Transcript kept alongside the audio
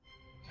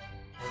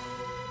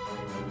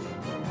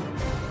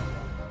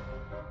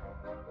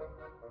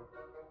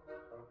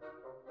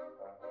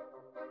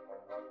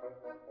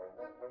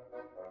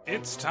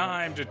It's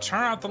time to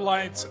turn out the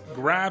lights,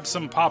 grab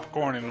some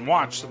popcorn, and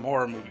watch some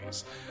horror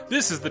movies.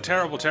 This is the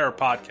Terrible Terror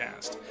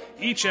Podcast.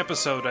 Each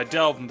episode, I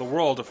delve into the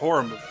world of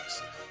horror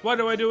movies. Why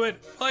do I do it?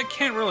 Well, I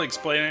can't really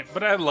explain it,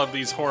 but I love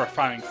these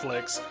horrifying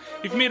flicks.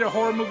 If you made a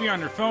horror movie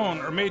on your phone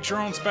or made your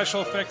own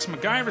special effects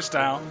MacGyver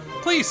style,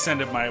 please send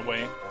it my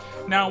way.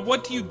 Now,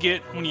 what do you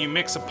get when you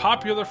mix a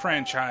popular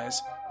franchise,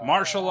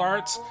 martial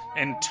arts,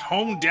 and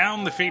tone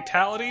down the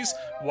fatalities?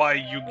 Why,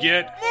 you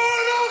get Mortal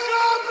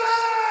Kombat!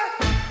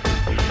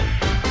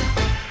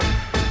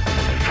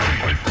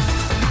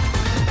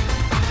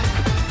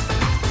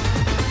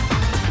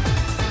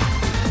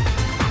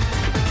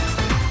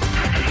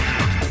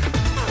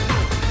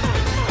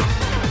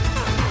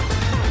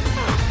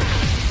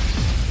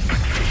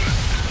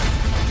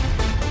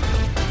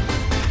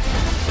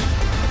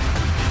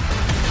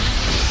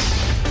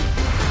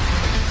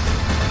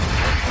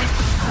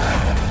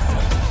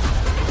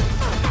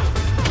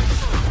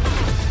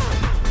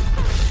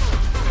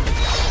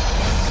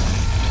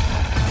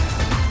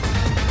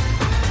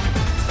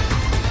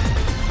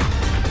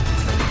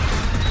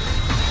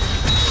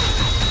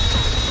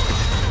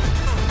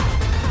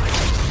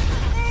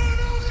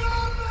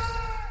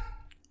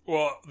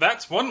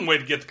 That's one way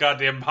to get the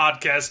goddamn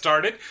podcast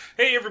started.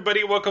 Hey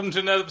everybody, welcome to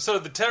another episode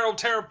of the Terrible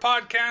Terror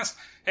Podcast.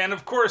 And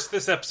of course,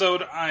 this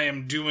episode I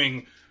am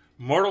doing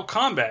Mortal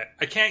Kombat.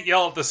 I can't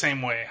yell it the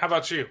same way. How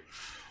about you?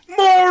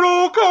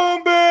 Mortal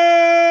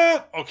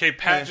Kombat! Okay,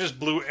 Pat just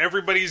blew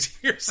everybody's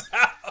ears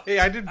out. Hey,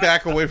 I did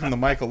back away from the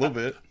mic a little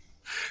bit.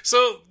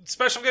 So,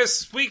 special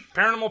guest this week,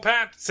 Paranormal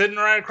Pat, sitting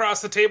right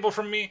across the table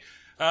from me,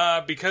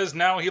 because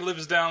now he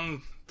lives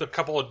down the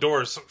couple of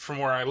doors from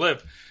where I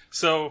live.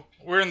 So,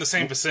 we're in the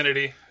same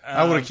vicinity.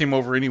 I would have came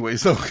over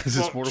anyways, though, because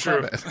it's Mortal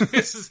Kombat.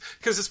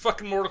 Because it's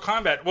fucking Mortal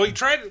Kombat. Well,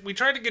 we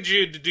tried to get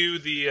you to do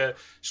the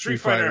Street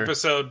Fighter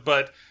episode,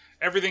 but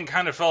everything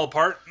kind of fell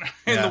apart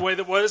in the way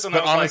that was. And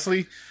but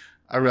honestly,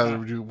 I'd rather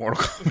do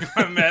Mortal Kombat.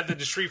 I'm mad that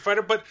the Street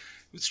Fighter, but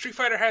Street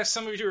Fighter has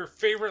some of your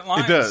favorite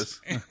lines. It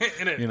does.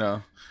 In it. You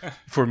know,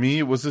 for me,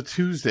 it was a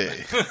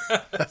Tuesday.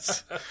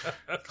 That's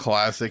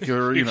classic.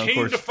 Or, you know, came of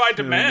course, to fight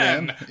a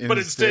man, but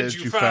instead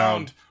you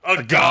found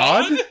a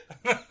god?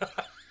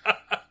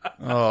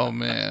 Oh,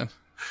 man.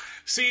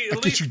 See, I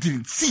guess you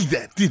didn't see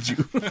that, did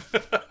you?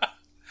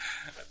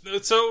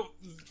 So,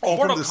 all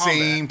Mortal from the Kombat.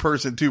 same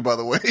person, too, by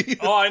the way.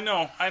 Oh, I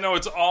know.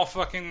 It's all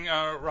fucking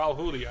Raul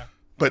Julia.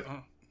 But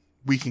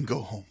we can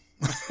go home.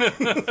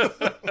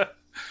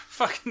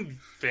 Fucking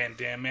Van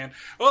Damme, man.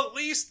 Well, at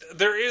least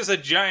there is a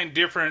giant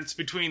difference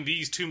between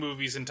these two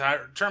movies in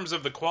terms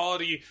of the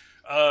quality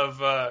of,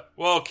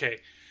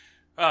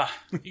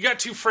 you got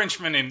two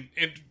Frenchmen in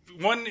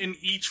one in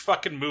each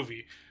fucking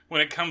movie when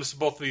it comes to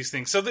both of these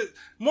things. So the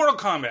Mortal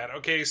Kombat,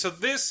 okay, so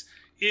this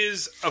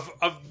is,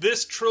 of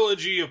this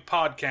trilogy of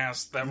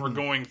podcasts that we're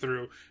going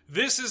through,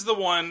 this is the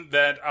one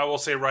that I will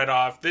say right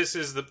off, this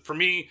is, for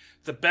me,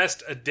 the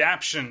best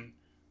adaptation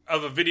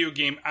of a video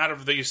game out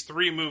of these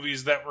three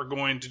movies that we're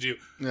going to do.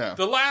 Yeah.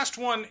 The last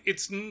one,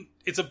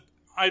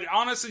 I'd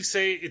honestly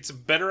say it's a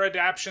better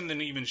adaptation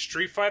than even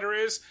Street Fighter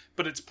is,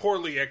 but it's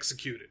poorly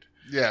executed.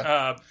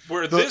 Yeah.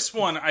 This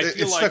one, I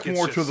feel like it's stuck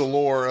more to the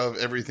lore of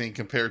everything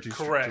compared to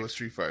a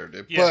Street Fighter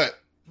did. Yeah.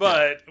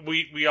 But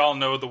we all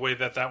know the way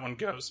that one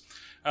goes.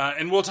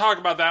 And we'll talk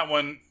about that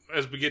one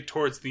as we get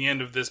towards the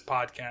end of this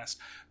podcast.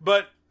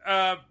 But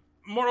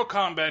Mortal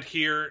Kombat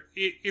here,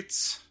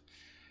 it's...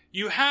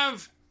 You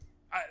have...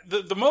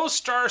 The most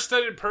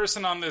star-studded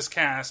person on this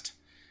cast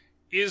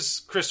is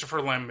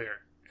Christopher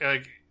Lambert.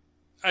 Like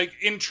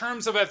in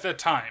terms of at the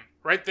time,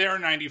 right there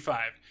in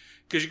 95.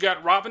 Because you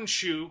got Robin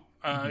Shou.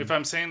 If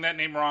I'm saying that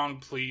name wrong,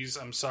 please,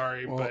 I'm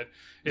sorry, but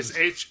it's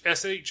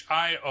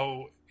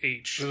Shioh.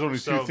 There's only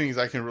two things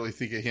I can really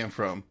think of him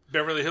from.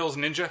 Beverly Hills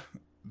Ninja?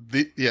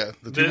 The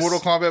two Mortal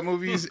Kombat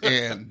movies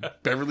and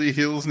Beverly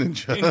Hills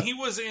Ninja. And he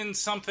was in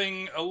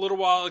something a little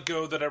while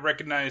ago that I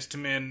recognized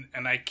him in,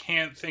 and I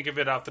can't think of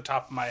it off the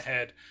top of my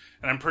head,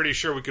 and I'm pretty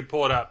sure we could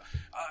pull it up.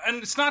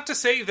 And it's not to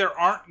say there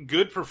aren't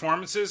good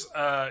performances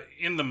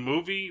in the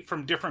movie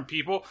from different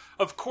people.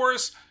 Of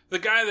course, the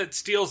guy that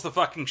steals the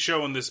fucking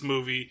show in this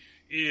movie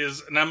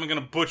is, and I'm going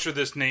to butcher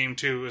this name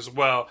too as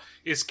well,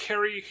 is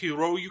Kari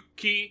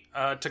Hiroyuki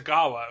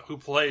Tagawa, who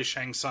plays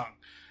Shang Tsung.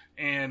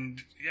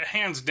 And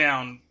hands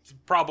down,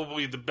 probably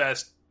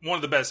one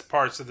of the best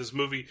parts of this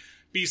movie,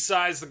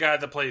 besides the guy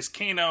that plays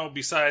Kano,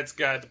 besides the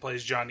guy that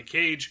plays Johnny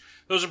Cage.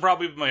 Those are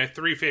probably my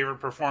three favorite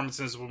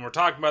performances when we're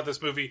talking about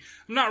this movie.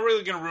 I'm not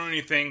really going to ruin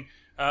anything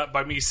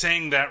by me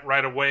saying that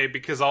right away,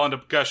 because I'll end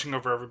up gushing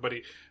over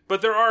everybody.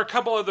 But there are a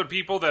couple other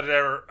people that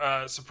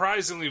are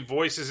surprisingly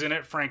voices in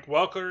it. Frank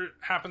Welker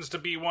happens to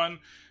be one.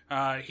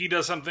 He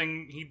does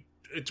something,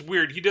 it's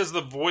weird. He does the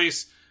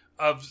voice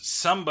of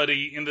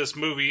somebody in this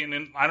movie,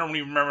 and I don't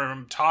even remember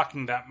him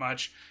talking that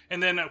much.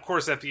 And then, of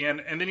course, at the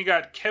end, and then you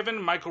got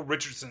Kevin Michael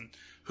Richardson,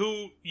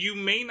 who you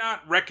may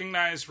not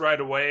recognize right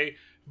away,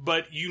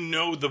 but you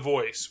know the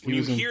voice. When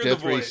you hear the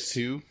voice,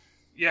 too.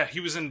 Yeah,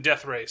 he was in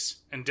Death Race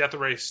and Death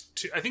Race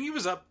 2. I think he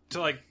was up to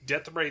like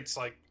Death Race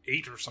like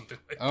 8 or something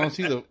like that. I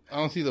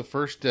don't see the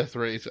first Death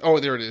Race. Oh,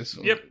 there it is.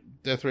 Yep.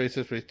 Death Race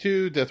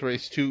 2, Death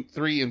Race 2,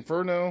 3,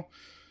 Inferno.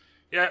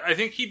 Yeah, I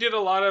think he did a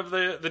lot of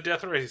the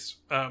Death Race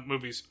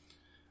movies.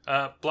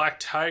 Black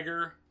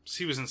Tiger.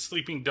 He was in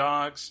Sleeping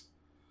Dogs.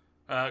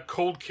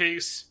 Cold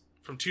Case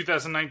from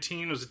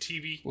 2019 was a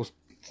TV. Well,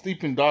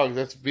 Sleeping Dogs,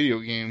 that's a video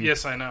game.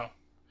 Yes, I know.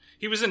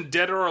 He was in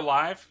Dead or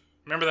Alive.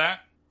 Remember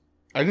that?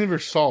 I never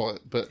saw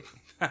it, but...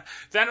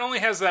 That only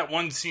has that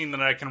one scene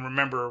that I can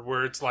remember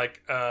where it's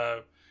like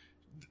the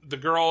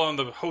girl in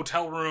the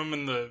hotel room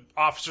and the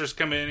officers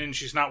come in and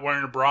she's not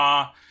wearing a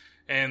bra,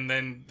 and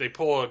then they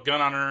pull a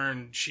gun on her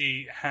and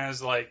she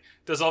has like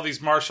does all these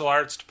martial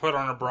arts to put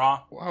on her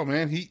bra. Wow,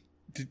 man,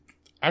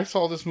 I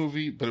saw this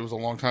movie, but it was a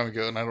long time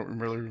ago and I don't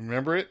really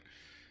remember it.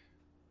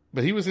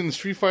 But he was in the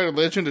Street Fighter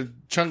Legend of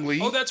Chun-Li.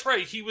 Oh, that's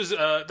right. He was.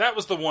 That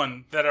was the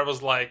one that I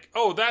was like,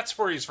 oh, that's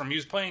where he's from. He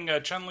was playing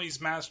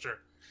Chun-Li's master,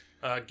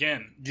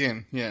 Gen.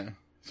 Gen, yeah.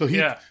 So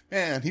he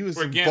was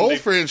in Gen,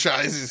 both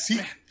franchises. He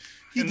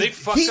made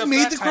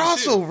the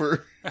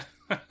crossover.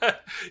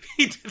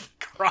 He did the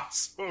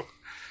crossover.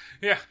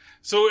 Yeah.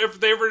 So if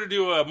they were to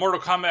do a Mortal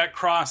Kombat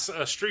cross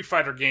Street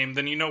Fighter game,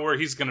 then you know where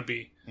he's going to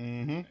be.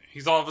 Mm-hmm.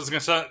 He's all of us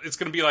going to. It's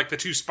going to be like the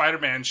two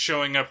Spider-Mans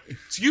showing up.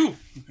 It's you.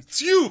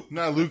 It's you.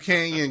 No, Liu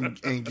Kang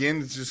and Gen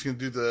is just going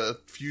to do the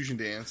fusion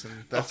dance, and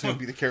that's going to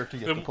be the character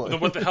you have to play.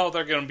 Then what the hell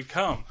they're going to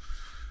become?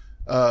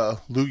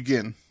 Liu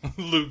Gen.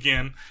 Liu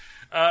Gen.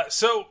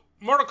 So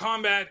Mortal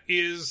Kombat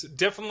is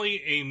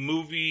definitely a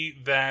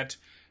movie that.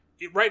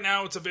 Right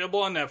now, it's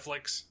available on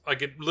Netflix.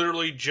 Like, it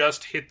literally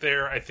just hit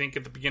there, I think,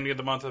 at the beginning of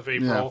the month of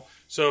April. Yeah.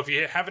 So if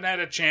you haven't had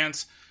a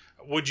chance,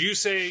 would you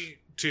say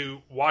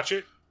to watch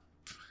it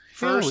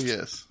first? Oh,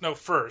 yes. No,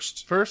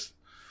 first. First?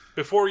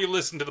 Before you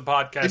listen to the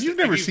podcast. If you've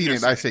never seen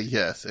it, I say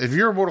yes. If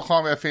you're a Mortal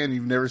Kombat fan and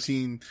you've never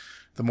seen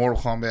the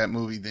Mortal Kombat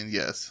movie, then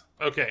yes.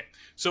 Okay.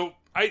 So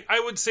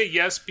I would say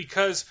yes,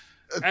 because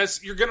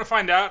as you're going to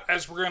find out,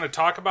 as we're going to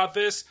talk about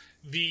this,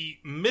 the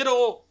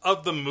middle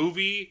of the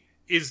movie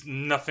is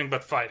nothing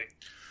but fighting.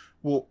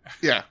 Well,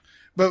 yeah.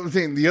 But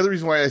the other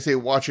reason why I say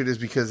watch it is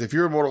because if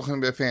you're a Mortal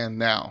Kombat fan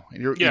now,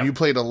 and you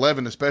played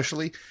 11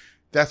 especially,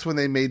 that's when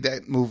they made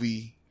that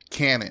movie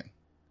canon.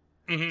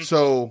 Mm-hmm.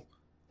 So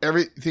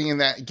everything in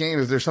that game,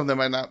 if there's something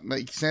that might not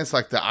make sense,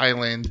 like the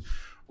island,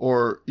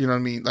 or, you know what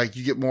I mean, like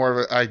you get more of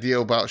an idea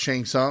about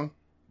Shang Tsung,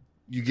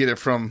 you can get it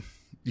from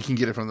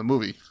the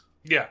movie.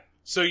 Yeah.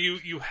 So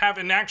you have,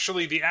 and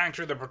actually the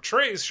actor that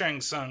portrays Shang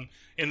Tsung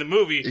in the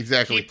movie,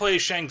 exactly, he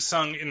plays Shang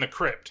Tsung in the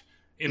crypt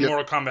in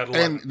Mortal Kombat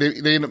 11.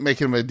 And they end up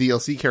making him a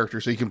DLC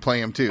character, so you can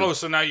play him too. Oh,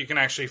 so now you can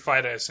actually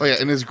fight as him. Oh yeah,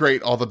 and it's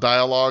great, all the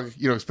dialogue,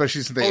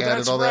 especially since they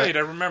added all that. Oh, that's right,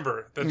 I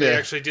remember that they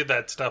actually did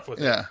that stuff with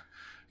him.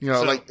 Yeah.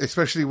 Like,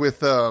 especially with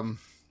some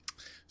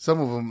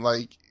of them,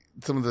 like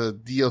some of the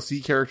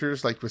DLC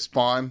characters, like with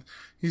Spawn,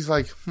 he's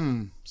like,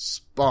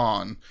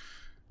 Spawn.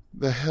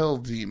 The Hell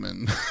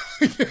Demon.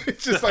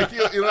 It's just like,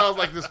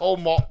 like this whole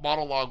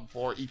monologue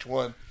for each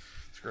one.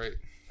 It's great.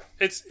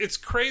 It's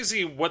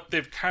crazy what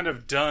they've kind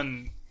of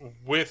done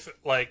with,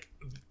 like,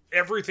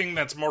 everything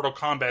that's Mortal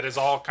Kombat is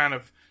all kind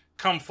of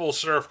come full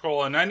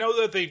circle. And I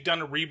know that they've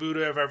done a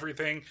reboot of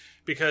everything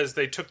because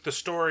they took the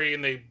story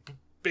and they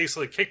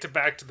basically kicked it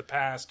back to the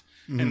past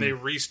and they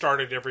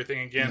restarted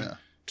everything again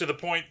to the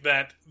point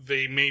that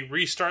they may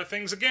restart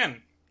things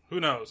again. Who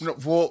knows? No,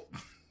 well...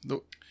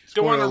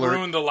 Don't want to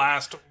ruin the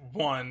last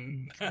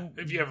one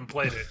if you haven't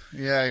played it.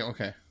 Yeah,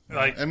 okay.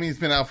 Like, I mean, it's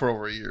been out for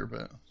over a year,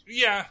 but...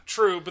 Yeah,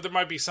 true, but there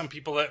might be some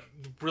people that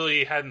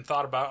really hadn't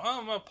thought about,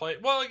 I'm going to play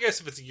it. Well, I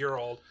guess if it's a year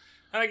old.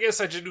 And I guess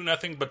I just do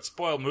nothing but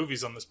spoil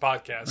movies on this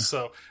podcast,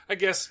 so I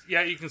guess,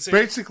 you can say...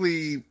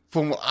 Basically,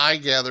 from what I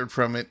gathered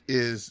from it,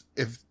 is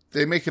if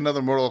they make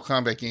another Mortal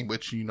Kombat game,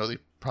 which, they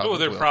probably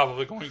they're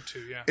probably going to,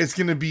 yeah. It's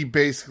going to be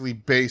basically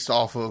based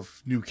off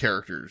of new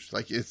characters.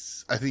 Like,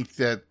 I think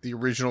that the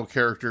original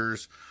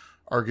characters...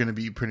 are going to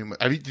be pretty much...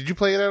 did you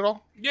play it at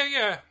all?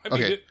 Yeah. I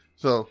beat it.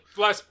 So...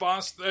 Last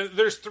boss,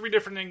 there's 3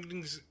 different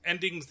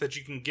endings that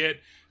you can get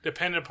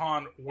depending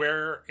upon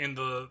where in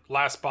the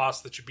last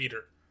boss that you beat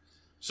her.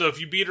 So if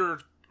you beat her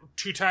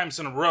 2 times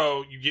in a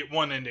row, you get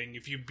one ending.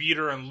 If you beat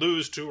her and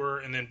lose to her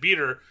and then beat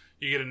her,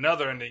 you get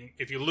another ending.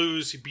 If you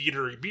lose, you beat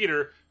her,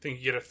 then you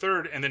get a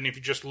third. And then if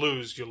you just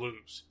lose, you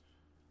lose.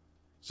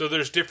 So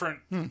there's different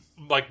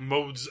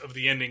modes of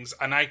the endings,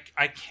 and I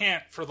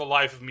can't for the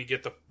life of me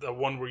get the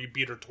one where you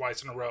beat her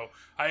twice in a row.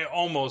 I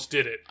almost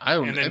did it. I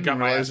didn't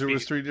realize there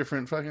was 3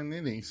 different fucking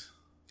endings.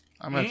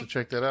 I'm gonna have to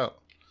check that out.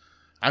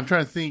 I'm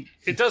trying to think.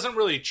 It doesn't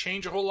really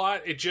change a whole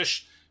lot. It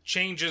just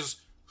changes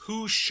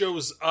who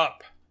shows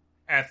up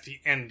at the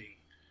ending.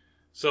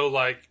 So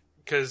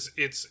because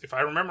it's, if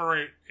I remember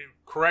it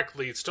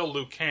correctly, it's still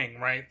Liu Kang,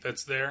 right?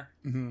 That's there,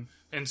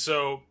 and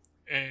so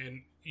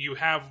you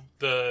have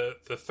the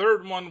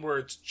third one where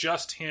it's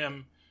just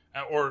him,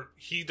 or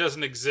he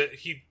doesn't exist.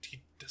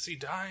 Does he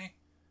die?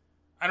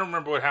 I don't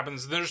remember what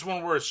happens. There's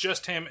one where it's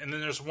just him, and then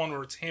there's one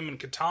where it's him and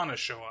Katana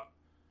show up.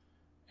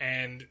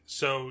 And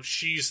so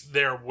she's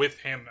there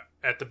with him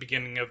at the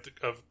beginning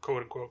of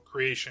quote-unquote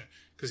creation,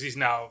 because he's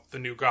now the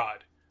new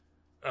god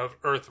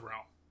of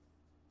Earthrealm.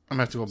 I'm going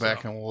to have to go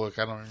back and look.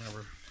 I don't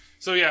remember.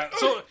 So, yeah.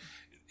 So,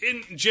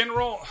 in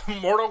general,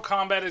 Mortal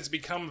Kombat has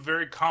become a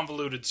very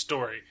convoluted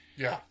story.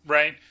 Yeah.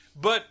 Right?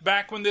 But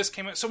back when this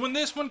came out... So, when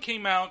this one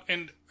came out,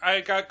 and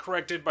I got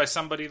corrected by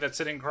somebody that's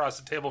sitting across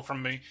the table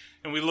from me,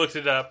 and we looked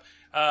it up...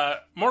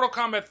 Mortal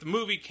Kombat, the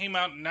movie, came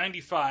out in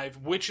 95,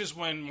 which is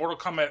when Mortal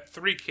Kombat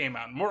 3 came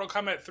out. Mortal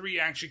Kombat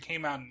 3 actually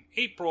came out in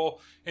April,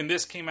 and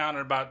this came out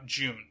in about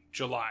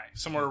July,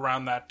 somewhere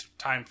around that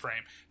time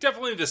frame.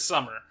 Definitely this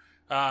summer.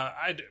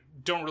 I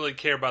don't really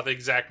care about the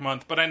exact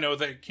month, but I know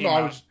that it came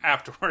out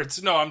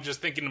afterwards. No, I'm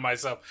just thinking to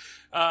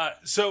myself.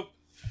 So,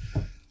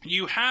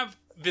 you have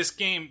this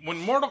game, when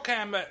Mortal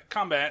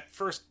Kombat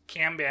first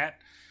came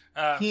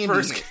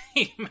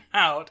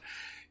out,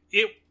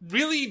 it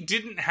really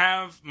didn't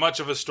have much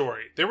of a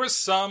story. There was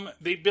some,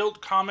 they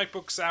built comic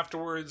books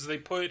afterwards, they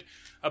put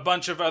a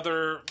bunch of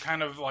other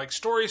kind of like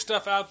story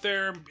stuff out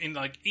there in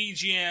like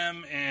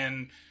EGM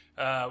and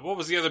what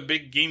was the other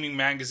big gaming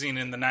magazine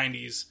in the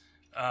 90s?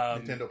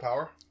 Nintendo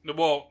Power?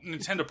 Well,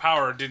 Nintendo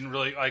Power didn't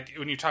really, like,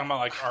 when you're talking about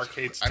like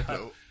arcade stuff. I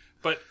know.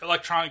 But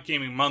Electronic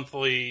Gaming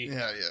Monthly.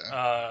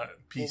 Yeah.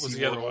 PC what was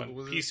the other one?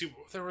 PC.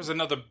 There was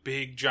another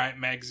big giant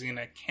magazine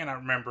I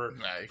cannot remember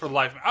for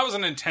life. I was a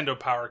Nintendo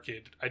Power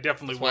kid. I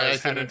definitely was.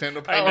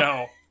 Nintendo Power. I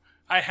know.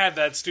 I had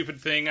that stupid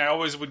thing. I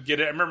always would get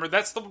it. I remember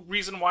that's the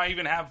reason why I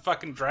even have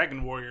fucking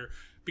Dragon Warrior.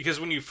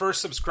 Because when you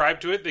first subscribe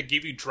to it, they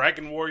give you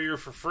Dragon Warrior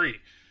for free.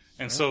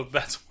 And so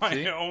that's why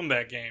I own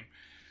that game.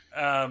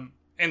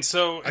 And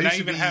so, and I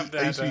even have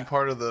that. I used to be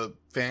part of the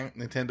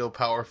Nintendo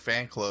Power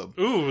fan club.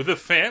 Ooh, the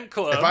fan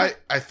club.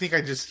 I think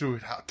I just threw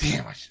it out.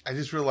 Damn, I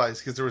just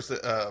realized, because there was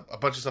a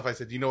bunch of stuff I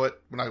said, you know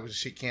what, when I was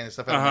shit canning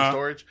stuff out of my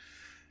storage,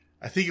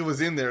 I think it was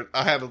in there.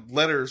 I had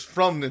letters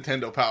from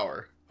Nintendo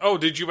Power. Oh,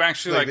 did you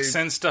actually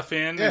send stuff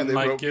in? Yeah, and they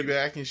wrote me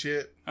back and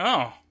shit.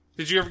 Oh.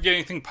 Did you ever get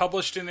anything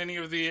published in any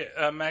of the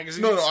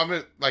magazines? No, I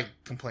meant like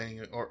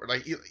complaining or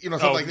like, something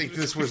like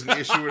this was an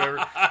issue or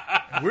whatever.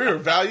 We're a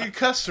valued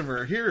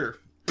customer here.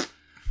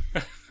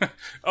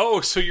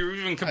 Oh, so you're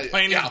even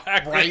complaining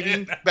back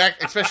writing then?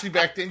 Especially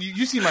back then.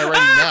 You see my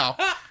writing now.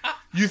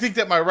 You think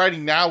that my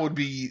writing now would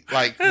be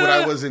like when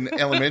I was in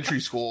elementary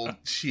school?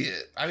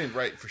 Shit, I didn't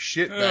write for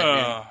shit back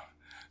then.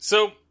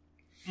 So,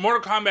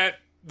 Mortal Kombat,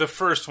 the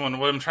first one,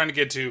 what I'm trying to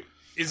get to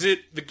is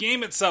the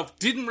game itself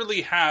didn't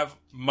really have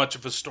much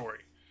of a story.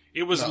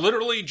 It was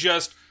literally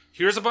just,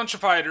 here's a bunch of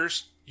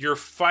fighters. You're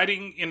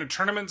fighting in a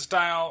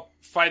tournament-style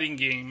fighting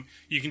game.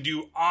 You can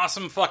do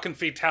awesome fucking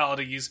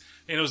fatalities.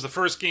 And it was the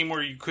first game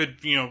where you could,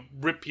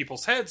 rip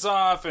people's heads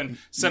off and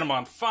set them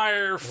on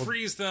fire,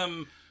 freeze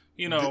them,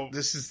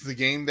 This is the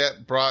game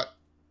that brought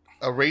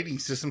a rating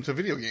system to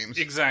video games.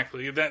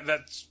 Exactly.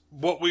 That's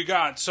what we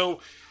got.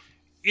 So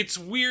it's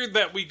weird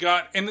that we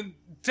got, and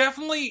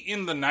definitely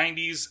in the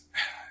 90s,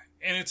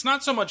 and it's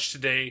not so much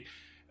today,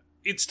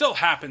 it still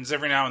happens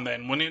every now and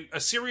then when a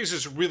series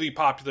is really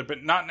popular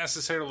but not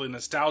necessarily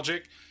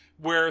nostalgic,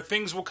 where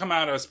things will come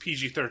out as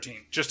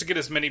PG-13 just to get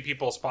as many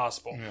people as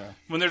possible. Yeah.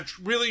 When they're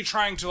really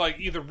trying to like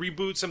either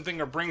reboot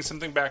something or bring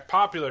something back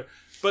popular.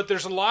 But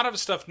there's a lot of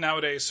stuff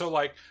nowadays. So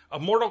like a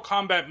Mortal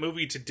Kombat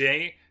movie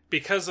today,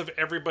 because of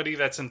everybody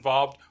that's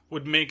involved,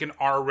 would make an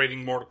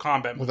R-rating Mortal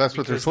Kombat movie. Well, that's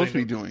what they're supposed to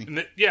be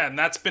doing. And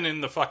that's been in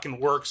the fucking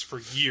works for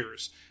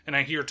years. And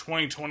I hear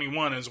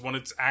 2021 is when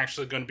it's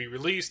actually going to be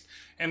released.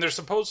 And there's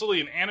supposedly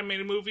an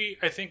animated movie,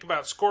 I think,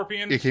 about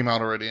Scorpion. It came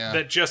out already, yeah.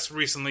 That just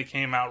recently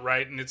came out,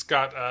 right? And it's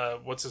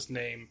got, what's his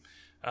name?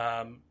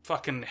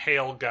 Fucking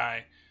Hale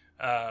guy.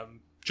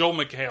 Joel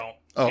McHale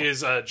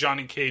is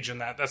Johnny Cage in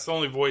that. That's the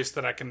only voice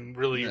that I can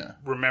really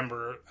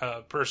remember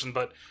person.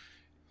 But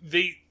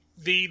they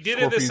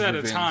did this at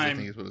a time. I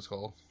think is what it's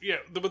called. Yeah,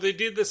 but they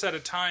did this at a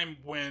time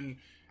when,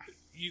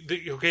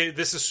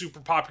 this is super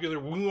popular.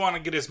 We want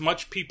to get as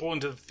much people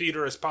into the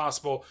theater as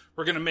possible.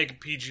 We're going to make a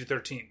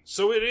PG-13.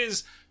 So it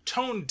is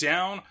toned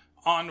down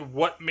on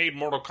what made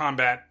Mortal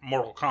Kombat,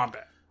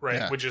 right?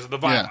 Yeah. Which is the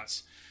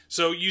violence. Yeah.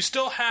 So you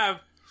still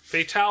have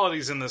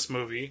fatalities in this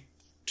movie,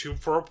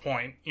 for a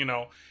point,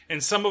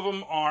 and some of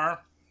them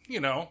are,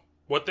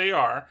 what they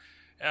are.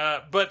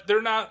 But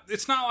they're not.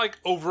 It's not like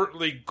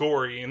overtly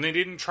gory, and they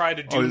didn't try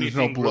to do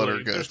anything. No blood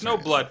really. There's no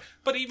blood.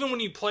 But even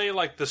when you play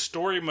like the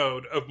story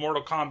mode of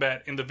Mortal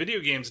Kombat in the video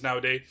games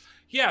nowadays,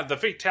 the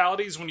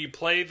fatalities when you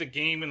play the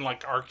game in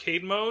like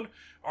arcade mode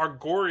are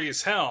gory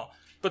as hell.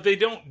 But they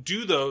don't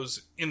do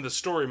those in the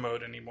story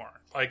mode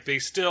anymore. Like they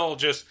still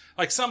just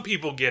like some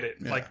people get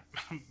it, like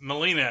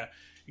Melina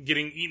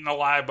getting eaten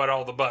alive by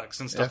all the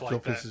bugs and stuff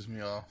like that. Pisses me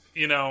off.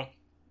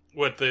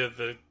 What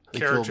the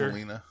character. Killed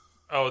Melina.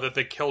 Oh, that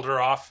they killed her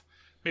off.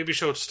 Maybe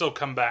she'll still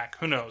come back.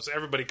 Who knows?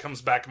 Everybody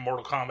comes back in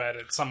Mortal Kombat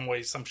in some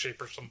way, some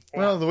shape, or some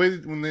form. Well, the way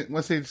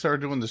once they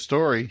started doing the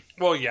story.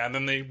 Well, yeah, and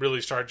then they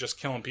really started just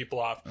killing people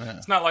off. Yeah.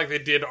 It's not like they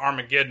did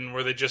Armageddon,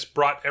 where they just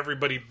brought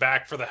everybody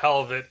back for the hell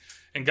of it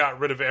and got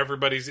rid of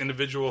everybody's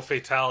individual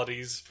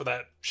fatalities for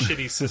that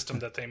shitty system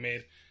that they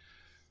made.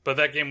 But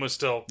that game was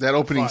still that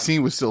opening fun.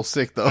 scene was still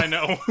sick, though. I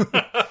know.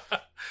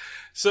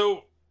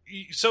 So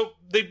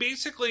they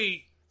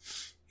basically,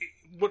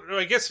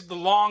 I guess the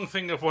long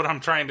thing of what I'm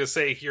trying to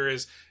say here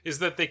is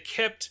that they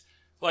kept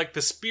like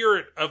the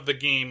spirit of the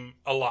game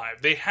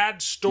alive. They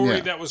had story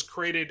that was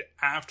created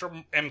after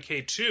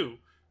MK2,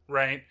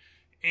 right?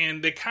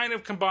 And they kind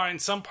of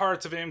combined some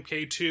parts of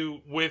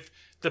MK2 with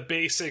the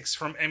basics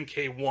from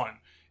MK1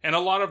 and a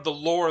lot of the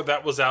lore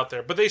that was out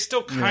there. But they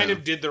still kind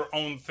of did their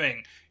own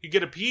thing. You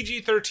get a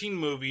PG-13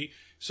 movie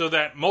so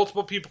that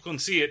multiple people can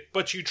see it,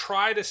 but you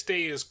try to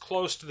stay as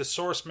close to the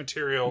source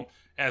material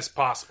as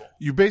possible.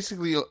 You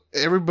basically,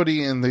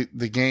 everybody in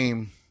the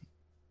game,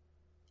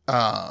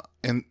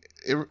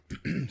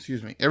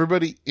 excuse me,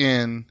 everybody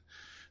in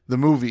the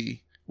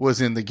movie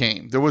was in the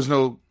game. There was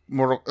no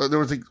there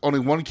was only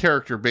one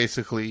character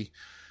basically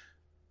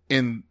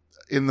in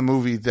the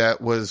movie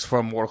that was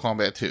from Mortal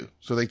Kombat 2.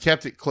 So they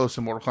kept it close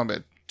to Mortal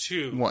Kombat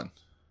 1.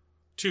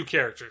 2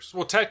 characters.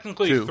 Well,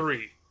 technically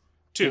 3.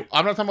 2. Well,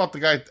 I'm not talking about the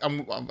guy.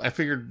 I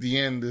figured the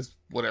end is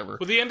whatever.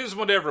 Well, the end is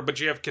whatever, but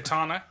you have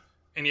Katana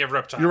and you have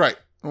Reptile. You're right.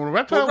 Well,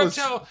 Reptile was...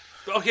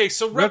 Okay,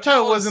 so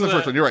Reptile was in the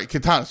first one. You're right.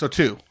 Katana, so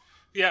 2.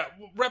 Yeah,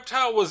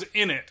 Reptile was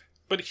in it,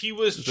 but he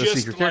was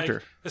just like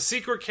a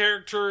secret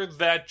character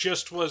that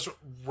just was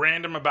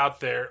random about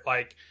there.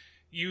 Like,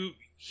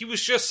 he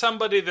was just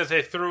somebody that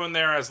they threw in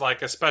there as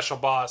like a special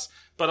boss,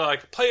 but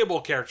like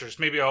playable characters.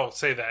 Maybe I'll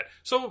say that.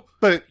 So,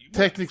 but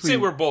technically, say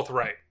we're both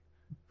right.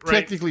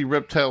 Technically,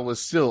 Reptile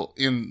was still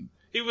in.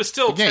 He was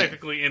still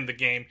technically in the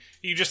game.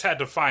 You just had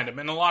to find him,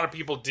 and a lot of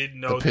people didn't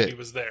know that he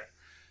was there.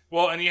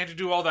 Well, and you had to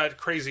do all that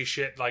crazy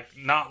shit, like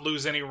not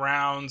lose any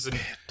rounds and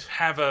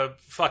have a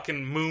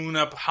fucking moon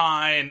up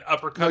high and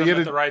uppercut him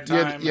at the right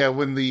time.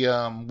 When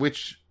the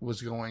witch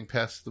was going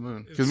past the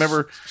moon. Because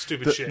remember,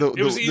 stupid shit.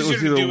 It was easier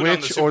to do it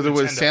on the Super or there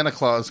was Nintendo. Santa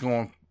Claus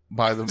going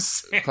by the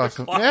Santa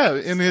Claus. Yeah,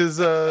 in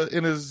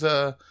his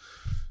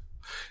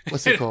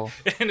what's it called?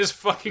 In his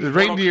fucking the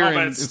reindeer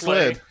and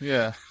sled.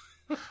 Yeah.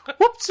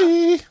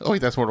 Whoopsie! Oh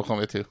wait, that's Mortal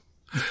Kombat 2.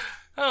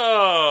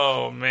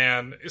 Oh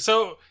man.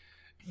 So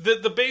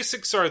the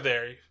basics are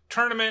there.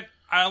 Tournament,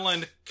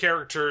 island,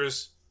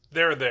 characters,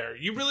 they're there.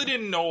 You really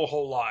didn't know a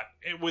whole lot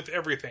with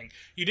everything.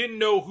 You didn't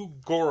know who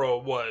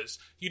Goro was.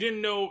 You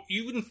didn't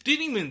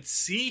didn't even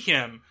see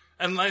him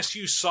unless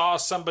you saw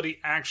somebody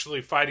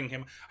actually fighting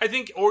him. I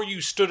think, or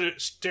you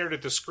stared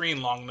at the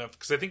screen long enough,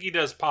 because I think he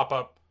does pop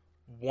up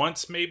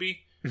once,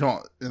 maybe. You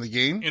know, in the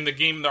game? In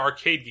the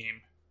arcade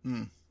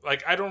game.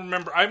 Like, I don't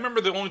remember. I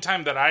remember the only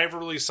time that I ever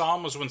really saw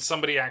him was when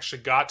somebody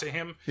actually got to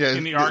him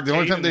in the arcade. The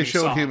only time they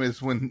showed him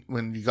is when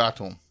you got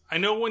to him. I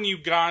know when you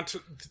got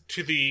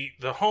to the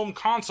home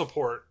console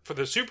port for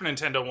the Super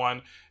Nintendo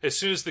one, as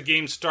soon as the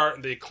game starts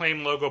and the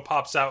Acclaim logo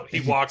pops out, he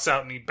walks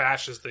out and he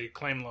bashes the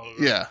Acclaim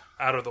logo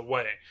out of the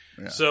way.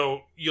 Yeah.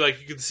 So, you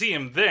could see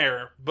him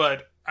there,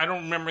 but I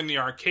don't remember in the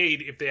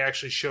arcade if they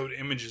actually showed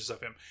images of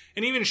him.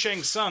 And even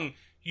Shang Tsung,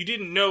 you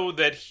didn't know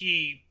that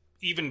he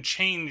even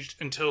changed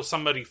until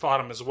somebody fought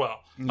him as well.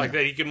 Yeah. Like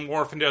that he can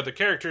morph into other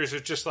characters.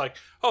 It's just like,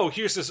 oh,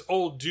 here's this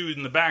old dude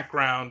in the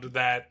background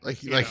that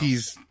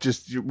he's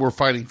just, we're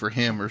fighting for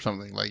him or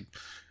something. Like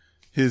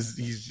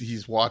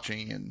he's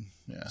watching and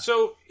yeah.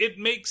 So it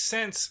makes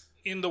sense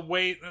in the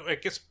way, I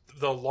guess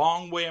the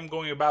long way I'm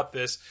going about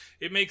this,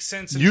 it makes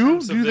sense in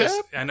terms of this.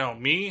 That? I know,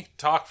 me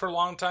talk for a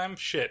long time.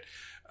 Shit.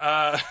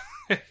 What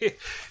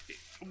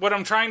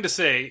I'm trying to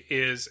say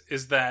is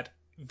that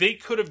they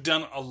could have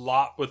done a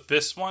lot with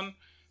this one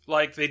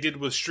like they did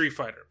with Street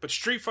Fighter. But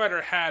Street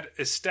Fighter had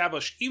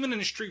established, even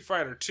in Street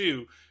Fighter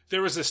 2,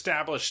 there was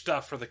established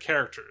stuff for the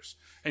characters.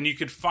 And you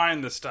could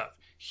find the stuff.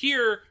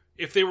 Here,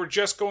 if they were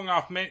just going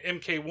off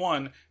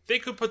MK1, they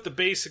could put the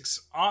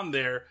basics on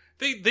there.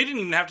 They didn't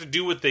even have to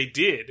do what they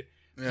did.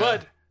 Yeah.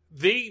 But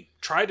they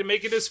tried to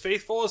make it as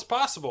faithful as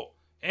possible.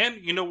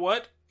 And you know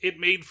what? It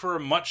made for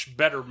a much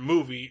better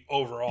movie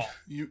overall.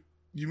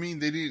 You mean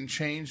they didn't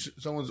change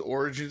someone's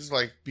origins,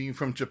 like being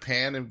from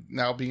Japan and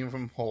now being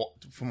from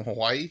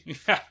Hawaii?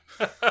 Yeah.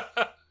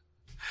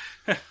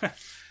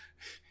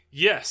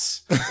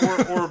 Yes.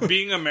 Or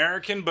being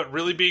American, but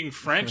really being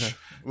French.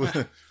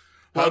 Well,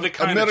 I'm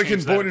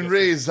American born and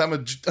raised. I'm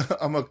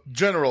a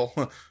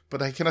general,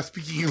 but I cannot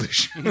speak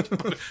English.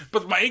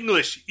 but my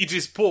English, it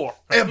is poor.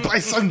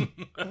 Bison.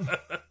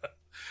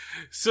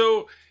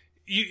 So,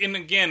 and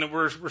again,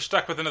 we're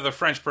stuck with another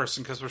French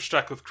person because we're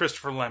stuck with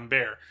Christopher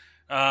Lambert.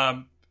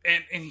 And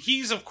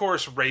he's, of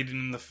course, Raiden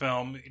in the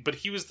film, but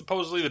he was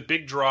supposedly the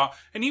big draw,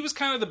 and he was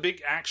kind of the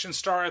big action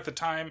star at the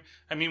time.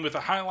 I mean, with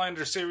the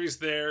Highlander series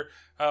there,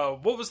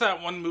 what was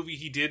that one movie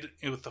he did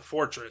with the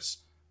Fortress?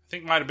 I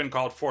think it might have been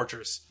called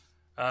Fortress,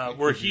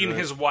 where he and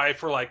his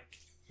wife were, like,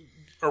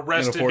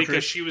 arrested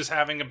because she was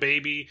having a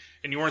baby,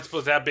 and you weren't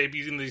supposed to have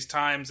babies in these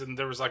times, and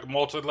there was, like, a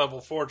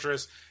multi-level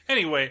fortress.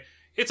 Anyway,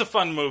 it's a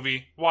fun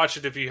movie. Watch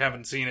it if you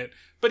haven't seen it.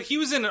 But he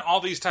was in all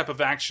these type of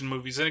action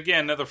movies. And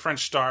again, another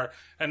French star.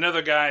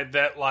 Another guy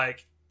that,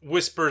 like,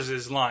 whispers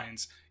his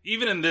lines.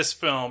 Even in this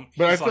film,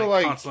 he's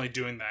constantly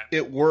doing that.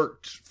 It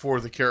worked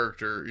for the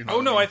character. You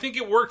know I think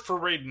it worked for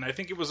Raiden. I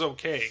think it was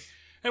okay.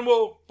 and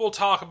we'll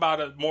talk about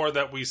it more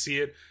that we see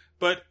it.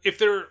 But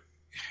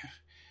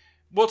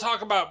we'll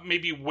talk about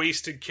maybe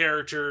wasted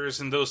characters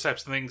and those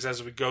types of things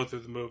as we go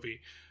through the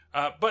movie.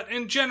 But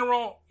in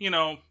general,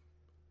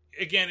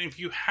 again, if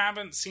you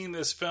haven't seen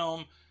this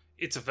film,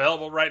 it's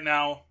available right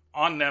now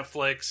on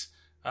Netflix.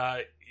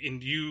 I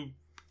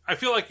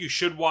feel like you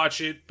should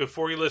watch it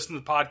before you listen to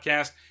the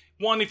podcast.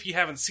 One, if you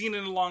haven't seen it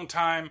in a long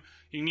time,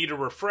 you need a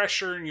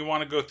refresher and you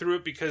want to go through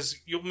it because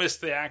you'll miss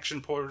the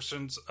action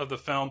portions of the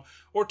film.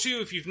 Or two,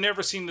 if you've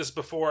never seen this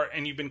before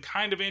and you've been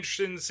kind of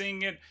interested in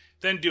seeing it,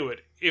 then do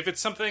it. If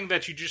it's something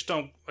that you just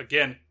don't,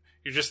 again,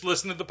 you're just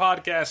listening to the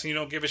podcast and you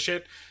don't give a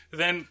shit,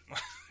 then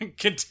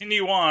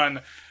continue on,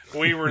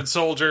 Wayward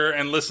Soldier,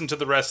 and listen to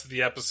the rest of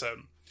the episode.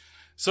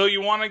 So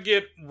you want to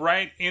get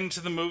right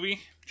into the movie?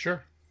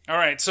 Sure. All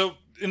right, so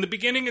in the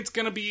beginning,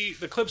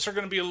 the clips are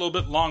going to be a little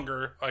bit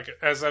longer, like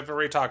as I've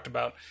already talked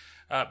about,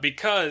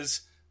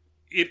 because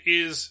it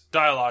is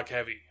dialogue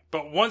heavy.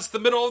 But once the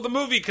middle of the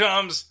movie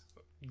comes,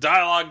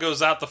 dialogue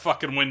goes out the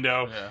fucking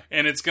window,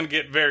 and it's going to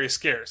get very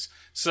scarce.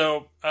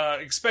 So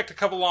expect a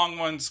couple long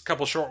ones, a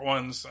couple short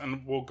ones,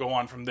 and we'll go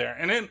on from there.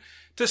 And then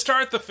to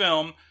start the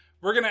film,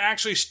 we're going to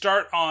actually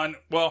start on,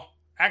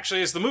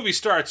 as the movie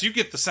starts, you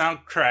get the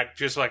soundtrack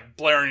just like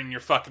blaring in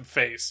your fucking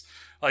face.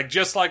 Like,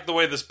 just like the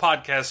way this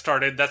podcast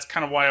started, that's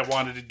kind of why I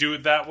wanted to do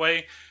it that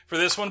way for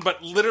this one.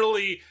 But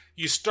literally,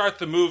 you start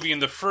the movie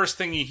and the first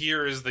thing you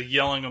hear is the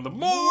yelling of the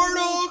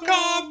Mortal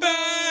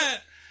Kombat!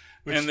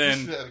 And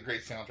then this is a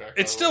great soundtrack.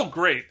 It's still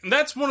great. And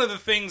that's one of the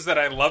things that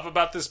I love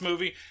about this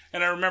movie.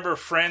 And I remember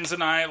friends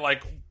and I,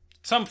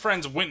 some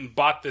friends went and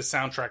bought this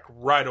soundtrack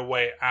right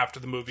away after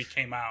the movie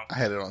came out. I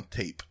had it on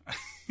tape.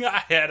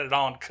 I had it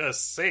on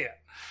cassette.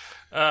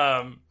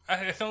 I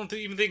don't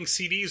even think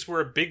CDs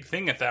were a big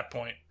thing at that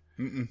point.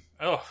 Mm-mm.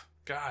 Oh,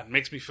 God, it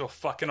makes me feel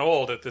fucking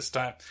old at this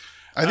time.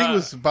 I think it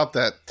was about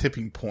that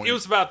tipping point. It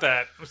was about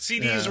that.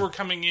 CDs were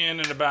coming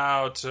in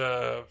about,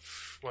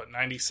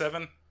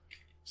 97?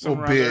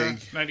 Somewhere big.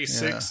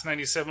 96,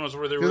 97 was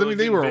where they were really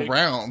they were big.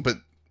 around, but,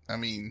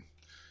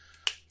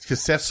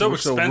 cassettes were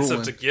so expensive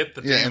ruling. To get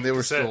the and they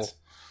were cassettes.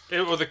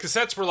 The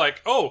cassettes were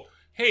like, oh,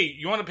 hey,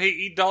 you want to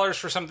pay $8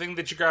 for something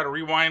that you got to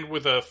rewind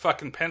with a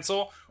fucking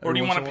pencil? Or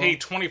do you want to pay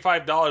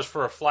 $25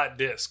 for a flat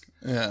disc?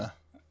 Yeah.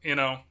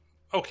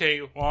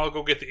 Okay, well, I'll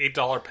go get the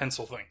 $8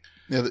 pencil thing.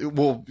 Yeah,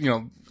 well,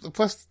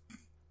 plus,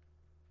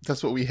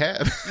 that's what we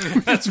had.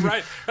 That's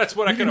right. That's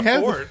what I can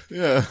afford.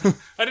 Yeah.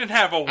 I didn't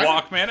have a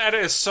Walkman. I had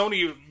a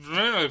Sony,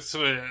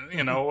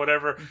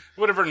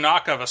 whatever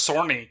knock of a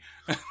Sony.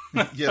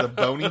 Yeah, the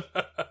Boney.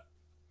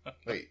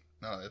 Wait,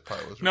 no, that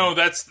probably was. No,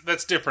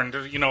 that's different.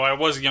 I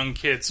was a young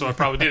kid, so I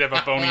probably did have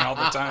a Boney all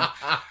the time.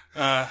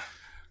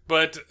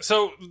 But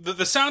so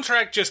the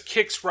soundtrack just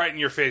kicks right in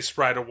your face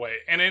right away,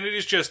 and it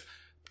is just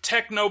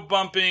techno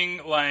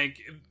bumping. Like,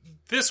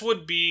 this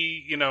would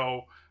be,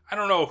 I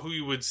don't know who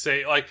you would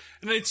say, and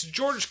it's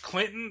George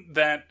Clinton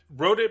that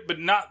wrote it, but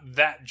not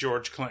that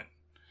George Clinton.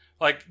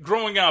 Like,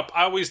 growing up,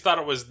 I always thought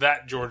it was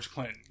that George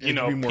Clinton.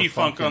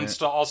 P-Funk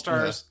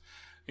All-Stars.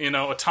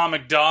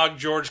 Atomic Dog,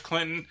 George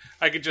Clinton.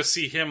 I could just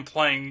see him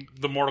playing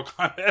the Mortal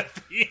Kombat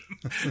theme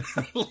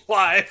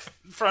live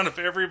in front of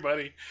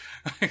everybody.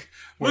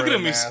 Look at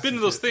him, he's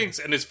spinning those things,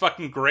 and his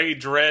fucking gray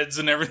dreads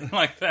and everything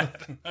like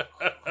that.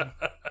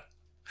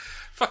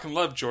 Fucking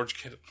love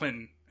George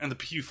Clinton and the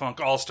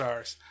P-Funk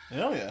All-Stars.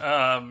 Hell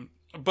yeah.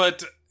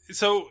 But,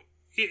 so,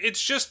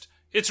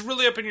 it's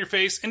really up in your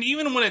face, and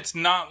even when it's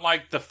not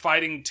like the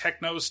fighting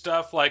techno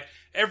stuff, like,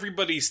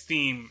 everybody's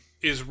theme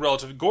is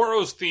relative.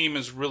 Goro's theme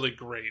is really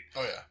great.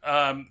 Oh,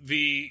 yeah.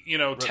 The,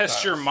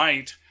 Test Your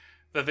Might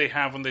that they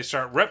have when they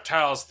start.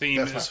 Reptiles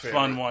theme is a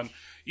fun one.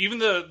 Even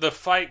the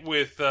fight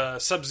with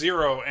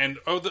Sub-Zero and,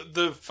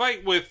 the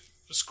fight with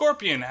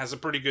Scorpion has a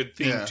pretty good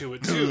theme to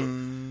it,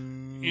 too.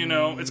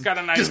 It's got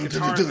a nice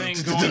guitar thing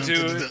going to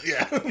it.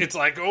 Yeah. It's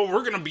like, oh,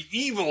 we're going to be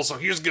evil, so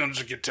here's going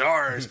to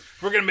guitars.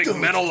 We're going to make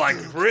metal-like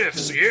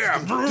riffs.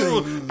 Yeah.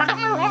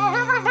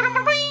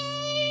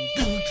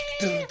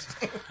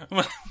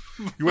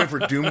 You went for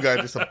Doom Guy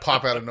just to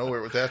pop out of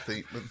nowhere with that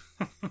thing.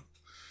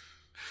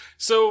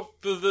 So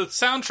the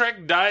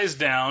soundtrack dies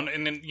down,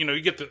 and then,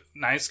 you get the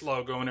nice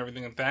logo and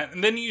everything like that.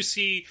 And then you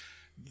see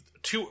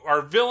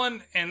our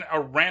villain and a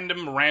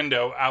random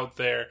rando out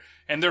there,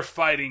 and they're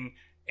fighting,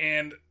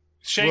 and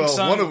Shang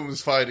Tsung... one of them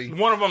is fighting.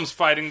 One of them's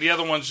fighting. The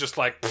other one's just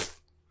like...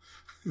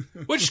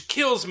 Which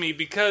kills me,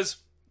 because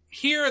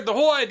here, the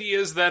whole idea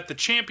is that the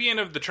champion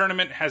of the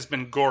tournament has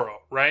been Goro,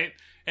 right?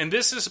 And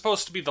this is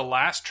supposed to be the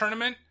last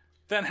tournament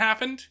that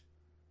happened?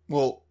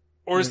 Well...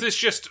 Or is this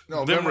just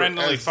them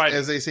randomly fighting?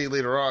 As they say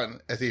later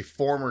on, as a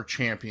former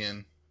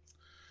champion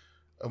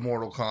of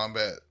Mortal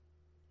Kombat.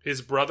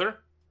 His brother?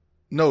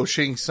 No,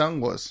 Shang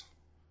Tsung was.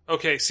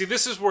 Okay, see,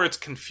 this is where it's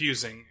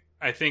confusing.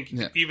 I think,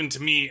 even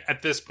to me,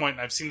 at this point,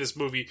 I've seen this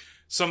movie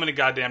so many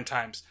goddamn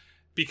times.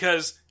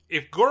 Because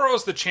if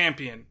Goro's the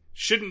champion,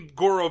 shouldn't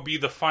Goro be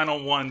the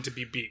final one to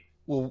be beat?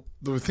 Well,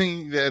 the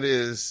thing that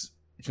is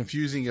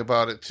confusing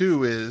about it,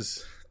 too,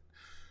 is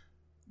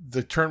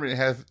the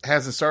tournament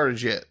hasn't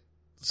started yet.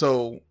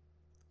 So,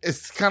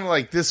 it's kind of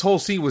like this whole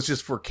scene was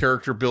just for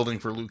character building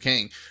for Liu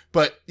Kang.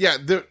 But yeah,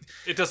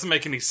 it doesn't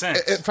make any sense.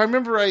 If I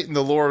remember right in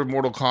the lore of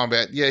Mortal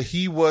Kombat, yeah,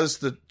 he was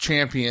the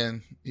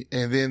champion,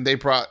 and then they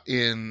brought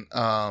in,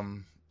 I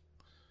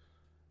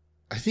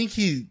think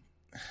he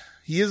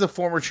is a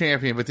former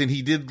champion, but then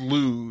he did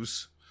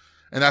lose,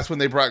 and that's when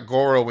they brought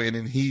Goro in,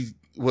 and he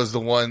was the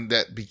one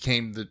that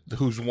became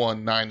who's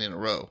won 9 in a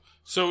row.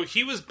 So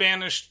he was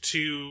banished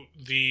to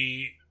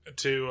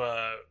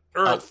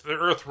Earth, the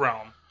Earth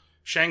realm.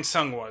 Shang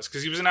Tsung was,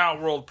 because he was an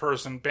Outworld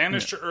person,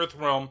 banished to Earth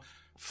realm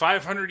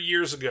 500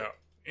 years ago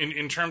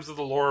in terms of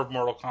the lore of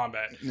Mortal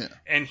Kombat. Yeah.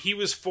 And he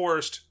was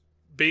forced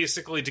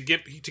basically to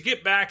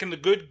get back in the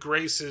good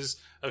graces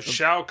of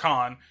Shao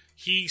Kahn.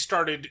 He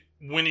started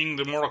winning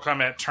the Mortal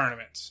Kombat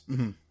tournaments,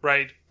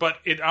 right? But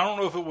I don't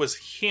know if it was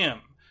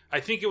him. I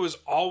think it was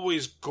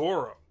always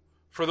Goro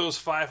for those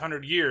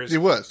 500 years. It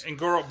was. And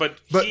Goro, but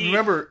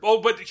remember... Oh,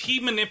 but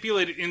he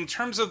manipulated, in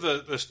terms of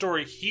the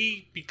story,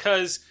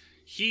 because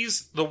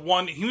he's the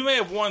one, he may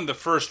have won the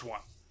first one,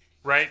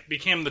 right?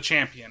 Became the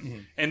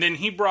champion. And then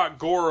he brought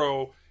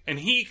Goro, and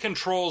he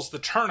controls the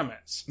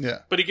tournaments. Yeah.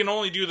 But he can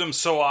only do them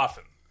so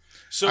often.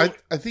 So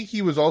I think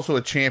he was also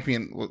a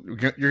champion.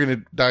 You're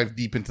going to dive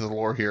deep into the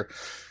lore here.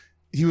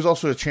 He was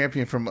also a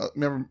champion from,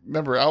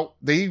 remember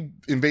they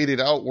invaded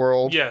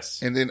Outworld.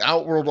 Yes. And then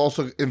Outworld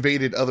also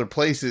invaded other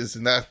places,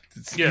 and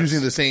that's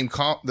using the same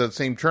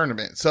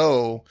tournament.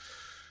 So,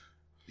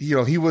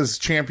 he was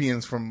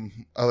champions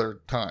from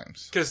other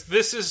times. Because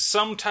this is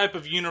some type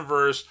of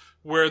universe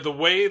where the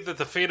way that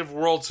the fate of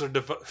worlds are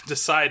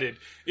decided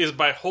is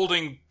by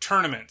holding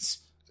tournaments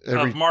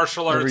of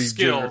martial arts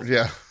skills.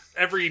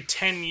 Every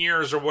 10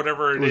 years or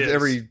whatever it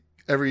is.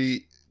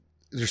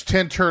 There's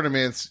 10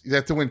 tournaments. You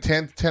have to win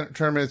 10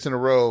 tournaments in a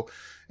row,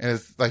 and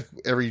it's like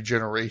every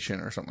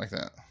generation or something like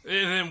that.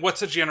 And then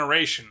what's a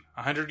generation?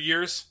 100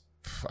 years?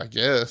 I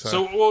guess.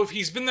 So, if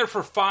he's been there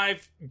for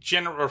 5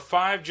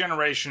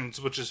 generations,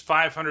 which is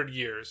 500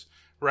 years,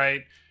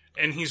 right?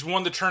 And he's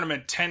won the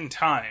tournament 10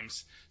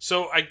 times.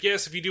 So, I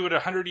guess if you do it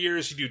 100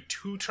 years, you do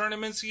 2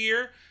 tournaments a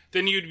year,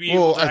 then you'd be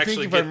able to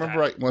actually get that. I think if I remember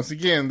right, once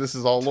again, this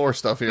is all lore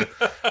stuff here.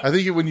 I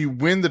think when you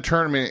win the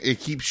tournament, it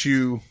keeps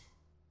you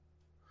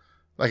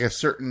like a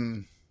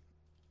certain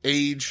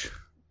age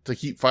to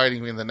keep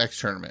fighting in the next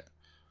tournament.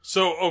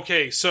 So,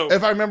 okay, so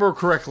if I remember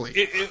correctly,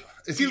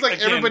 it seems like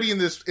again, everybody in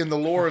the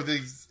lore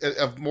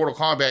of Mortal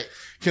Kombat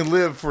can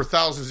live for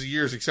thousands of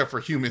years except for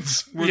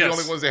humans. We're the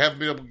only ones that haven't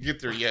been able to get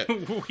there yet.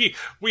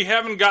 we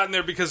haven't gotten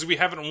there because we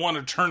haven't won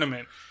a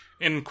tournament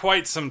in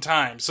quite some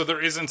time. So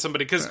there isn't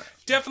somebody, because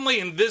definitely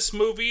in this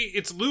movie,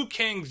 it's Liu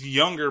Kang's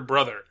younger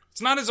brother.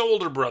 It's not his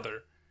older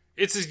brother.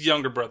 It's his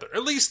younger brother.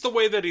 At least the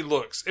way that he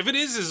looks. If it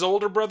is his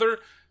older brother,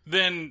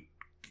 then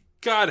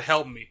God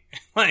help me.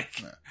 Well,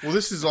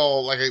 this is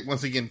all,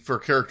 once again, for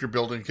character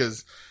building,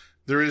 because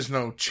there is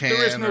no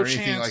Chan or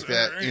anything like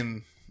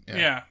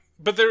that.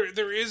 But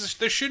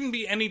there shouldn't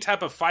be any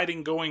type of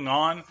fighting going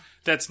on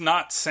that's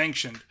not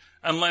sanctioned,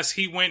 unless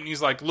he went and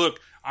he's like, look,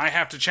 I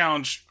have to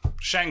challenge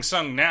Shang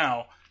Tsung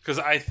now because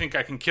I think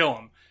I can kill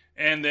him.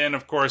 And then,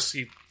 of course,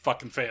 he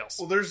fucking fails.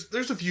 Well,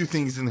 there's a few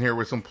things in here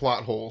with some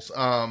plot holes.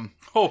 A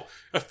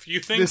few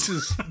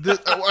things?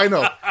 I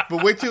know.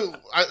 But wait till...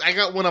 I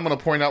got one I'm going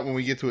to point out when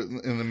we get to it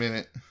in a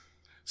minute.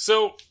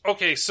 So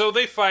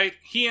they fight.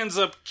 He ends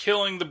up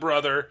killing the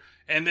brother.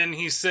 And then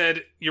he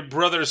said, your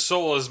brother's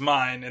soul is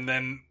mine. And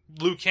then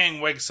Liu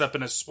Kang wakes up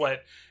in a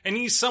sweat. And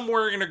he's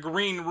somewhere in a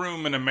green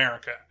room in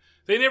America.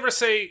 They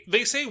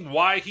say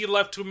why he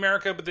left to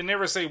America, but they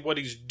never say what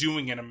he's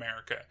doing in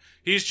America.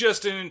 He's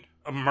just in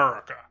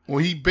America. Well,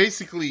 he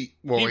basically...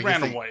 he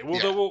ran away.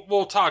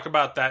 We'll talk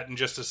about that in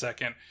just a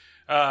second.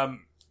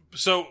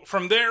 So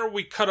from there,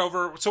 we cut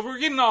over... So we're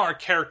getting all our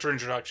character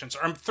introductions.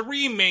 Our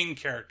 3 main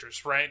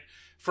characters, right?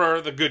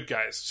 For the good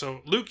guys.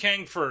 So Liu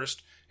Kang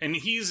first, and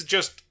he's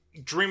just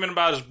dreaming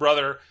about his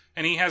brother,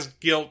 and he has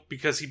guilt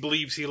because he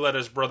believes he let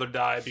his brother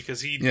die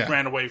because he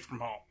ran away from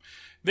home.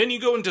 Then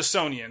you go into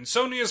Sonya, and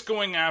Sonya's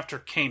going after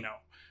Kano,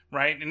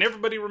 right? And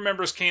everybody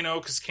remembers Kano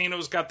because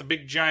Kano's got the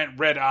big giant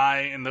red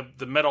eye and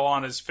the metal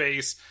on his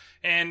face,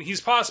 and he's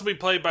possibly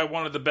played by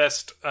one of the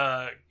best,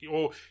 he's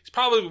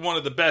probably one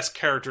of the best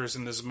characters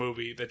in this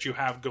movie that you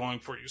have going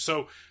for you.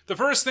 So the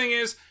first thing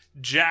is,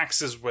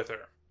 Jax is with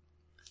her.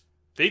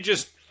 They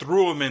just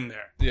threw him in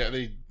there. Yeah,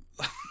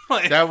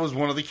 that was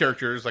one of the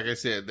characters, like I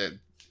said, that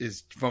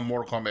is from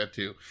Mortal Kombat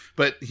 2.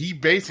 But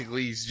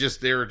he's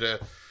just there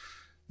to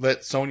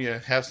let Sonya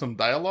have some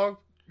dialogue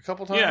a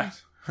couple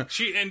times.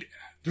 Yeah.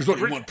 There's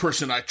only one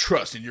person I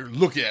trust, and you're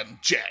looking at him,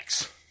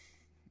 Jax.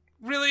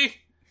 Really?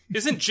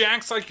 Isn't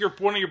Jax like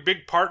one of your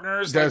big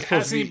partners?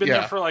 Hasn't he been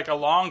there for a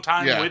long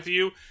time with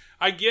you?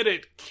 I get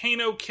it.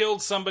 Kano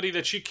killed somebody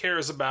that she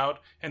cares about,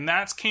 and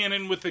that's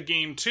canon with the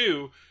game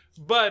too.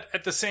 But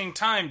at the same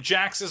time,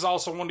 Jax is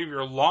also one of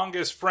your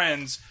longest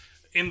friends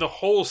in the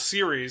whole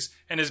series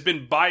and has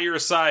been by your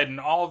side and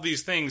all of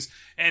these things.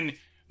 And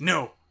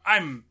no,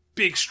 I'm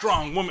big,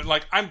 strong woman.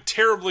 I'm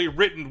terribly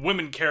written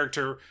women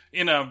character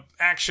in a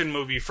action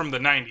movie from the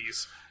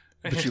 90s.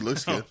 But she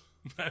looks good.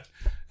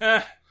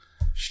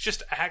 She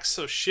just acts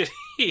so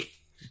shitty.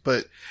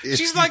 But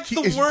she's like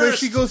the worst. But if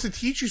she goes to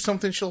teach you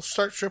something, she'll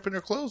start stripping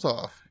her clothes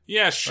off.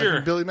 Yeah, sure.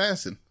 Like Billy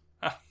Madison.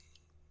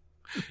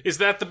 Is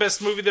that the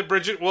best movie that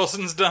Bridget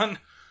Wilson's done?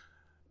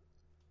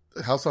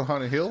 House on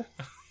Haunted Hill?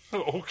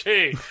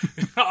 Okay.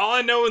 All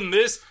I know in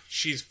this,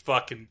 she's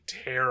fucking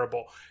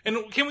terrible.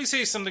 And can we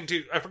say something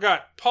too? I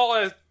forgot.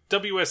 Paul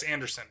W.S.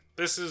 Anderson.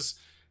 This is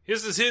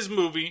his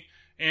movie.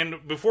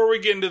 And before we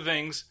get into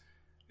things,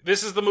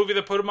 this is the movie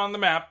that put him on the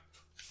map.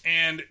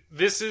 And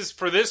this is,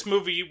 for this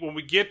movie, when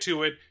we get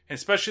to it,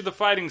 especially the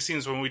fighting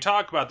scenes, when we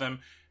talk about them,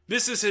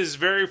 this is his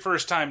very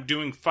first time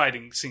doing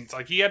fighting scenes.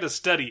 Like, he had to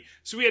study,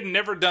 so he had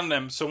never done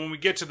them. So when we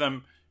get to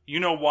them, you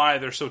know why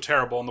they're so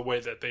terrible in the way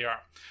that they are.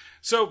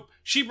 So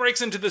she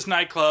breaks into this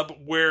nightclub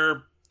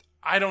where,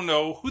 I don't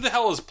know, who the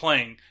hell is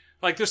playing?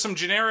 Like, there's some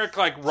generic,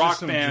 like,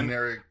 rock band.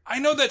 Generic. I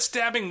know that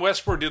Stabbing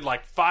Westward did,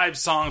 like, 5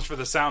 songs for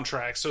the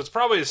soundtrack, so it's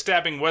probably a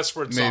Stabbing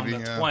Westward song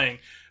that's playing.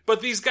 But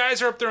these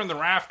guys are up there in the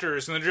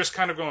rafters, and they're just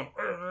kind of going...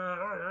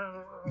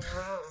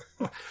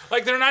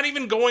 like, they're not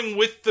even going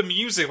with the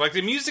music. Like,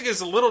 the music is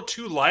a little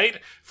too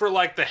light for,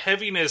 like, the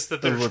heaviness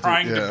that they're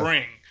trying to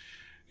bring.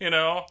 You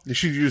know? You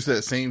should use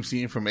that same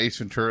scene from Ace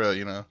Ventura,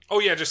 you know? Oh,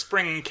 yeah, just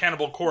bring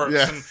Cannibal Corpse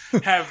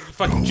and have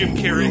fucking Jim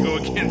Carrey go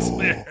against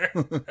there.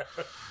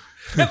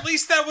 At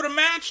least that would have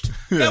matched.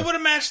 Yeah. That would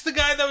have matched the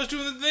guy that was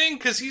doing the thing,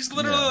 because he's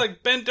literally,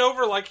 like, bent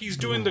over like he's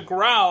doing the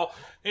growl.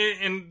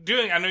 And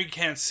doing, I know you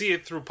can't see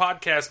it through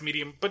podcast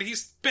medium, but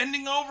he's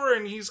bending over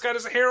and he's got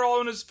his hair all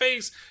in his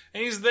face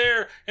and he's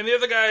there, and the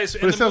other guys.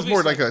 But it sounds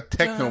more like a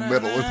techno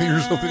metal thing or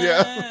something,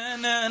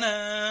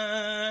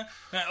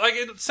 Like,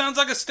 it sounds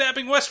like a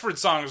Stabbing Westward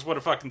song is what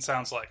it fucking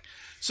sounds like.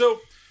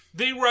 So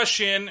they rush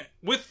in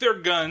with their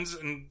guns,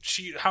 and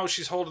how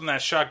she's holding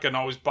that shotgun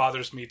always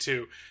bothers me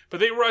too.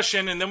 But they rush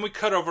in, and then we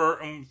cut over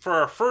for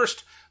our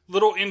first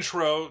little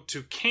intro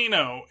to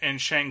Kano and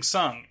Shang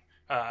Tsung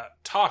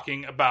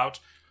talking about,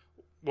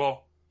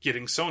 well,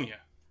 getting Sonya.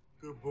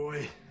 Good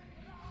boy.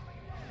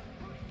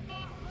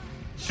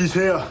 She's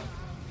here.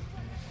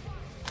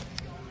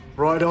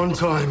 Right on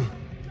time.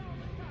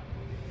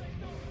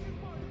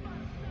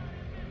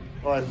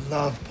 I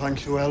love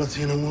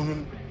punctuality in a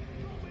woman.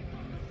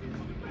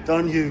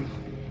 Don't you,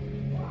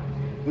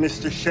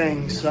 Mr.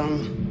 Shang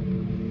Tsung?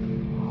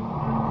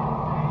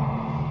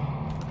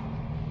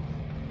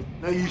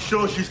 Now, you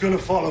sure she's gonna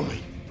follow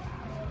me?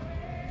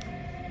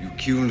 You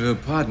killed her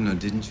partner,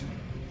 didn't you?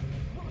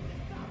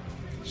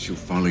 She'll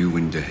follow you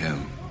into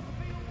hell.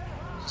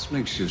 Just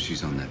make sure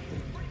she's on that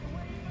boat.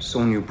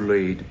 Sonya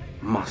Blade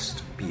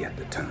must be at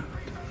the tournament.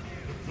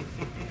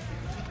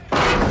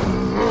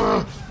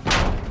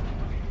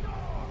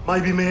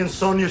 Maybe me and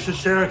Sonya should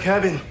share a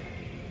cabin.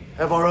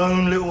 Have our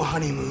own little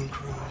honeymoon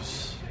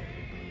cruise.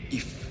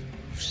 If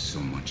you so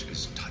much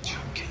as touch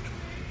her, Kano,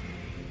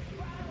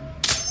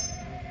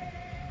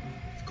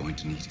 you're going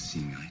to need a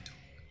seeing eye talk.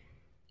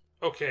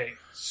 Okay,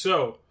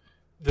 so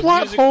the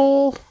plot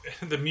hole.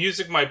 The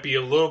music might be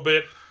a little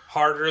bit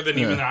harder than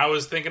even I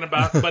was thinking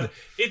about, but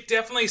it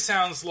definitely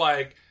sounds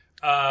like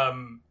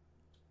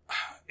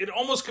it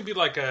almost could be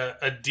like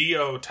a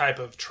Dio type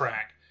of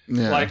track.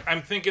 Yeah. Like,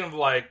 I'm thinking of,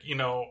 like, you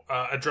know,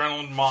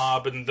 Adrenaline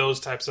Mob and those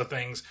types of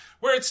things,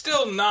 where it's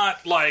still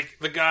not like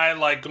the guy,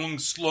 like, going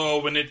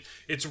slow and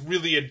it's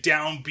really a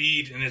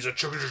downbeat and it's a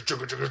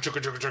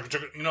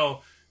you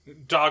know,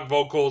 dog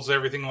vocals,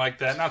 everything like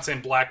that. Not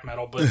saying black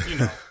metal, but, you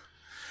know.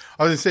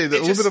 I was going to say,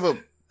 that a little bit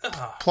of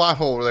a plot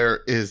hole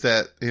there is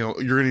that, you know,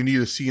 you're going to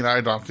need a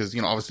CNI doc because,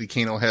 you know, obviously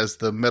Kano has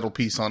the metal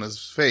piece on his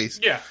face.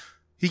 Yeah.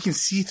 He can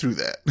see through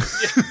that.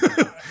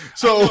 Yeah.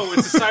 So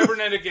it's a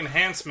cybernetic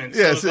enhancement.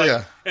 So yes,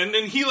 like, and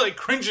then he, like,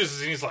 cringes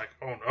and he's like,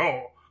 oh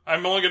no,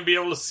 I'm only going to be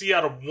able to see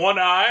out of one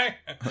eye?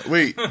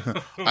 Wait,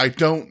 I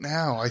don't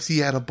now. I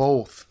see out of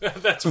both.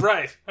 That's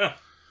right.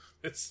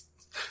 It's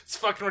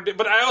fucking ridiculous.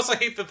 But I also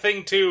hate the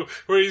thing, too,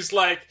 where he's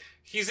like,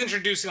 he's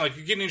introducing, like,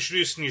 you're getting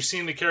introduced and you're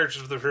seeing the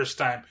characters for the first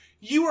time.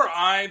 You or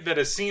I that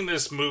has seen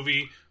this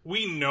movie,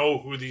 we know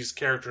who these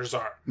characters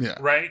are. Yeah.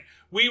 Right?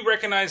 We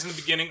recognize in the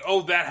beginning,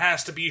 oh, that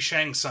has to be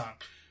Shang Tsung.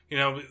 You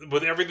know,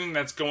 with everything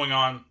that's going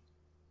on.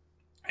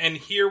 And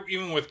here,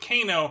 even with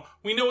Kano,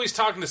 we know he's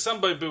talking to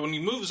somebody, but when he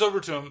moves over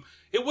to him,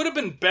 it would have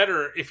been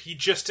better if he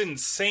just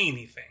didn't say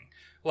anything.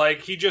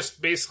 Like, he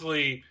just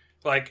basically,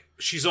 like,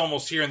 she's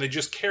almost here, and they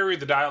just carry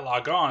the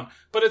dialogue on.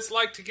 But it's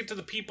like, to get to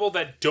the people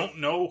that don't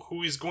know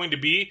who he's going to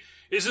be,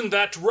 isn't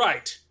that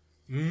right,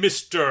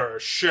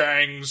 Mr.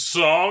 Shang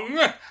Tsung?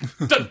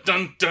 Dun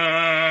dun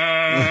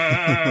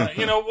dun!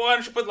 You know, why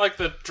don't you put, like,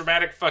 the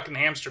dramatic fucking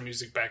hamster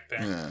music back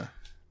there? Yeah.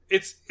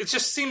 It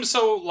just seems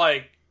so,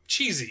 like,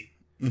 cheesy.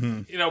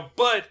 Mm-hmm. You know,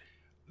 but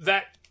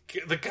the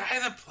guy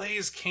that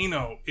plays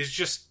Kano is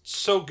just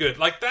so good.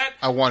 Like that.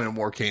 I wanted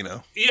more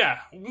Kano. Yeah,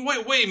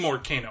 way more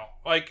Kano.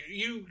 Like,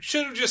 you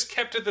should have just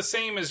kept it the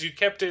same as you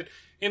kept it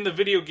in the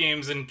video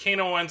games, and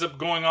Kano ends up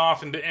going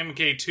off into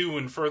MK2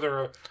 and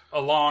further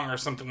along or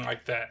something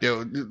like that.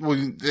 Yeah,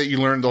 you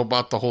learned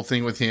about the whole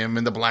thing with him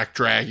and the Black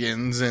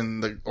Dragons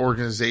and the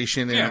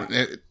organization, and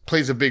it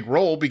plays a big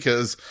role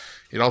because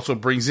it also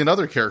brings in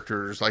other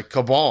characters like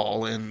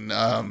Cabal and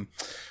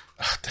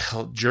what the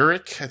hell,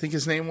 Jurek, I think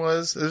his name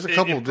was. There's a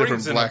couple of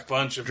different Black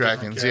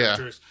Dragons.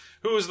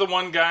 Who was the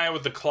one guy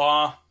with the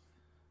claw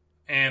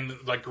and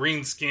like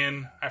green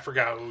skin? I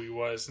forgot who he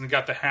was, and he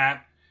got the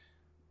hat.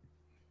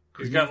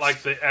 He's got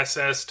like the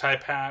SS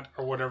type hat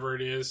or whatever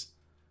it is.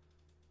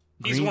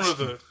 He's one of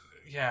the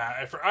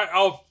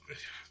I'll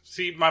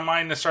see. My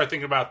mind start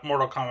thinking about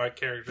Mortal Kombat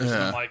characters,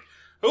 and I'm like,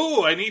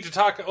 oh, I need to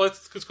talk.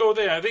 Let's go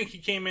there. I think he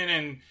came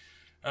in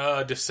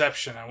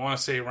Deception. I want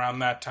to say around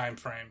that time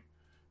frame,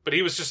 but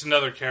he was just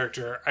another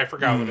character. I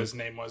forgot what his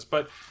name was.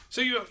 But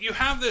so you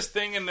have this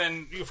thing, and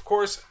then of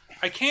course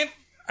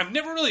I've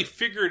never really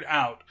figured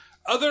out,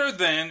 other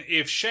than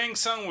if Shang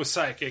Tsung was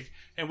psychic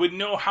and would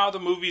know how the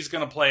movie's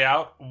going to play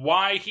out,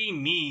 why he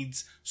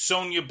needs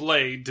Sonya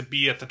Blade to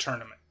be at the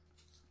tournament.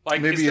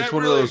 Like, maybe it's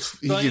one really of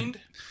those kind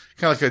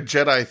of like a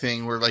Jedi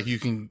thing where like you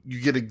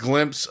get a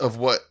glimpse of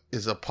what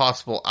is a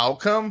possible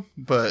outcome,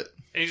 but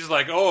he's just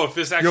like, oh, if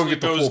this actually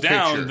goes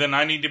down, then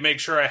I need to make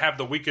sure I have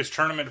the weakest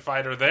tournament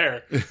fighter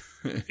there,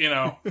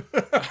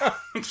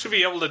 to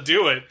be able to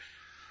do it.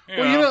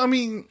 I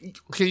mean,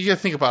 okay, you gotta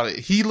think about it.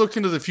 He looked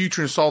into the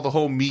future and saw the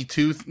whole Me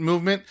Too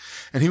movement,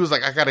 and he was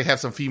like, I gotta have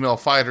some female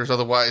fighters,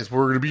 otherwise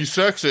we're gonna be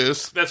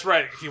sexist. That's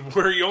right.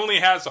 Where he only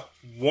has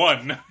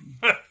one.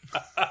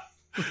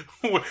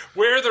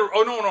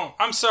 No,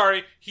 I'm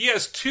sorry. He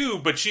has two,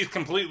 but she's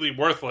completely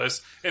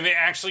worthless, and they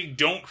actually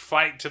don't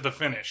fight to the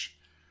finish.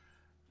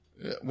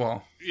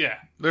 Yeah,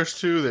 there's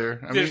two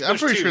there. I mean, I'm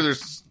pretty sure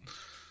there's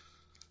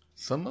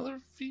some other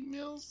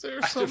females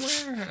there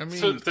somewhere. I mean,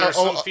 so there's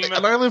some female...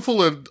 an island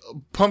full of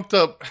pumped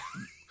up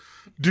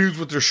dudes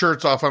with their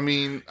shirts off. I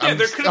mean, I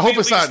hope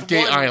it's not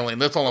Gay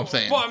Island. That's all I'm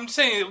saying. Well, I'm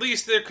saying at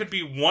least there could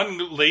be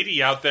one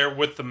lady out there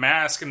with the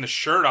mask and the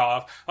shirt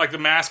off. Like the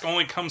mask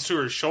only comes to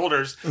her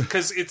shoulders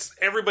because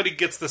everybody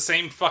gets the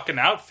same fucking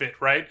outfit,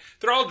 right?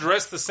 They're all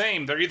dressed the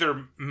same. They're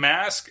either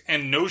mask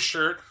and no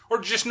shirt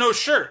or just no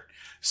shirt.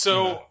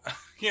 So...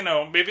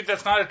 maybe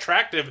that's not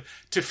attractive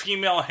to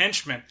female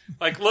henchmen.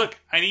 Like, look,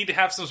 I need to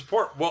have some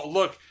support. Well,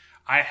 look,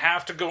 I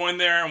have to go in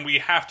there and we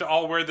have to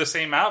all wear the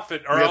same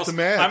outfit or else I'm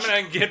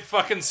going to get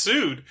fucking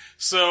sued.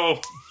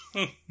 So,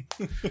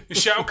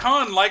 Shao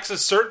Kahn likes a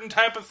certain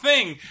type of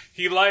thing.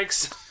 He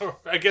likes,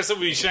 I guess it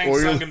would be Shang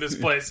Tsung in this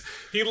place.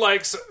 He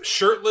likes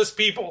shirtless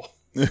people.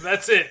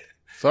 That's it.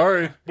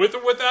 Sorry. With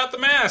or without the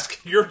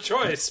mask, your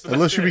choice.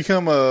 Unless you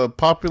become a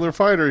popular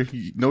fighter,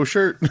 no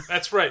shirt.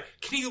 That's right.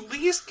 Can you at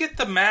least get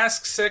the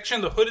mask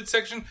section, the hooded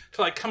section,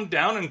 to like come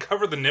down and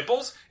cover the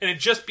nipples, and it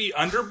just be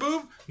under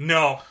boob?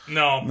 No.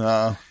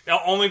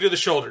 Only to the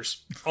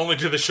shoulders. Only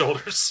to the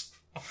shoulders.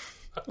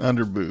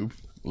 Under boob.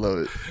 Love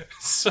it.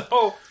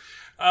 So,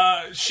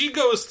 she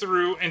goes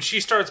through and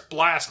she starts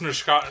blasting her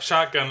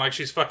shotgun like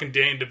she's fucking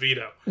Danny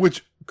DeVito.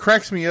 Which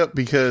cracks me up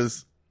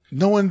because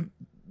no one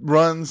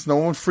runs, no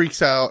one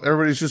freaks out.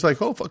 Everybody's just like,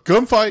 oh, fuck,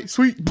 gunfight,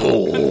 sweet.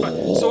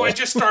 Gunfight. So I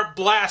just start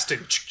blasting.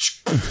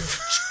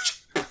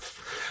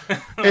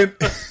 And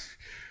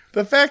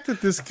the fact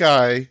that this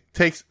guy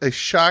takes a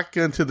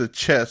shotgun to the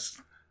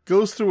chest,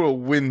 goes through a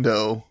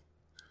window,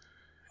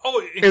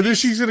 and then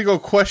she's going to go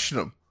question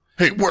him.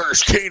 Hey,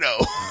 where's Kano?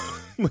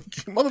 Like,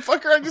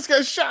 motherfucker, I just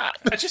got shot.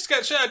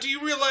 Do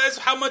you realize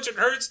how much it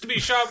hurts to be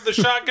shot with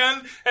a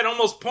shotgun at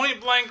almost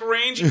point blank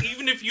range?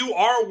 Even if you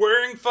are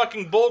wearing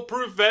fucking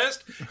bulletproof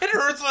vest, it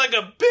hurts like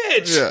a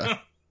bitch. Yeah,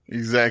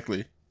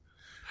 exactly.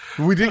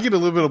 We did get a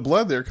little bit of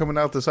blood there coming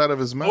out the side of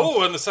his mouth.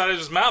 Oh, on the side of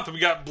his mouth. We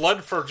got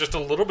blood for just a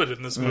little bit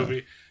in this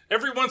movie.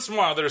 Every once in a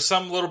while, there's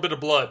some little bit of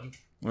blood.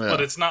 Yeah.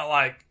 But it's not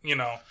like,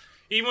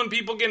 even when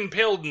people get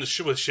impaled with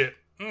shit,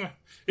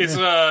 it's,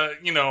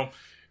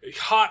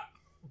 hot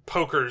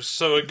pokers,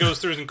 so it goes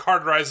through and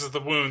cauterizes the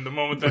wound the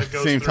moment that it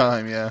goes Same through.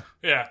 time, yeah.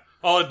 Yeah.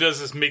 All it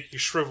does is make you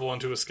shrivel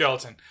into a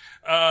skeleton.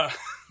 But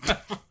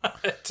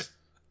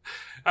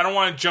I don't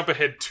want to jump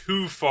ahead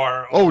too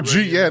far. Oh,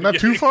 gee, yeah, not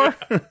too far?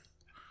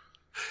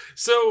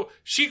 So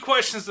she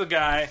questions the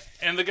guy,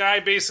 and the guy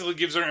basically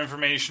gives her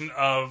information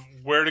of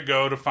where to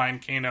go to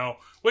find Kano,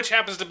 which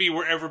happens to be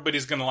where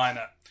everybody's going to line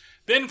up.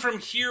 Then from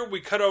here, we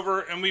cut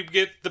over and we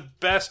get the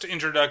best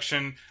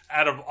introduction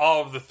out of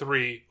all of the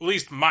three, at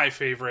least my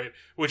favorite,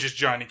 which is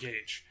Johnny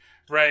Cage,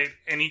 right?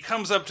 And he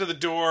comes up to the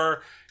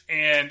door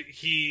and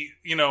he,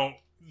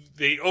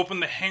 they open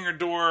the hangar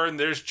door and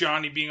there's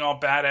Johnny being all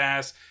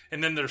badass.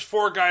 And then there's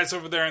four guys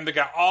over there and they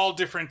got all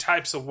different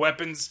types of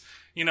weapons.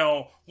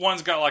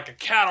 One's got like a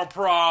cattle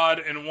prod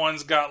and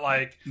one's got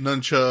like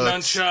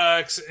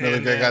nunchucks. Another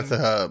guy got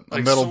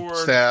a metal sword.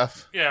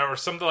 Staff. Yeah, or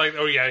something like,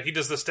 he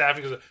does the staff.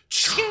 He goes,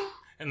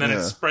 and then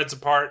it spreads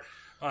apart.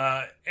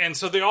 And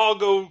so they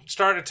all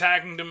start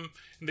attacking him.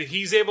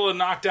 He's able to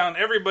knock down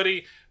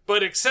everybody,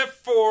 but except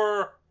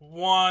for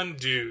one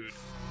dude.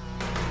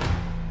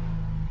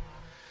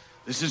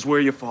 This is where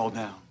you fall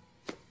down.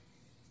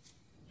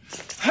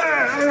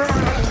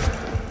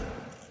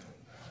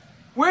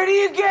 Where do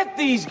you get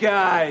these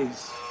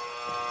guys?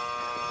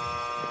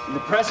 And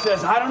the press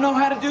says I don't know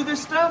how to do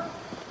this stuff?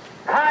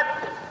 Cut!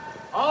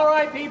 All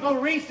right, people,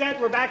 reset.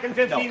 We're back in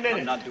 15 minutes.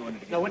 I'm not doing it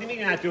again. No, what do you mean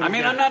you're not doing it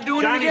again? I'm not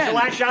doing Johnny's it again. the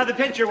last shot of the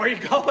picture. Where are you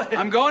going?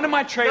 I'm going to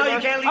my trailer. No,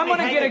 you can't leave I'm me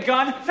going to get a hanging.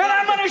 gun. Then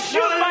I'm going to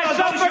shoot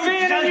myself for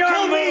being in your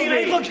kill movie.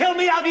 me. Look, kill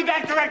me. I'll be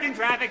back directing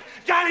traffic.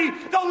 Johnny,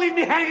 don't leave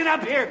me hanging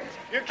up here.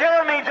 You're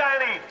killing me,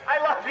 Johnny.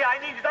 I love you. I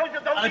need you.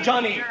 Don't leave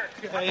Johnny. me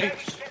here.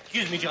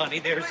 Excuse me, Johnny.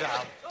 There's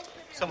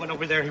someone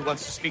over there who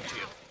wants to speak to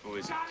you. Who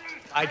is it?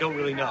 I don't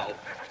really know.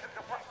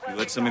 You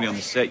let somebody on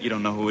the set, you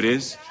don't know who it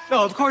is?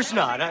 No, of course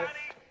not.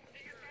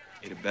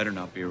 It better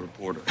not be a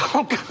reporter.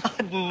 Oh,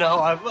 God,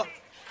 no.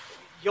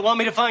 You want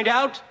me to find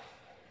out?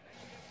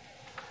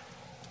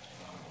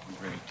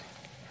 Great.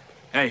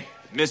 Hey,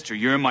 mister,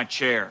 you're in my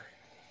chair.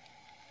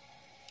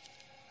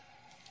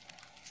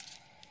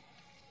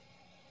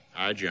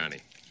 Hi, Johnny.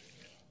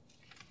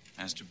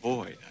 Master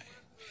Boyd.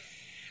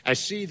 I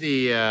see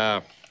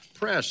the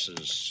press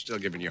is still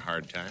giving you a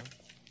hard time.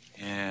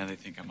 Yeah, they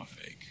think I'm a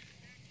fake.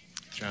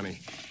 Johnny,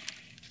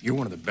 you're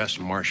one of the best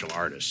martial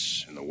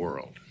artists in the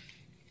world,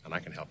 and I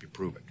can help you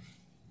prove it.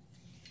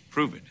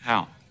 Prove it.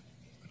 How?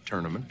 A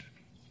tournament.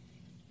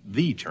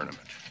 The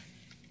tournament.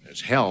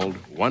 It's held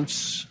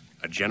once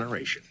a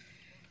generation.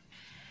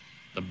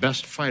 The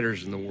best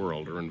fighters in the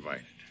world are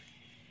invited.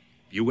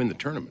 You win the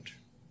tournament,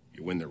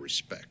 you win their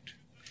respect.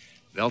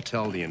 They'll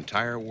tell the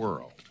entire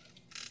world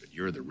that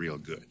you're the real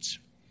goods.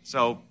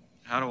 So,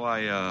 how do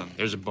I,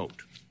 There's a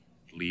boat.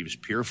 Leaves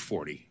Pier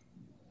 40,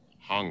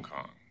 Hong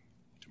Kong,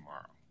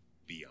 tomorrow.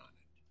 Be on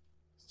it.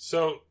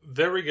 So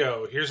there we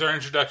go. Here's our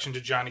introduction to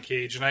Johnny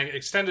Cage, and I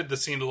extended the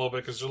scene a little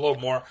bit because there's a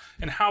little more,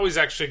 and how he's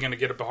actually going to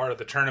get a part of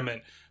the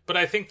tournament. But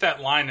I think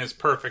that line is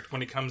perfect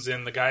when he comes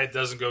in. The guy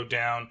doesn't go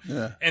down,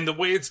 and the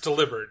way it's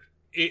delivered,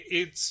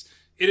 it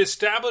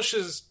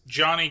establishes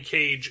Johnny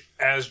Cage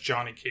as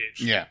Johnny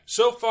Cage. Yeah.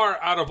 So far,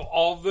 out of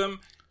all of them,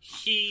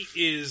 he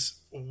is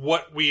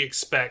what we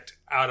expect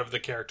out of the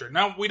character.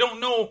 Now, we don't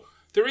know.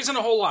 There isn't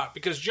a whole lot,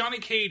 because Johnny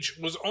Cage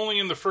was only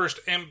in the first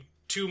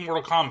M2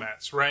 Mortal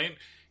Kombats, right?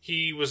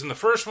 He was in the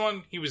first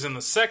one, he was in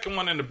the second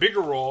one in a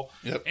bigger role,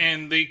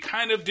 and they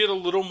kind of did a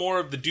little more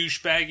of the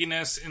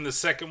douchebagginess in the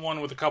second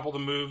one with a couple of the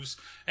moves,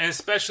 and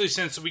especially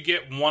since we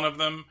get one of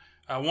them,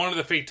 one of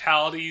the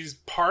fatalities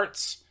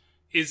parts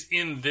is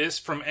in this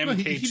from MK2. No,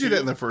 he did that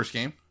in the first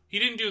game. He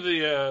didn't do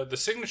the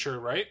signature,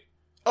 right?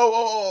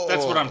 Oh.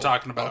 That's what I'm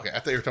talking about. Okay, I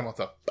thought you were talking about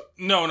the...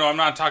 No, I'm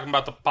not talking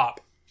about the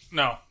pop.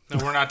 No,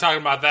 we're not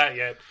talking about that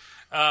yet.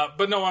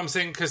 But no, I'm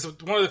saying because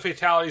one of the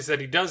fatalities that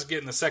he does get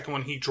in the second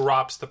one, he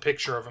drops the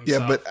picture of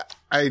himself. Yeah, but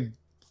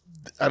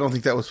I don't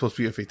think that was supposed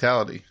to be a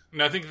fatality.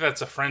 No, I think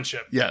that's a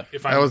friendship. Yeah,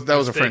 if that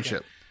was a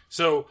friendship.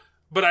 So,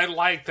 but I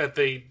like that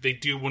they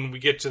do when we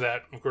get to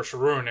that. Of course,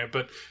 we'll ruin it.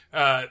 But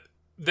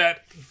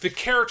that the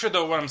character,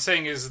 though, what I'm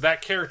saying is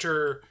that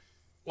character,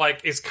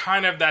 like, is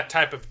kind of that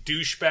type of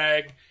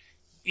douchebag.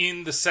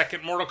 In the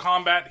second Mortal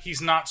Kombat, he's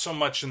not so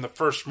much in the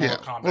first Mortal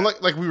Kombat. Well,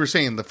 like we were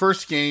saying, the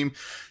first game,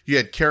 you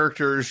had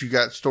characters, you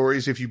got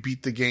stories if you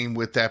beat the game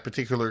with that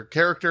particular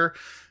character,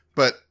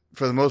 but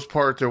for the most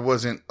part, there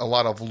wasn't a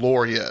lot of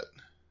lore yet.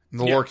 And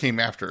the lore came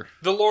after.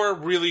 The lore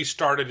really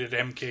started at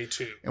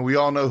MK2. And we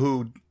all know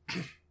who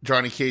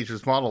Johnny Cage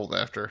was modeled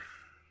after.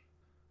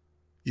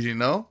 You didn't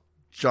know?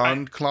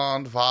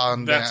 Jean-Claude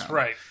Van Damme. That's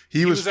right.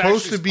 He was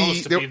supposed to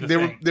be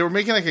they were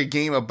making like a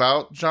game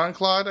about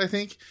Jean-Claude, I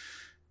think.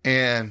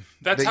 And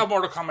that's how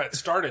Mortal Kombat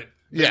started.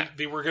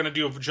 They were going to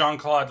do a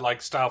Jean-Claude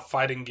like style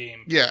fighting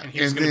game. Yeah, and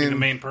he was going to be the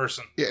main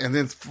person. Yeah, and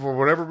then for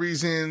whatever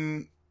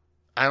reason,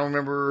 I don't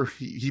remember,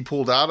 he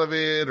pulled out of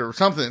it or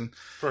something.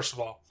 First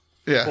of all,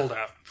 pulled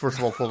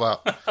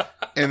out.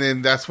 And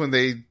then that's when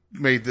they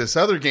made this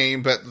other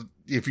game. But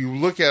if you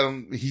look at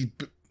him,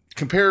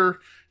 compare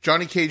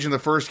Johnny Cage in the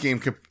first game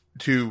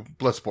to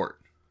Bloodsport.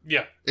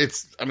 Yeah,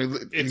 it's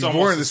he's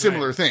more in the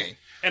similar thing.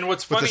 And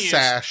what's funny is the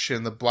sash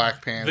and the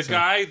black pants. The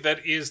guy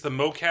that is the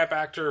mocap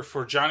actor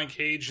for Johnny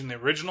Cage in the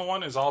original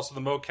one is also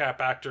the mocap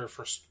actor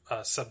for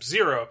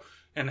Sub-Zero,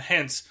 and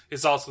hence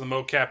is also the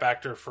mocap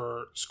actor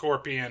for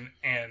Scorpion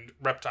and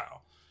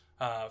Reptile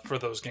for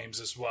those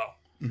games as well.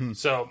 Mm-hmm.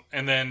 So,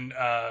 and then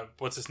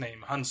what's his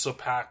name? Han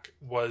So-pak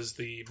was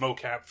the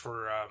mocap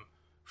for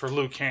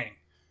Liu Kang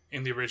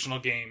in the original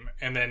game,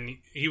 and then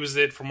he was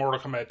it for Mortal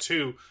Kombat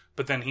 2,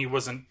 but then he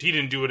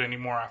didn't do it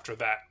anymore after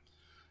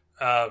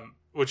that,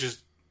 which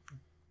is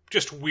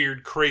just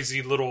weird,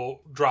 crazy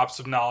little drops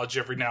of knowledge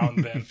every now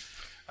and then.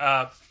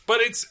 But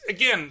it's,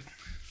 again,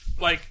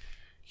 like,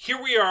 here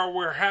we are,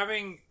 we're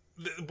having,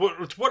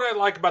 what I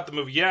like about the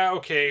movie, yeah,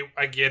 okay,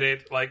 I get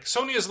it. Like,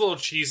 Sonya's a little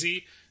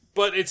cheesy,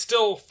 but it's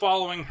still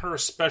following her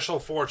Special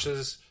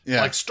Forces,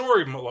 like,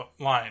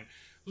 storyline.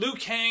 Liu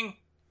Kang,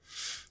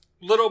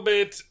 little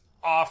bit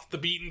off the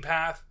beaten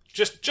path,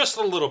 just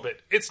a little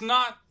bit. It's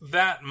not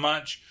that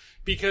much,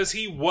 because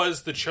he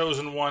was the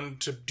chosen one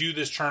to do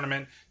this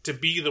tournament, to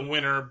be the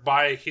winner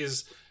by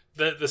his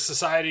the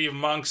Society of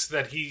Monks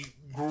that he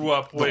grew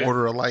up with. The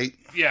Order of Light.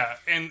 Yeah,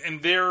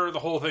 and they're the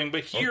whole thing.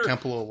 But here,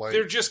 Temple of Light.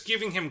 They're just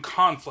giving him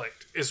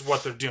conflict is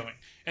what they're doing.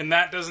 And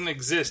that doesn't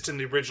exist in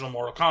the original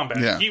Mortal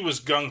Kombat. Yeah. He was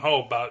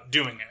gung-ho about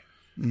doing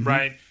it,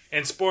 right?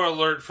 And spoiler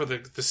alert for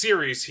the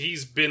series,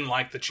 he's been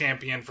like the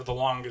champion for the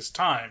longest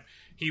time.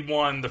 He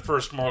won the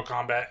first Mortal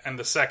Kombat and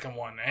the second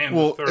one and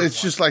the third one.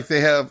 It's just like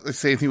they have the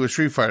same thing with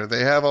Street Fighter.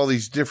 They have all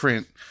these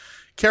different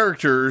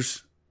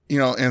characters,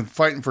 and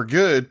fighting for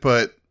good,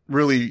 but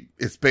really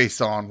it's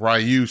based on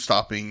Ryu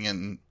stopping,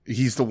 and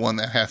he's the one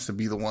that has to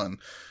be the one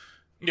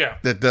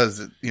that does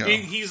it.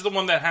 He's the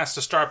one that has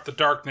to start the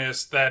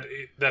darkness that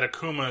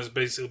Akuma is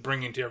basically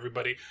bringing to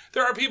everybody.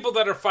 There are people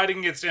that are fighting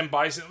against M.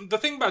 Bison. The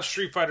thing about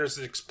Street Fighter is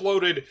it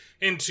exploded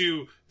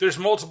into, there's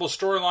multiple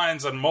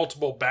storylines and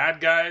multiple bad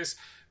guys,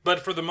 but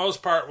for the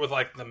most part with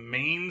like the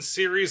main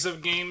series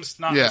of games,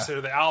 not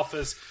necessarily the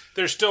alphas,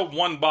 there's still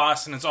one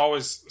boss and it's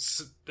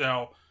always,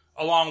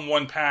 along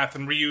one path,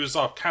 and Ryu's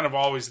kind of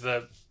always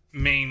the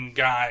main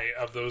guy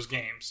of those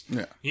games.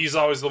 Yeah. He's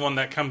always the one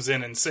that comes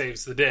in and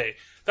saves the day.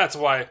 That's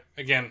why,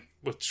 again,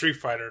 with Street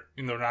Fighter,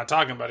 we're not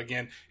talking about it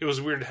again, it was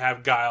weird to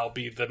have Guile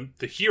be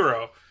the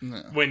hero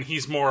when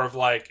he's more of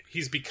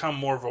he's become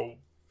more of a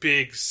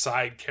big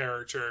side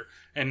character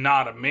and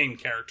not a main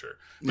character.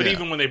 But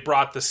even when they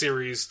brought the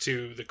series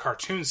to the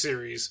cartoon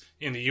series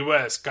in the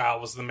US, Guile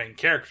was the main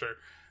character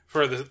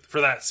for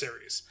that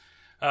series.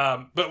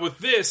 But with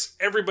this,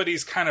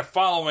 everybody's kind of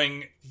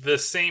following the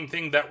same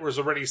thing that was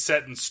already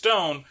set in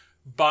stone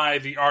by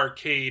the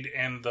arcade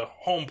and the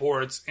home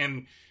ports,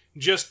 and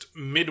just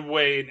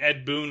Midway and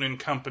Ed Boon and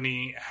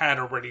company had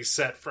already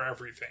set for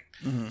everything.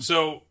 Mm-hmm.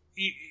 So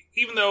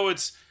even though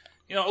it's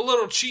a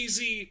little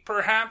cheesy,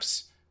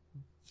 perhaps,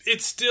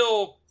 it's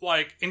still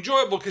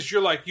enjoyable because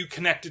you're you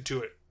connected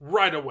to it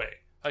right away.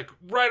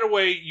 Right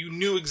away, you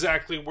knew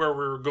exactly where we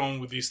were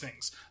going with these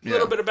things. A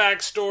little bit of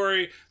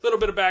backstory,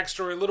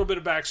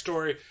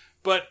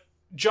 but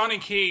Johnny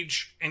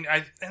Cage and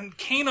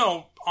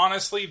Kano,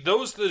 honestly,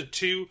 those are the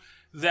two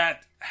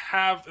that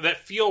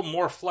feel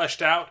more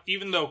fleshed out,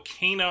 even though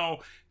Kano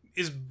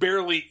is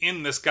barely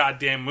in this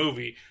goddamn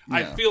movie. Yeah.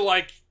 I feel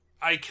like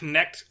I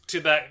connect to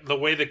the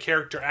way the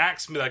character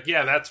acts and be like,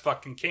 yeah, that's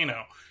fucking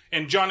Kano.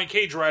 And Johnny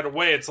Cage right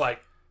away, it's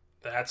like,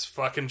 that's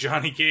fucking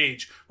Johnny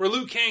Cage. Where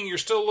Liu Kang, you're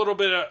still a little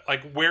bit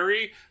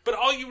wary, but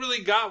all you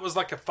really got was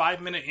a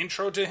 5-minute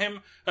intro to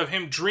him of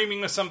him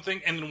dreaming of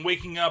something and then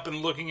waking up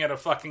and looking at a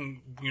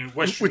fucking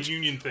Western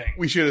Union thing.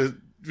 We should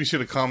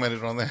have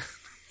commented on that.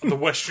 The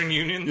Western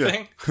Union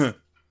thing.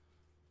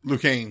 Liu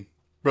Kang,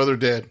 brother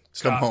dead.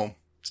 Stop. Come home.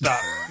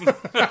 Stop.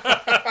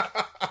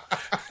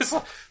 It's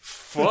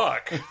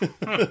fuck.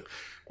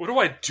 What do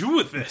I do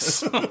with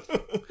this?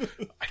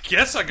 I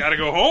guess I gotta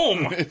go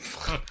home.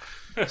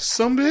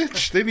 Some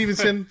bitch. They didn't even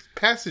send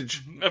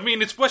passage. I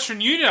mean, it's Western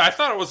Union. I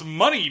thought it was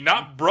money,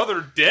 not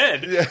brother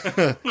dead.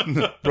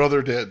 Yeah.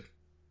 Brother dead.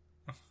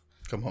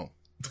 Come home.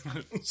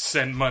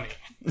 Send money.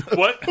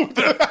 What?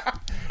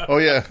 Oh,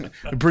 yeah.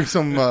 Bring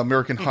some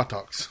American hot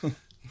dogs.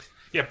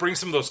 Yeah, bring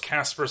some of those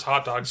Casper's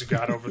hot dogs you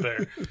got over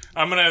there.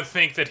 I'm going to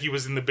think that he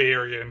was in the Bay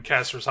Area and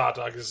Casper's hot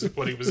dog is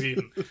what he was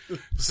eating.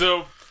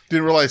 So...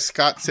 Didn't realize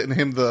Scott sent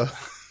him the...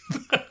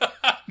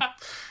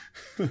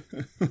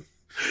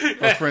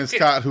 Our friend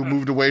Scott, who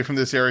moved away from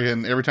this area,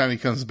 and every time he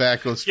comes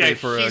back, goes straight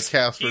for a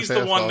Casper's. He's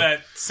the one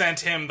that sent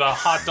him the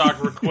hot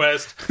dog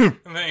request.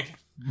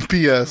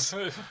 P.S.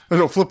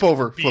 No, flip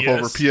over. BS. Flip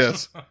over.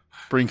 P.S.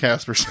 Bring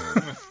Casper's.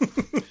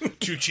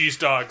 2 cheese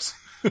dogs.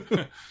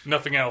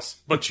 Nothing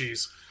else but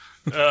cheese.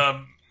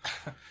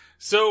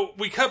 So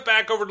we cut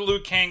back over to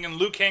Liu Kang, and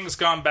Liu Kang's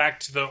gone back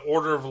to the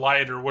Order of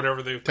Light or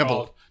whatever they've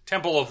called.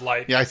 Temple of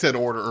Light. Yeah, I said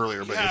Order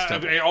earlier, but it's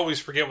Temple. I always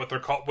forget what they're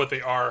called, what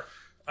they are.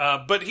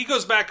 But he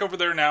goes back over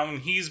there now, and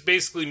he's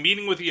basically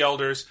meeting with the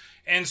elders.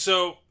 And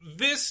so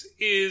this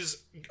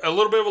is a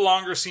little bit of a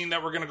longer scene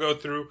that we're going to go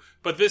through.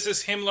 But this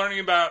is him learning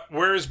about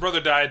where his brother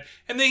died.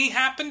 And then he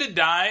happened to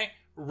die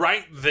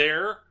right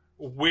there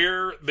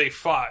where they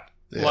fought.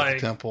 Yeah, the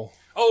temple.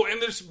 Oh,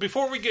 and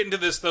before we get into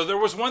this, though, there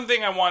was one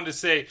thing I wanted to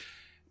say.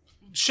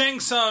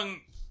 Shang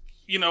Tsung,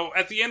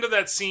 at the end of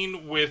that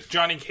scene with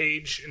Johnny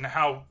Cage and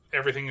how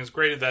everything is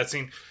great at that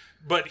scene...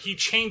 But he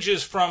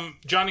changes from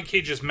Johnny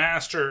Cage's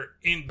master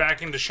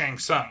back into Shang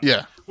Tsung.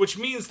 Yeah. Which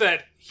means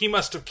that he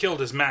must have killed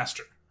his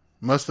master.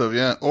 Must have,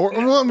 yeah. Or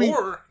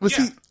was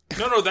he...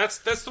 No, that's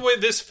the way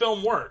this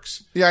film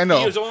works. Yeah, I know.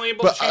 He was only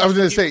able to I was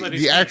going to say,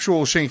 the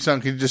actual Shang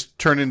Tsung can just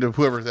turn into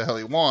whoever the hell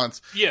he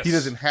wants. Yes. He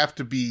doesn't have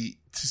to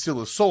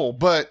steal his soul.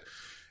 But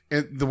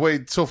the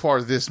way, so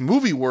far, this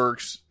movie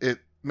works, it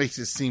makes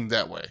it seem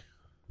that way.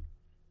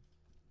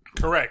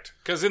 Correct.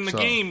 Because in the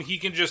game,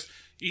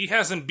 he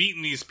hasn't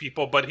beaten these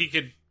people, but he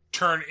could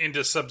turn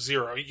into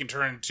Sub-Zero. He can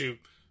turn into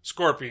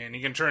Scorpion. He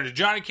can turn into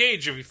Johnny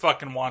Cage if he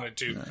fucking wanted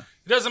to. Yeah.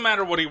 It doesn't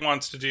matter what he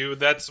wants to do.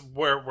 That's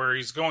where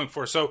he's going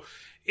for. So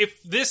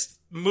if this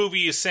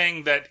movie is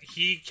saying that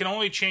he can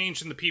only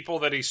change in the people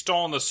that he's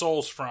stolen the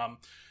souls from,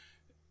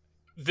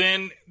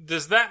 then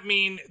does that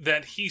mean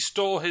that he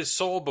stole his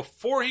soul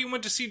before he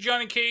went to see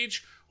Johnny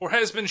Cage? or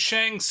has been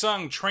Shang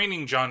Tsung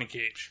training Johnny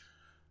Cage?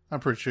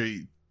 I'm pretty sure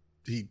he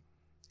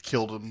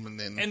killed him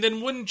and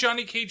then wouldn't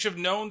Johnny Cage have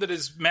known that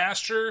his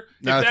master,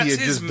 if he had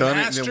just done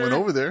it and then went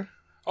over there?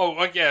 Oh,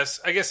 I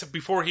guess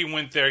before he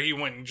went there, he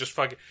went and just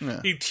fucking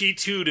he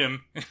T2'd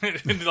him.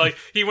 And like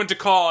he went to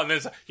call, and then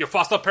it's like, your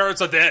foster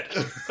parents are dead.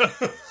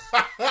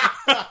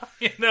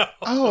 You know?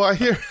 Oh, I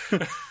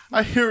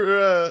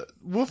hear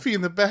Wolfie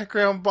in the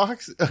background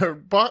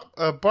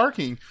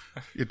barking.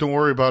 Yeah, don't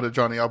worry about it,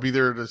 Johnny. I'll be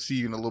there to see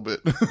you in a little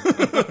bit.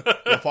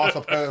 Your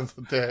foster parents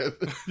are dead.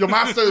 Your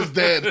master is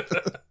dead.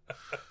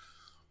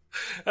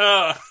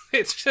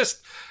 It's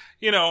just,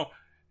 you know,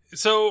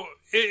 so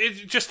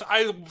it just,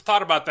 I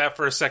thought about that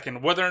for a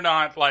second, whether or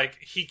not, like,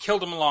 he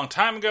killed him a long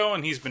time ago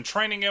and he's been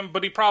training him,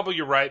 but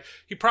you're right,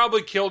 he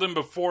probably killed him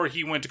before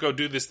he went to go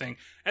do this thing.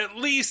 At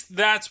least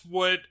that's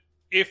what,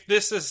 if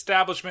this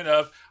establishment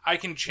of, I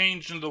can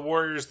change into the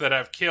warriors that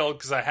I've killed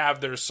because I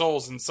have their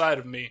souls inside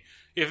of me,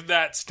 if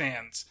that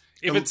stands.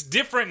 If it's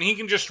different and he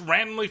can just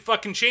randomly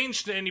fucking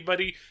change to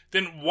anybody,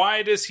 then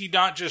why does he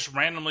not just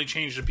randomly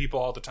change to people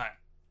all the time?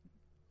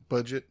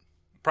 Budget?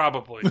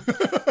 Probably.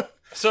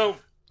 So...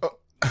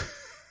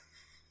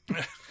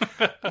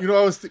 You know,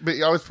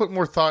 I was putting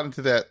more thought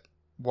into that.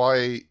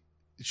 Why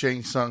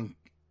Shang Tsung,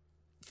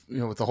 you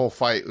know, with the whole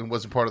fight and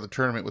wasn't part of the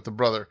tournament with the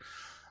brother.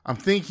 I'm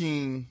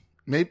thinking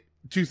maybe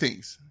two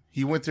things.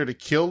 He went there to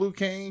kill Liu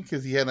Kang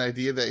because he had an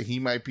idea that he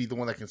might be the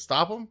one that can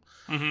stop him,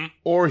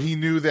 or he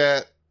knew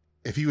that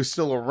if he was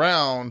still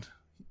around,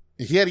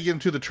 he had to get him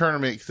to the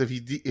tournament because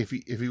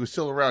if he was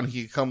still around,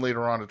 he could come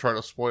later on to try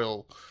to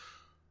spoil,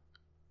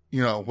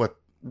 you know,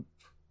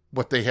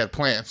 what they had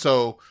planned.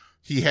 So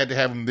he had to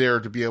have him there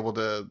to be able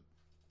to,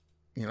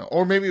 you know,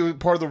 or maybe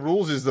part of the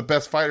rules is the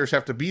best fighters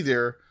have to be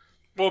there.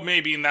 Well,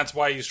 maybe, and that's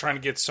why he's trying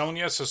to get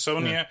Sonya. So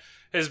Sonya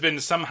has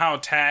been somehow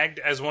tagged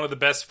as one of the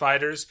best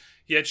fighters,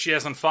 yet she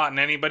hasn't fought in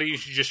anybody.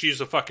 She just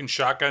used a fucking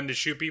shotgun to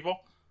shoot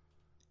people.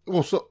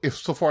 Well,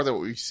 so far that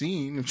what we've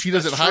seen, she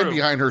doesn't hide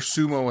behind her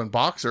sumo and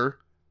boxer.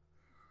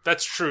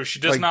 That's true.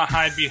 She does not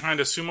hide behind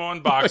a sumo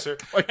and boxer.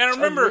 And I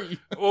remember,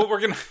 well,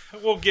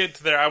 we'll get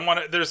to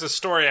there. There's a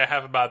story I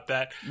have about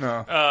that.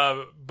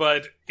 No.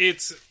 But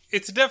it's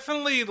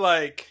definitely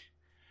like,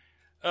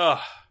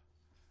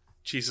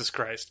 Jesus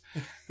Christ.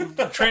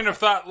 Train of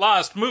thought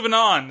lost. Moving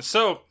on.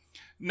 So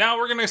now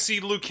we're going to see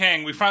Liu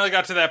Kang. We finally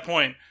got to that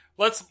point.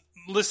 Let's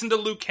listen to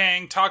Liu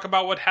Kang talk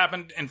about what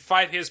happened and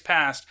fight his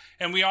past.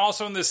 And we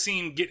also in this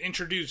scene get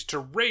introduced to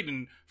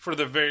Raiden for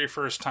the very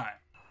first time.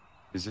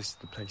 Is this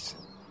the place?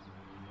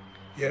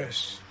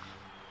 Yes.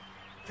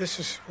 This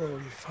is where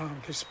we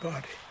found his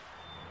body.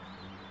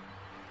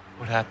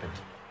 What happened?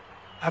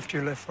 After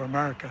you left for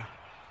America,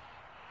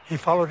 he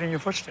followed in your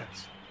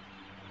footsteps,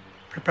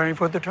 preparing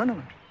for the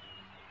tournament.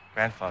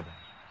 Grandfather,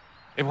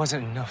 it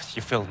wasn't enough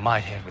you filled my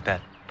head with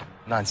that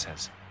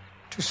nonsense.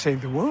 To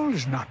save the world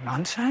is not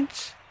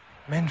nonsense.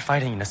 Men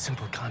fighting in a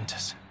simple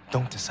contest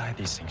don't decide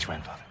these things,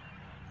 Grandfather.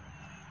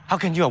 How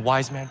can you, a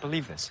wise man,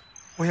 believe this?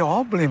 We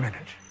all believe in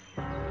it,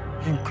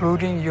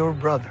 including your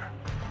brother.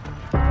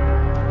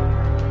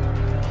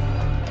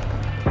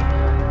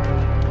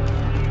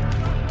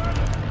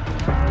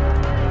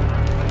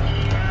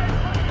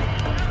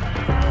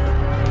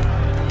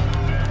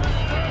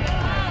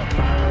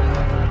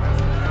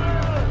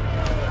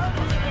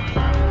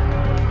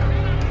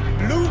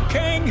 Liu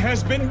Kang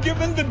has been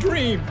given the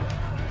dream.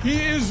 He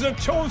is the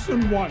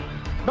chosen one.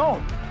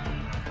 No.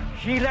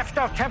 He left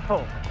our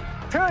temple,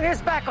 turned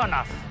his back on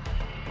us.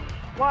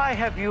 Why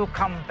have you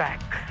come back?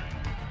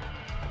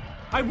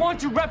 I want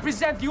to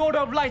represent the Order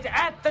of Light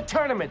at the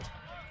tournament.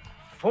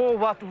 For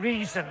what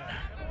reason?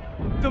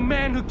 The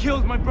man who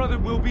killed my brother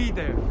will be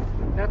there.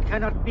 That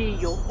cannot be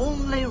your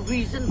only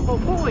reason for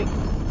going,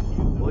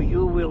 or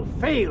you will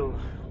fail.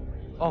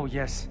 Oh,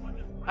 yes.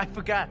 I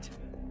forgot.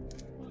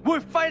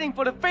 We're fighting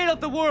for the fate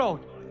of the world.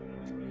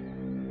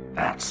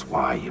 That's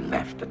why you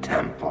left the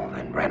temple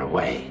and ran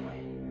away,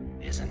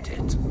 isn't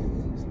it?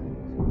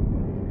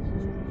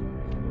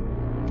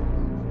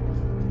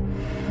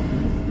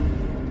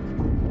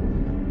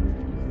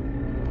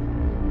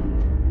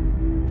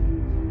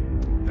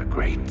 The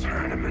great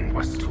tournament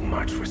was too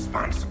much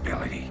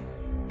responsibility.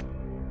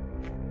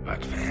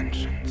 But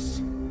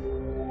vengeance,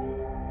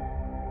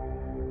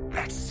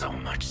 that's so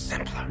much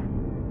simpler.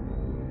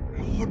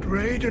 Lord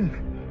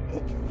Raiden.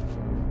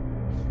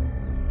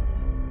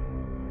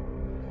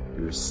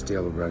 You're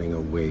still running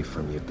away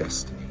from your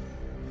destiny.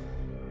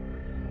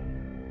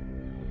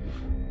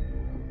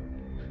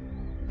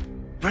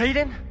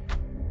 Raiden?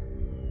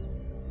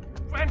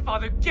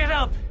 Grandfather, get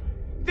up!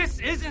 This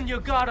isn't your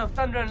god of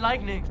thunder and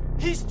lightning.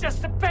 He's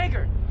just a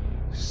beggar.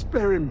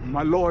 Spare him,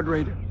 my Lord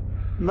Raiden.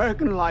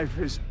 American life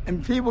has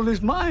enfeebled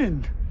his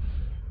mind.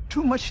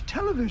 Too much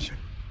television.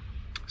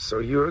 So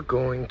you're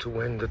going to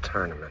win the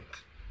tournament?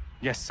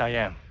 Yes, I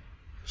am.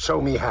 Show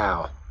me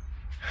how.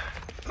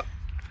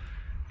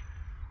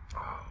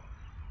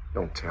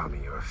 Don't tell me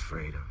you're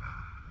afraid of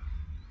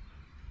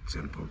a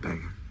simple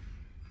beggar.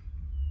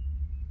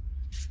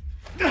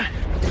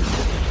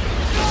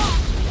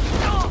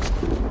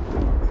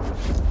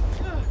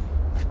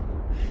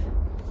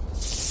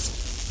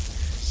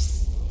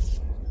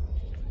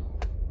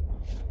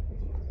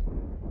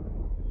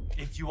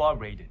 you are,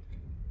 Raiden.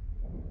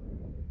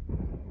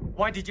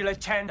 Why did you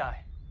let Chan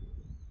die?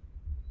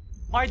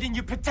 Why didn't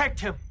you protect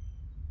him?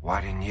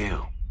 Why didn't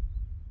you?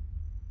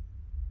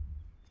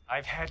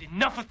 I've had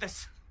enough of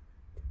this.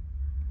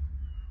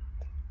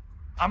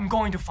 I'm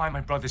going to find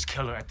my brother's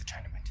killer at the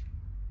tournament.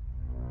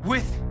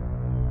 With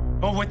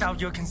or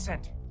without your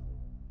consent.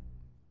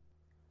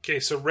 Okay,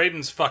 so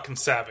Raiden's fucking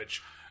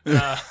savage.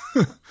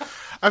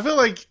 I feel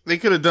like they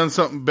could have done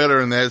something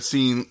better in that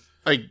scene.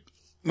 Like,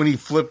 when he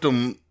flipped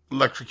him,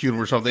 electrocute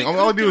him or something.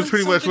 All I did was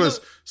pretty much was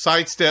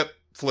sidestep,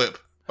 flip.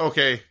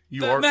 Okay,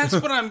 That's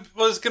what I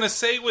was going to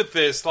say with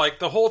this. Like,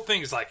 the whole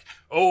thing is like,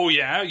 oh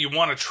yeah, you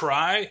want to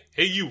try?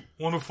 Hey, you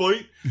want to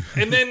fight?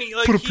 And then he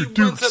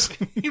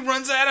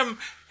runs at him,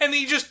 and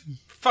he just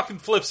fucking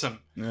flips him.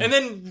 Yeah. And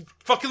then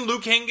fucking Liu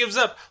Kang gives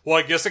up. Well,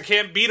 I guess I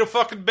can't beat a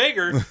fucking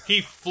beggar.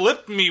 He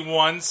flipped me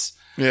once.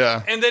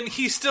 Yeah. And then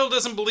he still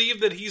doesn't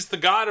believe that he's the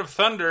god of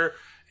thunder.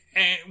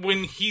 And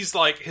when he's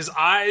like, his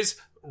eyes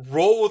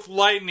roll with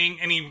lightning,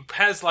 and he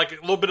has like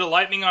a little bit of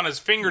lightning on his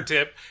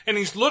fingertip, and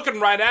he's looking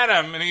right at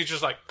him, and he's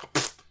just like,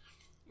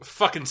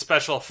 fucking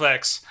special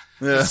effects.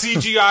 Yeah.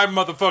 CGI,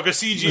 motherfucker,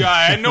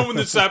 CGI. I know when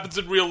this happens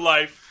in real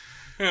life.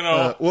 You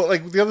know. Well,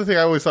 like, the other thing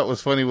I always thought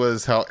was funny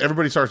was how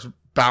everybody starts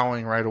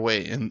bowing right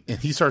away, and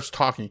he starts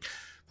talking.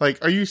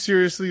 Like, are you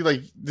seriously,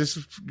 like, this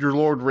is your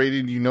Lord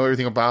Raiden, you know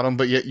everything about him,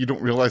 but yet you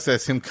don't realize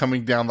that's him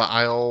coming down the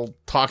aisle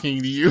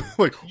talking to you?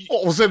 Like,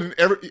 all of a sudden,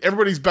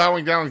 everybody's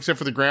bowing down except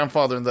for the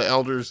grandfather and the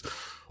elders.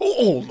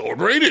 Oh, Lord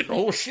Raiden,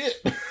 oh shit.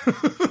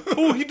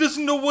 Oh, he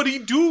doesn't know what he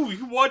do.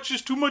 He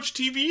watches too much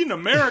TV in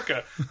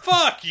America.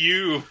 Fuck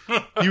you.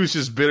 He was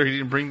just bitter he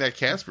didn't bring that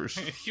Casper's.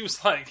 He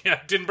was like,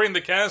 yeah, didn't bring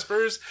the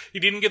Casper's. He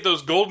didn't get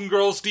those Golden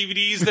Girls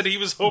DVDs that he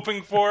was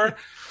hoping for.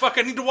 Fuck,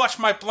 I need to watch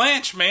my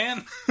Blanche,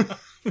 man.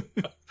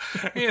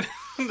 You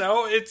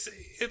know,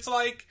 it's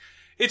like,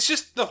 it's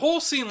just the whole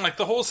scene, like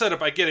the whole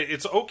setup. I get it.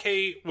 It's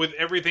okay with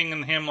everything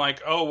in him.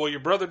 Like, oh, well, your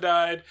brother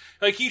died.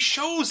 Like, he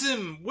shows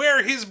him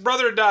where his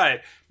brother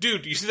died.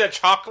 Dude, you see that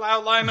chocolate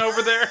outline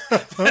over there?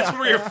 That's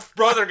where your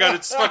brother got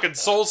its fucking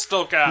soul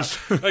stuck out.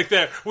 Like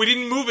that. We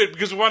didn't move it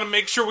because we want to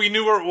make sure we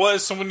knew where it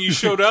was. So when you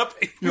showed up,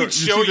 we'd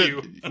show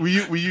you.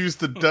 We used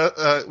the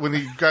dust, when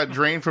he got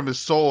drained from his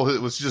soul,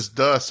 it was just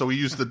dust. So we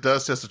used the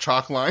dust as a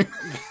chalk line.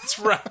 That's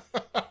right.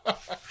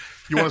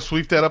 You want to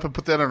sweep that up and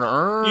put that in an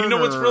urn? You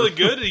know what's really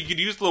good? You could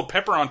use a little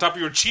pepper on top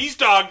of your cheese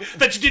dog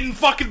that you didn't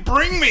fucking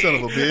bring me. Son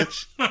of a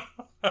bitch.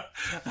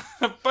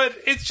 But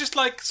it's just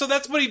like, so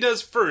that's what he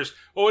does first.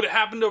 Oh, it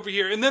happened over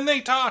here. And then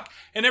they talk,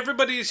 and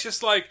everybody's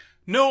just like,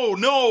 no,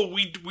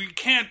 we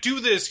can't do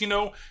this, you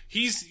know.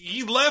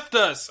 He left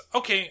us.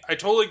 Okay, I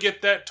totally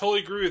get that, totally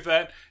agree with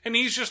that. And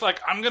he's just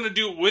like, I'm going to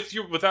do it with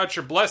you without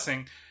your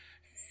blessing.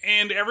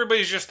 And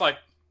everybody's just like,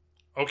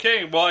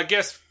 okay, well, I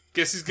guess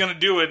he's gonna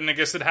do it, and I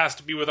guess it has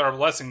to be with our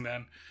blessing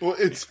then. Well,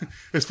 it's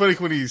funny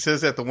when he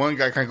says that, the one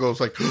guy kind of goes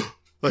like,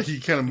 like he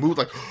kind of moved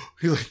like,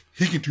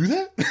 he can do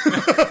that?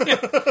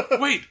 Yeah.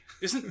 Wait,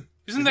 isn't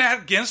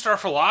that against our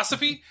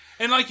philosophy?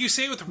 And like you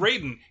say with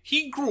Raiden,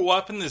 he grew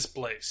up in this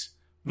place.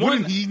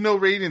 Wouldn't he know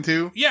Raiden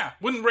too? Yeah,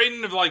 wouldn't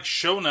Raiden have like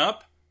shown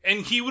up,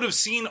 and he would have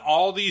seen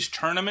all these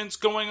tournaments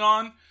going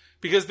on?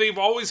 Because they've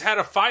always had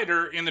a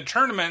fighter in the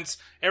tournaments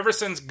ever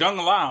since Kung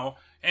Lao,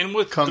 and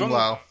with Kung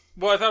Lao.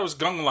 Well, I thought it was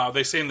Kung Lao.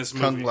 They say in this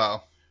movie. Kung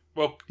Lao.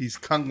 Well, he's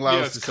Kung Lao's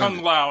yeah, it's descendant.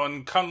 Kung Lao,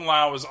 and Kung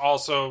Lao is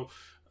also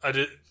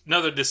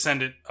another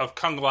descendant of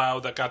Kung Lao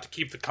that got to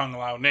keep the Kung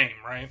Lao name,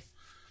 right?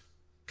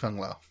 Kung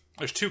Lao.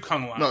 There's two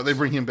Kung Laos. No, they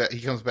bring him back.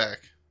 He comes back.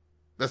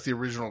 That's the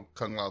original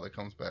Kung Lao that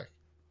comes back.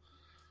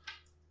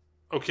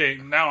 Okay,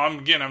 now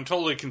I'm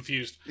totally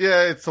confused.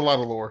 Yeah, it's a lot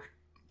of lore.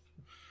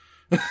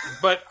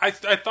 But I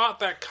thought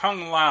that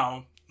Kung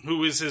Lao,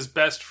 who is his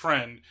best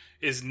friend,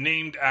 is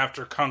named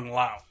after Kung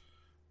Lao.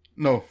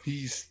 No,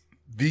 he's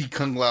the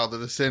Kung Lao, the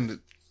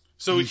descendant.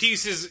 So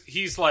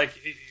he's like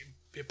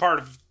a part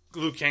of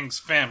Liu Kang's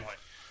family.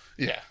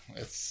 Yeah,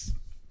 it's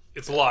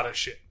a lot of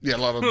shit. Yeah, a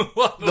lot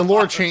of the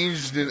lore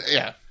changed.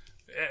 Yeah,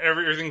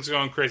 everything's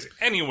going crazy.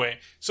 Anyway,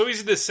 so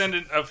he's a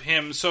descendant of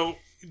him. So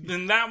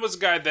then that was a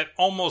guy that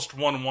almost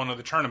won one of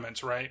the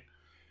tournaments, right?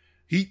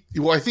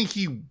 I think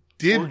he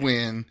did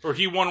win, or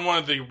he won one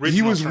of the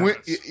original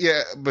tournaments.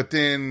 Yeah, but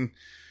then.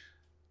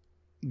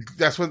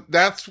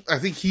 I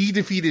think he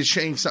defeated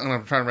Shang Tsung.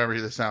 I'm trying to remember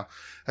this now.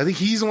 I think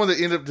he's the one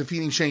that ended up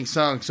defeating Shang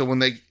Tsung. So when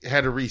they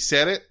had to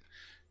reset it,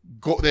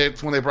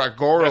 that's when they brought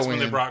Goro in. That's when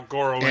they brought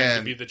Goro in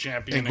to be the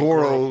champion. And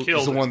Goro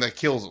is the one that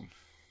kills him.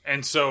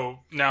 And so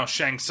now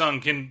Shang Tsung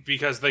can,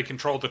 because they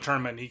control the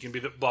tournament, he can be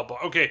the blah, blah.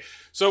 Okay,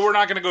 so we're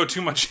not going to go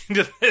too much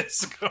into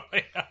this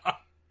going on.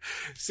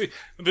 See,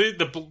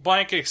 the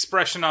blank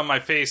expression on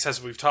my face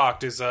as we've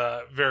talked is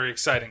very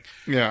exciting.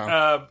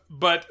 Yeah.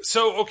 But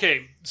so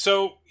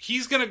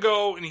he's gonna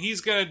go and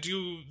he's gonna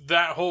do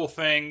that whole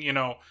thing, you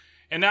know.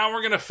 And now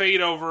we're gonna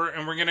fade over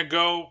and we're gonna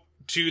go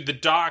to the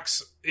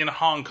docks in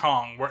Hong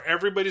Kong, where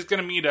everybody's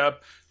gonna meet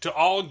up to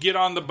all get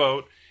on the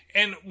boat.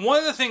 And one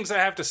of the things I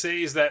have to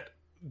say is that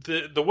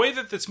the way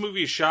that this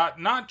movie is shot,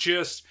 not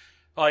just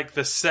like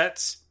the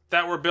sets,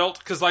 that were built?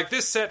 Because, like,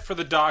 this set for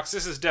the docks,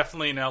 this is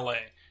definitely in L.A.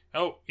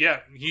 Oh, yeah,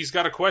 he's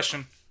got a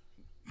question.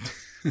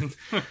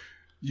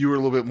 You were a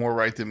little bit more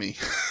right than me.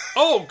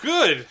 Oh,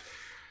 good.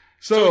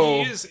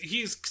 So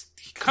he's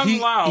Kung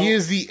Lao. He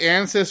is the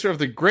ancestor of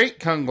the great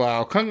Kung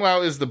Lao. Kung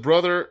Lao is the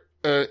brother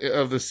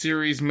of the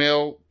series'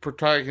 male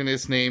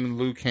protagonist named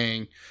Liu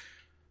Kang.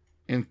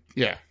 And,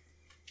 yeah.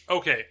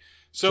 Okay.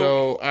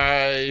 So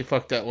I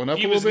fucked that one up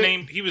a little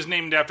bit. He was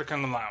named after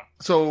Kung Lao.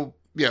 So,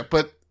 yeah,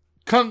 but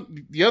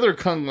the other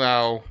Kung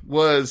Lao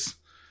was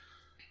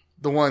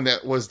the one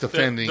that was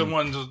defending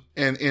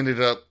and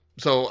ended up.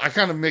 So I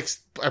kind of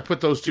I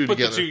put those two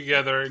together. Put the two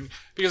together.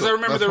 Because I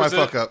remember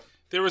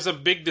there was a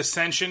big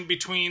dissension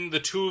between the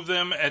two of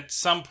them at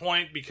some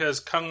point because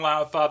Kung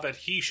Lao thought that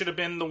he should have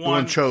been the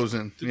one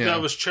chosen.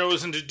 That was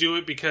chosen to do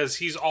it because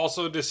he's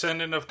also a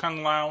descendant of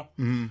Kung Lao.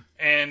 Mm-hmm.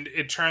 And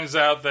it turns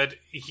out that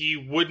he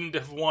wouldn't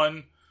have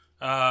won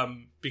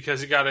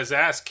because he got his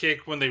ass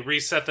kicked when they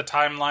reset the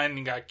timeline and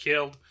he got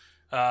killed.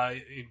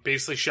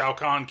 Basically, Shao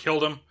Kahn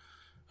killed him.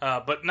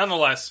 But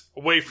nonetheless,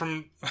 away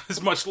from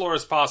as much lore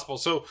as possible.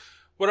 So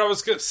what I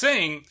was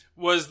saying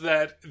was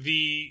that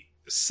the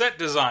set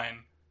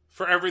design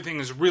for everything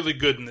is really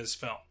good in this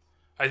film.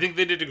 I think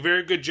they did a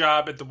very good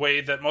job at the way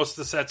that most of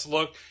the sets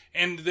look.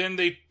 And then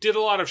they did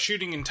a lot of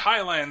shooting in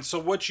Thailand. So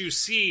what you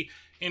see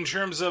in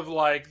terms of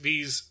like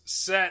these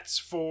sets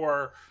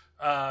for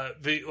where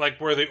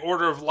the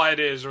Order of Light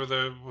is, or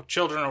the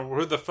Children, or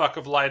who the fuck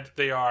of light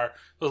they are,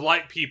 the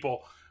light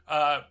people.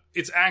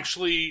 It's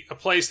actually a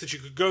place that you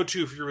could go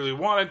to if you really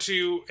wanted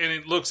to, and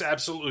it looks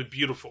absolutely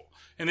beautiful.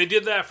 And they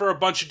did that for a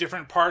bunch of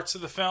different parts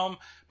of the film,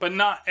 but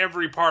not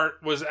every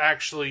part was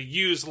actually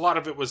used. A lot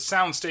of it was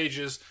sound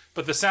stages,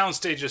 but the sound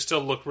stages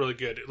still look really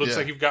good. It looks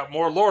like you've got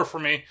more lore for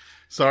me.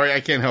 Sorry, I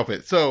can't help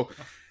it. So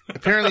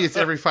apparently it's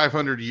every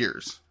 500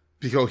 years.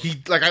 Because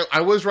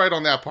I was right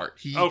on that part.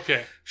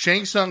 Okay.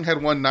 Shang Tsung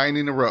had won 9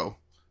 in a row.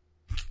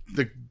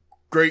 The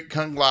great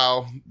Kung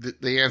Lao,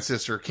 the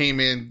ancestor, came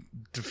in,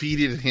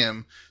 defeated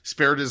him,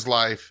 spared his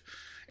life,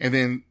 and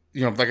then,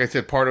 like I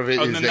said, part of it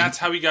is... and then that's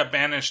how he got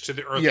banished to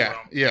the Earth realm.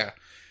 Yeah.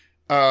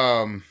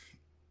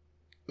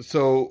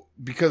 So,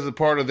 because a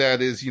part of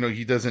that is,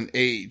 he doesn't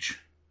age.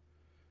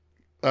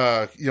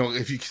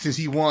 Since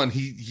he won,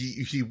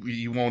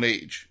 he won't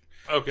age.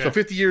 Okay. So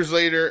 50 years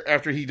later,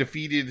 after he was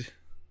defeated,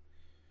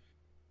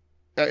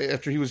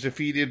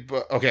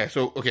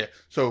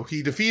 so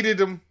he defeated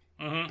him.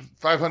 Mm-hmm.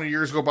 500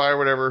 years go by or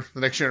whatever,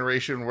 the next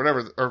generation,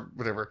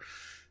 whatever.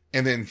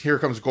 And then here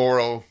comes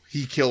Goro.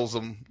 He kills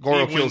him.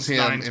 Goro kills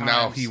him, and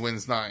now he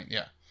wins 9.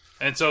 Yeah.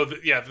 And so,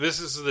 this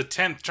is the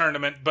 10th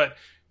tournament. But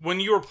when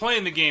you were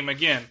playing the game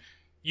again,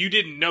 you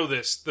didn't know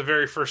this the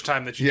very first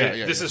time that you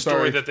did. This is a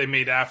story that they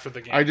made after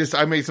the game.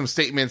 I made some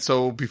statements,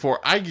 so before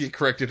I get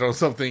corrected on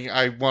something,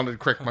 I wanted to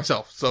correct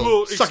myself.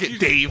 So suck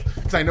it, Dave,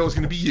 because I know it's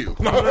going to be you.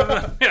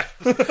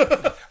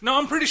 Yeah. No,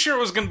 I'm pretty sure it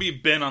was going to be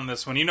Ben on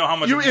this one. You know how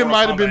much it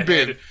might have been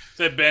Ben.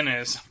 That Ben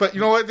is. But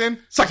you know what, then?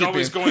 Suck he's it,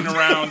 always Ben. going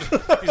around.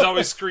 He's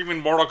always screaming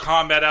Mortal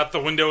Kombat out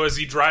the window as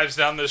he drives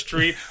down the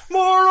street.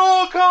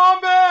 Mortal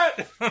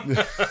Kombat!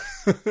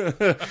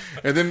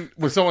 And then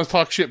when someone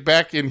talks shit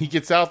back and he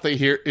gets out, they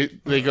hear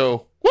it. They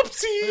go,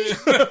 whoopsie!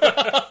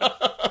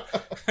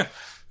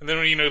 And then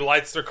when he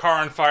lights their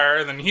car on fire,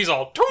 and then he's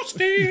all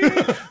toasty.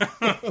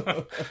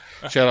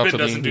 Shout out to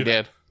me, your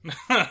dad.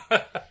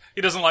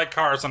 He doesn't like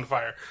cars on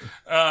fire.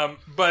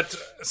 But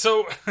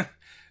so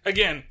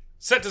again,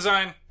 set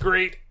design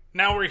great.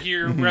 Now we're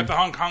here. Mm-hmm. We're at the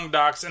Hong Kong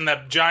docks, and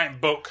that giant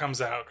boat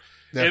comes out,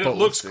 and it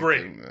looks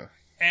great.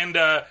 And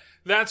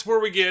that's where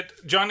we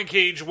get Johnny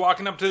Cage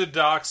walking up to the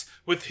docks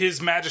with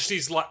his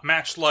Majesty's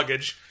matched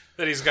luggage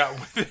that he's got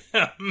with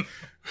him.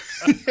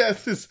 He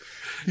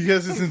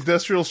has this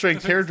industrial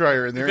strength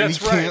hairdryer in there, and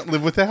he can't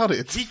live without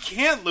it. He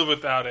can't live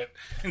without it.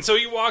 And so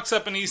he walks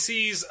up and he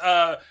sees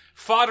Art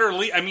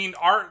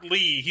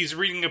Lee. He's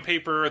reading a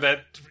paper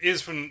that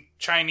is from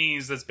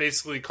Chinese that's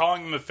basically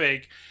calling him a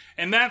fake.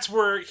 And that's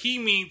where he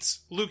meets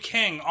Liu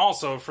Kang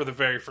also for the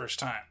very first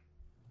time.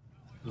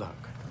 Look,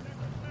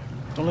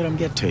 don't let him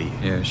get to you.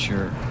 Yeah,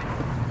 sure.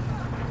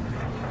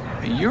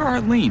 You're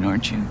Arlene,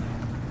 aren't you?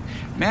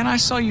 Man, I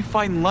saw you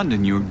fight in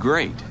London. You were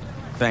great.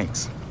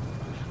 Thanks.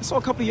 I saw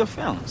a couple of your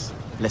films.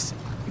 Listen,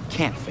 you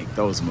can't fake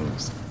those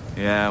moves.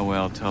 Yeah,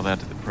 well, tell that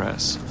to the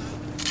press.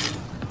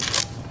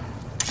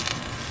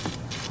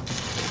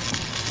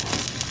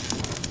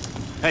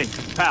 Hey,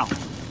 pal.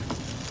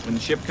 When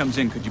the ship comes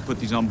in, could you put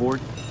these on board?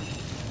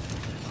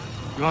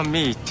 You want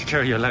me to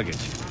carry your luggage?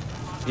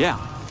 Yeah.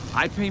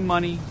 I pay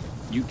money,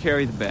 you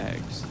carry the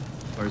bags.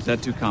 Or is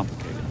that too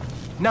complicated?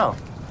 No.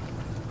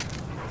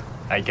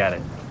 I got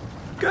it.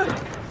 Good.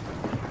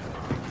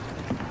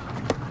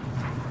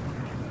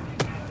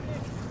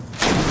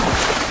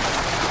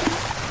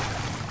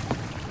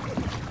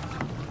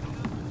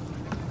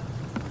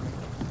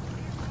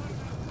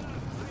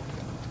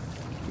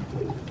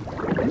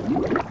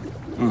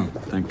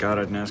 Thank God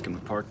I didn't ask him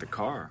to park the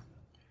car.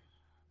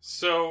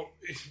 So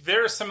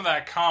there's some of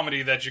that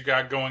comedy that you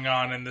got going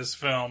on in this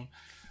film.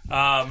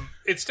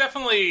 It's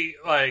definitely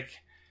like,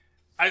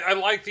 I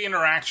like the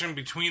interaction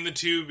between the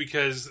two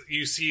because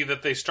you see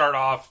that they start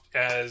off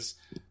as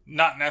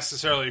not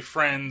necessarily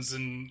friends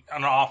and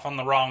off on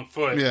the wrong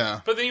foot.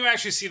 Yeah. But then you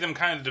actually see them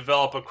kind of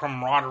develop a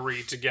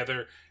camaraderie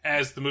together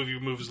as the movie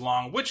moves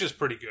along, which is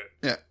pretty good.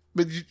 Yeah.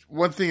 But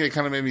one thing that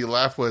kind of made me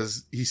laugh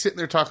was he's sitting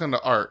there talking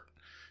to Art,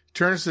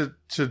 turns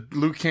to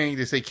Liu Kang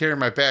to say, "Carry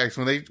my bags."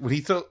 When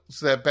he throws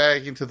that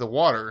bag into the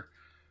water,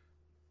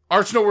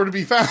 Art's nowhere to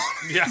be found.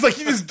 Yeah. It's like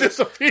he just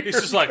disappeared. He's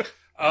just like,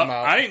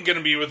 I ain't going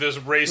to be with this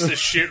racist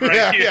shit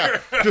right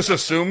here. Yeah. Just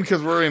assume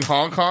because we're in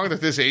Hong Kong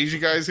that this Asian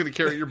guy's going to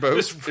carry your boat.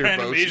 This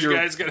random Asian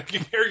guy's going to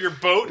carry your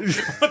boat?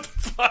 What the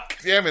fuck?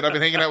 Damn it, I've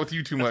been hanging out with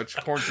you too much.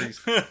 Corn trees.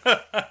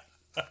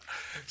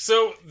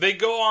 So they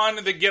go on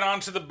and they get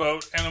onto the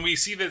boat, and we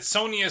see that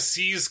Sonya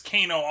sees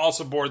Kano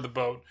also board the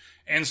boat,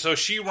 and so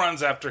she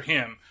runs after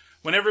him.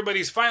 When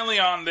everybody's finally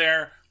on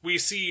there, we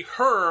see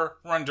her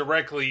run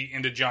directly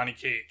into Johnny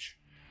Cage.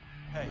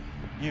 Hey,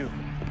 you.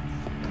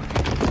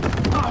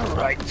 All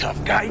right,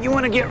 tough guy. You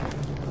want to get...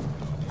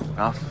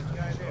 Ralph?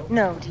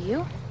 No, do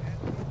you?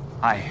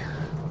 Hi.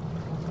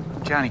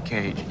 Johnny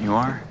Cage. You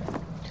are?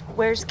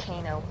 Where's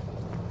Kano?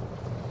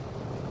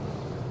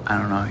 I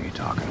don't know who you're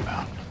talking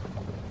about.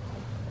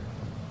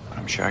 But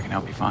I'm sure I can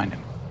help you find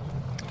him.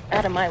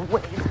 Out of my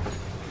way.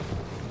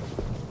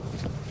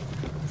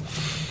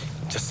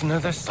 Just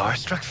another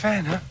starstruck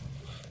fan, huh?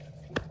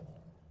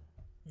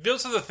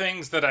 Those are the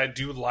things that I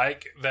do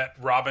like that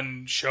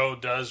Robin Show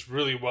does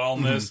really well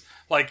in this.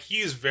 Like,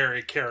 he's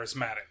very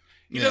charismatic.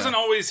 He doesn't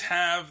always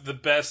have the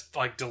best,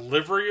 like,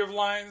 delivery of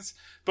lines,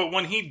 but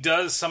when he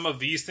does some of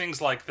these things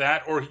like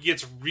that, or he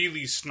gets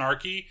really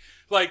snarky,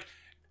 like,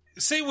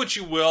 say what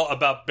you will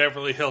about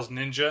Beverly Hills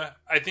Ninja,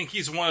 I think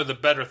he's one of the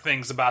better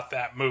things about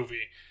that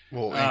movie.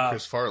 Well, and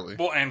Chris Farley.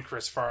 Well, and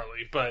Chris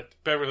Farley, but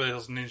Beverly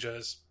Hills Ninja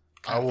is...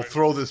 I will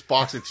throw this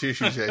box of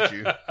tissues at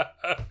you.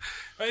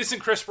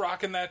 Isn't Chris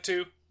Rock in that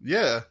too?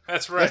 Yeah.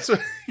 That's right.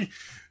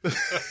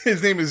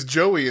 His name is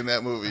Joey in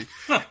that movie.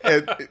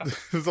 And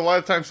there's a lot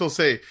of times he'll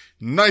say,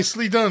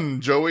 "Nicely done,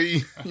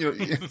 Joey." You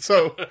know,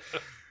 so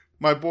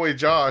my boy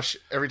Josh,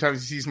 every time he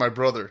sees my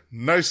brother,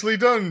 "Nicely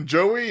done,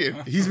 Joey."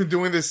 And he's been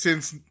doing this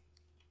since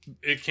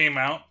it came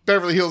out.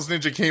 Beverly Hills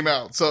Ninja came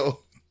out.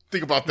 So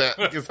think about that,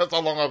 because that's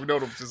how long I've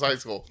known him since high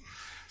school.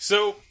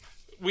 So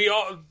we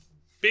all...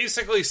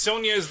 Basically,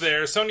 Sonya's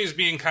there. Sonya's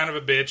being kind of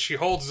a bitch. She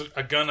holds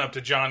a gun up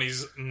to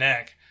Johnny's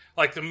neck.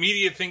 Like, the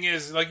immediate thing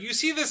is, like, you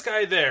see this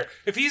guy there.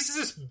 If he's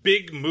this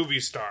big movie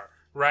star,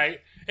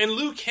 right? And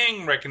Liu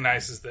Kang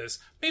recognizes this.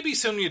 Maybe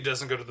Sonya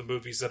doesn't go to the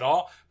movies at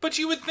all. But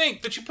you would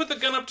think that you put the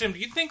gun up to him. Do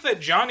you think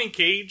that Johnny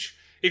Cage,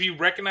 if you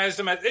recognized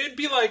him, it'd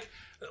be like,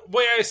 the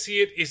way I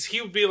see it is he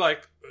would be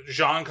like,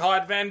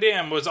 Jean-Claude Van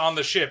Damme was on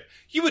the ship.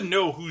 You would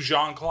know who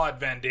Jean-Claude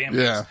Van Damme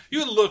is. You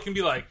would look and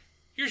be like,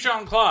 "You're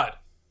Jean-Claude.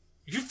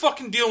 You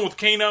fucking dealing with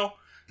Kano?"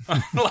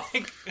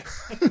 Like,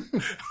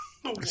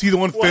 is he the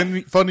one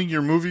funding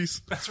your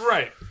movies? That's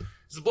right.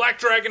 Does the Black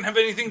Dragon have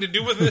anything to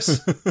do with this?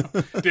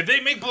 Did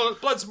they make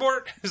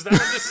Bloodsport? Is that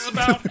what this is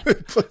about?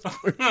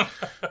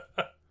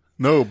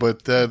 No,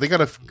 but they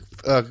got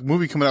a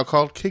movie coming out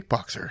called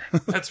Kickboxer.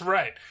 That's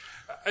right.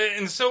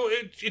 And so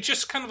it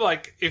just kind of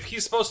like, if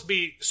he's supposed to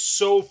be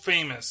so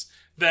famous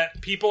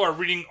that people are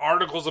reading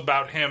articles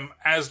about him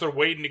as they're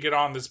waiting to get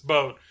on this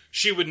boat,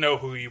 she would know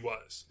who he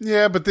was.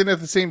 Yeah, but then at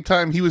the same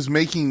time, he was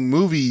making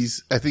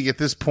movies, I think, at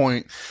this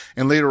point,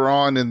 and later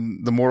on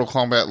in the Mortal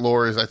Kombat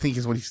lore I think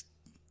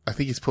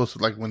he's supposed to,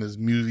 like, when his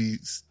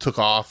movies took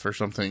off or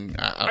something.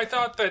 I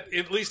thought that,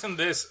 at least in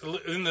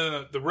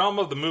the realm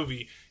of the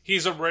movie,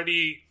 he's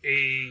already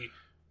a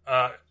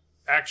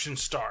action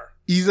star.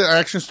 He's an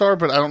action star,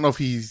 but I don't know if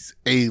he's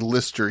a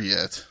lister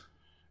yet.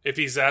 If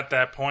he's at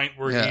that point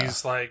where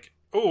he's like,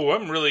 "Oh,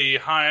 I'm really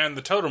high on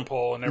the totem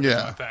pole," and everything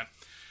like that.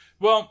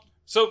 Well,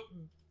 so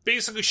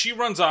basically she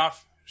runs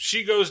off,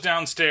 she goes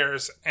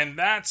downstairs, and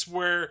that's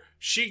where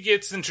she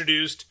gets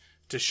introduced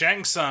to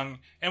Shang Tsung,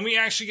 and we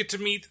actually get to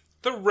meet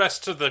the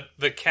rest of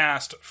the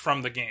cast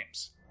from the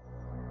games.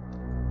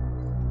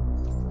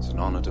 It's an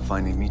honor to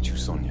finally meet you,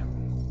 Sonya.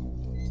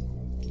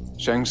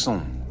 Shang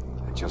Tsung,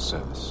 at your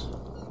service.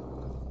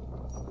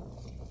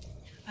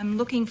 I'm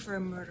looking for a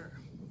murderer.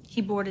 He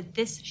boarded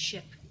this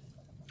ship.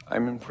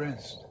 I'm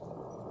impressed.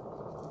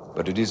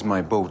 But it is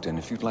my boat, and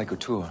if you'd like a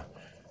tour,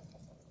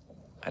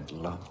 I'd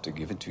love to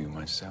give it to you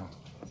myself.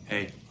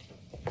 Hey,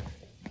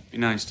 be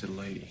nice to the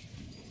lady.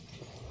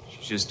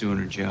 She's just doing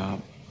her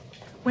job.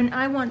 When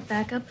I want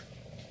backup,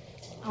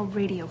 I'll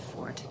radio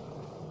for it.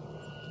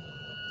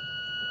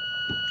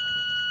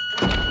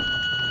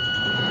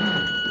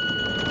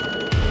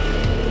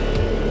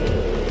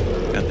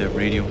 Got that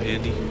radio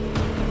handy?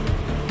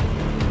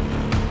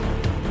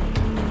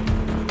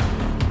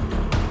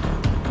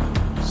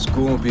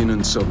 Scorpion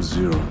and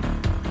Sub-Zero.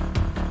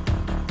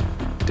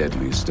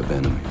 Deadliest of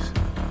enemies.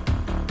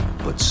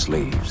 But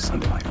slaves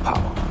under my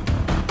power.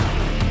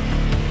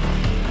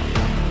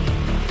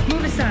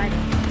 Move aside.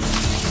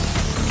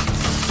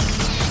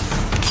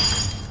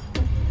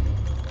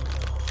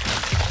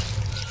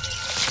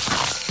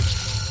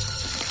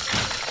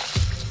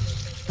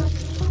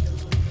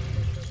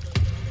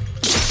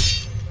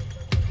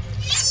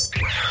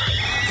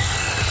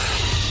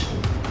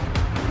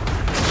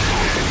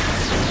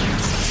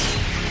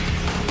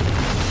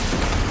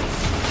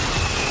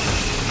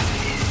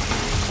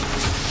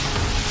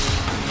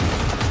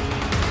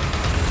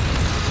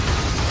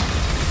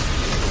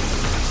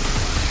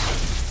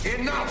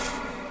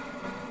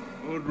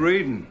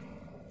 Raiden,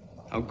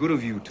 how good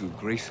of you to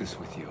grace us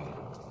with your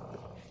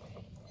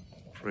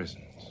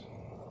presence.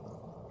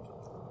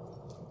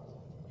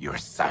 Your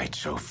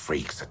sideshow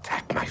freaks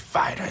attack my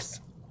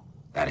fighters.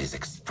 That is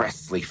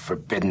expressly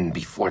forbidden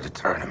before the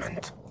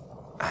tournament,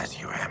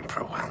 as your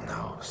emperor well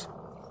knows.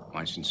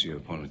 My sincere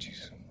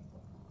apologies.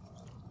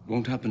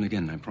 Won't happen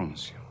again, I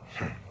promise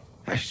you.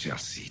 I shall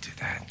see to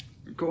that.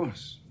 Of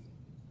course.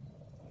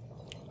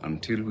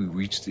 Until we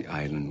reach the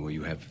island where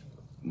you have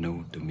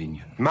no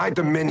dominion. My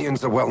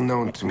dominions are well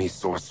known to me,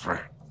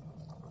 sorcerer.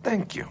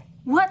 Thank you.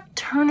 What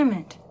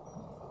tournament?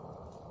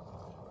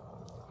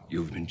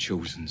 You've been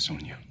chosen,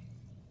 Sonya.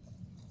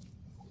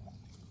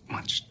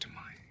 Much to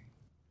my...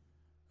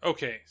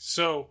 Okay,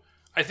 so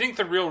I think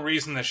the real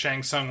reason that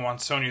Shang Tsung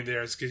wants Sonya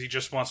there is because he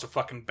just wants to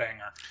fucking bang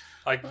her.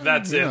 Like,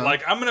 that's it.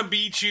 Like, I'm going to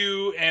beat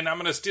you, and I'm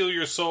going to steal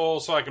your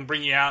soul so I can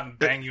bring you out and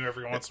bang you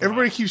every once in a while.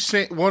 Everybody keeps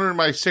wondering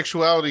my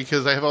sexuality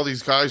because I have all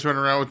these guys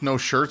running around with no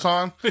shirts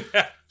on.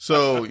 Yeah.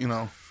 So, I'm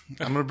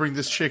going to bring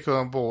this chick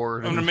on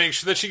board. I'm going to make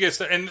sure that she gets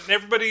there. And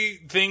everybody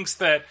thinks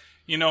that,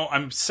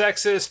 I'm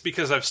sexist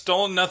because I've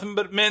stolen nothing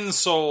but men's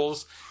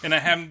souls, and I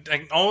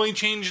can only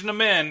change into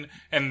men,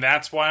 and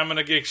that's why I'm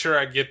going to make sure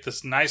I get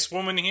this nice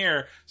woman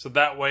here, so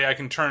that way I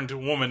can turn to a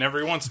woman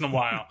every once in a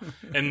while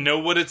and know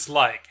what it's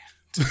like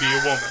to be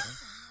a woman.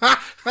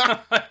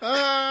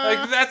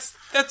 Like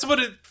that's what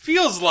it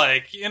feels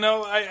like,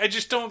 I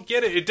just don't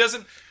get it. It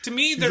doesn't, to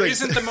me, there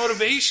isn't the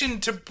motivation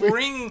to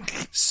bring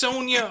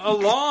Sonya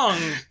along.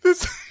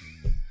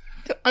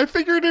 I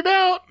figured it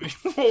out.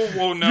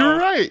 Whoa, no. You're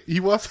right. He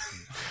was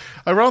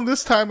around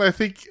this time. I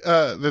think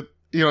that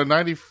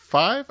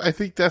 95. I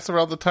think that's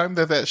around the time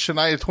that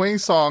Shania Twain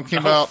song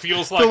came out.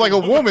 Feels Feel like a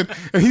woman,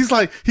 and he's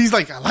like,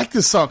 I like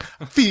this song.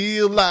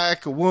 Feel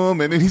like a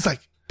woman, and he's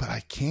like, but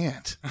I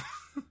can't.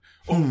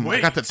 Wait,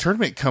 I got the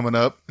tournament coming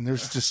up, and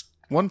there's just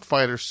one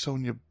fighter,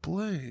 Sonya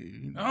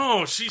Blade.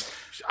 Oh,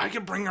 I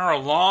can bring her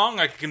along.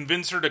 I can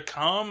convince her to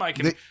come. I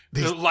can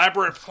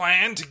elaborate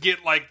plan to get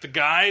the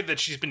guy that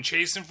she's been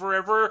chasing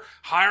forever,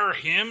 hire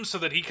him so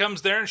that he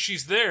comes there and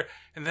she's there,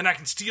 and then I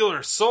can steal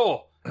her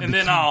soul, and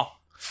then I'll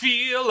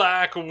feel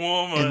like a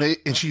woman.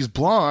 And she's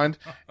blonde,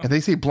 and they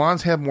say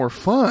blondes have more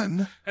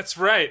fun. That's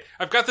right.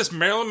 I've got this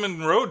Marilyn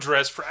Monroe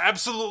dress for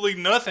absolutely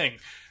nothing.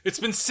 It's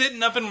been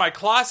sitting up in my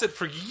closet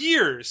for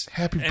years.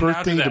 Happy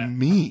birthday to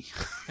me.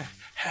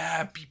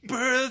 Happy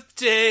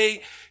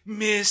birthday,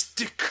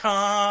 Mr.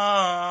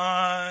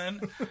 Khan.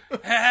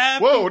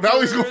 Happy Whoa,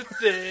 now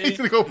birthday. he's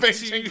going to go bang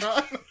Shang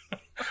Khan.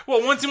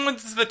 Well, once he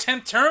wins the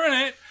 10th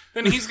tournament,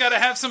 then he's got to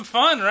have some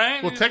fun,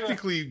 right? Well,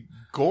 technically,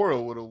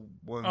 Goro would have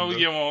won. Oh,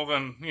 yeah, well,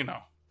 then,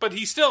 But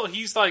he's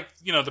like,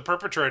 the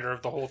perpetrator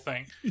of the whole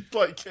thing. He's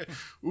like,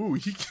 ooh,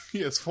 he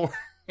has 4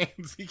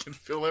 hands. He can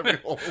fill every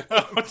hole.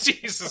 Oh,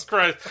 Jesus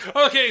Christ.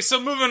 Okay, so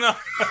moving on.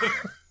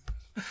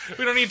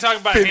 We don't need to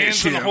talk about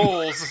Finish hands and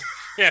holes.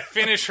 Yeah,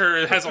 finish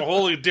her has a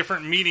wholly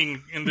different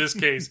meaning in this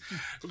case.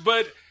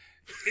 But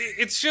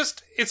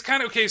it's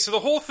kind of, okay, so the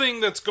whole thing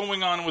that's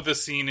going on with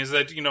this scene is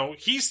that,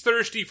 he's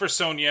thirsty for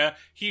Sonya.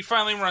 He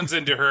finally runs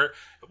into her.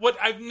 What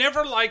I've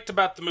never liked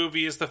about the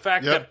movie is the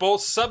fact that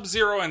both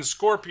Sub-Zero and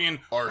Scorpion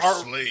are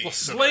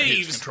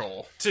slaves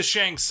to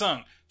Shang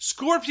Tsung.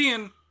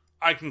 Scorpion,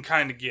 I can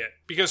kind of get,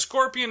 because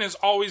Scorpion has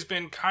always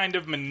been kind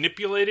of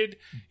manipulated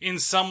in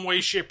some way,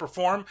 shape, or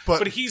form,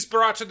 but he's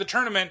brought to the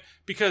tournament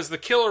because the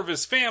killer of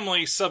his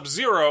family,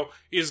 Sub-Zero,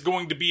 is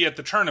going to be at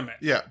the tournament.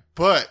 Yeah,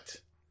 but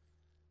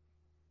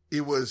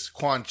it was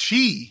Quan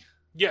Chi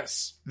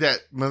that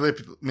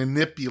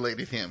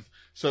manipulated him,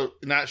 so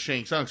not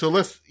Shang Tsung. So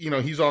let's,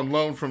 he's on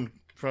loan from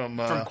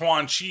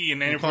Quan Chi,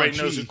 and everybody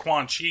knows who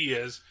Quan Chi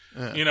is,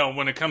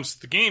 when it comes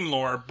to the game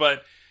lore,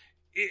 but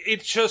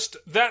it just,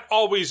 that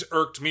always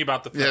irked me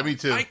about the film. Yeah, me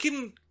too. I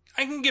can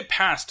get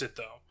past it,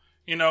 though,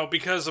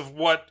 because of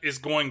what is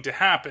going to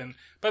happen.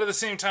 But at the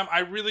same time, I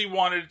really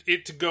wanted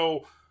it to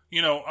go,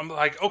 I'm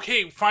like,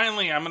 okay,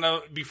 finally, I'm going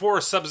to, before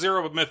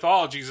Sub-Zero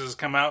Mythologies has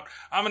come out,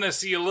 I'm going to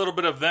see a little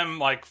bit of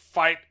them,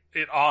 fight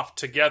it off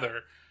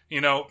together.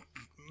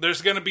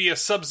 There's going to be a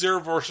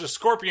Sub-Zero versus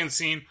Scorpion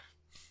scene.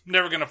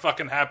 Never going to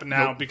fucking happen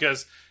now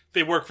because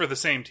they work for the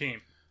same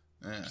team.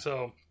 Yeah.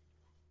 So,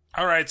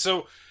 all right,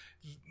 so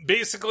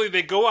basically,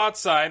 they go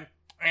outside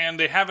and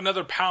they have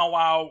another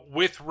powwow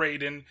with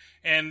Raiden,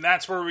 and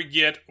that's where we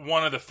get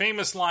one of the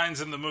famous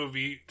lines in the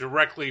movie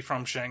directly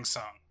from Shang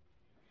Tsung.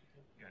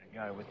 We got a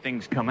guy with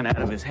things coming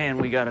out of his hand.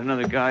 We got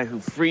another guy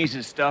who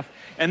freezes stuff.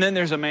 And then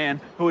there's a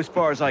man who, as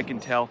far as I can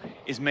tell,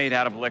 is made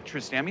out of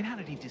electricity. I mean, how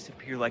did he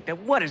disappear like that?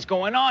 What is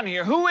going on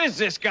here? Who is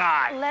this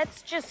guy?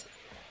 Let's just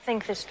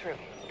think this through.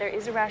 There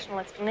is a rational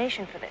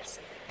explanation for this.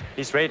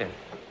 He's Raiden,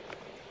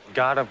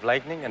 god of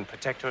lightning and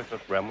protector of the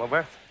realm of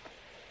Earth.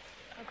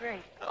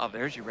 Great. Oh,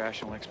 there's your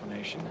rational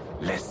explanation.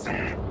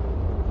 Listen.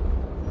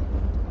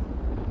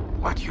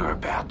 What you're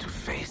about to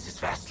face is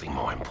vastly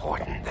more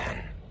important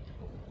than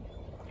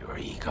your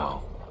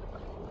ego,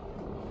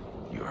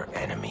 your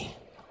enemy,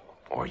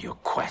 or your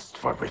quest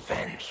for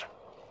revenge.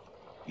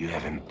 You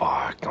have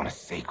embarked on a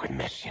sacred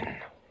mission.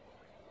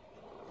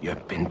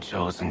 You've been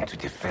chosen to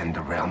defend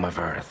the realm of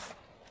Earth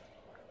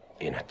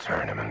in a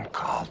tournament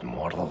called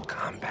Mortal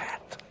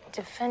Kombat.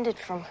 Defended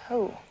from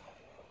who?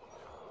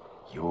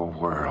 Your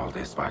world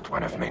is but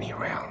one of many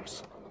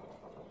realms.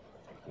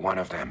 One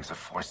of them is a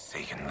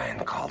forsaken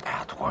land called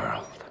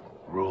Outworld,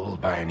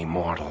 ruled by an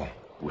immortal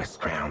who has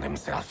crowned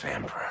himself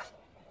emperor.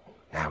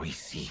 Now he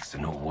seeks a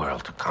new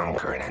world to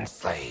conquer and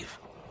enslave.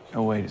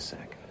 Oh, wait a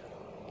second.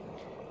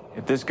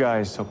 If this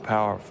guy is so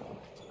powerful,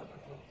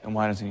 then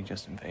why doesn't he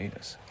just invade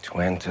us? To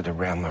enter the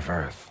realm of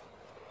Earth,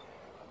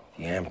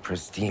 the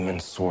Emperor's demon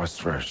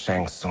sorcerer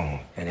Shang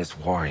Tsung and his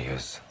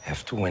warriors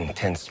have to win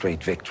 10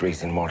 straight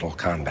victories in Mortal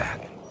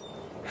Kombat.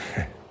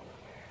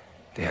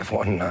 They have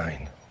won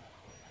 9.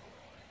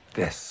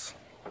 This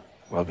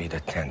will be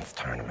the 10th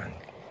tournament.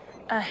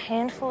 A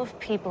handful of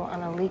people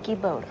on a leaky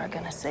boat are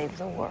gonna save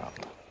the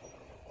world.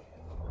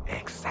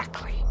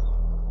 Exactly.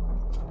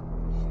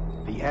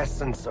 The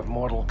essence of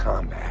Mortal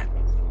Kombat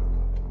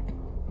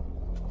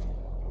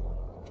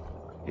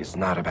is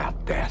not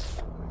about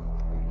death,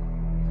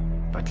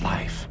 but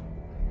life.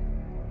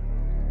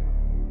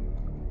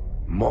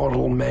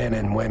 Mortal men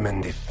and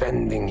women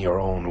defending your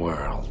own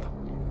world.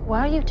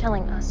 Why are you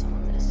telling us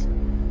all this?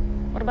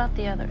 What about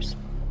the others?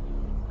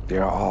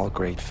 They're all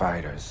great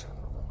fighters.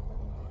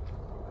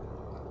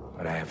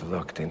 But I have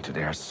looked into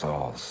their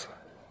souls.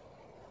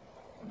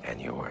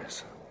 And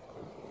yours.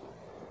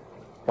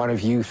 One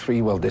of you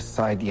 3 will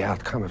decide the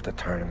outcome of the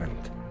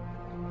tournament.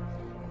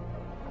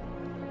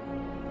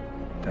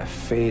 The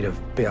fate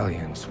of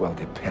billions will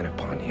depend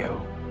upon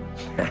you.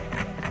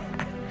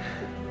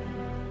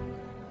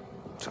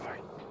 Sorry.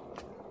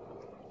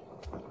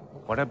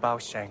 What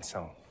about Shang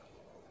Tsung?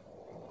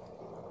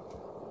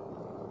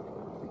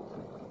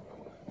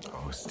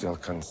 Oh, still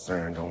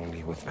concerned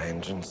only with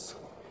vengeance?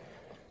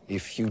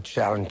 If you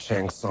challenge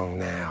Shang Tsung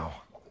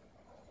now,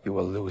 you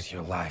will lose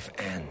your life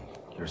and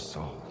your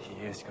soul.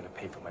 He is gonna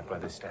pay for my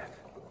brother's death.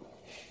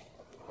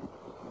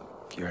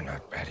 You're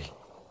not ready.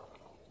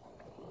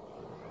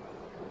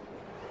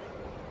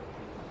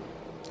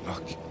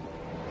 Look,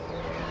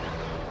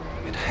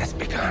 it has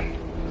begun.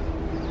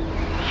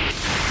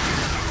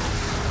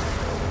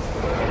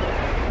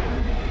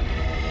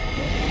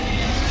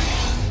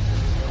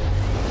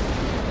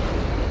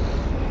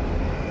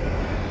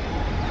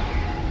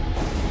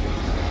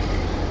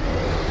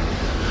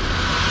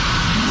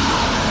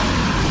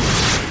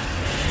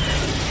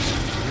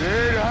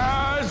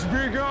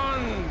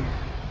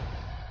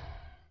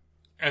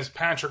 As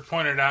Patrick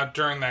pointed out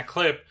during that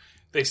clip,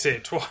 they say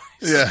it twice.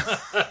 Yeah.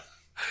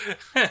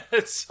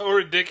 It's so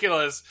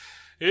ridiculous.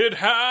 It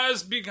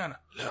has begun.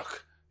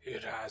 Look,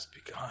 it has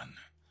begun.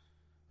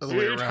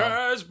 It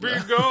has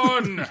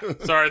begun.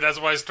 Sorry, that's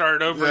why I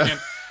started over again.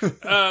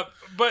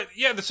 But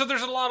yeah, so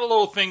there's a lot of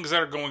little things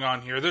that are going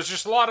on here. There's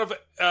just a lot of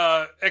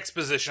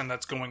exposition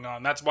that's going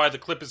on. That's why the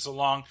clip is so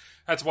long.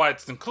 That's why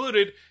it's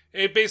included.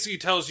 It basically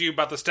tells you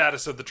about the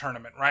status of the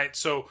tournament, right?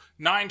 So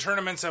 9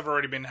 tournaments have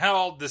already been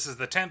held. This is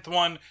the 10th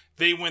one.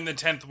 They win the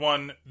 10th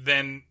one,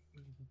 then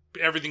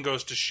everything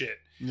goes to shit.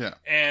 Yeah.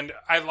 And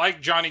I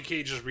like Johnny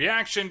Cage's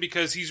reaction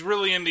because he's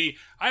really in the,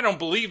 I don't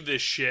believe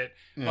this shit.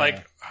 Yeah.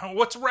 Like,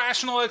 what's a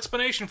rational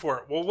explanation for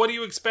it? Well, what do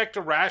you expect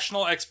a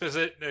rational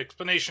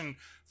explanation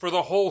for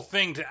the whole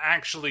thing to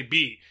actually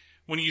be?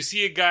 When you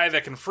see a guy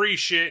that can free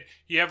shit,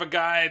 you have a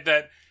guy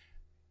that,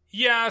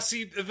 yeah,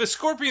 see, the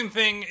Scorpion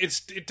thing,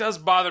 it does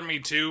bother me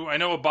too. I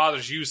know it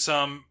bothers you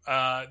some,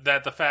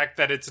 that the fact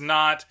that it's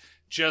not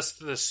just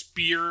the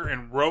spear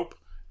and rope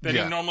that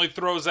he normally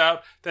throws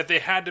out, that they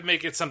had to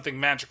make it something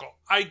magical.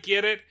 I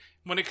get it.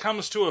 When it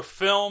comes to a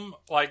film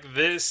like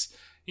this,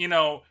 you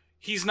know,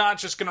 he's not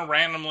just going to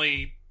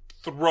randomly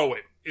throw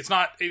it.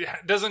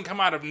 It doesn't come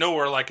out of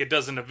nowhere like it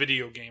does in a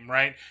video game,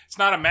 right? It's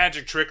not a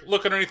magic trick.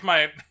 Look underneath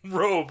my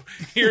robe.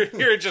 Here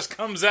it just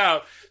comes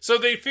out. So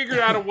they figured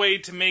out a way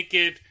to make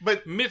it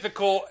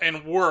mythical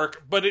and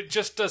work, but it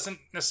just doesn't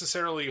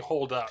necessarily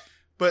hold up.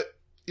 But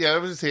yeah, I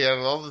was going to say, out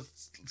of all the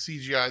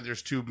CGI,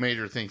 there's 2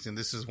 major things, and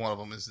this is one of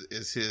them.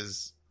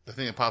 Is the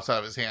thing that pops out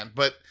of his hand?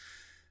 But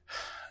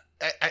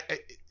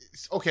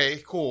it's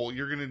okay, cool.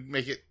 You're gonna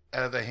make it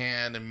out of the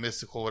hand and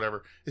mystical,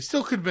 whatever. It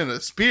still could have been a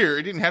spear.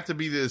 It didn't have to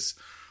be this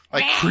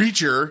like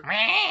creature.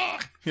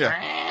 Yeah,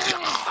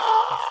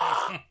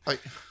 like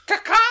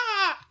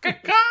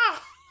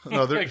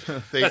no, they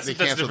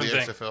canceled the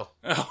XFL.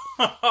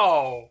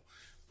 Oh,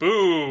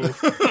 boo.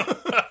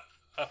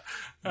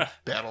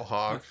 Battle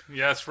Hog.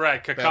 Yeah, that's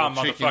right. Caca,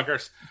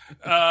 motherfuckers.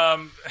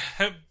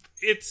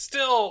 It's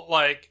still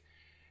like,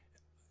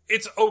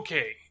 it's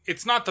okay.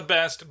 It's not the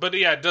best, but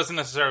yeah, it doesn't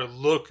necessarily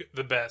look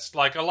the best.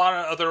 Like a lot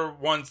of other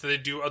ones that they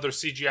do, other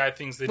CGI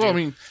things they do, I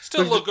mean,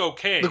 still look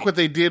okay. Look what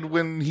they did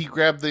when he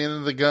grabbed the end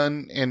of the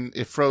gun and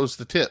it froze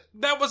the tip.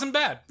 That wasn't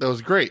bad. That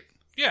was great.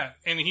 Yeah,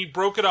 and he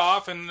broke it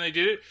off and they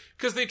did it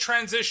because they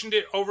transitioned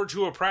it over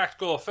to a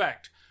practical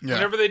effect. Yeah.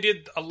 Whenever they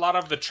did a lot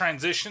of the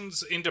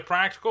transitions into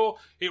practical,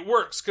 it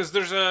works because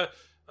there's the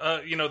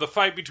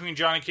fight between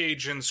Johnny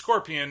Cage and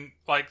Scorpion,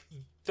 like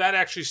that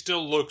actually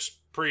still looks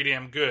pretty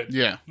damn good.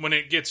 Yeah. When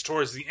it gets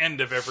towards the end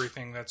of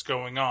everything that's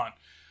going on.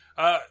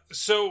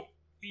 So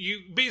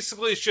you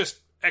basically, it's just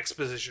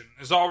exposition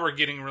is all we're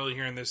getting really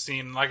here in this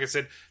scene. Like I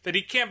said, that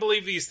he can't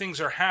believe these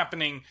things are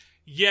happening,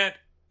 yet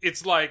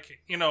it's like,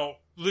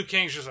 Liu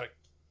Kang's just like,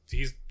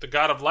 he's the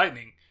god of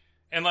lightning.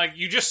 And like,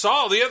 you just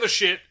saw the other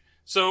shit,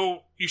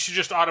 so you should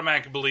just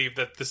automatically believe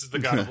that this is the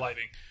god of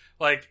lightning.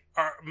 Like,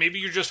 maybe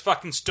you're just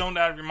fucking stoned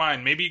out of your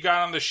mind. Maybe you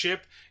got on the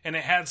ship and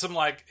it had some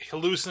like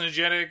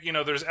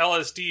hallucinogenic, there's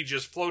LSD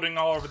just floating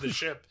all over the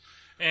ship.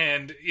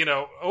 And,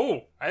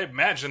 I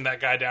imagined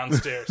that guy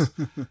downstairs,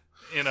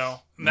 and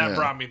that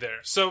brought me there.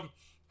 So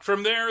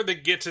from there, they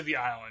get to the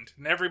island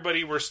and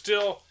everybody, we're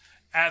still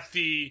at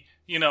the,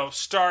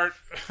 start.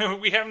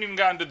 We haven't even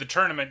gotten to the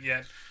tournament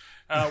yet.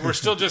 We're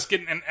still just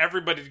getting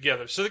everybody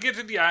together. So they get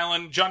to the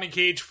island. Johnny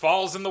Cage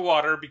falls in the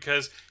water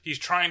because he's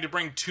trying to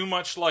bring too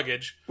much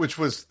luggage. Which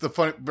was the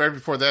fun. Right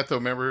before that, though,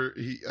 remember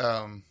he.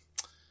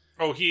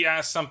 He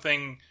asked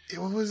something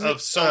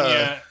of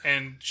Sonya,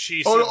 and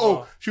she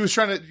said, she was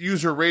trying to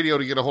use her radio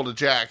to get a hold of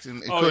Jax,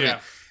 and couldn't.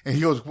 Yeah. And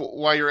he goes,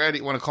 "While you're at it,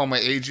 you want to call my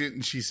agent?"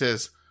 And she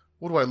says,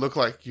 "What do I look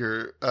like?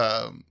 Do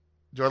I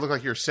look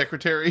like your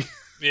secretary?"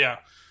 Yeah.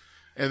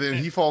 And then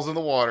he falls in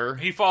the water.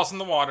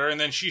 And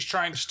then she's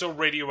trying to still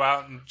radio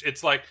out, and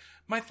it's like,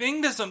 my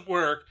thing doesn't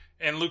work.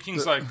 And Liu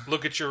Kang's like,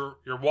 look at your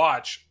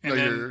watch,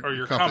 and or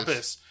your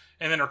compass.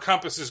 And then her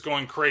compass is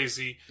going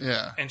crazy.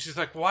 Yeah. And she's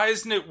like, why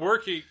isn't it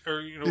working?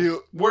 Or,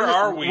 where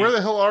are we? Where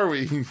the hell are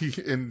we?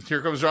 And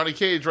here comes Johnny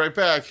Cage right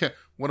back.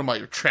 What am I,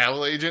 your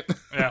travel agent?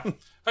 Yeah.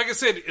 Like I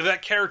said,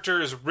 that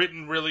character is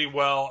written really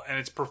well, and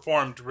it's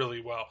performed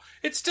really well.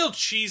 It's still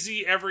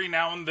cheesy every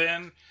now and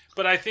then,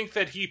 but I think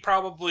that he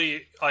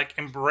probably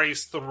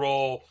embraced the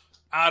role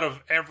out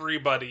of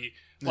everybody.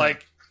 Yeah.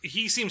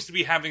 He seems to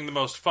be having the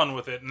most fun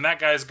with it, and that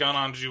guy's gone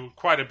on to do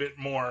quite a bit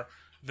more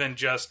than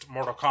just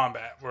Mortal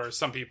Kombat, where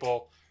some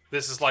people,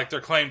 this is like their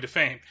claim to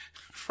fame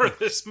for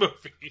this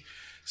movie.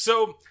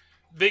 So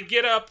they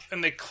get up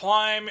and they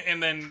climb,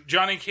 and then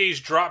Johnny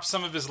Cage drops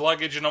some of his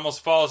luggage and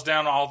almost falls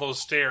down all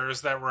those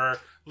stairs that were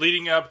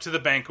leading up to the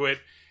banquet.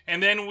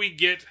 And then we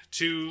get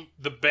to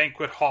the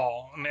banquet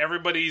hall, and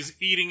everybody's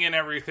eating and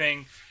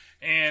everything.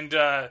 And,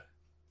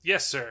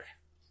 yes, sir.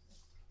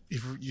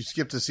 You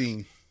skipped a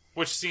scene.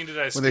 Which scene did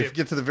I skip? When they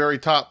get to the very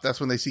top, that's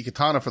when they see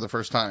Katana for the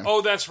first time.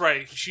 Oh, that's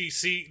right.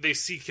 They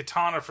see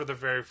Katana for the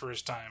very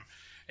first time.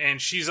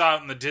 And she's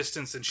out in the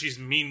distance, and she's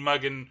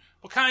mean-mugging.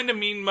 What kind of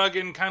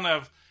mean-mugging? Kind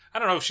of, I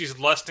don't know if she's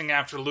lusting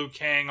after Liu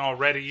Kang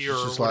already, or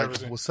she's just like,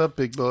 what's up,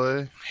 big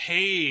boy?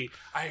 Hey,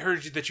 I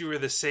heard that you were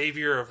the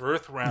savior of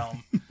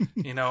Earthrealm.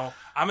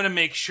 I'm going to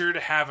make sure to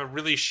have a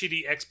really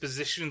shitty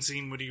exposition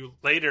scene with you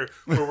later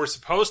where we're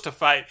supposed to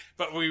fight,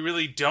 but we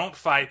really don't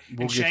fight.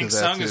 And Shang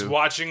Tsung is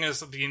watching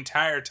us the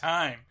entire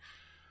time.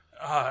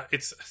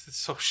 It's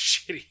so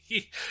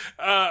shitty.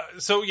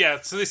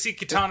 So they see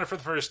Katana for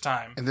the first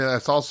time. And then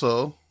that's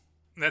also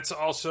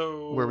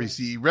where we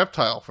see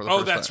Reptile for the first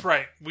time. Oh, that's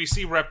right. We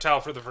see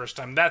Reptile for the first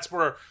time. That's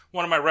where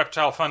one of my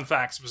Reptile fun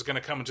facts was going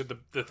to come into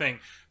the thing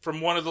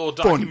from one of the little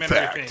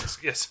documentary things.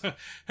 Yes.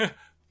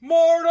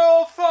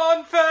 Mortal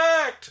fun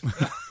fact!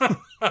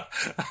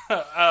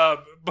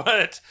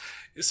 But,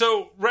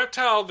 so,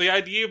 Reptile, the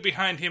idea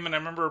behind him, and I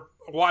remember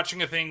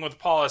watching a thing with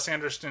Paul S.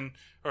 Anderson,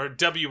 or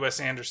W.S.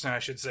 Anderson, I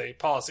should say.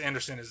 Paul S.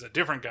 Anderson is a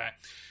different guy.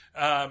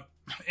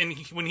 And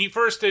when he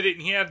first did it,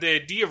 and he had the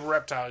idea of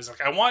Reptile, he's like,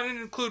 I wanted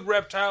to include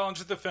Reptile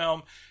into the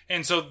film.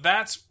 And so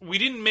we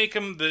didn't make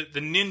him the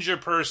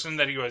ninja person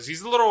that he was.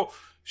 He's a little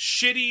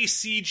shitty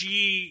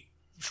CG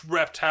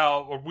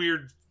reptile, or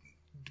weird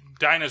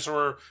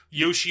dinosaur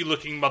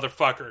Yoshi-looking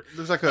motherfucker.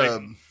 There's I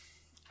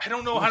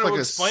don't know how to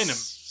explain him.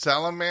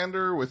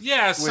 Salamander with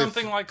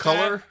something like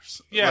color.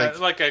 That. Yeah,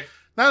 like a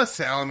not a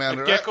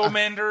salamander, a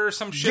gecko-mander or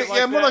some shit like that.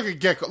 Yeah, more like a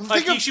gecko.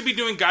 He should be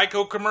doing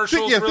Geico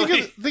commercials.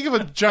 Think of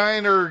a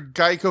giant or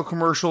Geico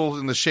commercial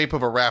in the shape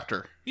of a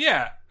raptor.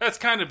 Yeah, that's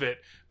kind of it.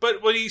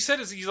 But what he said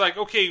is, he's like,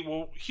 okay,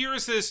 well,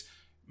 here's this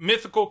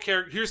mythical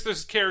character. Here's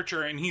this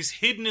character, and he's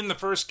hidden in the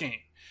first game.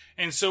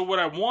 And so what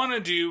I want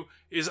to do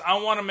is I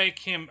wanted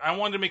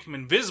to make him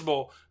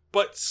invisible,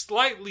 but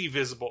slightly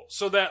visible,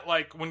 so that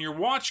when you're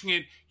watching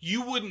it,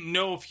 you wouldn't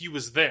know if he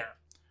was there,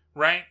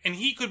 right? And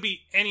he could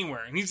be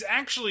anywhere, and he's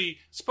actually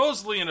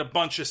supposedly in a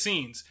bunch of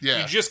scenes. Yeah.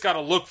 You just got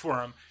to look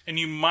for him, and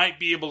you might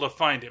be able to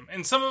find him.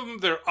 And some of them,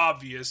 they're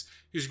obvious,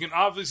 because you can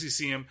obviously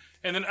see him.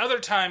 And then other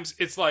times,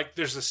 it's like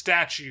there's a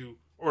statue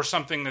or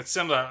something that's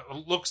similar,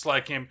 looks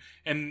like him,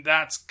 and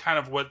that's kind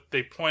of what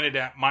they pointed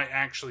at might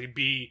actually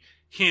be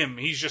him.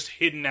 He's just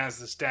hidden as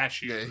the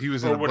statue. Yeah, he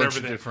was in a bunch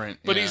of different...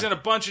 But he's in a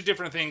bunch of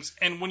different things.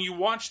 And when you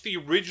watch the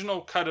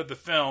original cut of the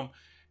film,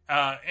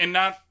 and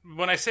not...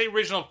 When I say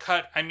original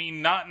cut, I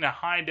mean not in a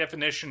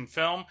high-definition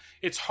film.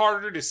 It's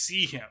harder to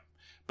see him.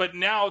 But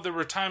now there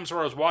were times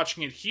where I was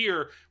watching it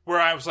here where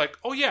I was like,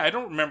 oh yeah, I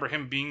don't remember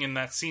him being in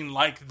that scene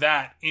like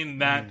that, in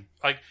that,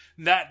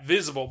 that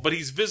visible. But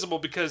he's visible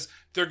because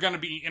they're going to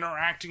be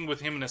interacting with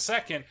him in a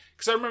second.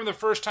 Because I remember the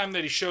first time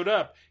that he showed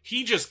up,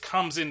 he just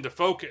comes into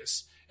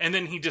focus. and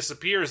then he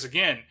disappears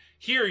again.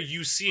 Here,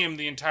 you see him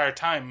the entire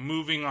time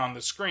moving on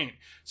the screen.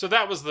 So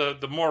that was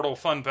the mortal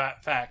fun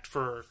fact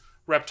for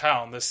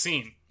Reptile in this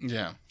scene.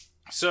 Yeah.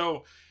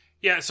 So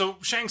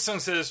Shang Tsung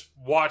says,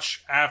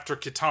 watch after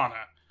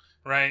Kitana,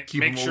 right?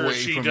 Make sure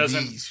she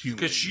doesn't,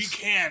 because she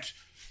can't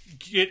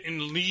get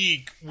in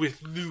league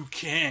with Liu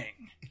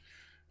Kang.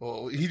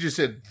 Well, he just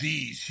said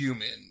these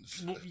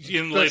humans.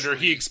 And later,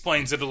 he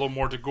explains it a little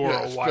more to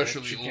Goro why she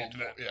can't do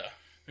that. Yeah.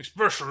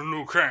 Especially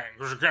Liu Kang,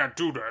 because you can't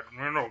do that.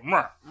 You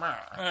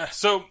know,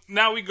 so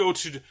now we go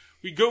to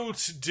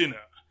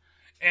dinner.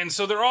 And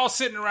so they're all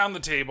sitting around the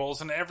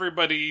tables, and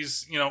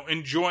everybody's,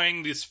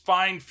 enjoying this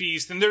fine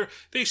feast. And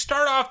they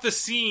start off the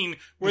scene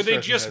where they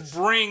just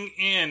bring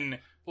in,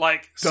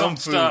 some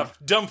stuff,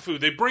 dumb food.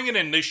 They bring it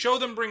in. They show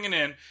them bring it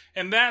in.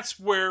 And that's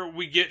where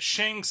we get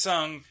Shang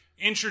Tsung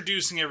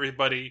introducing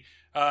everybody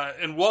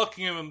and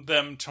welcoming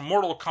them to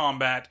Mortal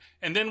Kombat.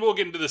 And then we'll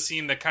get into the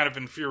scene that kind of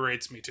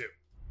infuriates me, too.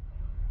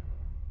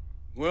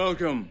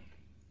 Welcome.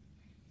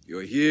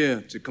 You're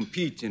here to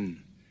compete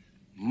in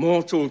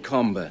Mortal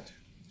Kombat.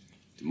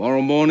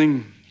 Tomorrow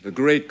morning, the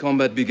great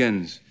combat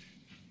begins.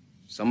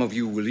 Some of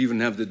you will even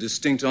have the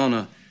distinct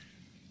honor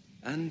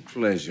and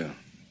pleasure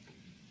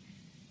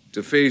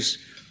to face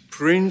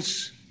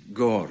Prince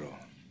Goro,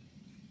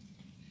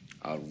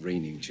 our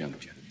reigning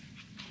champion.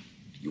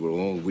 You are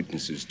all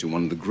witnesses to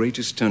one of the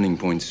greatest turning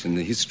points in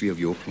the history of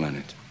your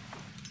planet.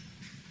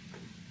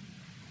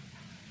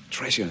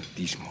 Treasure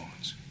these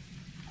moments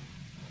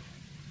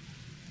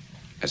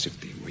as if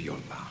they were your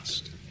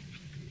last.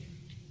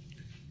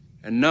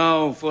 And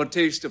now for a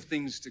taste of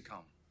things to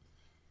come.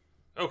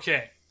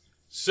 Okay,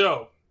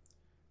 so,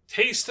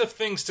 taste of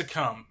things to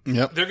come.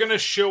 Yep. They're going to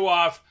show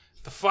off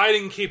the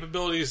fighting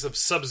capabilities of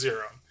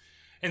Sub-Zero.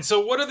 And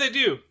so what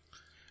do?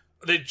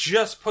 They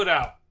just put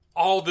out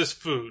all this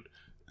food.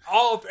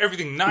 All of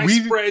everything,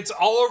 spreads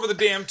all over the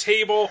damn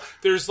table.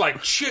 There's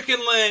chicken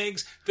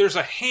legs. There's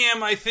a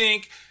ham, I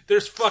think.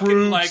 There's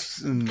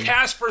fucking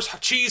Casper's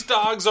cheese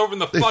dogs over in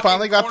the fucking corner. They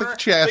finally got the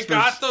Caspers. They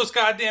got those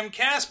goddamn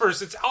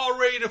Caspers. It's all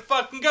ready to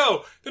fucking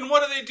go. Then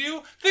what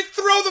do? They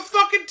throw the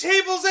fucking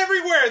tables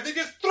everywhere. They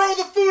just throw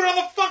the food on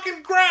the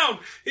fucking ground.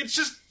 It's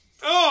just,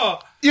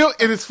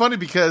 and it's funny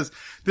because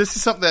this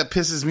is something that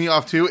pisses me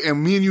off too,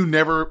 and me and you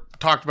never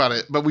talked about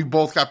it, but we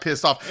both got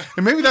pissed off.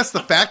 And maybe that's the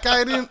fat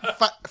guy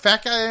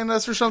in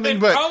us or something,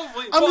 but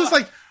I'm just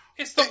like,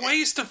 it's the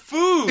waste of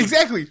food.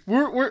 Exactly.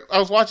 I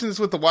was watching this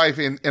with the wife,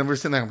 and we're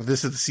sitting there.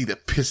 This is the scene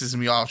that pisses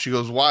me off. She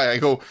goes, "Why?" I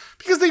go,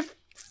 "Because they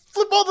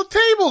flip all the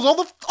tables, all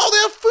they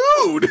have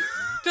food."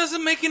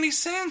 Doesn't make any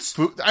sense.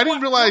 I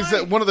didn't realize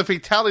that one of the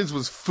fatalities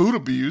was food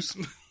abuse.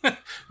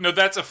 No,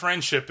 that's a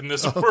friendship in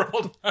this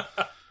world.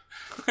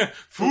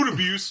 Food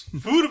abuse.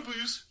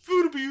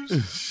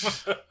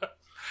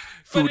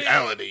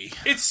 Foodality.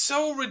 It's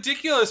so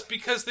ridiculous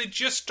because they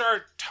just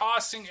start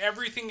tossing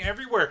everything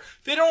everywhere.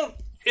 They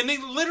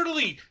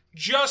literally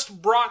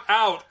just brought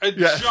out a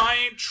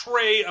giant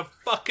tray of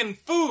fucking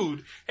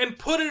food and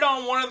put it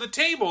on one of the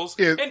tables,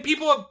 and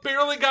people have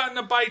barely gotten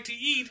a bite to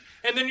eat,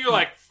 and then you're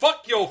like,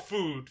 fuck your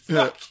food,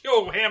 fuck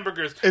your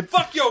hamburgers,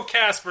 fuck your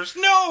Caspers.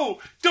 No!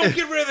 Don't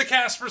get rid of the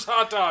Caspers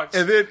hot dogs.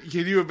 And then,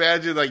 can you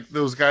imagine,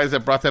 those guys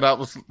that brought that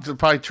out to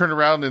probably turn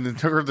around and then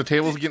heard the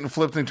tables getting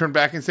flipped and turned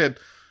back and said,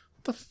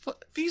 "What the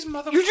fuck? These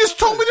motherfuckers. You just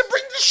told me to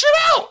bring this shit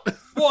out!"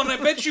 Well, and I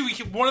bet you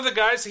one of the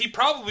guys, he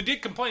probably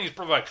did complain. He's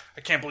probably like,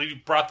 "I can't believe you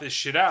brought this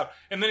shit out."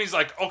 And then he's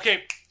like,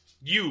 "Okay,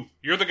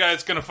 you're the guy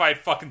that's going to fight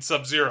fucking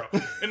Sub-Zero."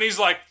 And he's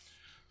like,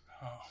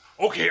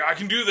 "Oh, okay, I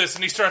can do this."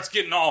 And he starts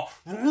getting all,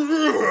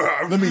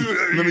 let me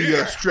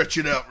stretch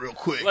it out real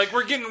quick.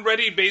 We're getting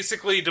ready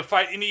basically to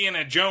fight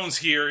Indiana Jones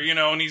here,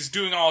 and he's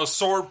doing all his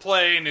sword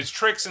play and his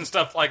tricks and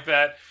stuff like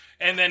that.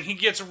 And then he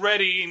gets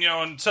ready,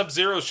 and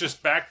Sub-Zero's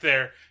just back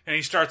there, and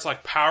he starts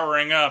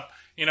powering up.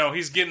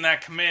 He's getting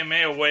that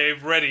Kamehameha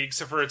wave ready,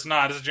 except for it's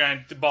not. It's a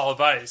giant ball of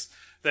ice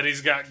that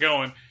he's got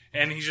going.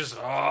 And he's just,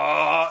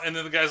 and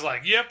then the guy's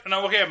like, yep. And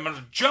I'm going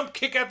to jump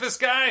kick at this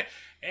guy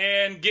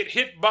and get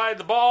hit by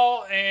the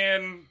ball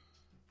and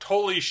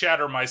totally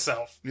shatter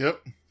myself.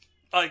 Yep.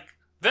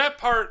 That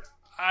part,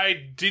 I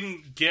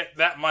didn't get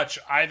that much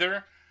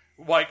either.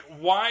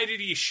 Why did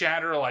he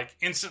shatter,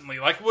 instantly?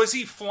 Was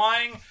he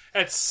flying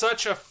at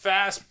such a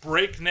fast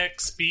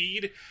breakneck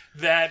speed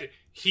that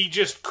he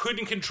just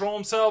couldn't control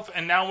himself,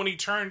 and now when he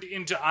turned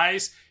into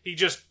ice, he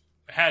just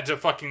had to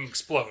fucking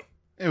explode?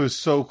 It was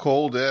so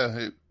cold,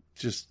 It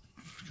just...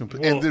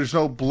 And there's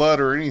no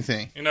blood or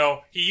anything.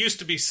 He used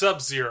to be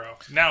Sub-Zero.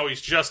 Now he's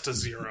just a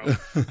zero.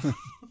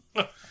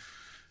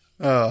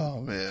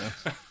 Oh, man.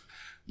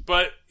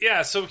 But,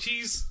 yeah, so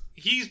he's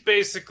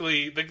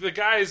basically... The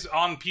guy's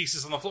on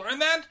pieces on the floor,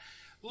 and that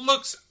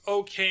looks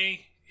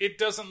okay. It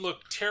doesn't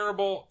look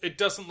terrible. It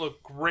doesn't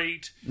look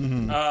great.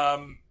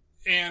 Mm-hmm.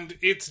 And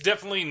it's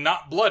definitely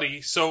not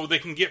bloody, so they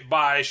can get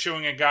by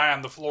showing a guy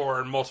on the floor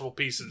in multiple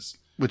pieces.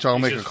 Which I'll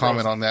make a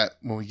comment on that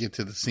when we get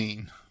to the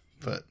scene.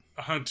 But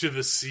to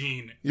the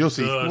scene. You'll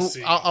see.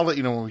 I'll let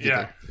you know when we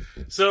get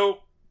there.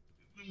 So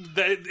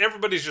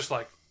everybody's just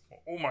like,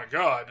 oh my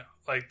God.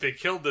 Like, they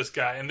killed this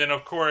guy. And then,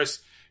 of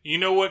course, you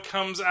know what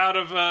comes out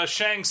of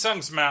Shang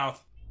Tsung's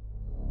mouth?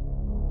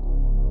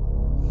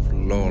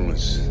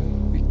 Flawless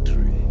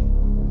victory.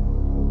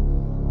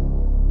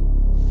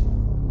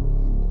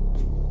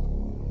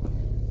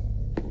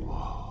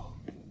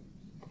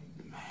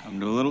 Come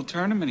to a little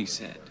tournament, he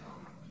said.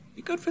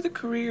 Be good for the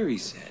career, he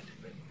said.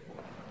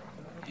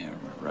 Yeah,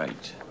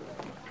 right.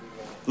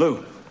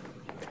 Lou.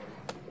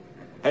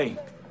 Hey,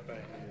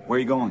 where are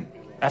you going?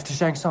 After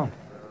Shang Tsung.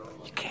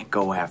 You can't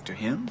go after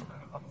him.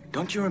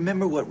 Don't you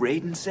remember what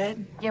Raiden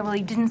said? Yeah, well,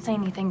 he didn't say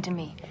anything to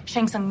me.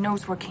 Shang Tsung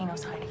knows where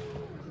Kano's hiding.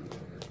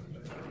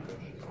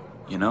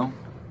 You know,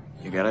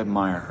 you gotta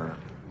admire her.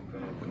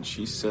 When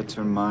she sets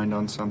her mind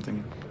on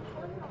something...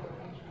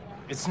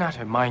 It's not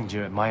her mind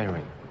you're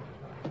admiring.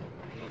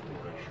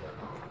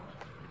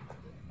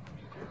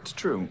 It's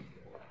true.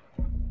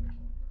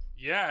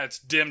 Yeah, it's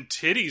dim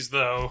titties,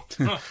 though.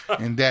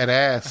 And that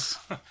ass.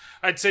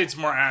 I'd say it's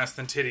more ass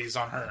than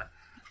titties on her.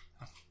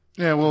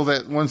 Yeah, well,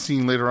 that one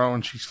scene later on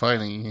when she's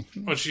fighting.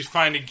 When she's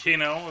finding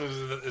Kano.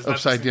 Is that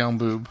upside down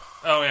boob.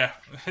 Oh, yeah.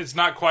 It's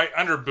not quite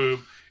under boob.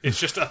 It's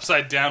just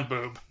upside down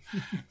boob.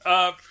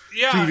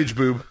 Yeah. Cleavage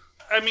boob.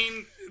 I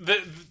mean,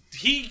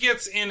 he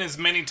gets in as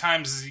many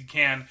times as he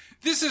can.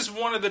 This is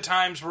one of the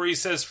times where he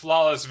says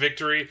flawless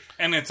victory,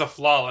 and it's a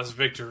flawless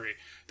victory.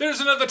 There's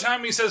another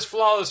time he says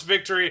flawless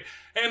victory,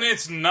 and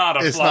it's not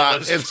a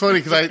flawless victory. It's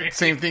funny because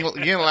same thing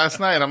again last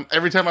night.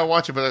 Every time I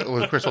watch it, but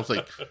with Chris, I was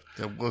like,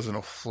 that wasn't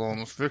a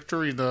flawless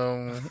victory,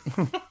 though.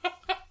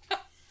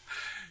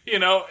 You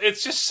know,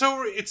 it's just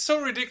it's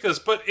so ridiculous,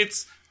 but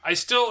I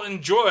still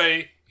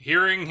enjoy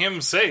hearing him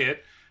say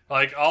it.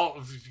 Like,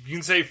 you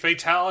can say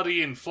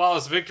fatality and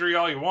flawless victory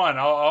all you want.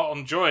 I'll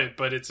enjoy it,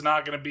 but it's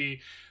not going to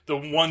be the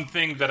one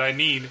thing that I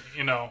need,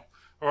 you know,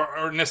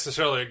 or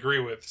necessarily agree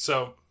with.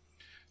 So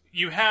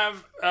you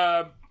have,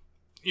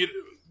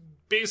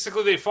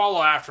 basically they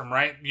follow after him,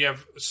 right? You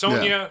have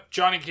Sonya,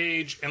 Johnny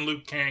Cage, and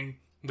Luke Kang.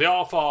 They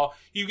all fall.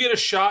 You get a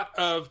shot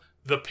of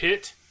the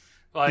pit,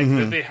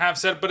 that they have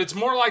set, but it's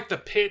more like the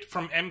pit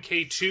from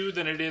MK2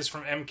 than it is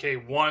from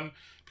MK1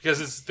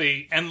 because it's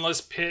the endless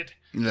pit.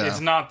 Yeah. It's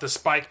not the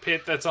spike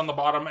pit that's on the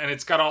bottom, and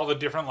it's got all the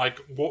different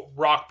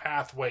rock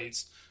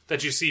pathways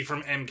that you see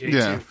from MK2.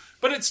 Yeah.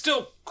 But it's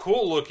still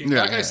cool looking.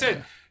 Yeah, I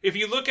said, if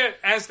you look at,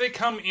 as they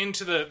come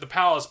into the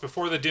palace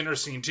before the dinner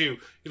scene too,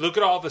 you look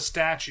at all the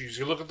statues,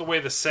 you look at the way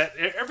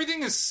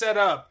everything is set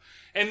up.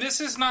 And this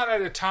is not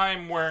at a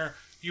time where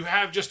you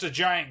have just a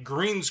giant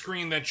green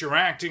screen that you're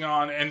acting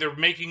on, and they're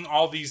making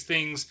all these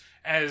things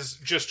as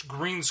just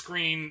green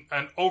screen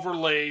and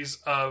overlays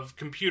of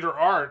computer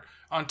art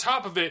on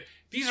top of it.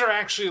 These are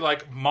actually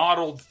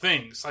modeled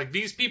things. Like,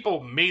 these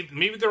people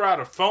maybe they're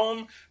out of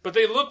foam, but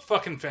they look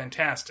fucking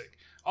fantastic.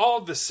 All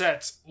of the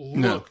sets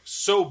look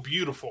so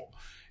beautiful.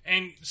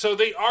 And so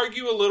they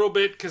argue a little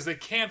bit because they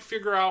can't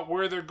figure out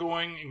where they're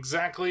going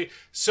exactly.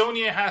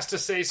 Sonya has to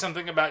say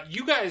something about,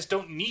 you guys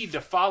don't need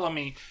to follow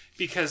me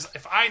because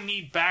if I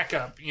need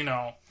backup,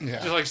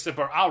 just like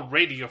Stipper, I'll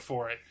radio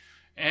for it.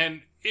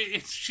 And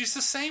she's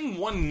the same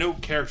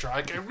one-note character.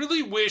 I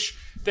really wish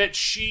that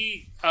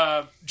she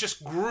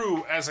just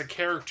grew as a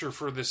character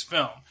for this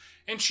film.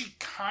 And she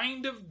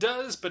kind of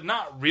does, but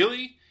not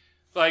really.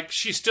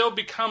 She still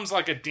becomes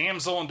a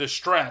damsel in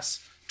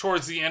distress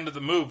towards the end of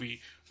the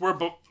movie. Where,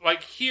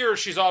 here,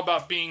 she's all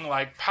about being,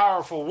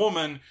 powerful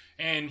woman,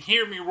 and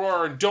hear me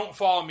roar, and don't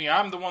follow me,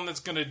 I'm the one that's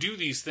going to do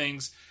these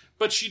things.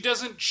 But she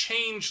doesn't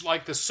change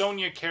like the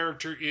Sonya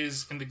character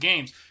is in the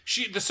games.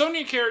 The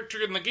Sonya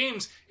character in the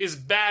games is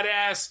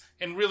badass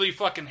and really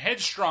fucking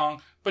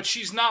headstrong, but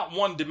she's not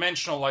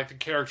one-dimensional like the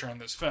character in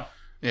this film.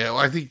 Yeah, well,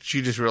 I think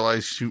she just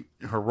realized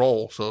her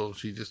role, so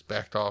she just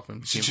backed off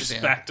and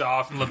backed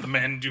off and let the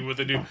men do what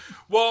they do.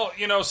 Well,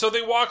 so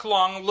they walk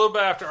along a little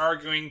bit after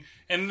arguing,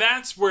 and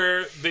that's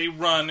where they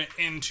run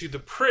into the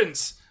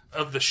Prince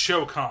of the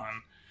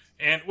Shokan,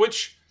 and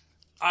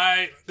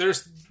I'm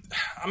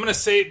going to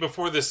say it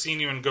before this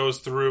scene even goes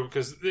through,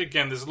 because,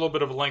 again, there's a little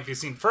bit of a lengthy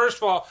scene. First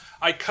of all,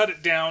 I cut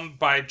it down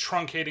by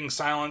truncating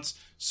silence,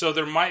 so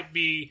there might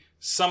be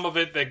some of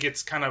it that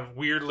gets kind of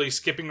weirdly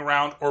skipping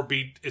around, or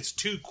it's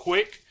too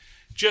quick,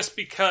 just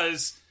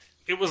because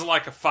it was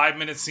like a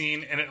 5-minute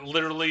scene, and it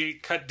literally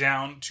cut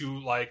down to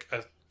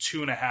a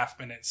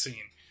 2.5-minute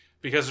scene,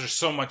 because there's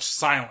so much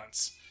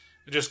silence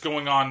just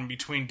going on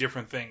between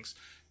different things.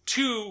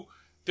 2,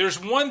 there's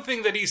one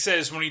thing that he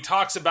says when he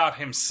talks about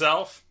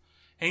himself,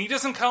 and he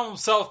doesn't call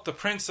himself the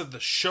Prince of the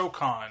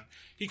Shokan.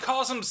 He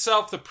calls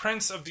himself the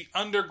Prince of the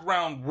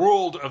underground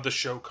world of the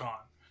Shokan.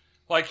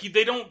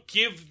 They don't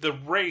give the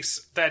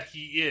race that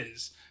he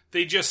is.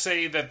 They just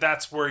say that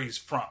that's where he's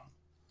from.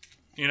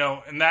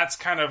 And that's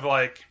kind of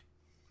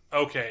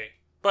okay.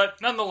 But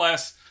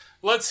nonetheless,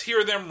 let's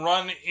hear them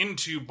run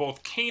into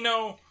both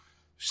Kano,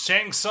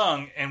 Shang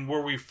Tsung, and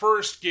where we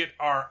first get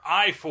our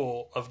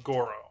eyeful of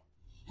Goro.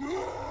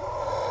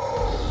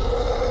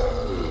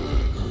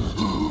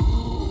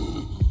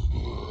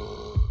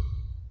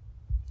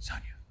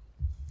 Sonya,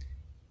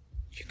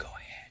 you go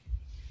ahead.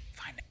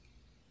 Find it.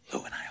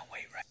 Lou and I will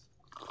wait right.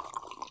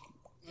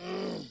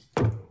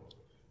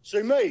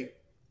 See, me,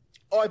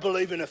 I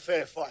believe in a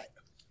fair fight.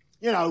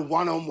 You know,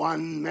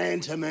 one-on-one,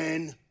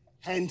 man-to-man,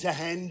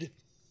 hand-to-hand.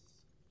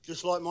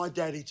 Just like my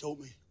daddy taught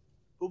me.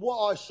 But what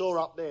I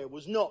saw up there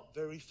was not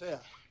very fair.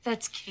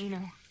 That's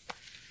Kano.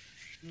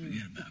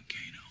 Forget about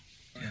Kano.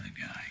 The other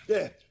guy.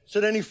 Yeah, so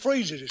then he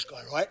freezes this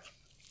guy, right?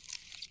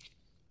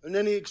 And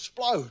then he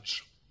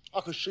explodes.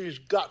 I could see his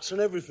guts and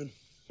everything.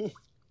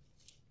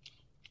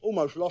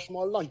 Almost lost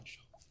my lunch.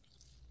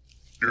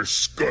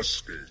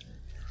 Disgusting.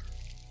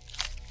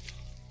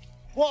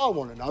 What I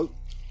want to know,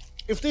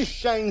 if this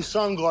Shang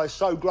Tsung guy's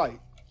so great,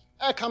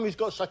 how come he's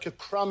got such a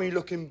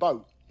crummy-looking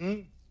boat,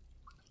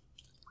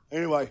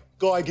 Anyway,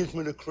 guy gives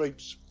me the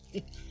creeps.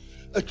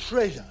 A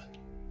treasure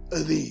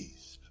of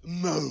these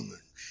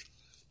moments.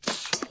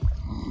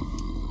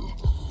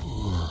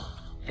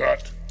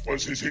 That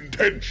was his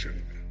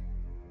intention.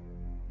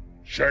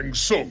 Shang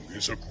Tsung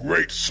is a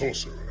great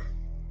sorcerer.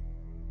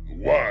 The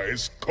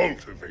wise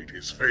cultivate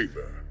his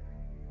favor.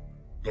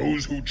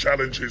 Those who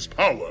challenge his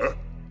power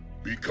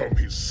become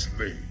his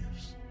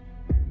slaves.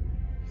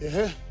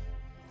 Yeah?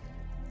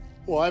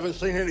 Well, I haven't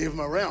seen any of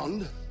them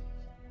around.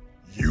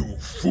 You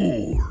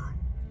fool.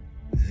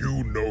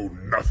 You know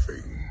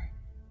nothing.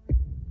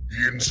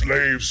 He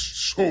enslaves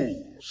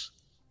souls.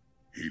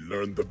 He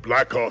learned the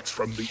black arts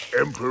from the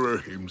Emperor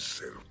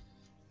himself.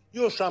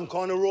 You're some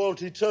kind of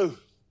royalty too.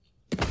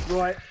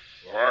 Right.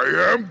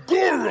 I am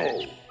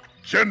Goro,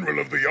 General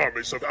of the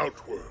armies of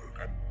Outworld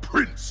and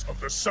Prince of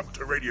the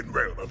subterranean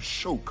realm of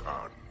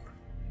Shokan.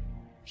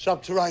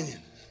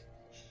 Subterranean?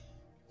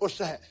 What's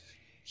that?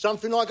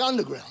 Something like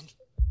underground?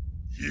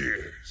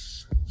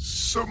 Yes,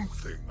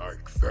 something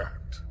like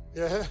that.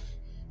 Yeah?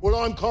 Well,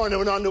 I'm kind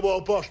of an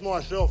underworld boss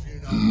myself, you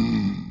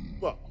know.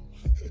 Well,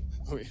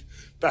 I mean,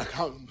 back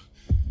home.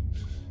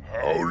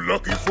 How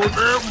lucky for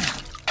them,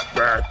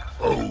 back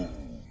home.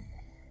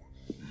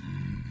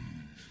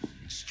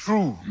 It's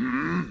true.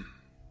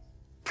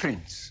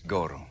 Prince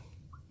Goro.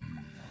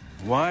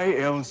 Why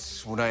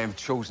else would I have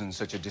chosen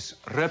such a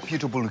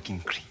disreputable-looking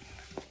cretin?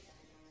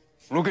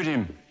 Look at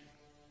him.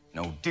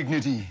 No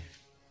dignity,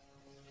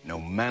 no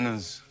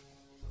manners.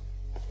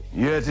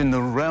 Yet in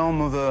the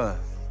realm of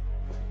Earth,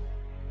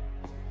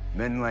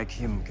 men like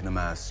him can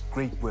amass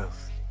great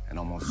wealth and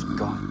almost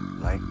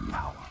god-like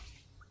power.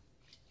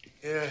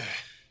 Yeah.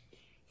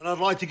 And I'd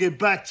like to get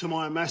back to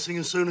my amassing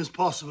as soon as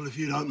possible, if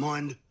you don't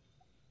mind.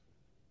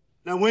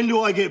 Now, when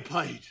do I get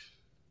paid?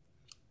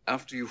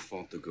 After you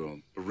fought the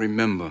girl. But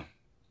remember,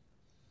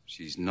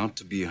 she's not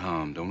to be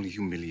harmed, only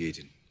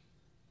humiliated.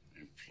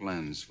 Her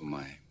plans for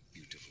my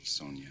beautiful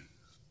Sonia.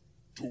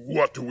 To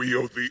what do we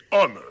owe the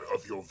honor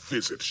of your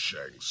visit,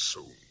 Shang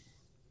Tsung?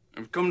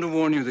 I've come to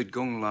warn you that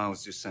Gong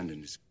Lao's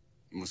descendant.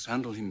 You must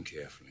handle him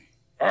carefully.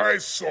 I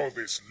saw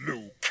this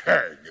Liu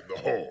Kang in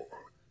the hall.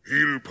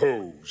 He'll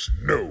pose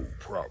no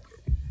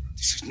problem.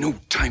 This is no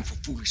time for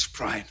foolish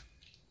pride.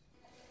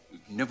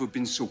 We've never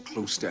been so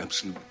close to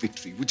absolute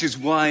victory, which is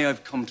why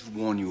I've come to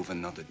warn you of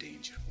another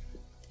danger.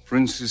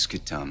 Princess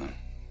Kitana.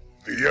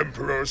 The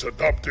Emperor's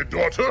adopted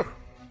daughter?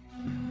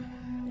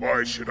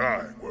 Why should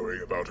I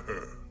worry about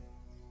her?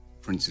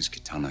 Princess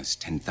Kitana is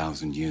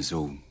 10,000 years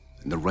old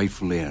and the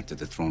rightful heir to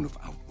the throne of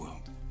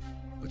Outworld.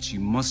 But she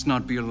must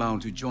not be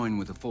allowed to join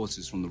with the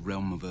forces from the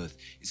realm of Earth,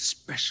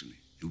 especially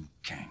Liu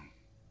Kang.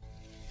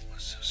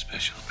 What's so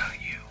special about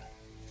you?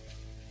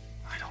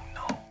 I don't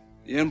know.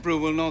 The Emperor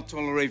will not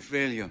tolerate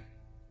failure.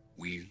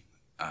 Will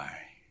I?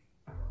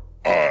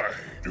 I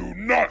do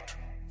not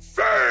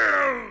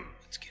fail!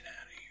 Let's get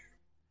out of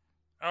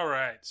here. All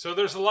right, so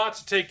there's a lot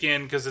to take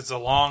in because it's a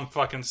long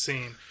fucking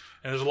scene.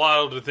 And there's a lot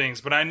of other things,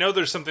 but I know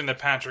there's something that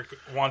Patrick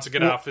wants to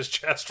get off his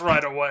chest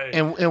right away.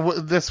 And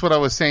that's what I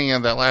was saying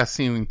in that last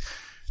scene.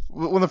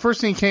 When the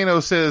first thing Kano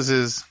says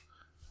is,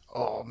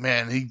 "Oh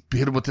man, he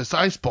hit him with this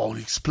ice ball and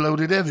he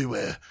exploded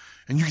everywhere.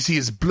 And you can see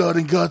his blood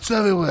and guts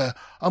everywhere.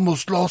 I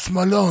almost lost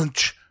my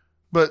lunch."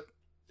 But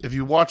if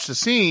you watch the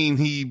scene,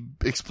 he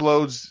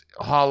explodes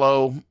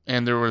hollow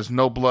and there was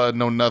no blood,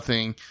 no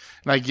nothing.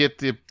 And I get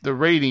the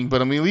rating,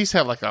 but I mean, at least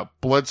have like a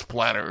blood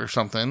splatter or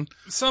something.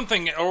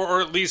 Something, or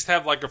at least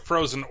have like a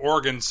frozen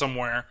organ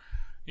somewhere.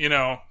 You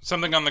know,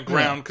 something on the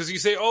ground. Because you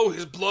say, oh,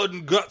 his blood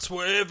and guts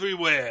were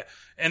everywhere.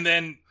 And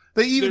then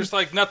there's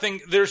like nothing.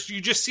 You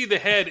just see the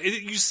head.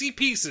 You see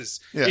pieces.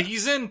 Yeah.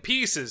 He's in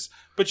pieces,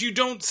 but you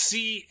don't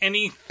see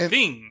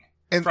anything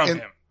from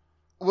him.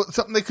 Well,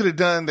 something they could have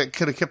done that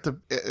could have kept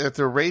at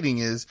their rating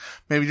is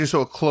maybe just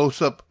a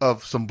close up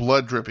of some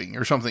blood dripping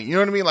or something. You know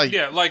what I mean? Like,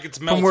 yeah, like it's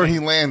melting from where he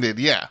landed.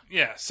 Yeah,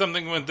 yeah,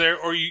 something went there,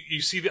 or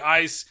you see the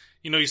ice.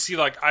 You know, you see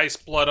like ice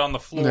blood on the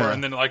floor,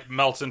 and then it like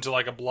melts into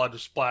like a blood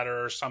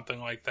splatter or something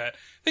like that.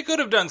 They could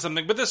have done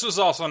something, but this was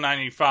also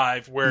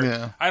 95,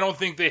 where I don't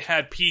think they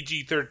had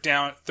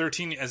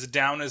PG-13 as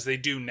down as they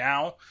do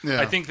now. Yeah.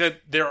 I think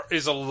that there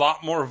is a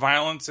lot more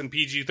violence in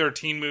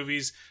PG-13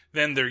 movies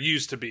than there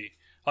used to be.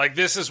 Like,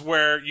 this is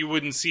where you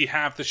wouldn't see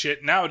half the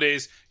shit.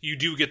 Nowadays, you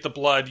do get the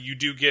blood. You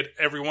do get,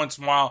 every once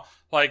in a while,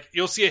 like,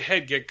 you'll see a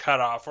head get cut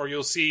off, or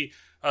you'll see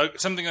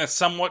something that's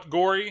somewhat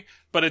gory,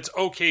 but it's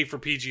okay for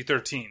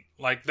PG-13.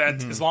 Like,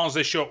 that's as long as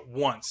they show it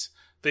once.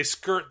 They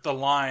skirt the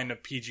line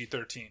of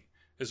PG-13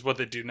 is what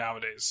they do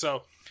nowadays.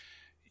 So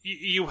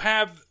you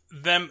have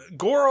them.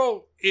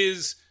 Goro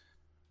is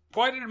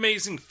quite an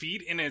amazing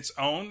feat in its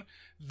own.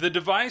 The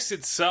device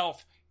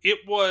itself, it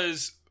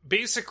was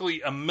basically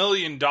 $1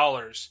 million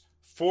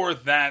for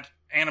that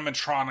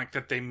animatronic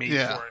that they made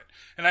for it.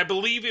 And I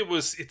believe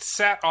it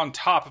sat on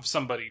top of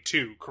somebody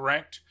too,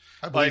 correct?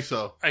 I believe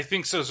so. I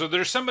think so. So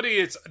there's somebody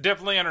that's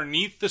definitely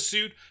underneath the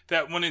suit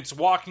that when it's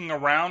walking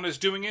around is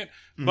doing it.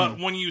 But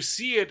when you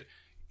see it,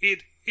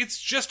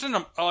 it's just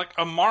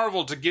a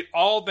marvel to get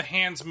all the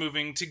hands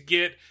moving, to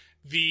get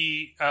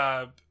the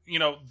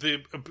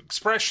the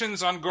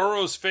expressions on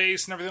Goro's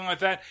face and everything like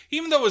that.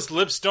 Even though his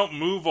lips don't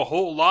move a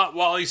whole lot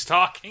while he's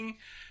talking,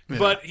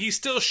 but he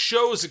still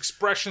shows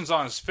expressions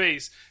on his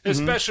face,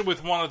 especially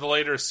with one of the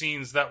later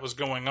scenes that was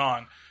going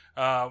on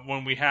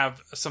when we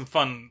have some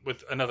fun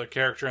with another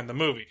character in the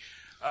movie.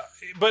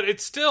 But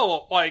it's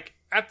still, like,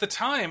 at the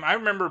time, I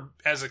remember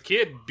as a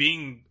kid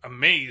being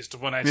amazed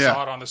when I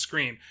saw it on the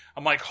screen.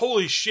 I'm like,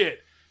 holy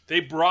shit, they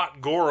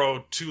brought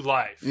Goro to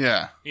life.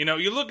 Yeah. You know,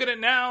 you look at it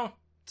now,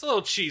 it's a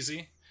little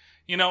cheesy.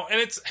 You know, and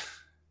it's...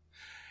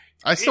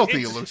 I still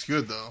think it looks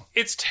good, though.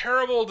 It's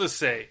terrible to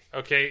say,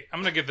 okay?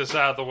 I'm going to get this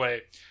out of the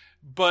way.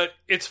 But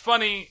it's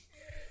funny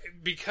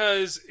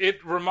because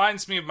it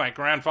reminds me of my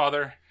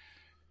grandfather.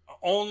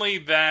 Only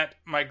that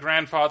my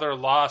grandfather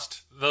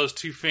lost those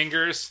two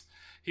fingers.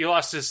 He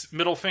lost his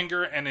middle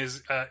finger and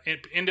his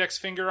index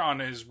finger on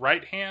his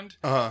right hand.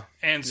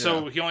 And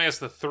so he only has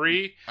the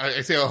 3.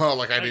 I say,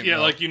 like I didn't know. Yeah,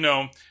 like you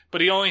know.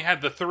 But he only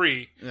had the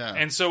 3. Yeah.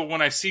 And so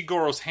when I see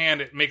Goro's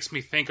hand, it makes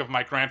me think of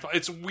my grandfather.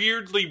 It's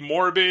weirdly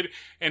morbid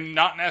and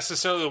not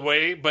necessarily the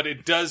way, but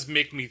it does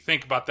make me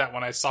think about that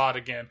when I saw it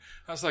again.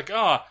 I was like,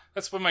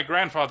 that's what my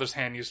grandfather's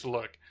hand used to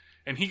look.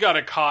 And he got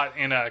it caught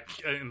in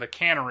the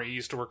cannery. He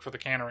used to work for the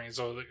cannery.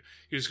 So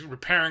he was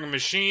repairing a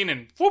machine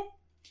and whoop,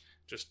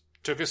 just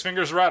took his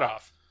fingers right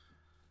off.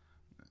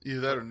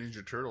 Either that or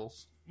Ninja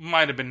Turtles.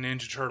 Might have been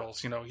Ninja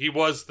Turtles. You know, he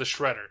was the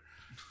Shredder.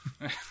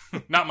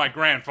 Not my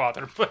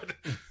grandfather, but,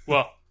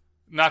 well,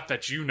 not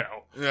that you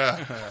know.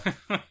 Yeah.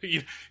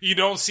 You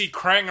don't see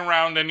Krang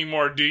around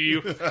anymore, do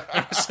you?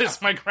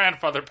 Since my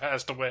grandfather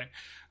passed away.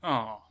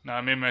 Oh, now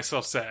I made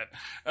myself sad.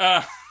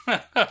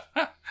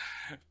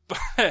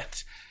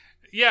 But,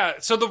 yeah,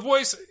 so the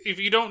voice, if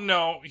you don't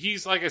know,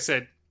 he's, like I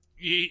said,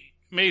 he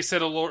may have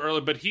said a little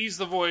earlier, but he's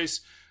the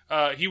voice.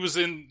 He was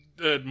in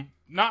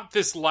not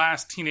this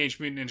last Teenage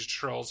Mutant Ninja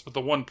Turtles, but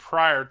the one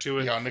prior to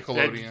it. Yeah,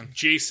 Nickelodeon.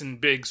 Jason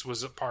Biggs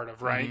was a part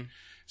of, right?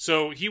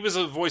 So he was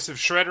a voice of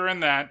Shredder in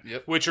that,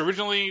 which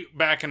originally,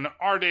 back in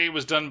our day,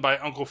 was done by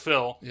Uncle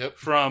Phil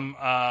from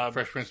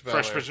Fresh Prince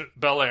of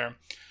Bel-Air.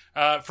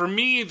 For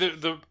me,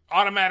 the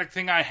automatic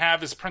thing I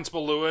have is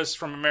Principal Lewis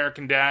from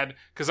American Dad,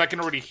 because I can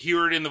already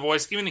hear it in the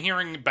voice. Even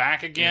hearing it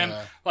back again,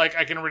 like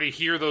I can already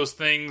hear those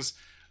things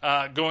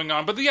going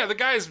on. But the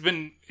guy's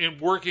been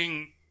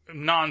working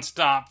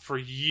nonstop for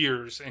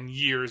years and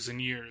years and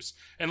years.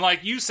 And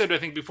like you said, I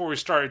think before we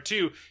started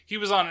too, he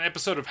was on an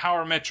episode of How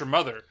I Met Your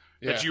Mother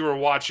that you were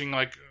watching,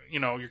 like,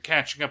 you know, you're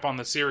catching up on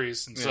the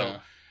series. And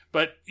so,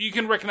 but you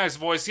can recognize the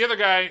voice. The other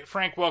guy,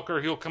 Frank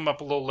Welker, he'll come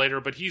up a little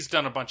later, but he's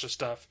done a bunch of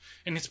stuff.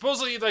 And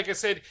supposedly, like I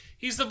said,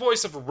 he's the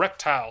voice of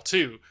Reptile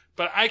too.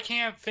 But I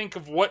can't think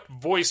of what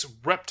voice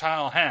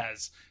Reptile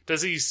has.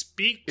 Does he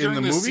speak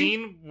during the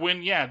scene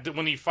when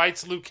he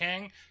fights Liu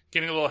Kang?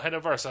 Getting a little ahead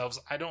of ourselves.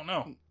 I don't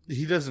know.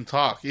 He doesn't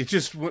talk. It's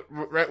just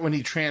right when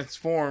he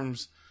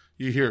transforms,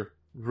 you hear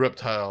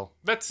Reptile.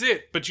 That's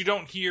it. But you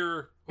don't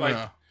hear,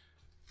 like...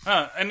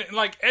 and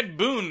like Ed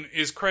Boon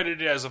is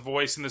credited as a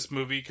voice in this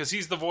movie because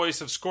he's the voice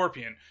of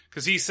Scorpion.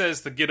 Because he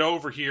says the "get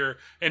over here,"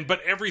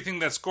 but everything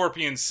that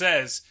Scorpion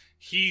says,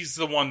 he's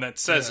the one that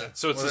says it.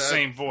 So it's the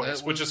same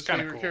voice, which is kind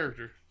of cool.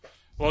 Character.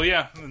 Well,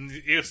 yeah,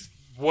 it's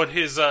what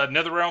his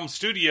NetherRealm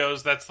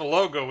Studios. That's the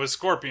logo is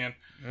Scorpion.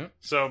 Yep.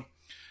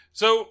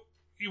 So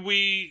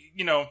we,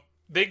 you know,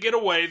 they get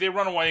away. They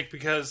run away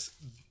because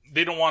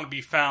they don't want to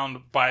be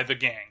found by the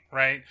gang,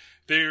 right?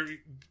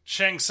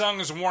 Shang Tsung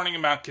is warning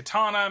about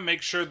Kitana.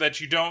 Make sure that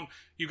you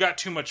got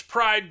too much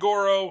pride,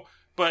 Goro.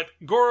 But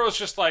Goro's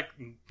just like,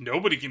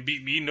 nobody can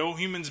beat me. No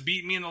humans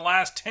beat me in the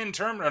last 9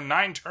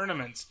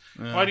 tournaments.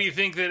 Yeah. Why do you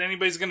think that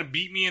anybody's going to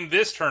beat me in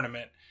this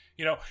tournament?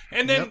 You know,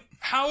 and then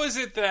how is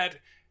it that,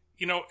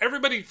 you know,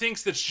 everybody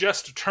thinks that's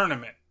just a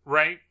tournament,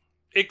 right?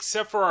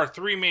 Except for our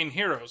 3 main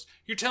heroes.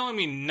 You're telling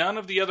me none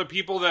of the other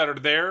people that are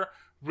there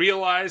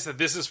realize that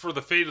this is for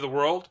the fate of the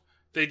world?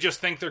 They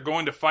just think they're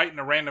going to fight in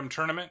a random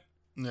tournament?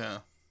 Yeah.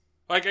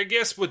 Like, I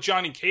guess with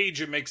Johnny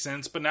Cage it makes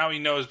sense, but now he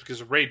knows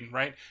because of Raiden,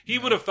 right? He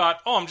would have thought,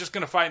 I'm just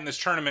going to fight in this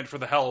tournament for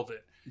the hell of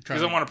it.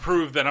 Because I want to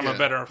prove that I'm a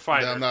better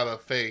fighter. I'm not a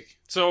fake.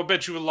 So I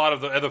bet you a lot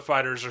of the other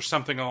fighters are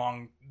something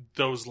along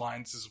those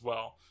lines as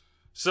well.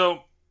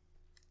 So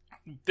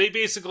they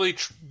basically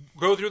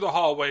go through the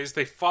hallways.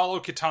 They follow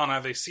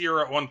Kitana. They see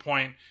her at one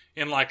point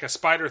in like a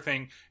spider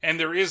thing. And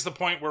there is the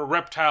point where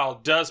Reptile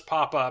does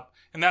pop up.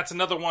 And that's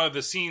another one of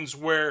the scenes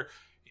where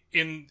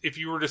if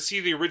you were to see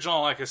the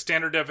original, like a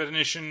standard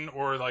definition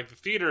or like the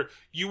theater,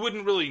 you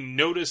wouldn't really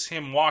notice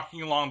him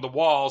walking along the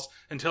walls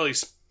until he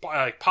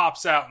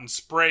pops out and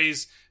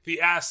sprays the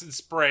acid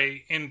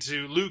spray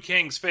into Liu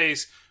Kang's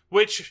face,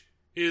 which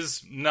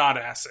is not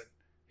acid.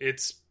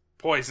 It's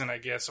poison, I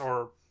guess,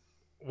 or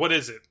what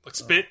is it? Like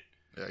spit?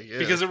 Yeah.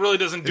 Because it really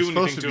doesn't do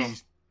anything to him.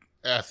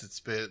 Acid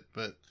spit,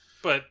 but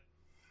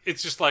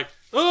it's just like,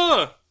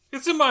 ugh,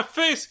 it's in my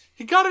face.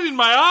 He got it in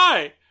my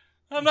eye.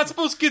 I'm not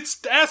supposed to get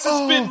acid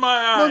spit in my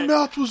eye. My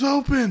mouth was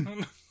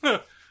open.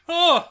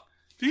 Oh,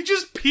 did you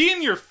just pee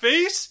in your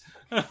face?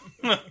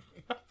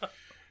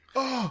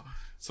 Oh,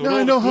 so now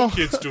I know how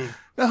kids do.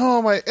 Now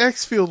how my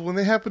ex feels when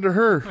they happen to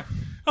her.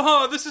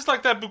 Oh, this is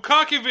like that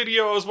Bukkake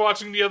video I was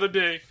watching the other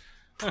day.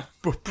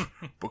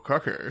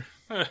 Bukkake.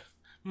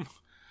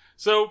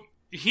 So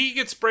he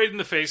gets sprayed in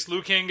the face.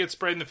 Liu Kang gets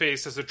sprayed in the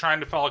face as they're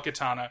trying to follow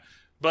Katana.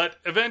 But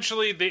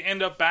eventually they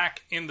end up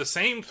back in the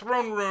same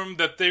throne room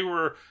that they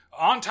were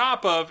on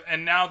top of,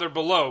 and now they're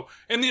below.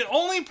 And the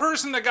only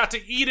person that got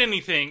to eat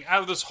anything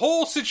out of this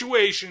whole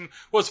situation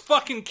was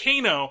fucking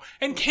Kano.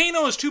 And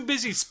Kano is too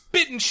busy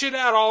spitting shit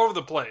out all over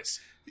the place.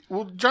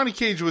 Well, Johnny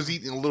Cage was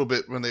eating a little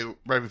bit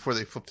right before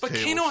they flipped the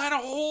tables. But Kano had a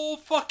whole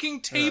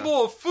fucking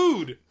table of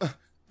food.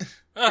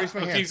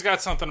 Okay, he's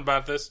got something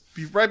about this.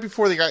 Right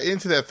before they got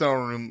into that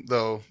throne room,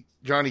 though,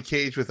 Johnny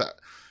Cage with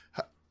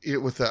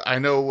I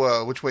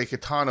know which way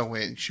Katana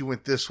went. She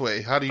went this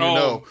way. How do you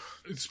know?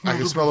 I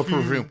can smell the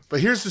perfume.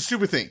 But here's the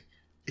stupid thing.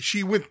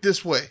 She went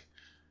this way.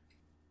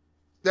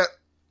 That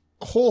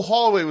whole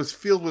hallway was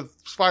filled with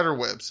spider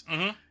webs.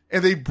 Mm-hmm.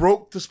 And they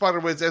broke the spider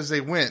webs as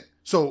they went.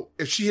 So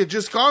if she had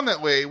just gone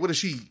that way, what is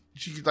she?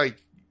 She could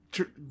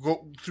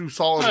go through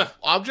solid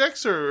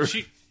objects, or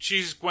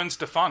she's Gwen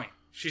Stefani.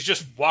 She's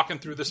just walking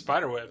through the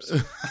spider webs.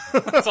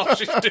 That's all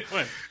she's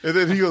doing. And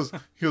then he goes,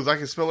 I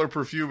can smell her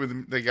perfume.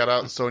 And they got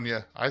out, and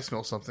Sonya, I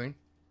smell something.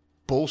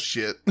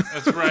 Bullshit.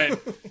 That's right.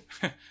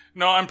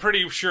 No, I'm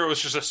pretty sure it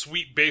was just a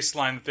sweet bass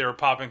line that they were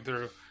popping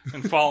through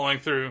and following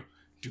through.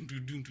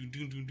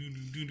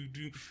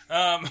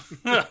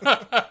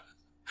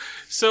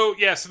 So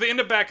they end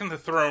up back in the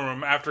throne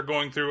room after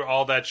going through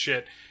all that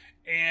shit.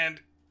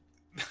 And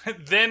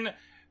then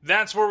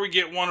that's where we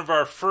get one of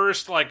our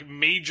first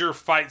major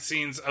fight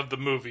scenes of the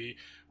movie,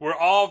 where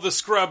all the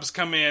scrubs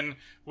come in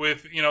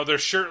with, their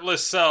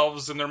shirtless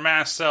selves and their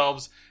masked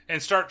selves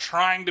and start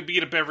trying to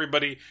beat up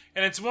everybody.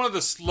 And it's one of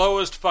the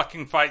slowest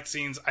fucking fight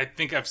scenes I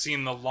think I've seen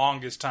in the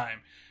longest time.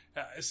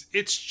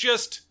 It's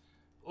just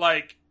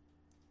like,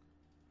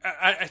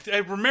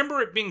 I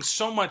remember it being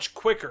so much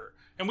quicker.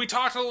 And we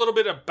talked a little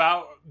bit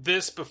about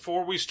this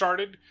before we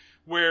started,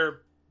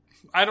 where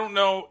I don't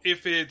know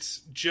if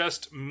it's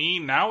just me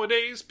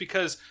nowadays,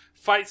 because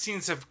fight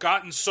scenes have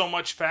gotten so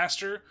much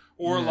faster,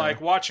 or like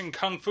watching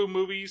kung fu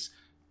movies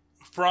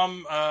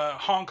from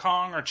Hong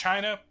Kong or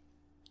China,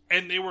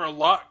 and they were a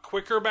lot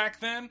quicker back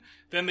then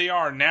than they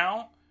are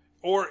now.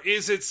 Or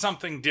is it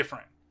something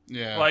different?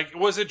 Yeah. Like,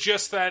 was it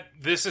just that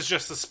this is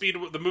just the speed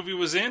the movie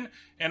was in,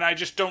 and I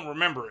just don't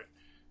remember it?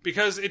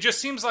 Because it just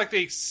seems like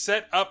they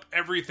set up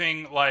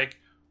everything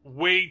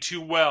way too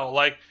well.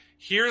 Like,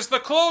 here's the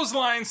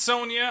clothesline,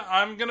 Sonya.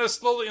 I'm gonna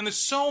slowly, and there's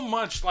so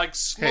much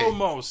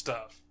slow-mo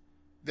stuff.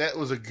 That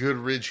was a good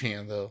ridge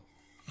hand, though.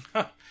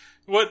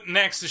 What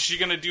next? Is she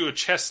gonna do a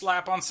chest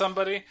slap on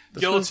somebody?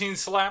 Guillotine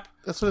slap?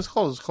 That's what it's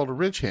called. It's called a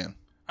ridge hand.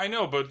 I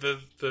know, but the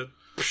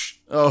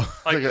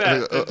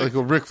like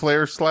a Ric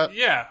Flair slap.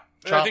 Yeah,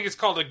 chop? I think it's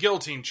called a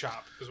guillotine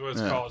chop. Is what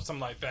it's called,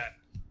 something like that.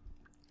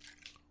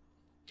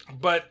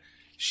 But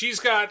she's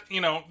got,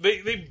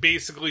 they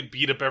basically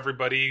beat up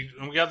everybody,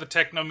 and we got the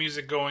techno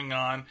music going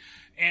on,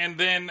 and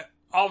then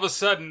all of a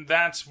sudden,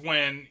 that's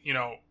when,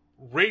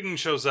 Raiden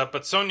shows up,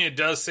 but Sonya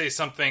does say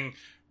something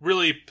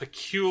really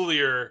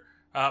peculiar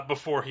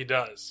before he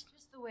does.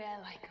 Just the way I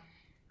like them.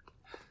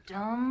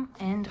 Dumb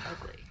and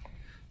ugly.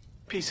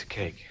 Piece of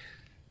cake.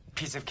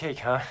 Piece of cake,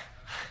 huh?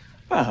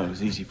 Well, it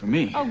was easy for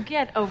me. Oh,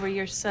 get over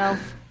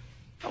yourself.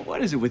 Oh,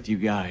 what is it with you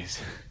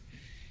guys?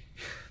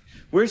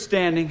 We're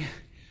standing,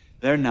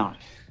 they're not.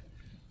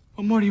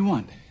 What more do you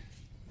want?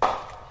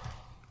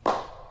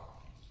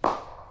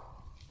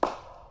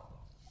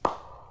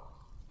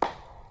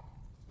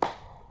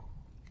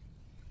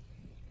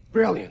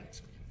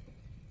 Brilliant.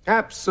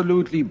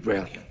 Absolutely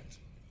brilliant.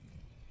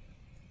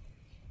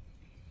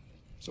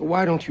 So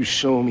why don't you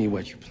show me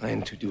what you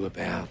plan to do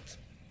about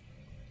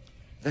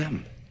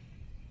them?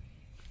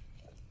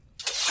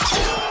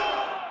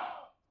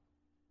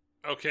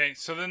 Okay,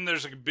 so then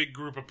there's a big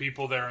group of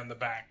people there in the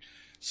back.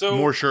 So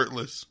more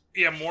shirtless.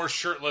 Yeah, more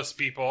shirtless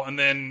people. And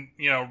then,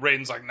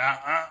 Raiden's like,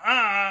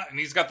 nah, and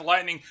he's got the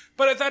lightning.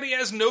 But I thought he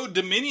has no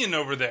dominion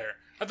over there.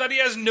 I thought he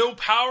has no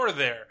power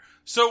there.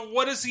 So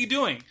what is he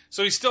doing?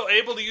 So he's still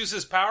able to use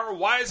his power?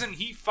 Why isn't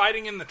he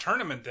fighting in the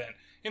tournament then?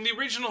 In the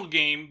original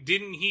game,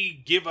 didn't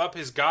he give up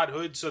his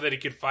godhood so that he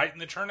could fight in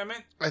the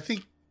tournament? I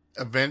think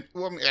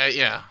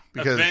Yeah.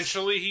 Because,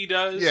 eventually he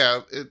does.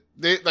 Yeah.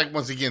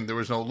 Once again, there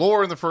was no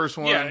lore in the first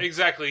one. Yeah,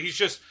 exactly. He's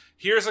just,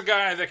 here's a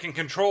guy that can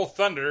control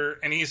thunder,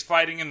 and he's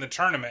fighting in the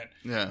tournament.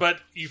 Yeah. But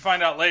you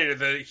find out later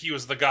that he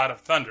was the god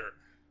of thunder,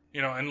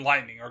 and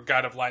lightning, or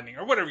god of lightning,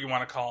 or whatever you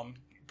want to call him.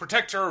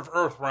 Protector of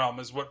Earthrealm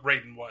is what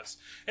Raiden was.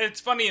 And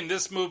it's funny, in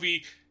this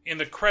movie, in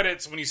the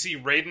credits, when you see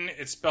Raiden,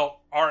 it's spelled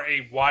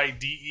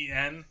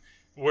Rayden,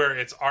 where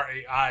it's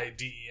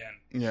Raiden.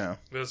 Yeah.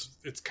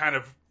 It's kind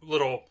of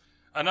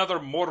another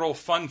mortal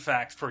fun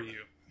fact for you.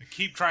 I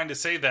keep trying to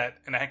say that,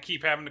 and I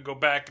keep having to go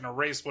back and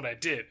erase what I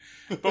did.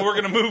 But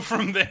we're going to move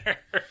from there.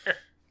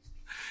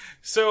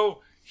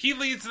 So, he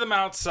leads them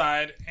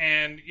outside,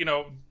 and,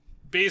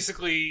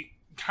 basically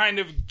kind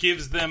of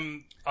gives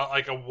them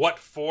a what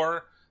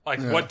for,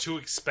 what to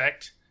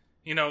expect,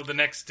 the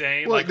next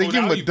day. Well, they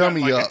give him a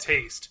dummy up. A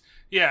taste.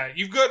 Yeah,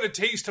 you've got a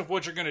taste of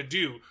what you're going to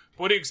do.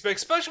 What do you expect?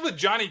 Especially with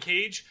Johnny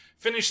Cage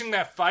finishing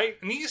that fight,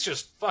 and he's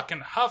just fucking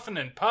huffing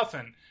and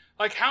puffing.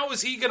 How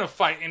is he going to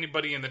fight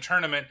anybody in the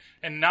tournament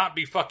and not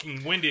be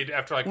fucking winded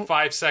after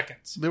 5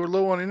 seconds? They were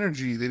low on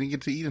energy. They didn't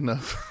get to eat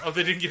enough. Oh,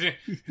 they didn't get it.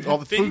 All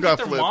the food got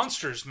flipped. They're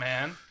monsters,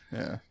 man.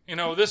 Yeah.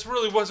 This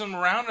really wasn't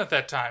around at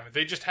that time.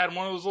 They just had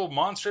one of those little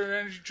Monster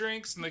energy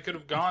drinks, and they could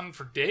have gone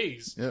for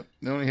days. Yep.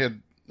 They only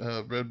had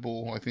Red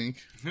Bull, I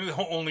think.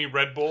 Only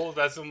Red Bull?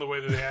 That's the only way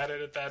that they had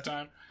it at that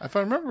time? If I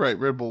remember right,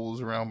 Red Bull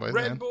was around by then.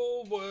 Red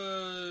Bull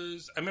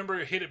was... I remember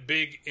it hit it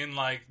big in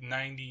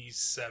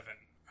 97,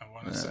 I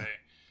want to say.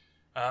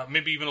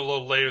 Maybe even a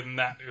little later than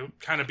that. It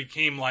kind of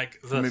became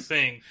the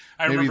thing.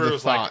 I remember it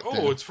was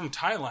it's from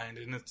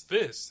Thailand, and it's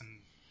this,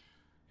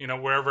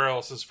 and wherever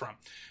else it's from.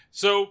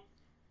 So...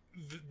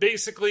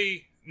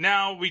 basically,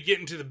 now we get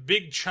into the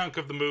big chunk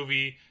of the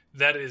movie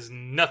that is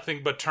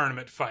nothing but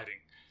tournament fighting,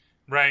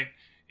 right?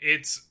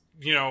 It's,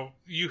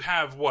 you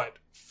have,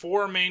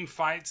 4 main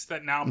fights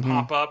that now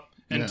pop up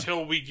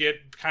until we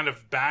get kind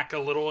of back a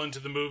little into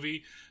the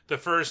movie. The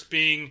first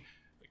being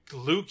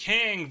Liu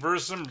Kang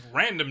versus some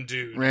random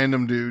dude.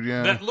 Random dude,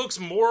 yeah. That looks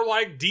more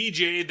like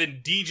DJ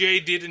than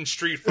DJ did in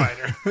Street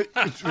Fighter.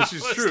 Which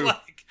is true.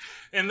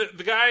 And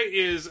the guy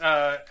is,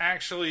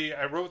 actually,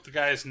 I wrote the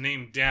guy's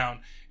name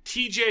down.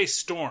 TJ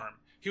Storm.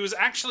 He was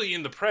actually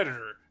in The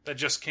Predator that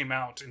just came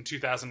out in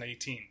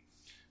 2018.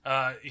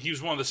 He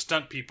was one of the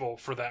stunt people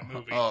for that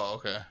movie. Oh,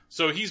 okay.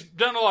 So he's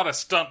done a lot of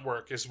stunt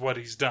work is what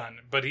he's done.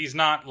 But he's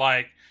not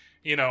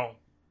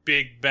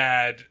big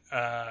bad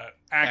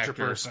actor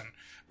person.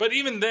 But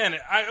even then,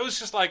 I was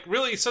just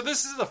really? So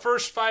this is the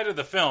first fight of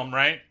the film,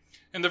 right?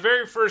 And the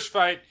very first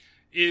fight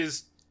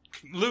is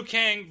Liu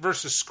Kang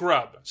versus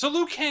Scrub. So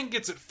Liu Kang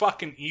gets it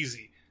fucking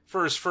easy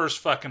for his first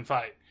fucking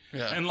fight.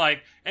 Yeah.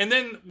 And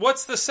then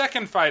what's the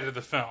second fight of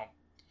the film?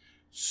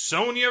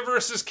 Sonya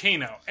versus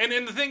Kano. And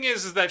the thing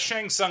is that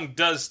Shang Tsung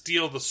does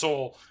steal the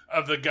soul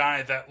of the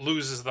guy that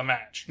loses the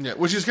match. Yeah,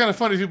 which is kind of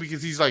funny too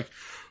because he's like,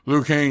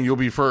 Liu Kang, you'll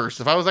be first.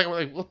 If I was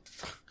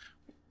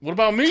what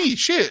about me?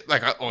 Shit.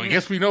 I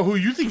guess we know who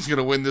you think's going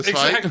to win this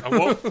fight.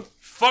 Well,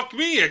 fuck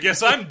me. I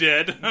guess I'm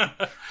dead.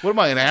 What am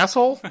I, an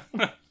asshole?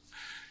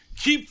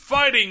 Keep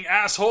fighting,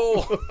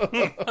 asshole.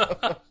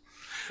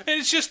 And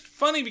it's just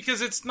funny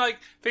because it's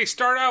they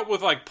start out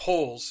with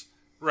poles,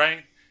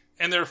 right?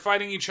 And they're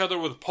fighting each other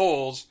with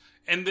poles,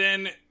 and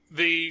then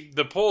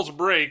the poles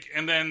break,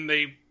 and then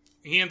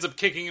he ends up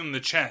kicking him in the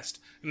chest,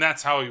 and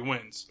that's how he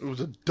wins. It was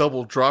a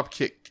double drop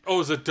kick. Oh, it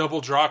was a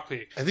double drop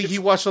kick. I think he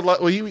watched a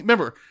lot. Well,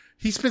 remember,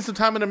 he spent some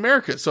time in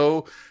America,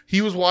 so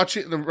he was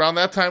watching. Around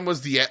that time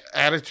was the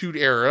Attitude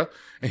Era,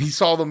 and he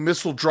saw the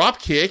missile drop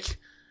kick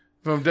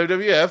from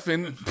WWF,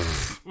 and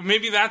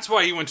maybe that's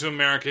why he went to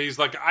America. He's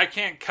like, I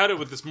can't cut it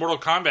with this Mortal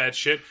Kombat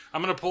shit.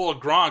 I'm gonna pull a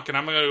Gronk, and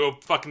I'm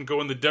gonna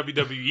go in the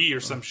WWE or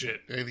some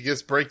shit. I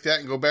guess break that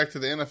and go back to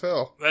the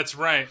NFL. That's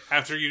right.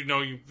 After you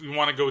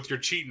want to go with your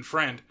cheating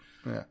friend.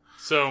 Yeah.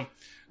 So,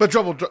 but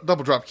double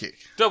drop kick.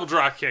 Double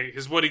drop kick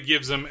is what he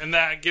gives him, and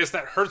I guess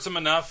that hurts him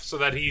enough so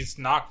that he's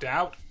knocked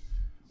out.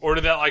 Or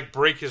did that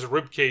break his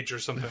rib cage or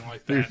something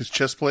like that? His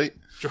chest plate.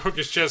 Broke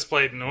his chest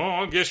plate, and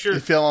I guess you're... He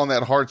fell on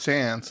that hard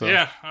sand, so...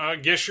 Yeah, I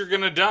guess you're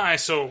gonna die,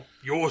 so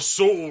your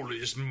soul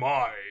is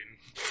mine.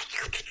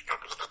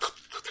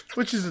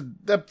 Which is...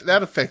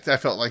 That effect, I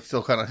felt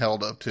still kind of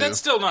held up, too. That's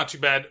still not too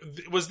bad.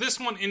 Was this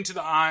one into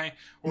the eye?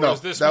 Or no,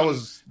 was this that one...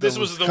 was... This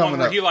was the one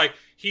where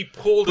he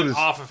pulled it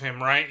off of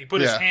him, right? He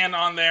put his hand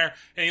on there,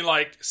 and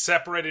he,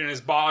 separated, and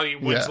his body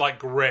was,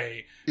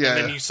 gray. Yeah,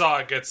 and then you saw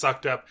it get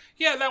sucked up.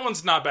 Yeah, that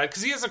one's not bad,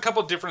 because he has a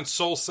couple different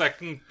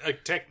soul-sucking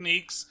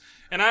techniques,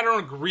 and I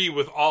don't agree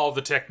with all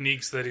the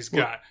techniques that he's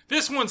got.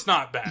 This one's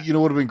not bad. You know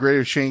what would have been great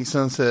if Shang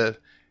Tsung said,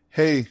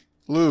 hey,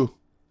 Lou,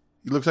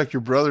 you look like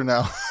your brother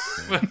now.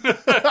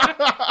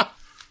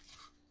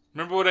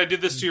 Remember what I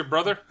did this to your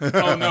brother?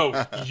 Oh,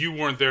 no, you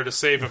weren't there to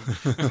save him.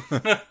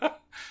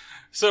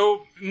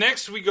 So,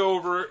 next we go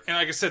over, and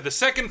like I said, the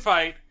second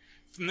fight,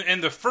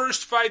 and the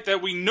first fight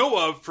that we know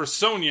of for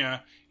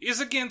Sonya is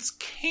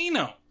against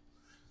Kano.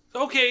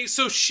 Okay,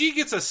 so she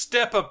gets a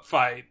step-up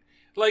fight.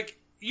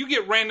 You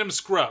get random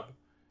scrub.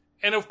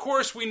 And of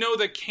course, we know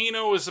that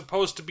Kano is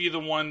supposed to be the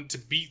one to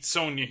beat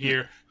Sonya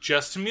here,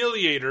 just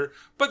humiliate her.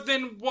 But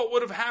then what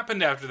would have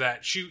happened after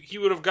that? He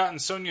would have gotten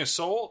Sonya's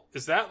soul?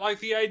 Is that like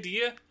the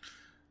idea?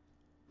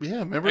 Yeah,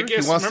 remember? I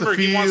guess, he wants to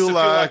feel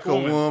like a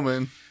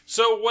woman.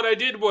 So what I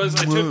did was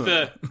I took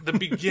the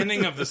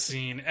beginning of the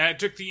scene, and I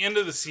took the end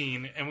of the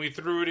scene, and we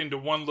threw it into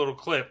one little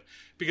clip,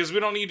 because we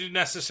don't need to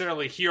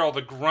necessarily hear all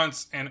the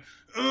grunts and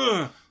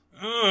ooh,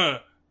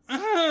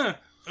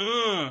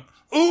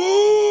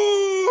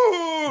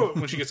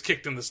 when she gets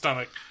kicked in the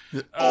stomach,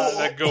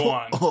 that go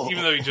on,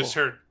 even though you just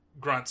heard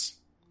grunts.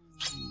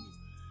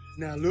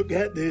 Now look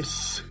at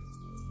this.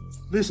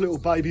 This little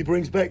baby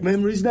brings back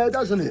memories now,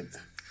 doesn't it?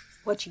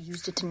 What, you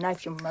used it to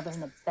knife your mother in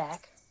the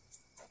back?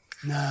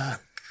 Nah.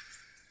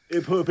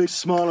 It put a big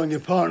smile on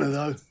your partner,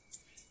 though.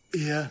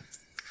 Ear.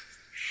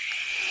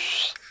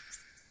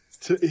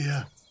 To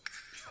ear.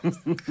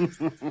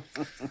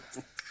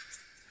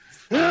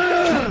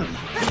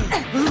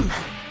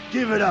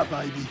 Give it up,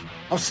 baby.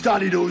 I've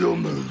studied all your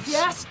moves.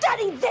 Yeah,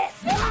 study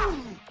this!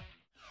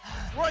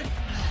 Right.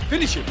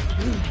 Finish it.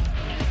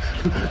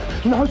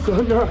 No,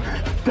 sir, no.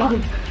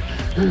 Don't.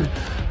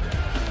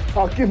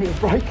 Oh, give me a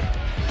break.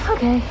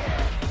 Okay.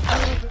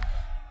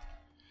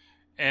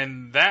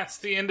 And that's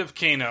the end of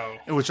Kano.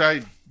 Which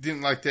I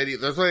didn't like that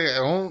either. That's why I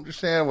don't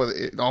understand why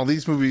in all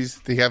these movies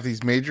they have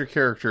these major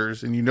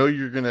characters, and you know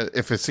you're gonna,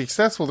 if it's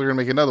successful, they're gonna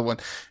make another one,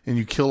 and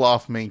you kill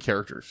off main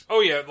characters.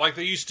 Oh yeah, like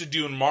they used to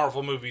do in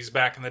Marvel movies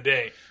back in the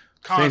day.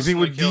 Same thing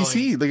with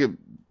DC. Look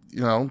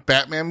at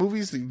Batman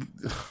movies.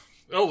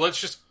 Oh,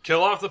 let's just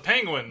kill off the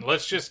Penguin.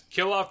 Let's just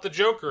kill off the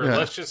Joker. Yeah.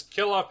 Let's just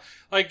kill off...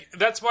 Like,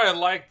 that's why I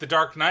like The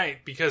Dark Knight,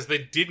 because they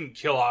didn't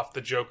kill off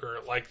the Joker.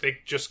 Like, they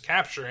just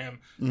capture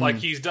him like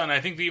he's done. I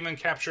think they even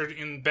captured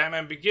in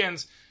Batman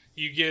Begins,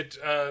 you get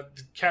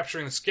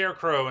capturing the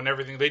Scarecrow and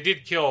everything. They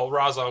did kill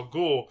Ra's al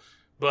Ghul,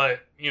 but,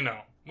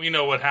 we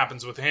know what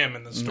happens with him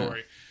in the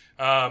story.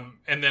 And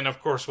then,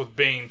 of course, with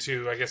Bane,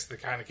 too. I guess they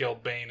kind of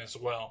killed Bane as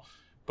well.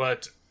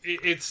 But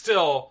it's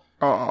still...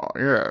 Oh,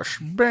 yes,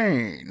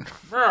 Bane.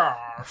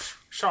 Yeah,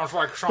 sounds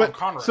like Sean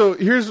Connery. So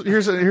here's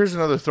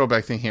another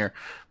throwback thing here.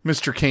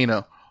 Mr.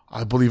 Kano,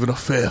 I believe in a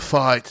fair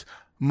fight.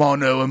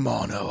 Mano a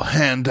mano,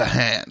 hand to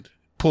hand.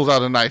 Pulls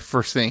out a knife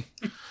first thing.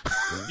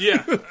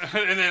 Yeah,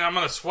 and then I'm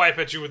going to swipe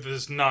at you with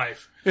this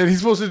knife. And he's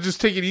supposed to just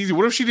take it easy.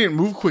 What if she didn't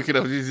move quick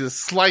enough? He just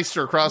sliced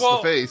her across the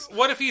face.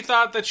 What if he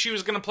thought that she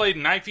was going to play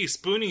knifey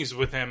spoonies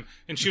with him,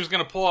 and she was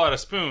going to pull out a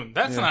spoon?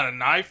 That's not a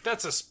knife.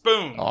 That's a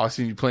spoon. Oh, I've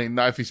seen you playing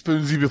knifey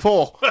spoonsy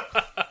before.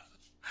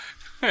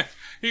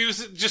 He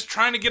was just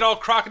trying to get all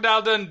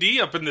Crocodile Dundee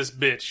up in this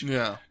bitch.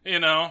 Yeah.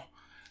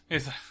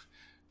 It's like,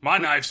 my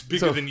knife's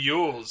bigger than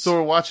yours. So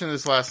we're watching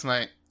this last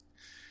night,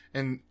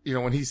 and,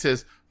 when he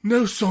says,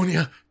 "No,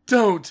 Sonya,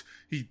 don't,"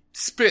 he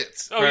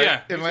spits. Oh, right?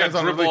 yeah. And He's lands got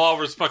on dribble all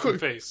over his fucking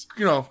face.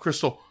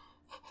 Crystal,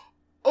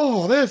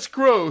 oh, that's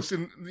gross.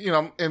 And,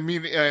 and me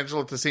and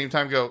Angela at the same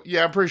time go,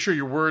 yeah, I'm pretty sure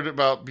you're worried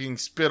about being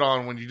spit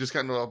on when you just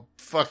got into a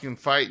fucking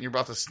fight and you're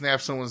about to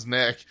snap someone's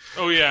neck.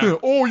 Oh, yeah.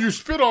 Oh, you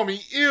spit on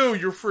me. Ew,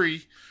 you're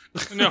free.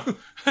 No.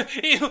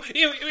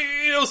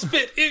 Ew,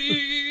 spit.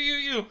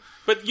 Ew.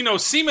 But,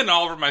 semen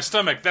all over my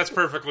stomach, that's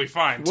perfectly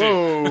fine, too.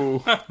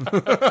 Whoa.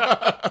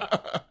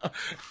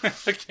 I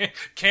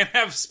can't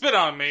have spit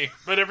on me,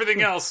 but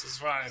everything else is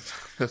fine.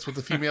 That's what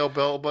the female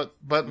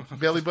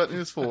belly button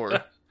is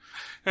for.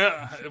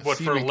 What,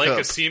 Semen for a lake cup.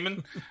 of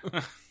semen?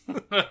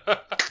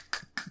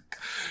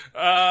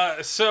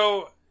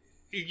 So,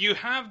 you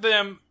have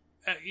them,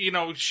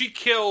 she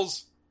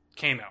kills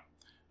Kano,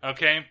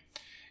 okay?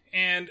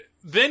 And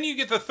then you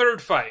get the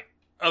third fight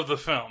of the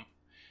film.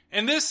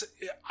 And this,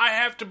 I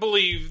have to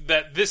believe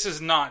that this is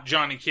not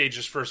Johnny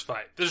Cage's first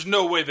fight. There's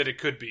no way that it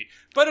could be.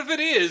 But if it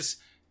is,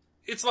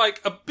 it's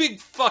like a big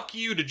fuck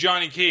you to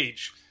Johnny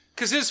Cage.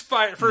 Because his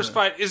first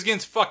fight is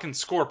against fucking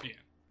Scorpion.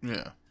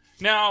 Yeah.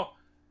 Now,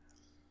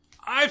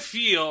 I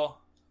feel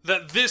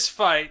that this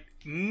fight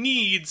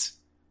needs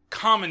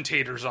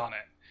commentators on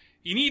it.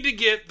 You need to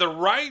get the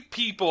right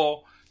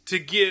people to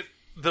get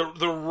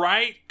the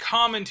right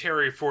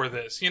commentary for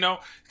this,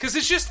 Because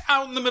it's just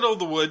out in the middle of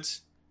the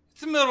woods. It's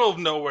the middle of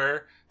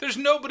nowhere. There's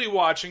nobody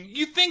watching.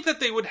 You'd think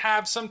that they would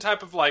have some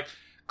type of,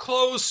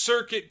 closed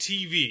circuit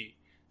TV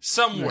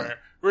somewhere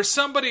where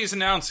somebody's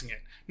announcing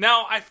it.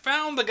 Now, I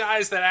found the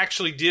guys that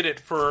actually did it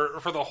for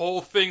the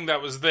whole thing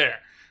that was there,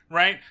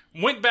 right?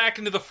 Went back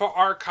into the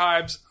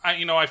archives.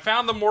 I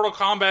found the Mortal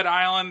Kombat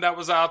Island that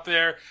was out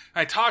there.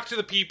 I talked to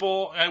the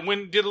people. I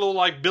went and did a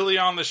little, Billy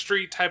on the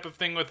Street type of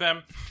thing with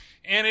them.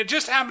 And it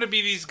just happened to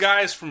be these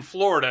guys from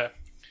Florida.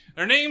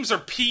 Their names are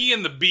P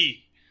and the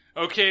B,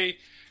 okay?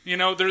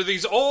 They're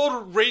these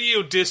old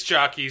radio disc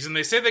jockeys, and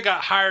they say they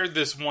got hired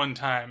this one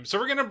time. So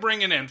we're going to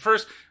bring it in.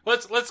 First,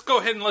 let's go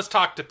ahead and let's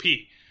talk to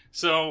P.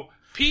 So,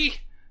 P,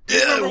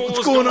 yeah,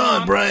 what's going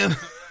on, Brian?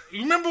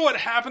 You remember what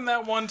happened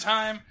that one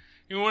time?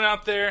 You went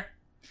out there?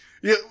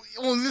 Yeah,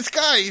 well, this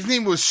guy, his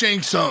name was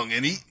Shang Tsung,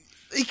 and he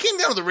came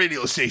down to the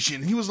radio station,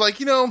 and he was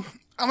like, I'm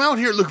out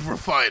here looking for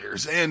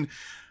fighters, and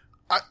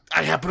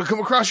I happened to come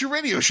across your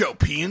radio show,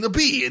 P and the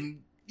B,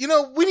 and,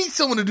 we need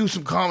someone to do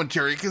some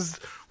commentary because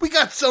we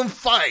got some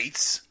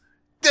fights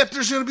that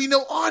there's going to be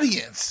no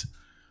audience.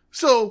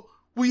 So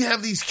we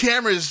have these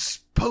cameras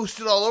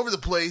posted all over the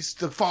place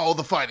to follow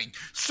the fighting.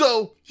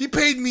 So he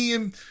paid me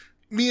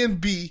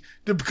and B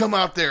to come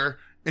out there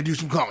and do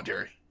some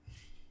commentary.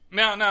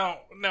 Now,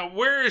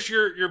 where is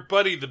your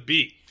buddy the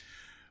B?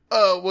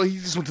 Well, he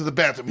just went to the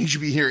bathroom. He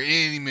should be here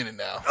any minute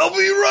now. I'll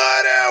be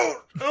right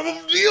out.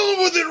 I'm dealing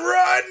with it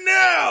right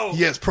now.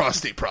 He has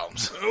prostate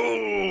problems.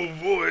 Oh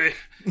boy,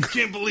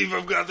 can't believe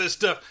I've got this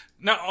stuff.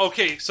 Now,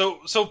 okay, so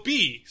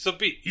B.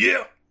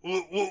 Yeah.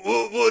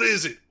 What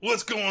is it?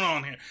 What's going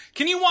on here?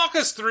 Can you walk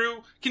us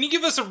through? Can you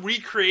give us a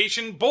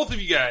recreation, both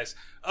of you guys,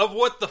 of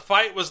what the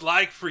fight was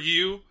like for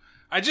you?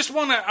 I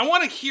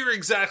want to hear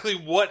exactly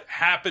what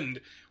happened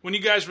when you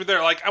guys were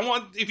there. Like,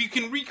 if you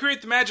can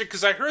recreate the magic,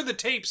 because I heard the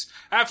tapes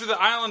after the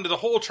island, the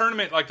whole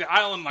tournament, like the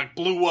island like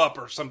blew up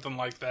or something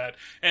like that,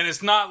 and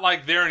it's not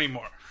like there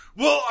anymore.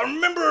 Well, I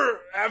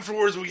remember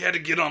afterwards we had to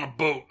get on a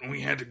boat and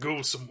we had to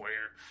go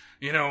somewhere.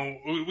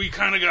 We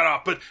kind of got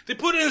off, but they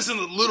put us in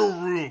a little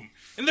room.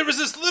 And there was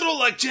this little,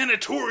 like,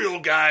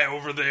 janitorial guy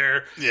over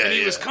there. Yeah, and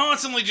he was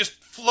constantly just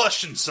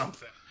flushing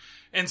something.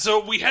 And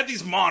so we had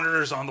these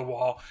monitors on the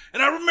wall.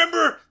 And I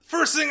remember,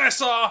 first thing I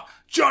saw,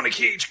 Johnny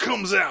Cage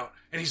comes out.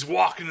 And he's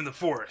walking in the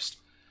forest.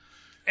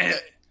 And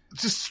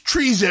just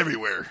trees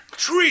everywhere.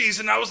 Trees.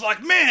 And I was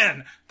like,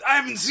 man, I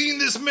haven't seen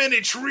this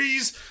many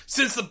trees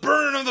since the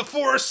burning of the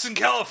forests in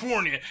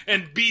California.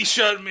 And B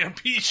shut me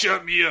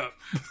up.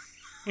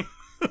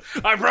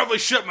 I probably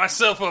shut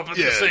myself up at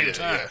the same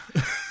time.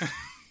 Yeah.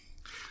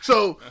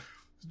 So,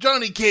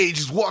 Johnny Cage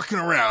is walking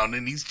around,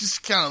 and he's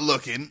just kind of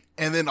looking,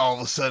 and then all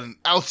of a sudden,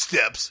 out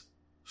steps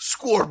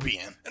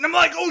Scorpion. And I'm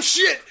like, oh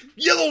shit,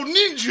 Yellow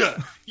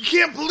Ninja! You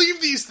can't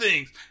believe these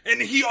things!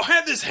 And he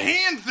had this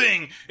hand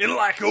thing, and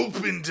like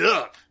opened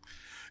up.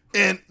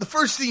 And the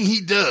first thing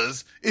he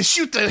does is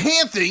shoot that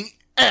hand thing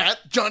at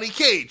Johnny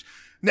Cage.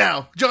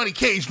 Now, Johnny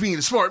Cage, being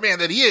the smart man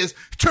that he is,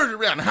 turned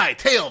around and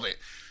hightailed it.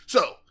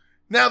 So,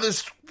 now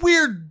this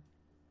weird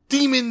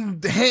demon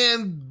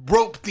hand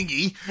rope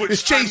thingy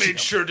is chasing I made him.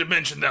 Sure to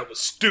mention that was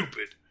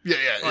stupid. Yeah.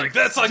 Like,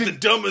 that's like the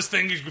dumbest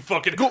thing you can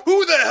fucking...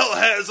 Who the hell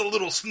has a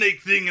little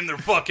snake thing in their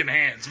fucking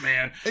hands,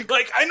 man?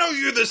 Like, I know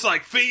you're this,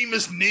 like,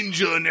 famous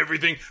ninja and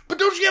everything, but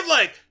don't you have,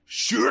 like,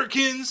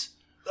 shurikens?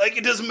 Like,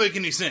 it doesn't make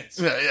any sense.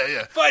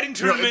 Yeah. Fighting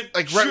tournament,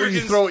 like right when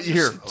you throw it, you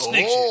hear,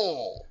 snake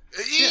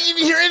shit. You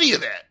didn't hear any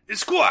of that. It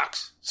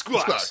squawks,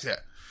 yeah.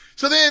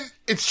 So then,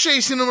 it's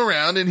chasing him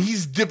around, and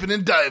he's dipping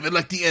and diving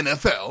like the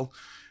NFL.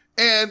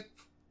 And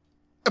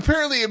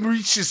apparently it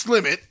reached its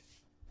limit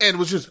and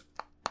was just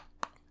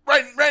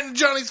right in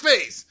Johnny's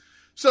face.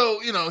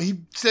 So, he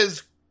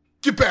says,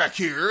 get back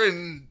here,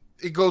 and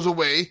it goes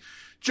away.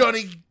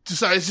 Johnny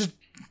decides to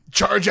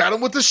charge at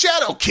him with a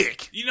shadow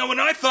kick.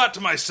 And I thought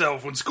to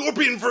myself, when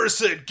Scorpion first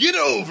said, get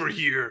over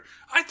here,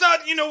 I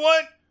thought, you know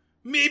what?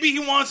 Maybe he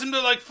wants him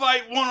to, like,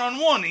 fight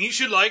one-on-one, and he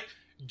should, like,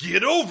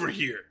 get over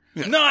here.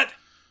 Yeah. Not...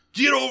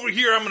 Get over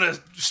here, I'm gonna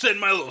send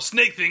my little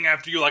snake thing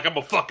after you like I'm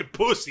a fucking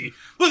pussy.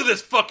 Look at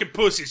this fucking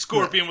pussy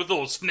Scorpion with a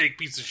little snake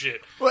piece of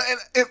shit. Well,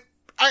 and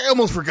I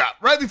almost forgot.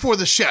 Right before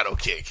the shadow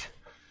kick,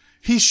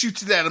 he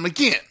shoots it at him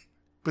again.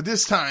 But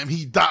this time,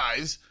 he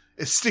dives,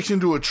 it sticks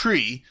into a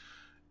tree,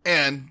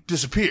 and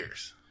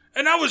disappears.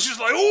 And I was just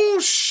like,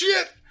 oh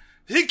shit!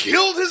 He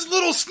killed his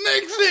little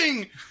snake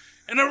thing!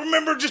 And I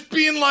remember just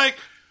being like,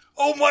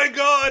 oh my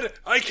god,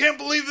 I can't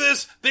believe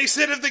this. They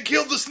said if they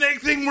killed the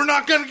snake thing, we're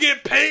not gonna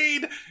get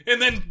paid.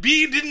 And then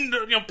Petey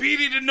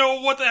didn't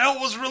know what the hell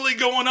was really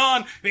going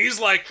on. And he's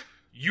like,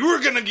 you were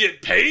gonna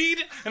get paid?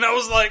 And I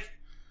was like,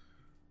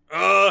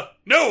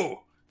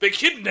 no. They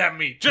kidnapped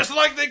me, just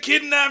like they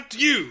kidnapped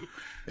you.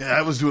 Yeah,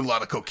 I was doing a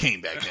lot of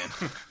cocaine back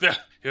then.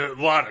 Yeah,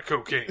 a lot of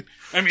cocaine.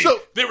 I mean,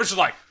 there was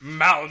like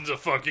mountains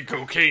of fucking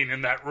cocaine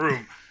in that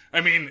room. I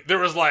mean, there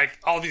was, like,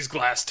 all these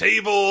glass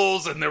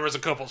tables, and there was a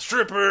couple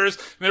strippers,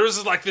 and there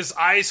was, like, this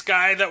ice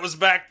guy that was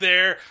back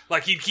there.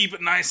 Like, he'd keep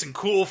it nice and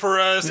cool for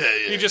us.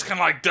 Yeah. He'd just kind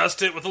of, like,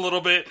 dust it with a little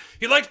bit.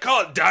 He liked to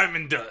call it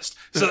diamond dust,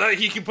 so that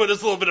he could put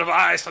his little bit of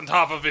ice on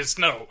top of his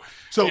snow.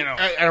 So,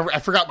 I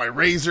forgot my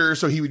razor,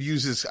 so he would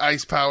use his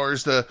ice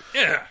powers to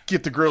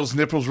get the girl's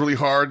nipples really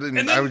hard,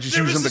 and I would just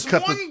use them to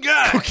cut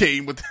the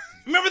cocaine with...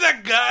 Remember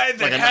that guy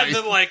that had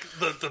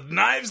the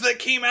knives that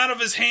came out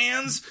of his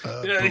hands?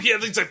 He had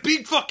these like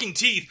big fucking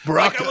teeth.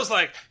 Baraka. I was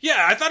like,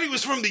 I thought he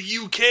was from the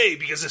UK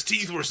because his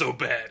teeth were so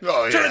bad.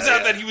 Turns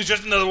out that he was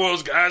just another one of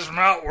those guys from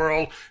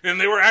Outworld, and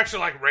they were actually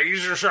like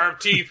razor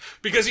sharp teeth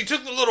because he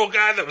took the little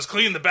guy that was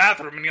cleaning the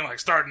bathroom and he like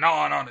started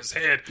gnawing on his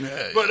head.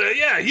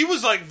 He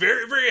was like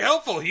very, very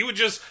helpful. He would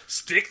just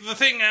stick the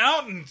thing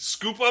out and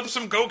scoop up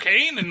some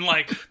cocaine and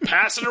like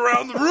pass it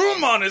around the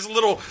room on his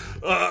little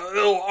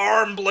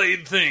arm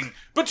blade thing.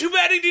 But too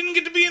bad he didn't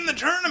get to be in the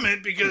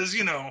tournament because, he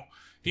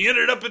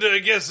ended up at, I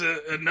guess,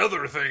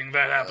 another thing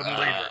that happened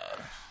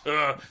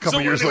later. A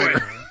couple years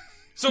later.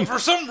 So for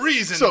some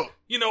reason,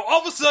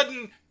 all of a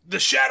sudden, the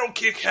shadow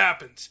kick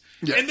happens.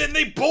 Yeah. And then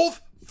they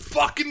both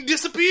fucking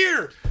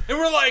disappear. And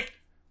we're like,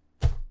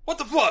 what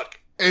the fuck?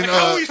 And,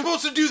 how are we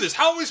supposed to do this?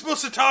 How are we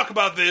supposed to talk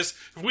about this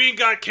if we ain't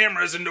got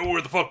cameras and know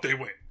where the fuck they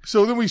went?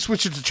 So then we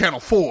switched it to Channel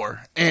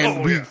 4,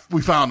 and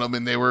we found them,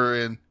 and they were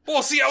in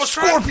Well, see, I was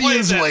trying to play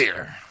Scorpion's that.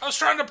 Lair. I was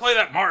trying to play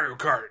that Mario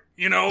Kart,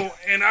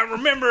 and I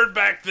remembered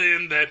back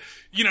then that,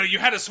 you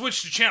had to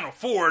switch to Channel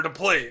 4 to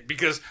play it,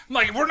 because,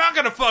 if we're not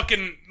gonna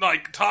fucking,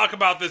 talk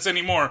about this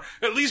anymore,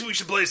 at least we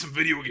should play some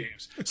video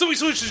games. So we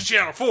switched to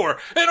Channel 4,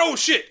 and oh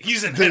shit,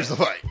 he's in There's hell.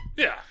 the fight.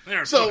 Yeah,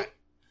 there's the fight.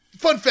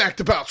 Fun fact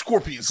about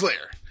Scorpion's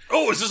Lair.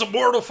 Oh, is this a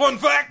mortal fun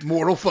fact?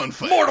 Mortal fun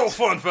fact. Mortal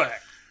fun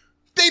fact.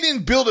 They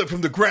didn't build it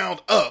from the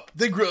ground up.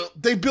 They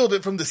built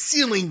it from the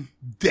ceiling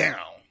down.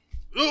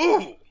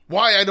 Ooh.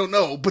 Why, I don't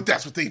know, but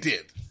that's what they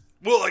did.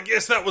 Well, I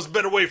guess that was a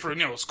better way for,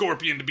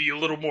 Scorpion to be a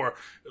little more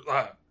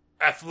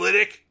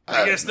athletic,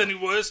 I guess, than he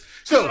was.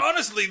 So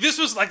honestly, this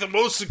was the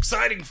most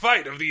exciting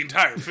fight of the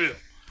entire film.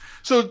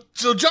 So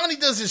Johnny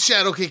does his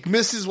shadow kick,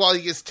 misses while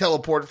he gets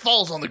teleported,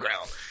 falls on the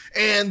ground,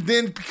 and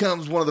then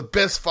becomes one of the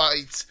best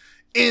fights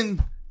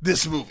in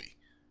this movie.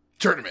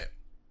 Tournament.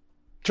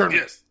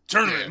 Yes,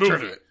 tournament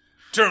movie.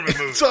 Tournament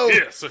movie. So,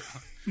 yes.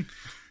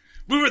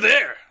 We were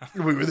there.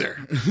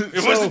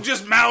 It wasn't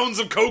just mounds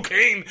of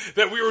cocaine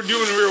that we were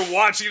doing. We were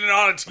watching it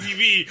on a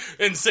TV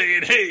and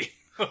saying, hey,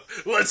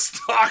 let's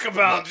talk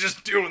about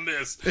just doing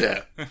this.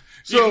 Yeah.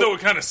 Even though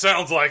it kind of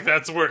sounds like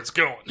that's where it's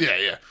going.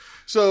 Yeah.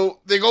 So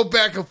they go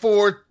back and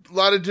forth, a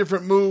lot of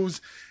different moves,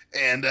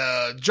 and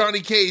Johnny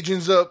Cage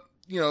ends up,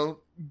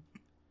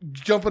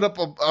 jumping up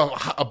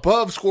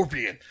above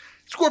Scorpion.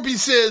 Scorpion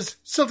says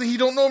something he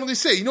don't normally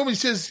say. He normally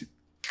says,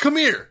 come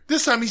here.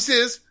 This time he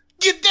says,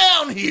 get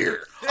down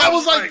here. I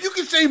was like, you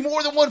can say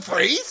more than one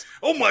phrase?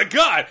 Oh my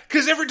God.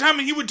 Because every time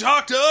he would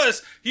talk to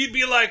us, he'd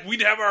be like,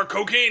 we'd have our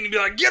cocaine. He'd be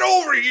like, get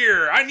over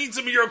here. I need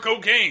some of your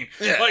cocaine.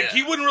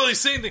 He wouldn't really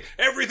say anything.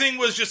 Everything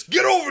was just,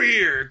 get over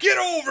here. Get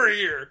over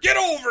here. Get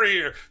over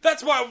here.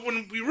 That's why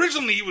when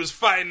originally he was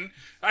fighting,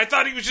 I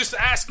thought he was just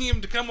asking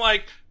him to come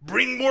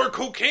bring more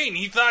cocaine.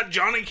 He thought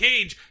Johnny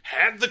Cage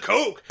had the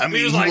coke. I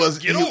mean,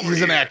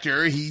 he's an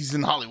actor. He's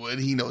in Hollywood.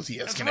 He knows he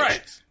has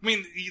connections. Right. I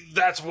mean,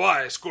 that's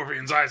why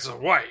Scorpion's eyes are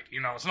white.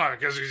 It's not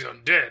because he's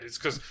undead. It's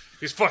because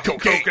he's fucking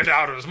coking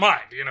out of his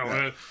mind.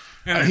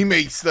 He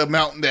makes the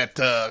mountain that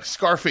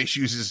Scarface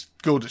uses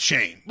go to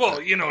shame. Well,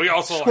 he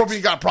also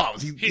Scorpion got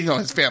problems.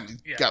 His family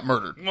got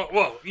murdered.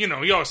 Well,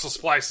 he also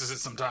splices it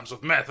sometimes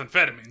with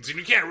methamphetamines, and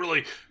you can't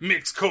really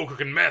mix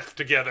coke and meth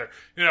together.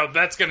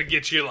 That's going to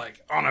get you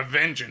on a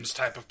vengeance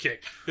type of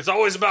kick. It's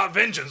always about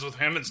vengeance with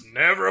him. It's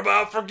never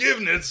about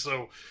forgiveness.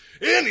 So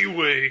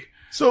anyway,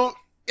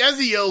 as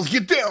he yells,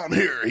 "Get down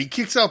here!" he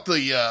kicks out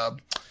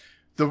the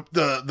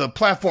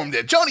platform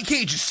that Johnny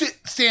Cage is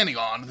standing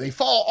on. They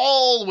fall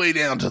all the way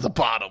down to the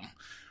bottom,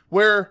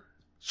 where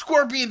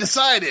Scorpion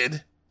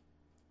decided,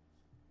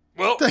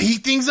 to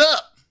heat things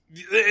up.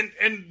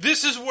 And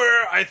this is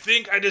where I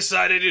think I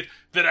decided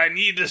that I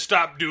need to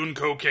stop doing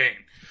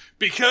cocaine.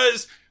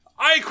 Because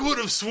I could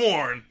have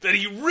sworn that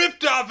he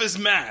ripped off his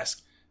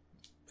mask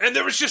and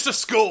there was just a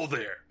skull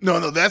there.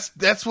 No,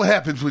 that's what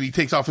happens when he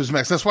takes off his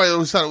mask. That's why I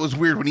always thought it was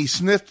weird when he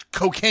sniffed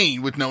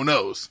cocaine with no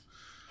nose.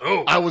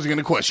 Oh. I wasn't going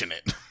to question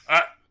it.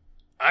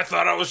 I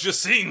thought I was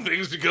just seeing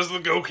things because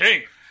of the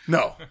cocaine.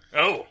 No.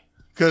 Oh.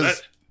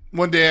 Because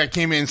one day I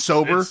came in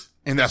sober,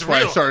 and that's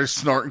why I started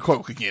snorting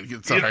coke again.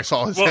 Because I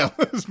saw his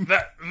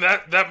that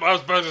I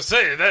was about to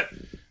say, that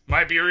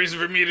might be a reason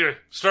for me to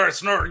start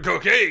snorting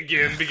cocaine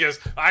again, because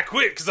I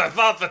quit because I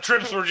thought the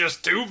trips were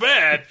just too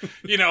bad.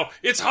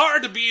 It's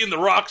hard to be in the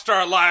rock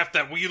star life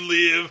that we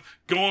live,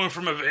 going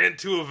from event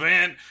to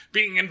event,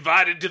 being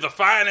invited to the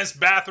finest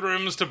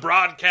bathrooms to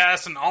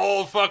broadcast in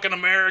all fucking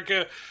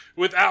America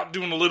without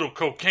doing a little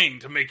cocaine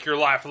to make your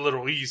life a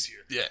little easier.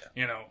 Yeah. A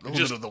little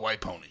bit of the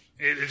white pony.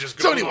 It just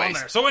goes on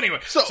there. So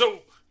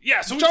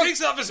he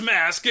takes off his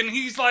mask and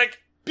he's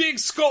big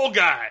skull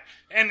guy.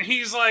 And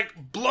he's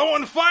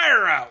blowing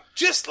fire out,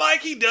 just like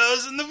he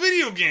does in the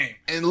video game.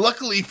 And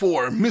luckily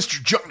for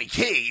Mr. Johnny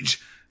Cage,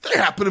 there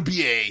happened to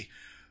be a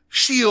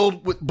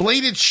shield with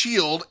bladed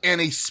shield and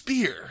a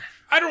spear.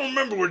 I don't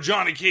remember where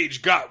Johnny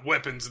Cage got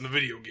weapons in the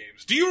video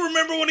games. Do you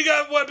remember when he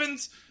got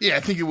weapons? Yeah, I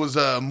think it was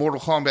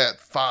Mortal Kombat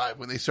 5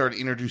 when they started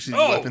introducing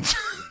weapons.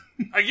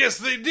 I guess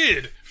they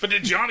did. But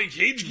did Johnny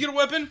Cage get a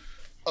weapon?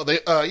 Oh,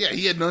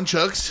 he had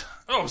nunchucks.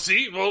 Oh,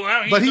 see? Well,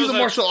 now But he's a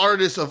martial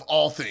artist of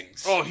all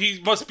things. Oh, he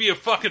must be a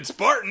fucking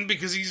Spartan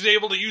because he's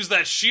able to use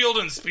that shield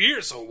and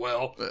spear so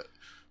well.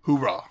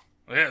 Hoorah.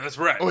 Yeah, that's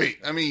right. Oh, wait,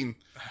 I mean,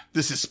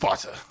 this is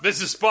Sparta.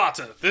 This is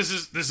Mortal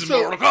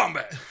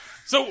Kombat.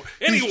 So,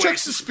 anyway. He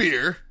chucks the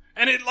spear.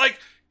 And it,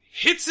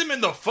 hits him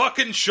in the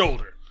fucking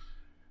shoulder.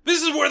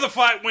 This is where the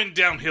fight went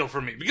downhill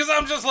for me. Because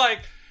I'm just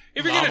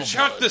if you're going to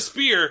chuck the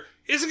spear,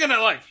 isn't going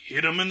to,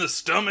 hit him in the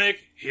stomach,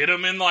 hit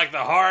him in, the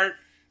heart,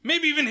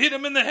 maybe even hit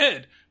him in the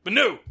head. But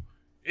no,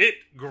 it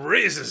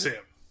grazes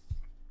him.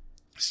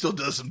 Still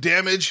does some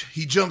damage.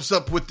 He jumps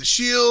up with the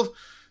shield,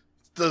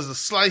 does a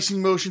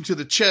slicing motion to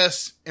the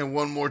chest, and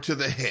one more to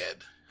the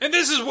head. And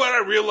this is when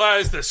I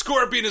realized that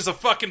Scorpion is a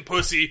fucking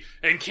pussy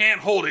and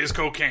can't hold his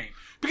cocaine.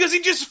 Because he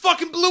just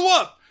fucking blew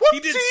up. He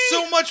did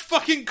so much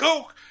fucking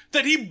coke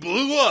that he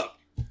blew up.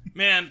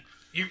 Man,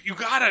 you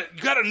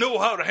gotta know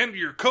how to handle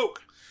your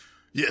coke.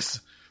 Yes.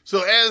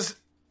 So as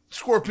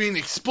Scorpion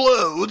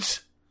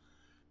explodes,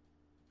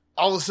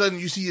 all of a sudden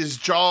you see his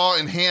jaw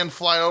and hand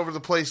fly over the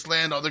place,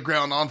 land on the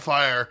ground on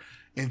fire,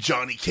 and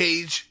Johnny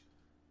Cage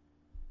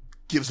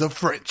gives up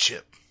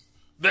friendship.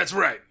 That's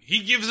right.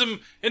 He gives him,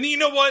 and you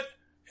know what?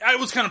 I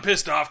was kind of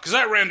pissed off because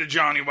I ran to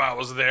Johnny while I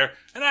was there,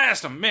 and I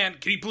asked him, man,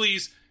 can you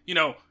please,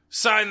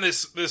 sign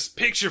this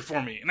picture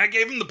for me? And I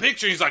gave him the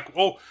picture. He's like,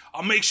 well,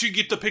 I'll make sure you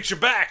get the picture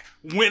back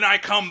when I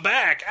come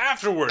back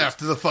afterwards.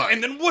 After the fight.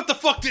 And then what the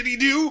fuck did he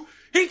do?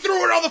 He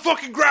threw it on the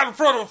fucking ground in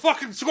front of a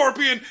fucking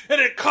Scorpion, and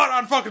it caught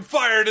on fucking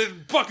fire, and it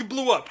fucking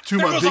blew up. To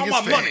my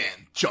biggest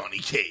fan, Johnny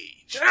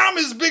Cage. And I'm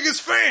his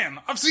biggest fan.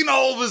 I've seen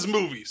all of his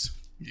movies.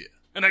 Yeah.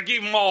 And I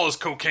gave him all his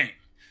cocaine.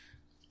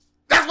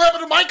 That's what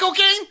happened to my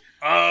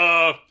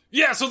cocaine?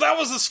 Yeah, so that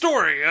was the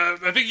story.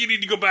 I think you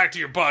need to go back to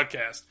your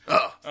podcast.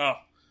 Oh,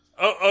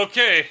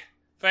 okay.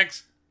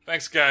 Thanks,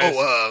 guys.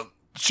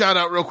 Shout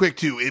out real quick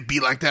to It Be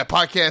Like That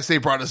podcast. They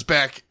brought us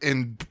back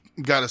and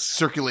got us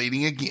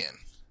circulating again.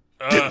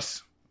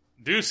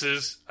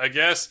 Deuces, I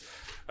guess.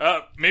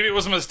 Maybe it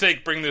was a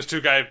mistake bringing those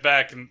two guys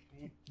back, and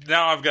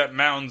now I've got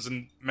mounds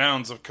and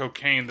mounds of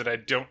cocaine that I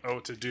don't know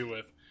what to do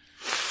with.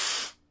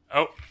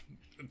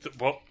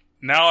 Well,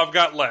 now I've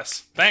got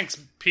less. Thanks,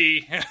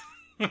 P.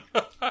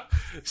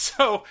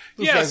 So,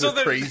 those yeah, guys so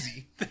are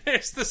crazy.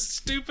 There's the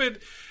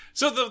stupid...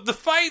 So the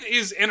fight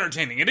is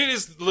entertaining, and it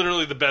is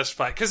literally the best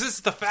fight, because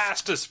it's the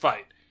fastest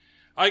fight.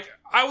 Like,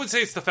 I would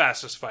say it's the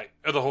fastest fight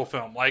of the whole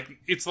film. Like,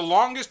 it's the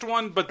longest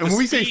one, but and when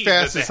we say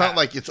fast, it's not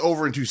like it's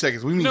over in 2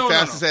 seconds. We mean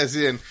fastest as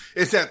in,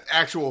 it's that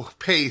actual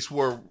pace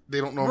where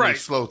they don't normally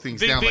slow things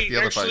down like the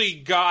other fights. They actually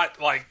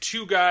got, like,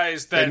 two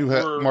guys that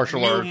were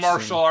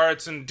martial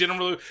arts and didn't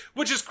really...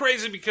 Which is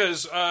crazy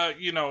because,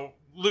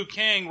 Liu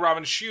Kang,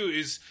 Robin Shu,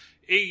 is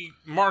a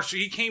martial...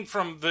 He came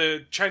from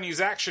the Chinese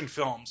action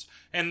films,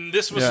 and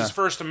this was his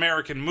first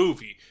American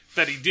movie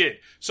that he did.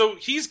 So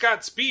he's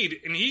got speed,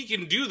 and he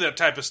can do that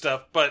type of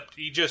stuff, but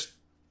he just,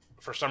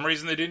 for some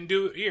reason, they didn't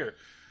do it here.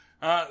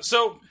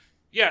 The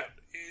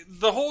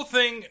whole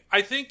thing,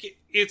 I think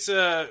it's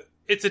a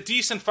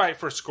decent fight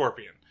for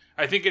Scorpion.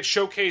 I think it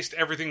showcased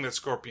everything that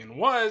Scorpion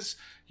was.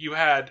 You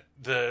had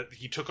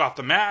he took off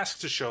the mask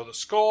to show the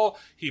skull.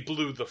 He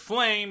blew the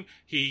flame.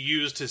 He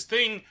used his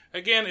thing.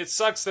 Again, it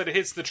sucks that it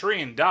hits the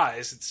tree and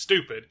dies. It's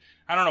stupid.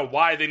 I don't know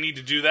why they need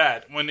to do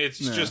that when it's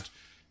just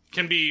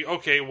can be,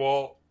 okay,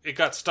 well, it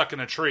got stuck in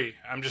a tree.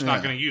 I'm just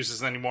not going to use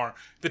this anymore.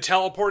 The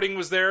teleporting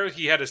was there.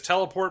 He had his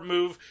teleport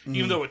move,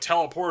 even though it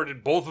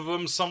teleported both of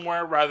them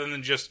somewhere rather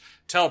than just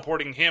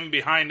teleporting him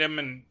behind him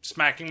and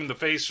smacking him in the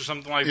face or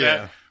something like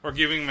that. Or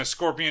giving him a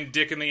scorpion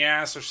dick in the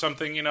ass or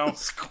something,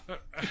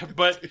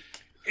 But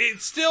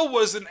it still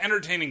was an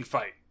entertaining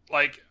fight.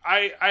 Like,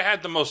 I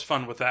had the most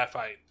fun with that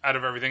fight out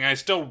of everything. I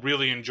still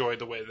really enjoyed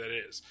the way that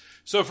it is.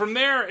 So from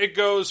there, it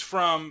goes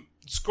from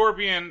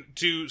Scorpion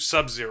to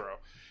Sub-Zero.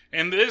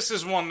 And this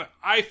is one,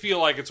 I feel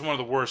like it's one of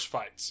the worst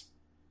fights.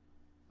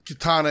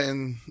 Katana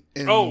and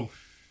Oh,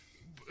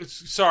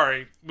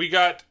 sorry. We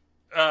got,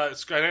 I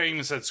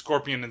even said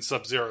Scorpion and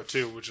Sub-Zero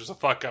too, which was a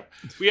fuck up.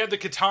 We had the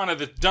Katana,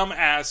 the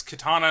dumbass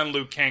Katana and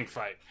Liu Kang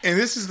fight. And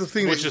this is the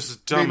thing which is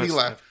dumb made me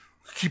laugh.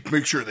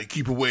 Make sure they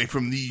keep away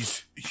from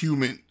these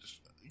humans.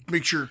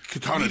 Make sure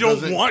Katana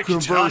doesn't doesn't want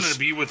converse Katana to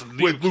be with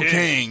Liu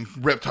Kang,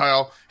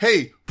 reptile.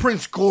 Hey,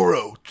 Prince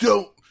Goro,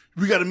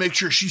 we got to make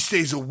sure she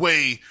stays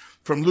away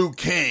from Liu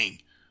Kang.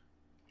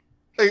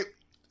 Hey,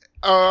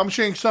 I'm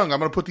Shang Tsung. I'm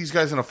going to put these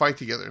guys in a fight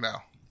together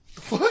now.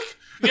 What?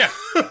 Yeah.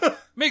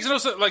 Makes no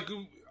sense. Like,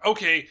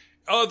 okay,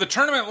 the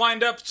tournament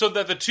lined up so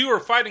that the two are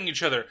fighting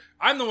each other.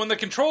 I'm the one that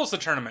controls the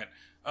tournament.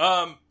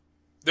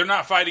 They're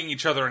not fighting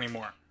each other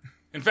anymore.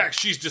 In fact,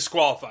 she's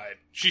disqualified.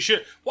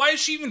 Why is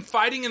she even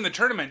fighting in the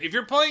tournament? If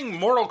you're playing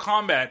Mortal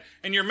Kombat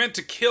and you're meant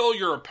to kill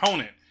your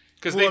opponent,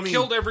 because they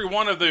killed every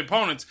one of the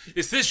opponents,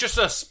 is this just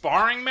a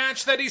sparring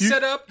match that he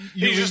set up?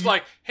 He's just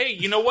like, hey,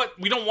 you know what?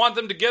 We don't want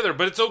them together,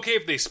 but it's okay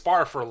if they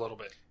spar for a little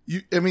bit.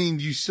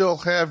 You still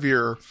have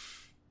you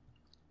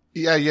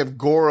have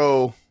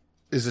Goro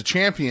is a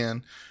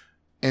champion,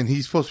 and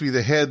he's supposed to be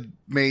the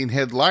main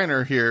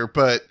headliner here,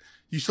 but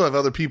you still have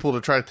other people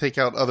to try to take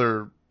out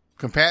other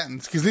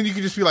combatants, because then you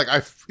can just be like,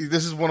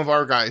 this is one of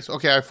our guys.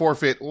 Okay, I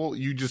forfeit. Well,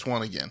 you just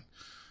won again.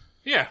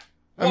 Yeah.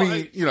 Well,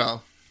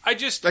 I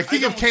just... Like,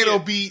 think of Kano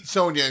beat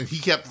Sonya, and he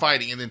kept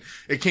fighting, and then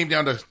it came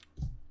down to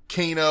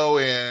Kano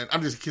and...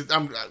 Came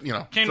down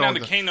to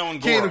Kano and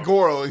Goro.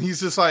 Goro, and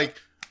he's just like,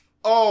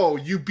 oh,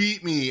 you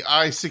beat me.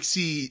 I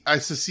succeed.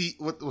 What's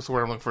the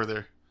word I'm looking for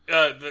there?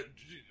 I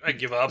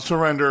give up.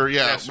 Surrender,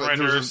 yeah.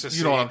 Surrender,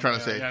 you know what I'm trying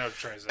to say. Yeah, I know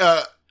what you're trying to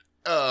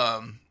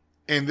say.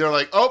 And they're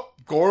like, oh,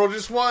 Goro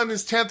just won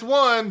his 10th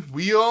one.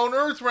 We own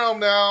Earthrealm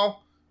now.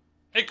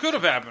 It could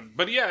have happened,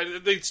 but yeah,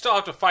 they'd still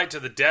have to fight to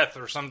the death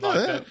or something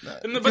like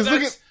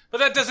that. But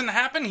that doesn't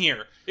happen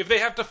here. If they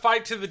have to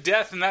fight to the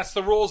death and that's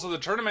the rules of the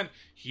tournament,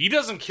 he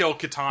doesn't kill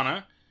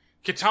Katana.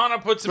 Katana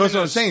puts him That's in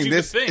what a I'm saying. stupid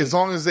This, thing. as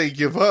long as they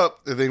give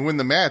up, they win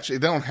the match. They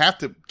don't have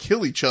to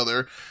kill each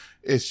other.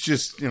 It's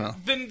just,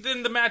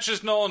 Then the match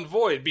is null and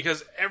void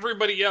because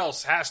everybody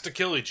else has to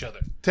kill each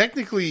other.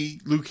 Technically,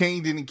 Liu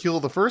Kang didn't kill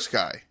the first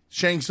guy.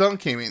 Shang Tsung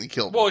came in and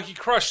killed him. Well, he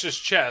crushed his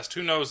chest.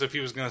 Who knows if he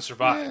was going to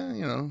survive?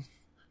 Yeah,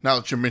 Now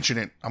that you mention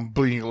it, I'm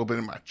bleeding a little bit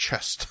in my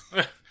chest.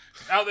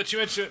 Now that you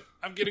mention it,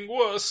 I'm getting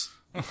worse.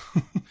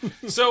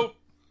 So,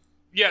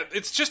 yeah,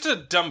 it's just a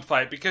dumb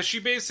fight because she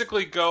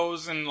basically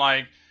goes and,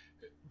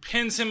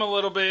 pins him a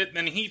little bit,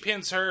 then he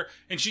pins her,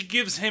 and she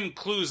gives him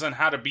clues on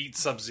how to beat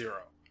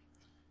Sub-Zero.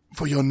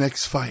 For your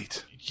next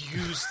fight,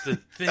 use the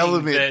thing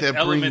element that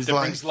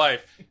brings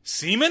life.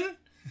 Semen?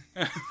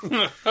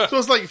 So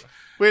it's like,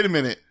 wait a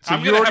minute. So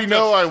I'm you already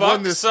know I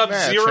won this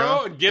Sub-Zero match,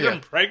 huh? and get him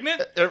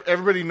pregnant?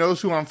 Everybody knows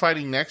who I'm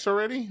fighting next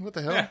already? What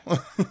the hell? Yeah.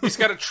 He's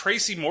got a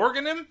Tracy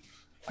Morgan him?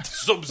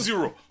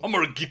 Sub-Zero, I'm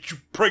going to get you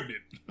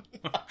pregnant.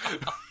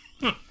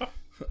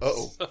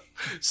 Uh-oh.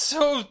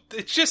 So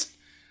it's just...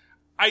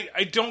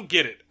 I don't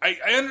get it. I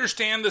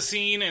understand the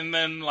scene and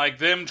then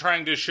them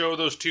trying to show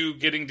those two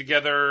getting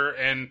together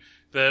and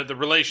the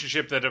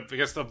relationship that I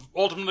guess they're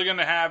ultimately going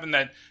to have, and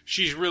that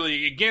she's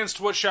really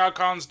against what Shao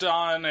Kahn's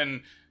done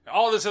and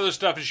all this other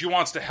stuff, and she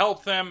wants to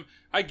help them.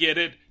 I get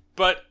it,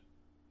 but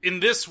in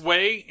this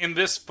way, in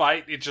this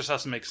fight, it just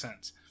doesn't make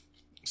sense.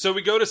 So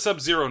we go to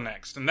Sub-Zero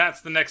next, and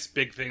that's the next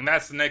big thing.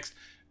 That's the next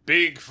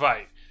big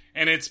fight,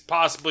 and it's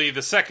possibly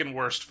the second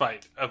worst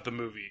fight of the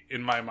movie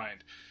in my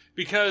mind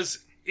because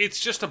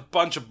it's just a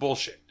bunch of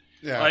bullshit.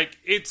 Yeah.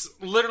 It's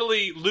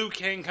literally Liu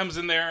Kang comes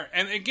in there,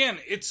 and again,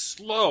 it's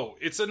slow.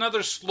 It's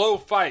another slow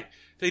fight.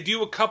 They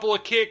do a couple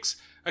of kicks,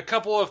 a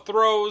couple of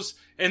throws,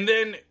 and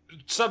then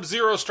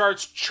Sub-Zero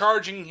starts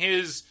charging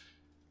his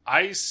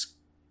ice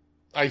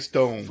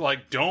dome.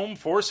 Dome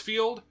force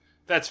field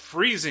that's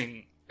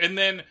freezing. And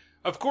then,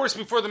 of course,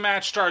 before the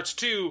match starts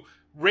too,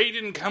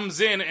 Raiden comes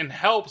in and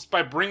helps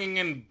by bringing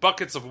in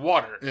buckets of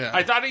water. Yeah.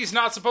 I thought he's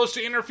not supposed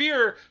to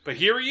interfere, but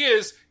here he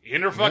is,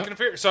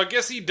 interfere. So I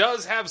guess he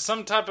does have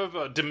some type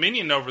of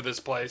dominion over this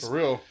place. For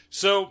real.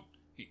 So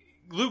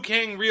Liu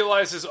Kang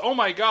realizes, oh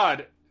my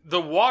god, the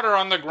water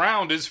on the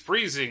ground is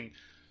freezing.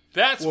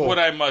 That's what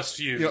I must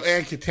use.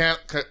 And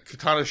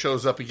Katana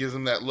shows up and gives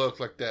him that look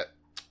like that.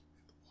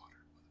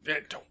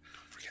 Don't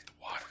forget the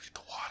water.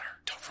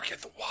 Don't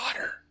forget the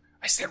water.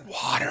 I said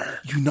water.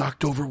 You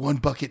knocked over one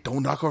bucket.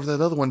 Don't knock over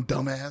that other one,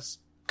 dumbass.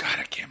 God,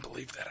 I can't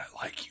believe that I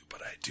like you,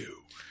 but I do.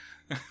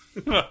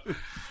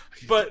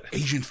 But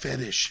Asian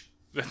fetish.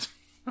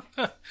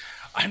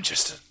 I'm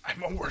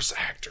a worse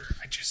actor.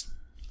 I just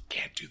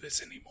can't do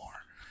this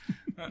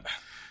anymore.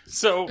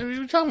 So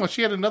you were talking about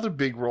she had another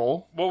big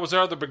role. What was her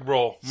other big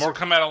role? More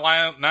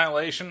Kombat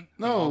Annihilation?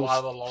 No,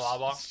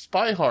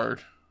 Spy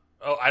Hard.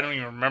 Oh, I don't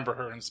even remember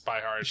her in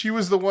Spy Hard. She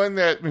was the one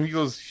that when he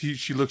goes,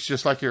 she looks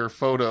just like her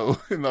photo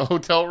in the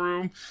hotel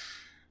room,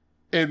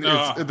 and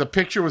the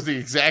picture was the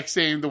exact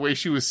same. The way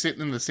she was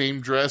sitting in the same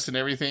dress and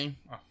everything.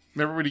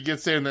 Remember when he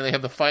gets there and then they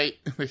have the fight?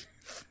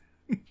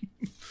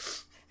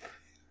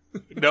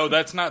 No,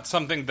 that's not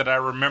something that I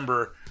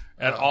remember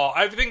at all.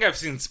 I think I've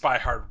seen Spy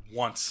Hard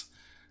once.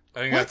 I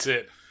think that's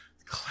it.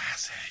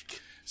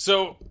 Classic.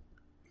 So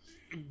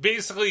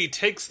basically, he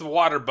takes the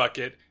water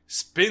bucket,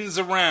 spins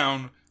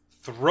around,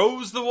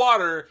 throws the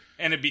water,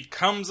 and it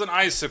becomes an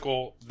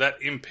icicle that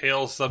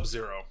impales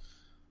Sub-Zero.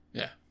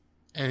 Yeah.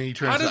 And he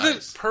turns How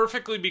does it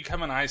perfectly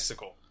become an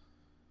icicle?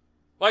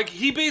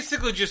 He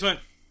basically just went,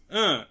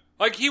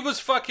 Like he was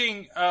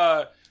fucking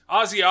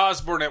Ozzy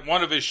Osbourne at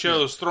one of his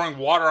shows throwing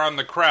water on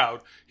the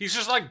crowd. He's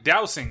just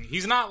dousing.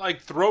 He's not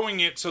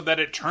throwing it so that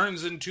it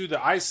turns into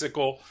the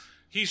icicle.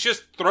 He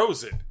just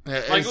throws it.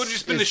 Yeah, it would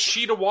just been a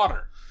sheet of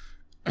water.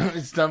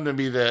 It's dumb to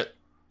me that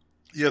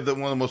one of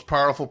the most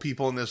powerful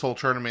people in this whole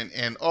tournament,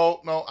 and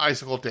no,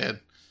 icicle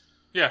dead.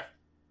 Yeah.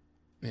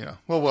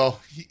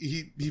 Well,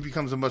 he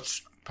becomes a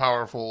much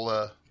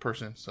powerful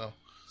person.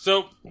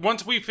 So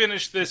once we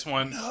finish this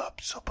one,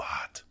 Noob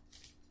Sabat.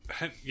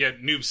 Yeah,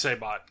 Noob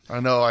Sabat. I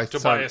know. I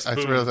realized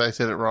I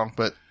said it wrong,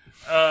 but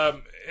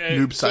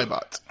Noob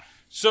Sabat.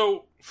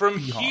 So from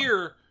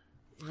here,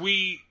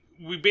 we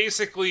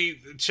basically,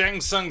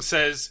 Shang Tsung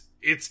says,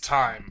 it's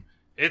time.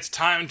 It's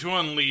time to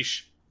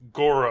unleash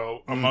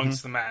Goro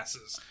amongst the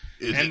masses.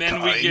 And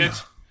then we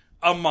get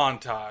a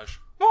montage.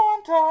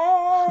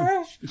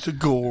 It's a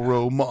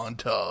Goro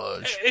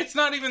montage. It's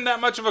not even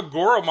that much of a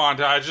Goro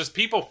montage, just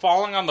people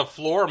falling on the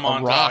floor montage.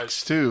 On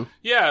rocks, too.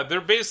 Yeah, they're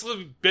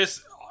basically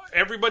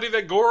everybody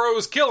that Goro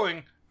is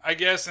killing, I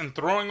guess, and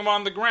throwing them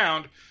on the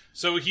ground.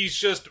 So he's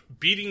just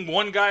beating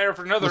one guy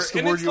after another. What's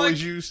the word you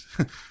always use?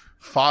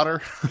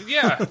 Fodder?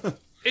 Yeah.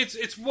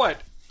 It's what?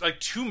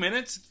 2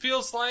 minutes, it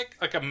feels like?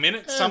 A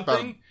minute something?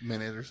 About a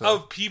minute or so.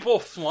 Of people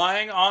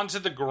flying onto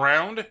the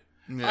ground?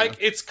 Yeah.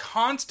 It's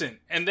constant.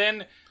 And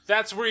then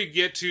that's where you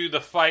get to the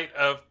fight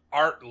of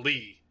Art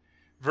Lee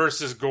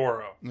versus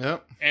Goro.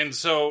 Yep. And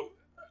so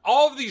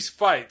all of these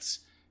fights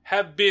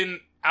have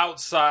been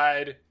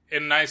outside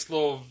in nice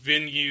little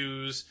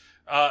venues,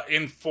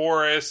 in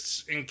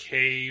forests, in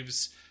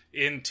caves,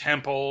 in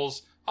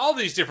temples. all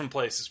these different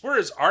places. Where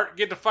does Art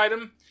get to fight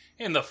him?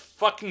 In the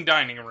fucking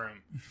dining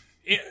room.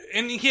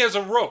 And he has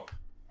a rope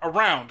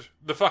around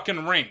the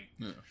fucking ring.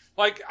 Yeah.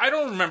 Like, I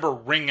don't remember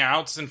ring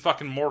outs in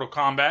fucking Mortal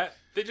Kombat.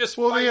 They just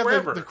fight they have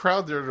wherever. the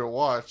crowd there to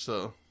watch,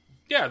 so...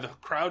 Yeah, the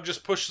crowd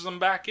just pushes them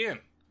back in.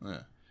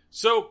 Yeah.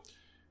 So...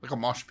 Like a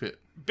mosh pit.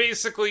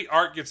 Basically,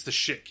 Art gets the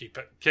shit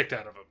kicked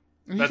out of him.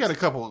 And he got a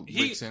couple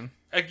weeks in.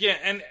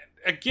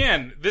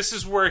 Again, this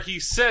is where he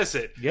says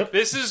it. Yep.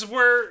 This is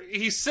where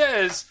he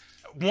says,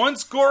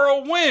 once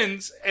Goro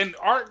wins, and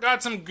Art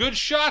got some good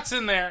shots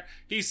in there,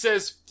 he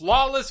says,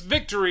 flawless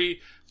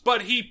victory,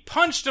 but he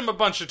punched him a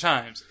bunch of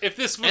times. If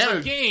this was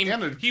a game,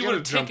 he would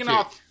have taken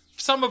off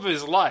some of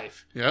his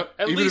life. Yep.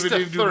 At Even least if it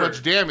didn't third. do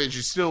much damage,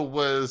 it still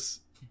was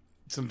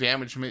some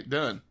damage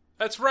done.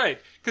 That's right.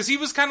 Because he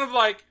was kind of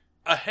like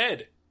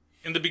ahead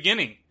in the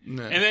beginning.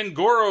 Yeah. And then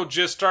Goro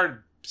just started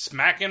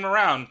smacking him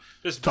around,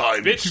 just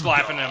bitch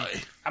slapping him.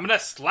 I'm gonna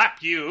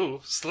slap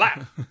you.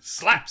 Slap.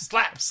 Slap,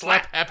 slap,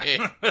 slap. Happy.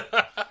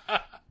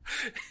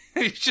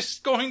 He's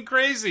just going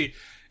crazy.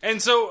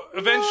 And so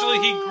eventually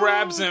he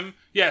grabs him.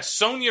 Yeah,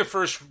 Sonya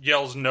first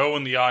yells no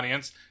in the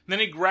audience. And then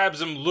he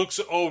grabs him, looks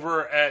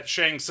over at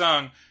Shang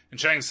Tsung, and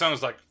Shang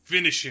Tsung's like,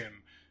 finish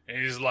him. And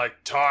he's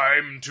like,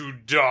 time to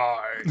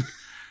die.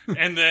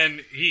 And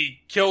then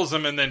he kills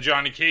him, and then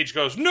Johnny Cage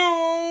goes,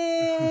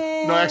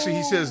 no! No, actually,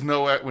 he says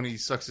no when he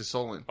sucks his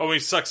soul in. Oh, he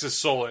sucks his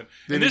soul in.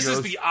 Then and this goes,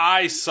 is the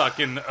eye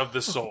sucking of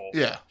the soul.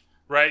 Yeah.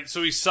 Right?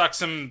 So he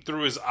sucks him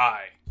through his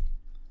eye.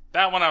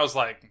 That one I was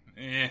like,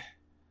 eh.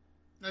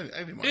 I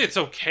didn't mind. It's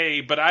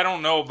okay, but I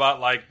don't know about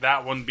like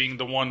that one being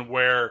the one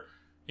where,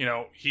 you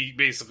know, he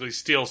basically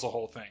steals the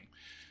whole thing.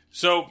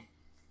 So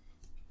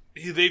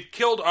they've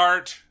killed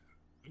Art.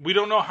 We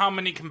don't know how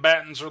many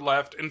combatants are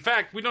left. In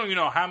fact, we don't even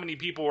know how many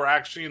people were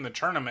actually in the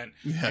tournament.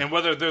 Yeah. And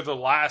whether they're the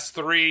last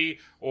three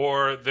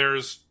or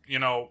there's, you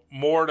know,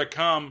 more to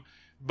come.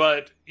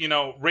 But, you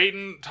know,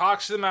 Raiden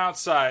talks to them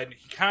outside.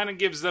 He kind of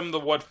gives them the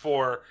what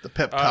for. The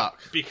pep talk.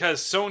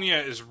 Because Sonya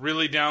is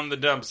really down the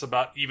dumps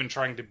about even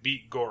trying to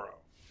beat Goro.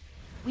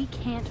 We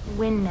can't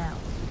win now.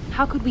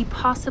 How could we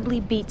possibly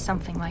beat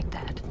something like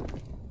that?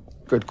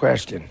 Good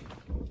question.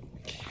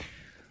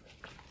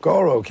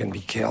 Goro can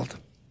be killed.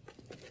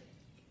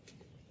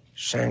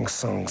 Shang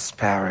Tsung's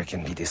power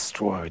can be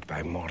destroyed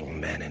by mortal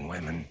men and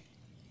women.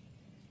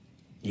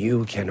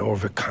 You can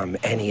overcome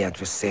any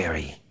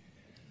adversary,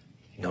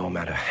 no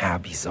matter how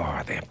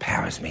bizarre their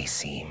powers may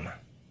seem.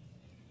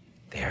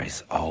 There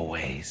is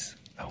always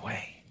a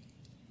way.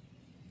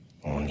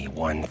 Only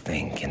one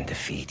thing can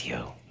defeat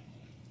you.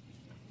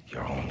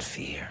 Your own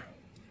fear.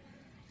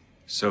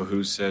 So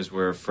who says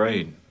we're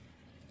afraid?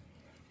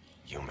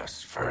 You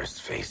must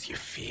first face your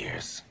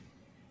fears,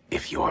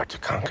 if you are to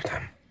conquer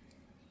them.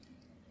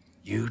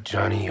 You,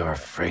 Johnny, are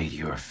afraid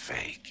you're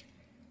fake.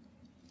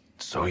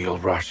 So you'll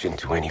rush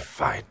into any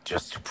fight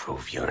just to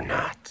prove you're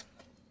not.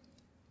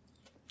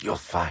 You'll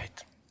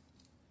fight.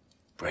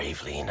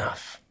 Bravely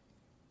enough.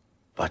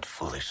 But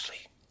foolishly.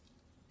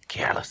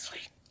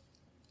 Carelessly.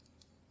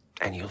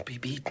 And you'll be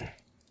beaten.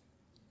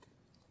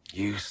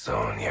 You,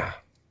 Sonya,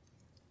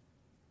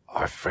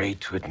 are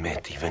afraid to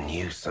admit even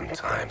you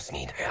sometimes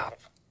need help.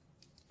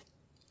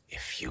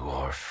 If you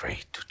are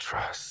afraid to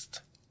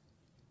trust,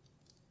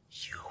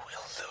 you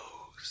will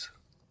lose.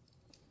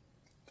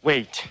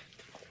 Wait.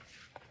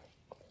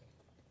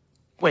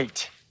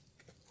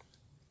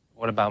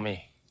 What about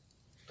me?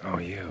 Oh,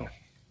 you.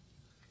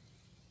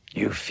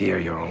 You fear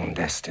your own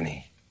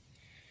destiny.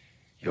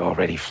 You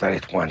already fled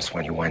it once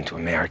when you went to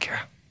America.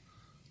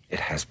 It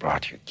has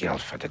brought you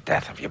guilt for the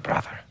death of your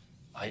brother.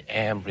 I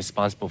am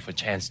responsible for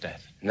Chan's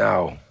death.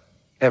 No.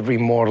 Every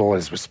mortal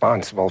is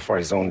responsible for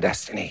his own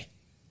destiny.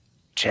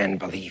 Chen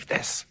believed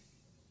this.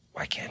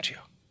 Why can't you?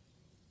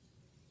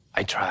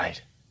 I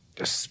tried.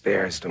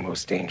 Despair is the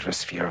most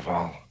dangerous fear of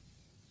all.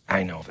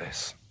 I know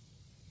this.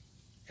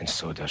 And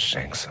so does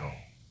Shang Tsung.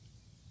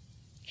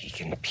 He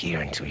can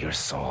peer into your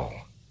soul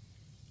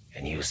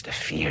and use the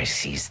fear he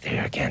sees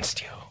there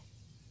against you.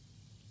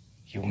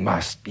 You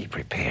must be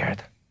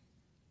prepared.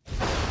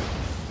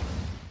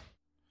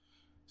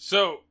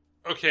 So,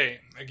 okay,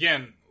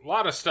 again, a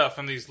lot of stuff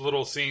in these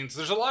little scenes.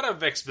 There's a lot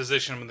of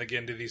exposition when they get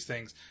into these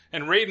things.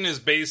 And Raiden is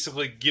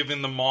basically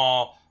giving them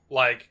all,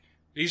 like,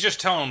 he's just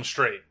telling them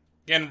straight.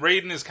 Again,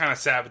 Raiden is kind of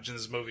savage in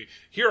this movie.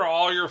 Here are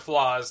all your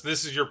flaws.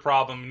 This is your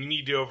problem. You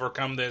need to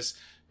overcome this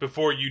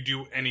before you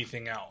do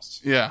anything else.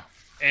 Yeah.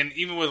 And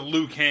even with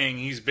Liu Kang,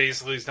 he's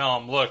basically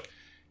telling him, look,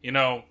 you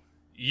know,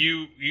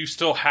 you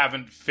still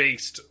haven't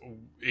faced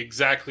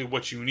exactly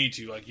what you need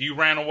to. Like, you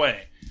ran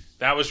away.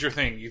 That was your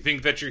thing. You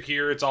think that you're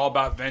here, it's all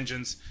about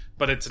vengeance,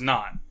 but it's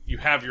not. You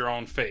have your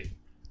own fate.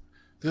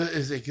 There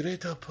is a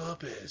greater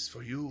purpose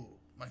for you,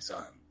 my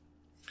son.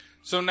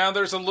 So now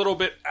there's a little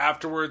bit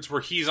afterwards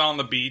where he's on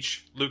the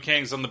beach. Liu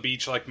Kang's on the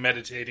beach, like,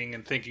 meditating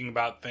and thinking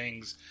about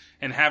things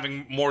and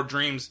having more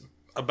dreams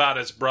about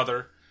his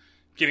brother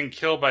getting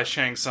killed by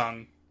Shang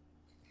Tsung.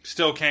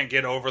 Still can't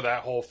get over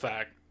that whole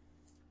fact.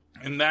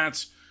 And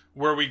that's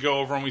where we go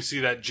over and we see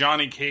that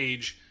Johnny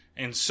Cage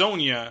and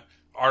Sonya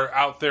are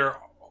out there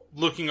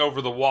looking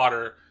over the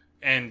water,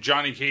 and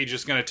Johnny Cage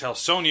is going to tell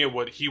Sonya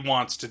what he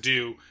wants to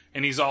do,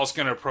 and he's also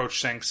going to approach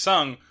Shang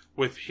Tsung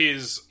with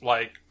his,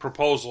 like,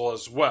 proposal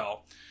as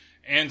well.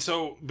 And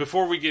so,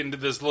 before we get into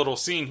this little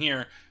scene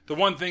here, the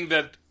one thing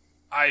that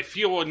I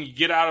feel when you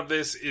get out of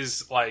this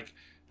is, like,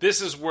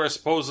 this is where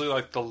supposedly,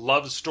 like, the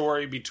love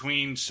story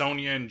between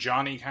Sonya and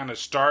Johnny kind of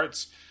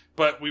starts,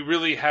 but we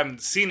really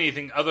haven't seen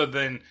anything other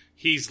than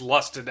he's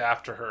lusted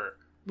after her.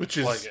 Which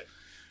is... Like it.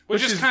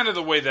 Which is kind of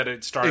the way that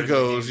it started. It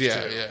goes,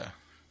 yeah.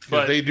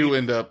 But they do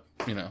end up,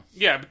 you know.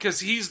 Yeah,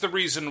 because he's the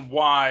reason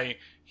why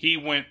he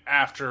went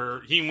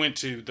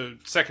to the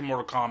second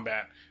Mortal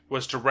Kombat,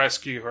 was to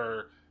rescue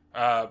her.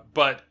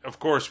 But, of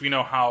course, we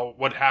know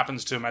what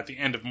happens to him at the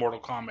end of Mortal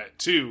Kombat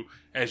 2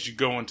 as you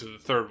go into the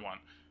third one.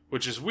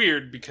 Which is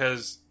weird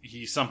because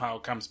he somehow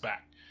comes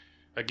back.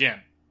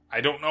 Again, I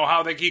don't know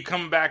how they keep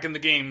coming back in the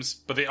games,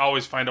 but they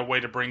always find a way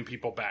to bring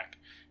people back.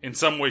 In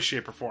some way,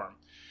 shape, or form.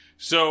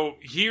 So,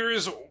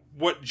 here's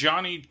what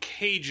Johnny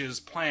Cage's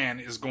plan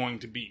is going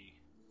to be.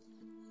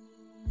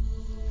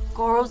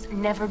 Goro's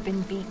never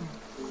been beaten.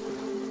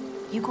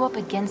 You go up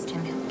against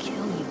him, he'll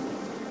kill you.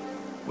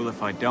 Well,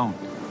 if I don't,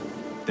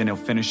 then he'll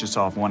finish us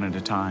off one at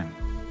a time.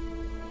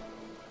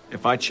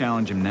 If I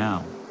challenge him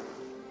now,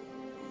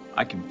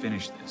 I can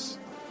finish this.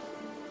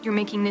 You're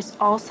making this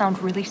all sound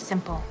really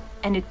simple,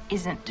 and it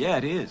isn't. Yeah,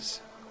 it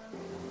is.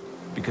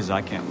 Because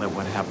I can't let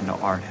what happened to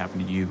Art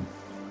happen to you.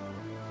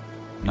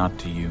 Not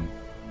to you.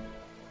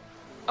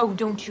 Oh,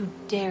 don't you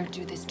dare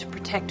do this to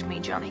protect me,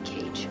 Johnny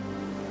Cage.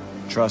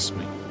 Trust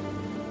me.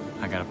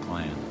 I got a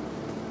plan.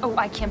 Oh,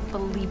 I can't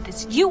believe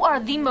this. You are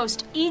the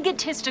most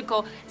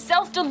egotistical,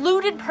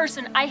 self-deluded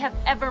person I have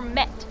ever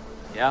met.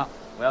 Yeah,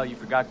 well, you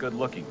forgot good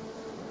looking.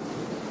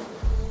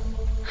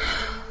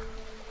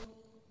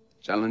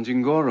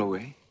 Challenging Goro,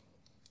 eh?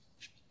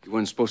 You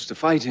weren't supposed to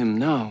fight him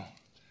now.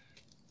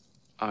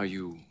 Are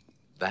you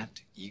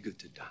that eager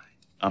to die?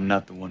 I'm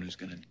not the one who's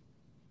gonna...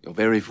 You're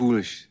very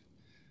foolish.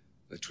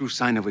 The true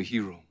sign of a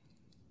hero.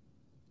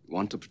 You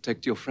want to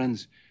protect your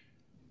friends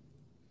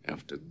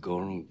after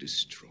Goro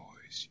destroys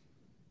you.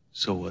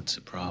 So what's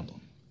the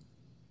problem?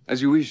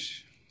 As you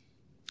wish.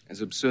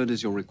 As absurd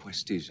as your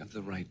request is, you have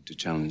the right to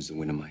challenge the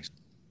Winnemeister,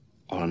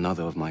 or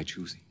another of my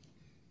choosing,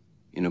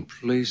 in a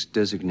place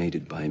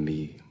designated by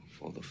me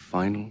for the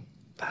final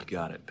battle.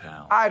 Got it,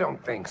 pal. I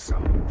don't think so.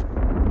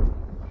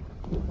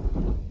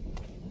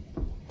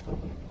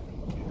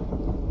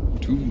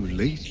 Too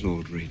late,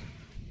 Lord Raiden.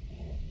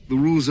 The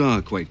rules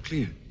are quite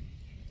clear.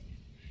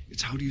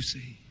 It's how do you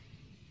say?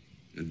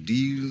 A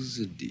deal's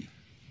a deal.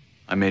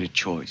 I made a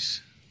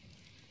choice.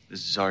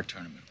 This is our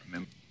tournament,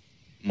 remember?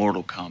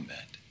 Mortal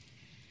Kombat.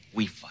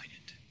 We fight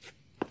it.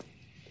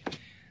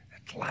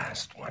 At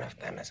last, one of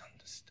them is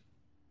understood.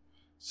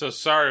 So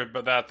sorry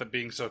about that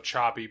being so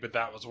choppy, but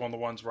that was one of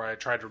the ones where I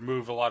tried to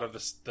remove a lot of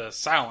the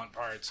silent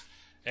parts,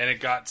 and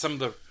it got some of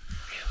the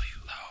really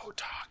low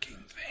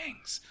talking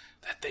things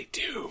that they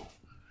do.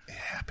 It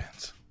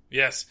happens.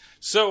 Yes.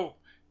 So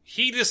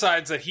he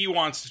decides that he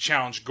wants to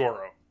challenge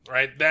Goro,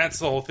 right? That's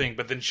the whole thing.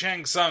 But then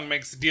Shang Tsung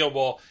makes the deal,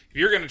 well, if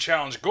you're going to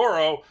challenge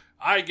Goro,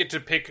 I get to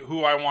pick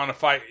who I want to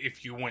fight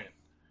if you win.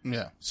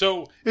 Yeah.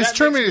 So his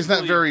tournament is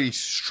not very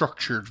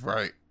structured,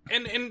 right?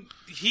 And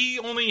he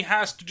only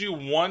has to do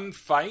one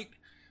fight.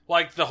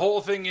 Like, the whole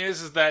thing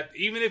is that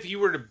even if he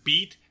were to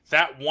beat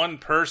that one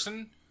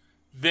person,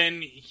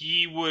 then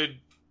he would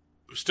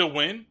still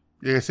win.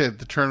 Like I said,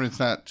 the tournament's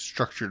not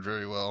structured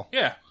very well.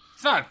 Yeah.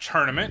 It's not a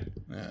tournament.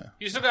 Yeah.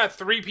 You still got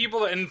three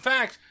people. In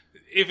fact,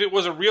 if it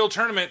was a real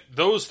tournament,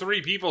 those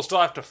three people still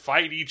have to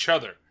fight each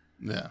other.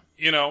 Yeah.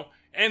 You know?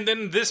 And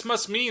then this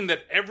must mean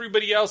that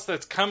everybody else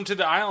that's come to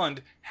the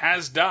island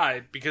has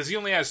died, because he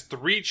only has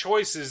 3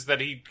 choices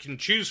that he can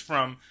choose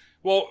from.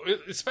 Well,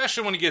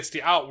 especially when he gets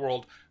to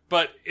Outworld.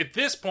 But at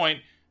this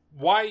point,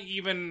 why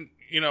even,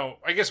 you know,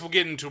 I guess we'll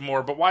get into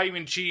more, but why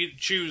even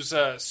choose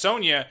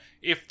Sonya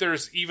if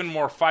there's even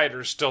more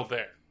fighters still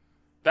there?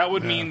 That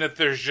would mean that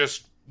there's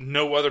just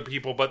no other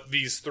people but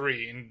these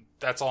 3, and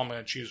that's all I'm going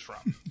to choose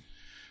from.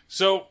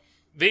 So,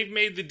 they've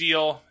made the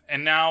deal,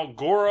 and now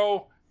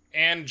Goro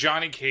and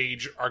Johnny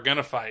Cage are going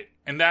to fight.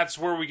 And that's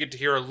where we get to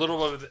hear a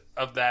little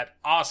of that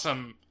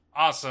awesome,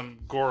 awesome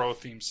Goro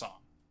theme song.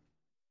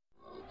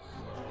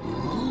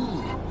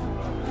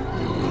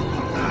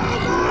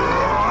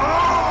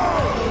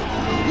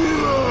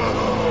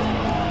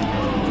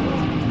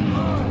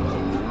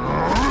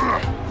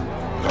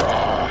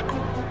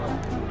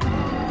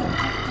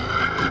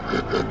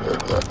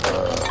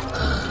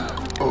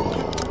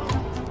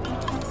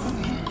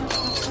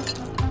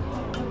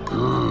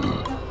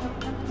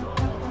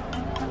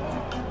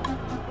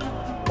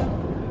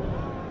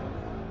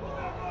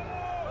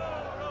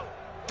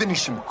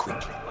 Finish him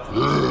quickly.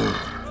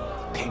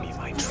 Pay me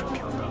my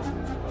tribute.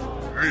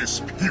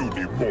 This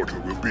puny mortal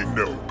will be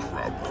no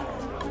problem.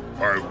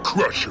 I'll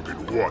crush him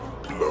in one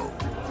blow.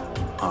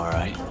 All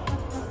right.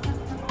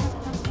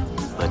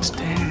 Let's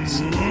dance.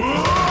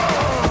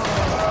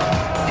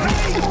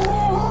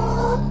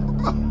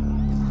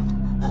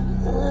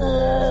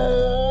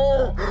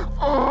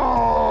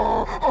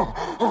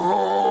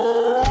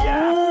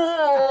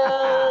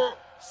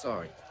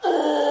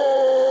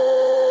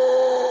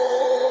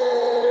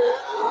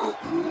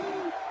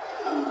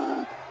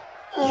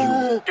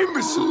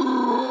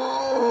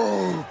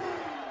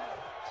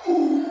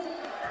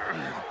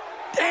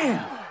 Damn!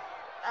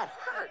 That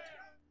hurt.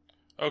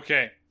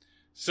 Okay,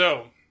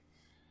 so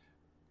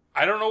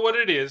I don't know what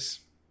it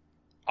is.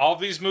 All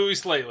these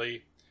movies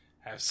lately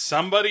have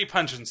somebody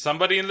punching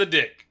somebody in the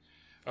dick.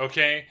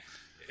 Okay?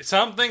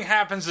 Something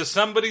happens to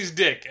somebody's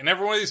dick in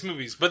every one of these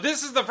movies. But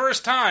this is the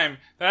first time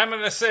that I'm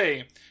going to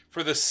say,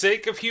 for the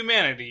sake of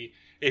humanity,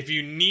 if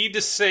you need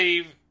to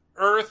save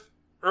Earth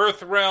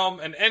Realm,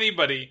 and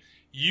anybody,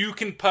 you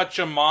can punch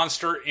a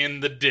monster in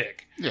the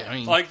dick. Yeah, I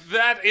mean... Like,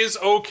 that is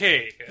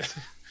okay.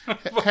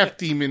 Half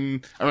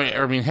demon...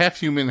 I mean, half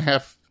human,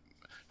 half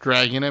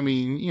dragon. I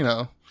mean, you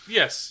know...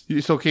 Yes.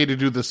 It's okay to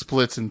do the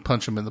splits and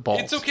punch them in the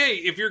balls. It's okay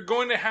if you're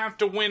going to have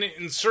to win it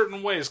in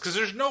certain ways, because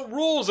there's no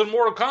rules in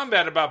Mortal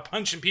Kombat about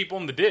punching people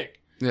in the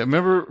dick. Yeah,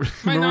 remember...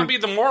 Might not be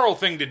the moral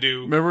thing to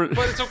do,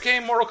 but it's okay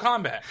in Mortal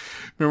Kombat.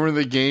 Remember in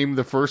the game,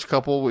 the first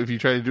couple, if you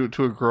tried to do it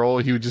to a girl,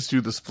 he would just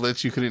do the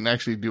splits. You couldn't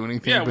actually do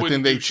anything. Yeah, but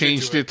then they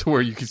changed it to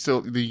where you could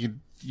still, you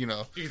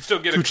can still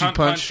get a cunt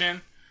punch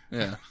in.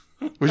 Yeah.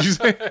 What'd you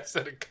say? I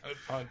said a cunt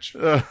punch.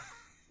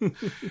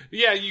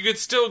 Yeah, you could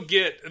still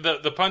get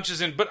the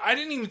punches in, but I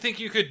didn't even think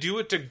you could do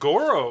it to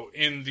Goro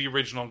in the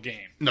original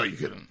game. No, you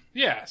couldn't.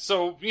 Yeah,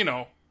 so,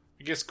 I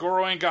guess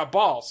Goro ain't got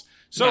balls.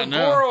 So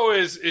Goro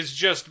is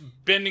just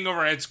bending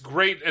over, and it's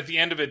great at the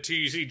end of it, too.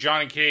 You see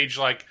Johnny Cage,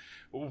 like,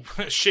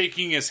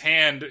 shaking his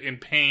hand in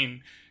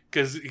pain,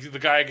 because the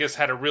guy, I guess,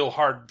 had a real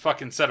hard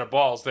fucking set of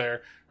balls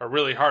there, a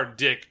really hard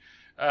dick.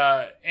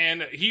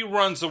 And he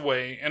runs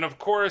away, and of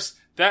course,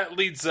 that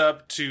leads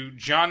up to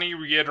Johnny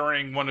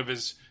reiterating one of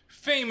his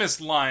famous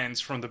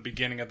lines from the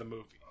beginning of the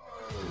movie.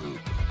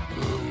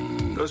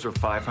 Those were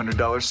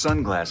 $500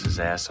 sunglasses,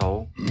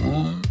 asshole.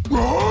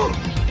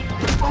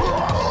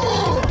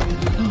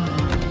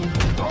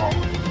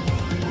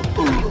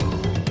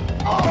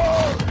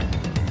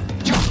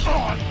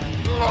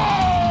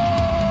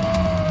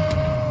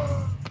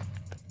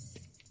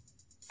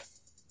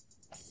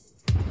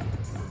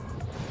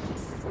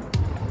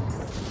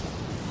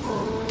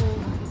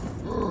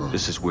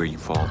 This is where you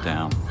fall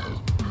down.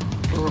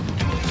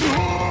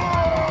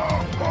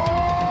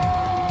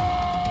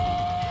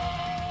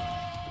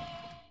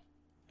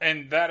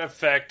 And that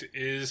effect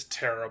is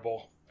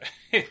terrible.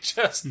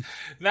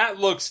 That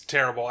looks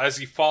terrible as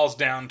he falls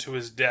down to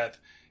his death.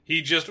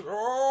 He just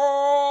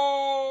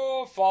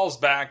falls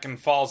back and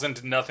falls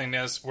into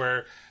nothingness,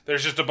 where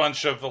there's just a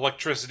bunch of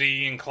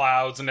electricity and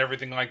clouds and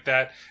everything like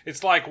that.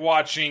 It's like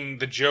watching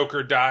the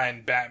Joker die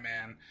in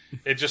Batman.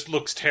 It just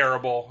looks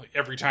terrible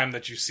every time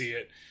that you see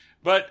it.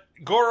 But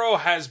Goro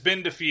has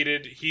been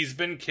defeated, he's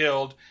been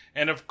killed,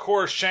 and of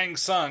course Shang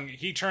Tsung,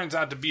 he turns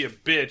out to be a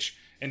bitch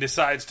and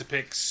decides to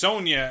pick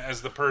Sonya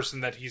as the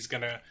person that he's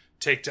gonna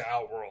take to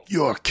Outworld.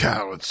 You're a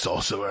coward,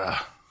 sorcerer.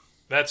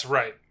 That's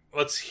right.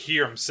 Let's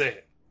hear him say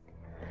it.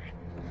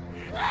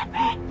 Let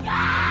me go!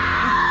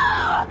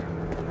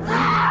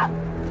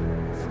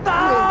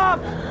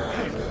 Stop!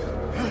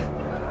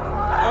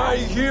 I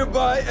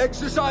hereby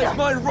exercise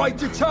my right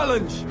to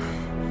challenge.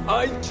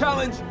 I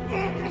challenge.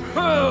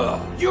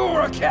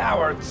 You're a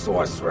coward,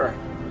 sorcerer.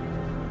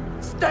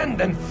 Stand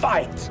and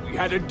fight. We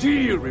had a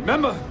deal,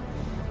 remember?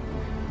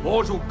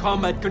 Mortal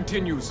Kombat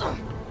continues.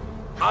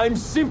 I'm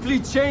simply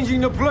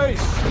changing the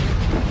place.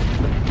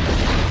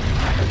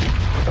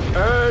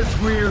 As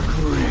we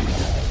agreed.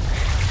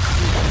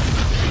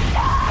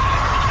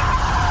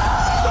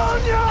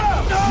 Sonya!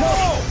 No!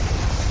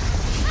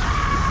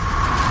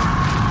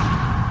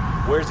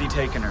 Where's he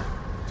taking her?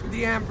 To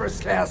the Emperor's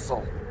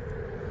castle.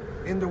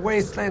 In the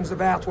wastelands of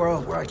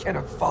Outworld where I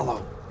cannot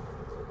follow.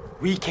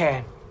 We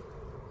can.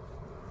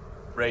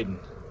 Raiden.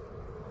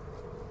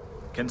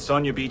 Can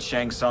Sonya beat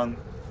Shang Tsung?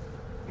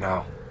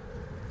 No.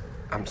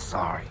 I'm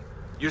sorry.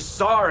 You're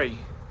sorry?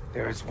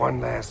 There is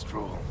one last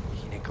rule.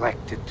 He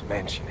neglected to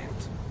mention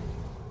it.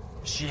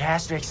 She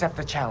has to accept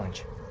the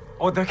challenge,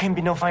 or there can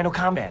be no final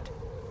combat.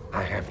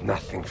 I have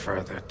nothing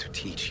further to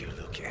teach you,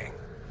 Liu Kang.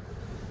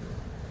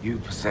 You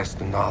possess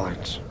the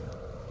knowledge.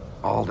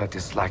 All that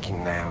is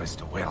lacking now is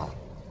the will.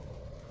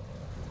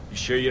 You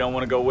sure you don't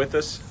want to go with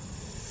us?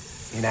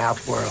 In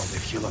Outworld,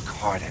 if you look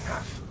hard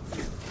enough,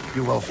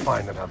 you will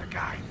find another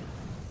guide.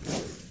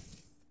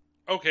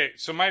 Okay,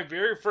 so my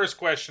very first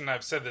question,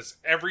 I've said this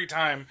every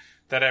time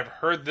that I've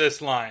heard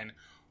this line,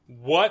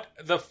 what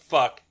the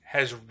fuck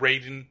has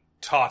Raiden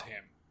taught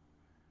him?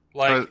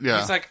 Like,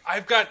 He's like,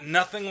 I've got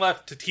nothing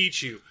left to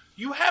teach you.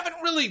 You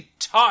haven't really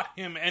taught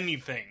him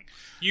anything.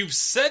 You've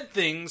said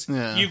things,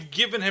 you've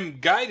given him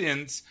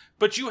guidance,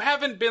 but you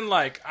haven't been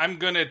like, I'm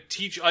gonna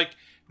teach, like,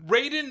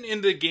 Raiden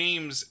in the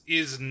games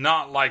is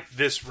not like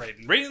this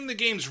Raiden. Raiden in the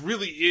games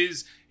really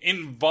is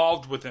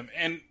involved with him,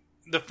 and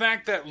the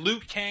fact that Liu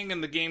Kang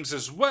in the games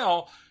as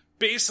well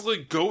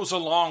basically goes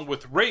along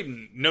with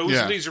Raiden, knows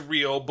that he's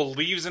real,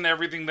 believes in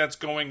everything that's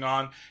going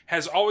on,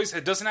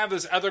 doesn't have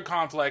this other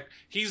conflict.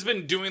 He's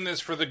been doing this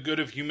for the good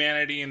of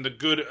humanity and the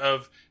good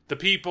of the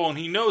people, and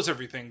he knows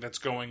everything that's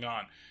going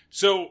on.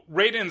 So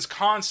Raiden's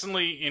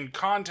constantly in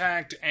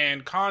contact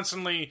and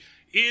constantly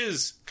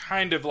is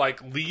kind of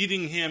like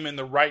leading him in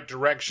the right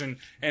direction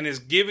and is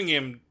giving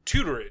him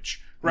tutorage,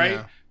 right?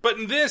 Yeah. But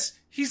in this,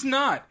 he's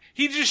not.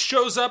 He just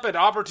shows up at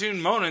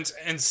opportune moments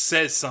and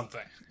says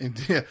something.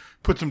 And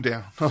puts him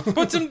down.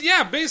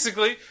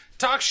 Basically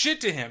talks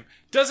shit to him.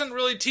 Doesn't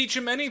really teach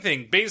him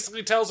anything.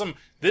 Basically tells him,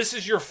 this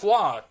is your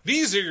flaw.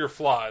 These are your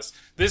flaws.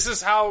 This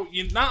is how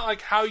not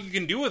like how you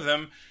can do with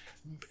them.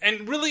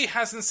 And really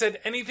hasn't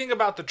said anything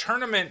about the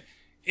tournament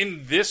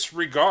in this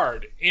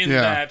regard.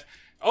 That,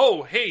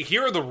 oh, hey,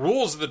 here are the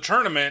rules of the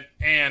tournament,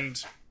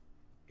 and,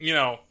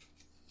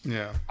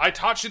 I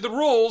taught you the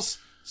rules,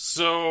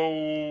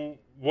 so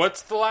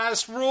what's the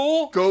last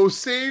rule? Go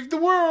save the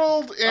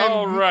world. And,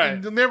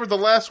 and remember, the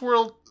last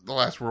rule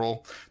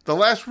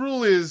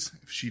is,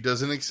 if she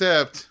doesn't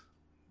accept,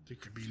 there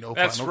could be no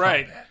That's final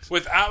right. combat.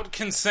 Without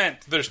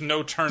consent, there's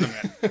no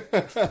tournament.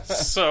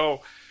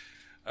 So...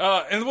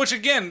 and which,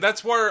 again,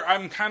 that's where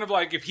I'm kind of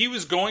like, if he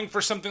was going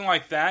for something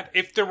like that,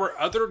 if there were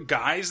other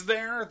guys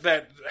there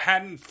that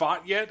hadn't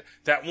fought yet,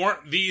 that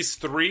weren't these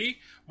three,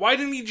 why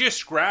didn't he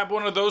just grab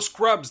one of those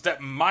scrubs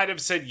that might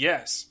have said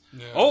yes?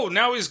 Yeah. Oh,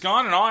 now he's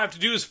gone and all I have to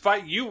do is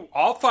fight you.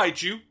 I'll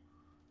fight you.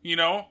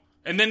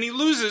 And then he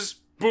loses.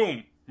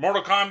 Boom.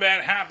 Mortal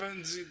Kombat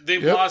happens.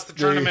 They've lost the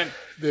tournament.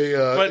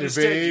 But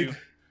instead,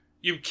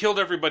 you killed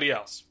everybody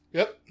else.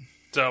 Yep.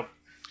 So,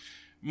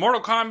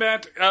 Mortal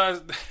Kombat...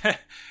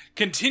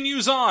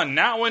 continues on,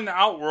 now in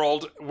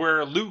Outworld,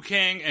 where Liu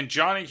Kang and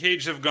Johnny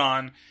Cage have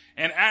gone,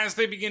 and as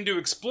they begin to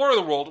explore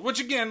the world,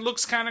 which again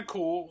looks kind of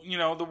cool,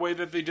 the way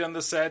that they've done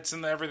the sets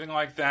and everything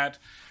like that,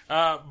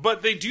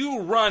 but they do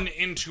run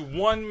into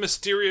one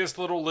mysterious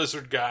little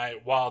lizard guy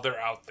while they're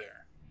out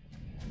there.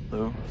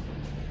 Lou,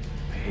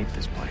 I hate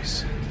this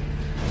place.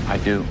 I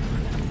do.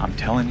 I'm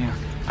telling you,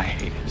 I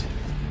hate it.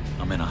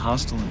 I'm in a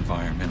hostile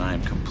environment. I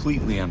am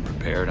completely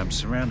unprepared. I'm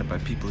surrounded by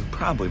people who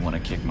probably want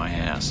to kick my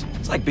ass.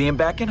 It's like being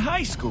back in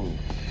high school.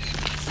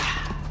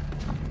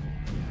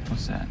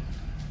 What's that?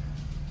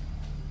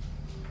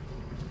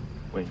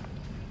 Wait.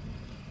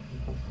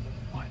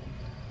 What?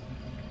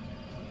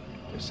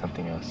 There's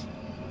something else.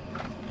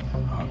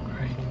 Oh,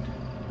 great.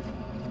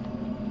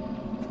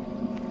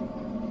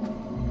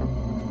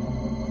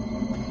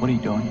 What are you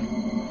doing?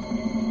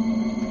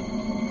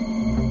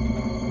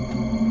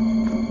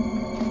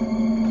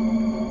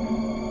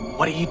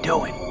 What are you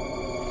doing?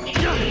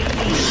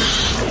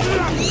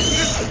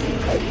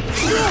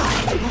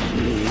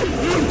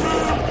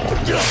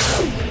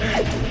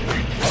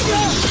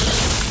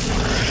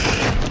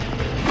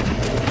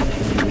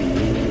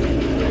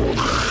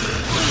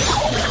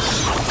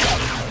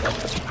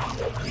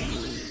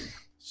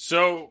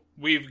 So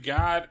we've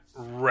got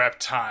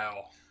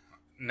Reptile.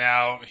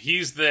 Now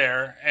he's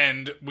there,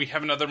 and we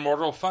have another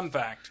Mortal fun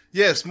fact.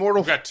 Yes,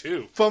 Mortal. We've got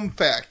two. Fun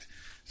fact.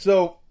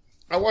 So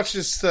I watched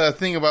this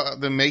thing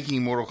about them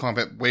making Mortal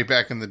Kombat way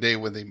back in the day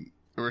when they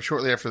were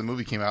shortly after the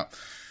movie came out.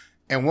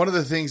 And one of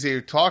the things they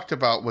talked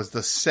about was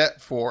the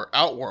set for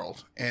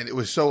Outworld. And it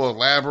was so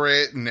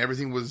elaborate and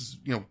everything was,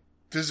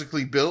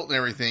 physically built and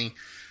everything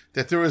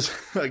that there was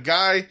a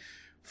guy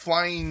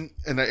flying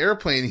in an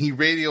airplane. And he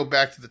radioed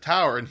back to the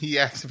tower and he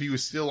asked if he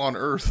was still on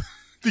Earth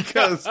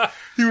because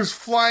he was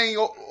flying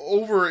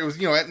over. It was,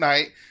 at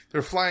night.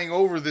 They're flying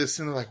over this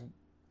and they're like,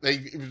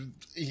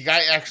 the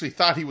guy actually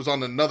thought he was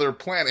on another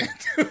planet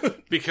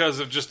because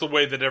of just the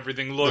way that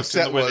everything looked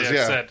and the way they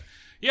had set.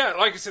 Yeah,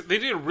 like I said, they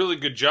did a really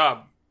good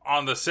job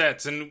on the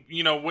sets. And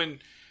when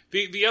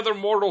the other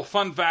Mortal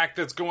fun fact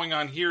that's going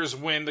on here is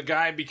when the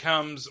guy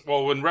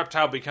when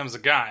Reptile becomes a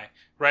guy,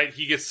 right?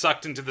 He gets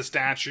sucked into the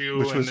statue,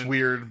 which was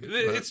weird.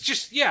 It's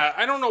just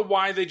I don't know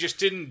why they just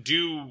didn't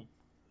do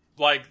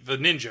like the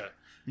ninja.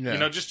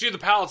 Yeah. Just do the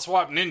palette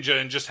swap ninja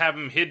and just have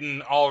him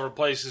hidden all over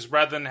places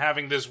rather than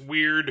having this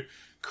weird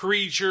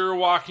creature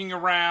walking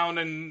around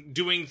and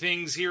doing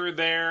things here or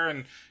there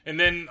and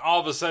then all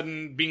of a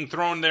sudden being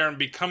thrown there and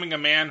becoming a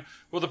man.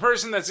 Well, the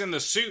person that's in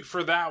the suit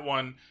for that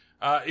one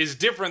is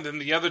different than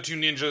the other two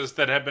ninjas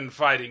that have been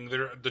fighting.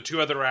 They're the two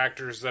other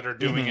actors that are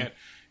doing it.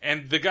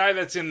 And the guy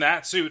that's in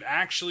that suit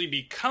actually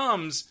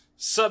becomes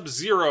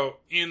Sub-Zero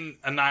in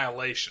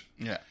Annihilation.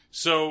 Yeah.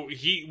 So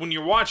when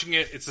you're watching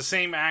it, it's the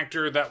same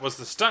actor that was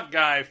the stunt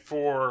guy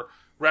for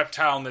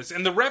Reptile in this.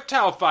 And the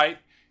Reptile fight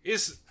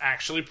is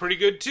actually pretty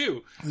good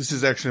too. This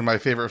is actually my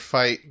favorite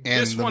fight,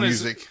 and this the one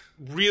music is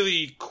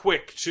really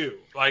quick too.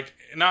 Like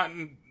not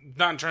in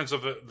terms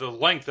of the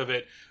length of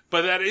it,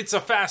 but that it's a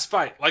fast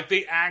fight. Like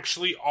they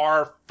actually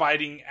are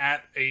fighting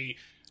at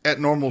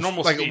normal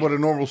like speed. What a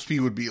normal speed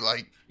would be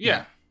like.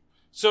 Yeah.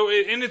 So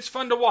and it's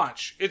fun to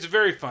watch. It's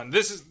very fun.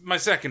 This is my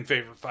second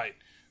favorite fight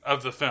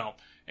of the film,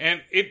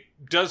 and it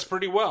does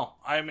pretty well.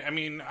 I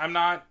mean,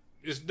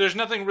 there's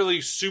nothing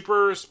really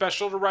super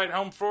special to write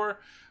home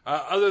for.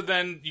 Other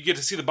than you get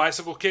to see the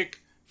bicycle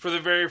kick for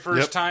the very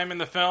first time in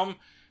the film.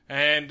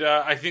 And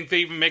I think they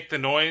even make the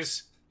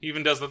noise. He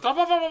even does the...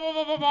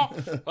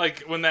 like,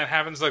 when that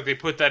happens, like, they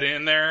put that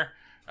in there.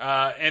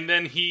 And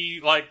then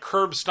he, like,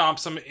 curb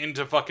stomps them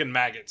into fucking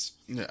maggots.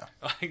 Yeah.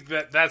 Like,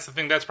 that's the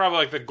thing. That's probably,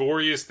 like, the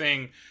goriest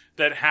thing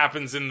that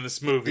happens in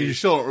this movie. You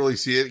still don't really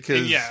see it,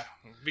 because... Yeah,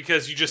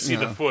 because you just see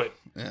the foot.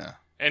 Yeah.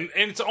 And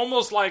it's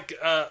almost like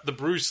the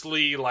Bruce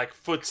Lee like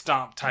foot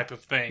stomp type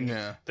of thing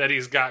that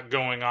he's got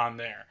going on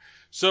there.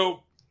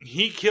 So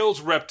he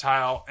kills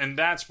Reptile, and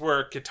that's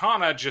where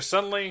Kitana just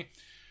suddenly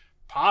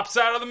pops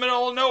out of the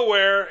middle of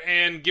nowhere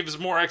and gives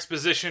more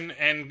exposition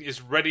and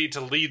is ready to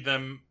lead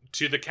them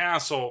to the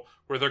castle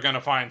where they're going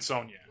to find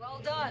Sonya. Well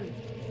done.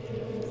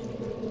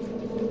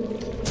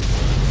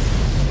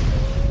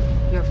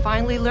 You're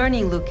finally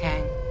learning, Liu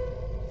Kang.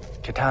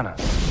 Kitana.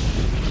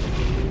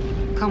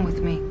 Come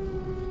with me.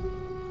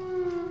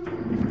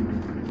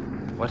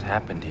 What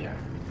happened here?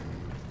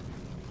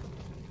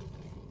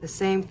 The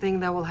same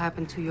thing that will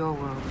happen to your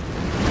world.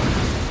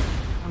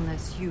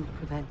 Unless you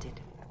prevent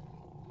it.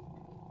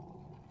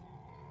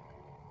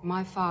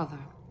 My father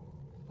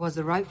was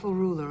the rightful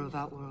ruler of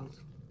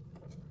Outworld.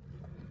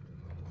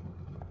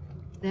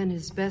 Then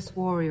his best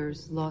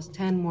warriors lost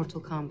 10 mortal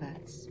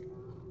combats.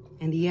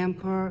 And the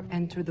Emperor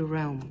entered the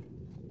realm,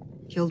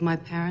 killed my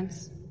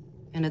parents,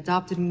 and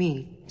adopted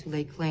me to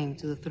lay claim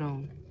to the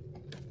throne.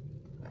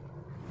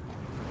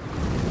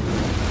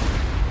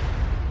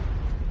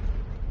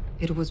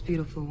 It was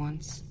beautiful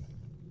once,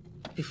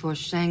 before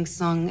Shang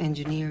Tsung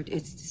engineered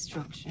its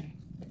destruction.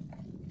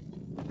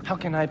 How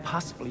can I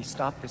possibly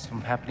stop this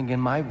from happening in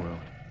my world?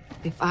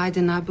 If I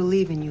did not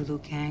believe in you, Liu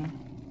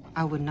Kang,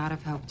 I would not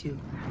have helped you.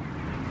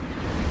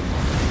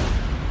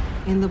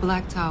 In the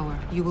Black Tower,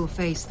 you will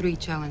face 3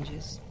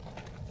 challenges.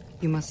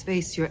 You must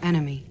face your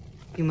enemy,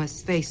 you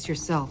must face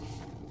yourself,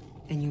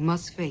 and you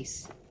must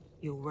face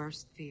your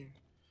worst fear.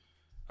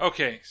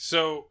 Okay,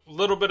 so a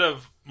little bit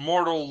of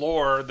mortal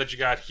lore that you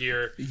got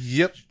here.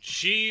 Yep.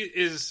 She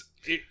is,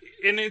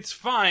 and it's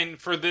fine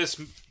for this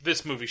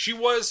movie.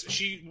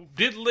 She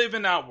did live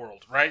in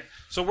Outworld, right?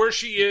 So where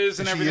she is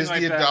and everything like that.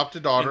 She is the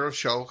adopted daughter of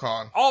Shao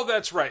Kahn. All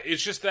that's right.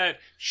 It's just that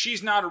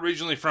she's not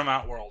originally from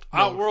Outworld. No.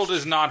 Outworld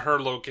is not her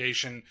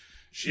location.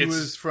 She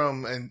was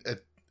from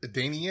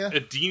Edenia?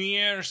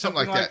 Edenia or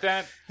something like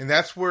that. And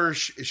that's where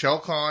Shao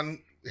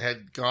Kahn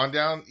had gone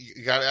down,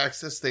 got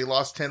access. They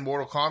lost 10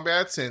 Mortal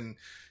Kombats, and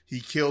he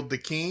killed the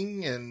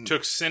king and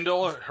took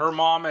Sindel, her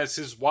mom, as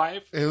his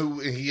wife.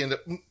 And he ended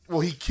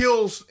up, he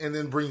kills and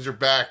then brings her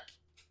back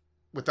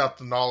without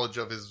the knowledge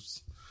of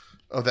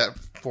that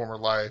former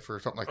life or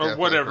something like that. Or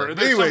whatever.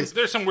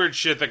 There's some weird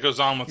shit that goes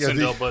on with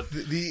Sindel, but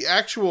the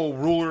actual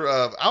ruler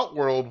of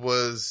Outworld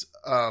was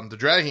the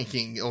Dragon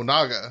King,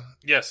 Onaga.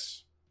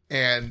 Yes.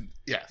 And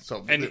yeah,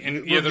 so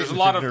there's a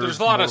lot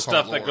of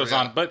stuff that goes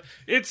on, but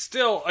it's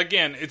still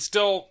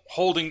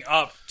holding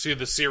up to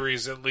the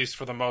series, at least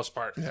for the most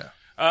part. Yeah.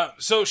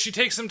 So she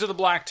takes him to the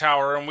Black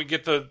Tower, and we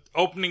get the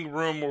opening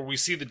room where we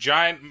see the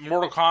giant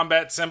Mortal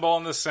Kombat symbol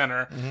in the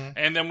center,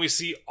 and then we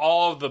see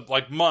all of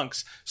the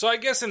monks. So I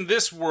guess in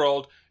this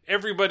world,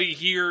 everybody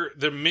here,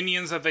 the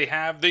minions that they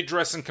have, they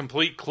dress in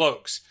complete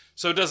cloaks.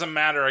 So it doesn't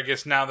matter, I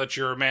guess, now that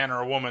you're a man or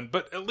a woman.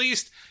 But at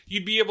least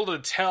you'd be able to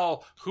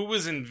tell who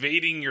was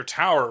invading your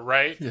tower,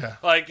 right? Yeah.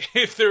 Like,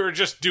 if they were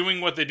just doing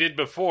what they did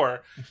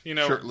before,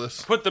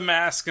 shirtless. Put the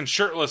mask and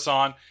shirtless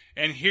on,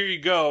 and here you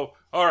go.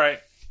 All right,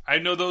 I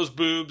know those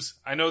boobs.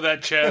 I know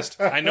that chest.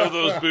 I know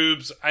those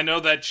boobs. I know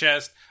that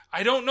chest.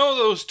 I don't know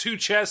those 2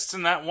 chests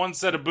and that 1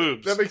 set of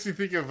boobs. That makes me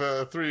think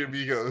of Three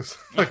Amigos.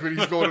 Like when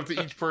he's going up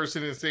to each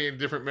person and saying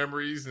different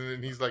memories, and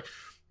then he's like,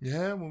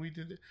 yeah, when we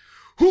did it.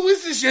 Who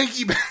is this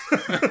Yankee man?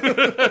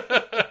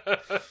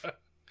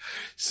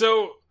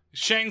 So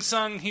Shang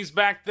Tsung, he's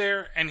back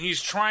there, and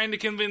he's trying to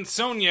convince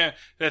Sonya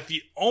that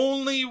the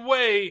only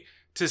way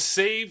to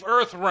save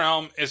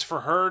Earthrealm is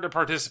for her to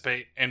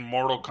participate in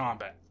Mortal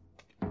Kombat.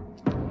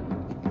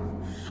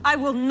 I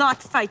will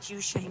not fight you,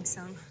 Shang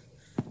Tsung.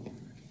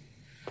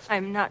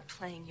 I'm not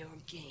playing your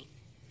game.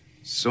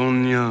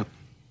 Sonya,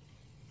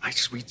 my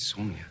sweet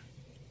Sonya,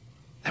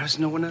 there is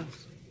no one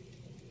else.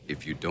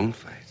 If you don't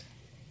fight,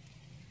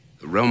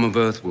 the realm of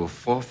Earth will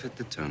forfeit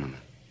the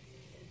tournament.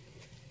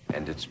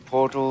 And its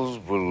portals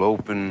will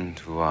open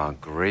to our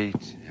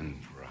great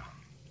Emperor.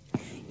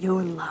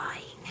 You're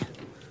lying.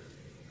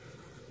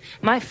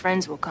 My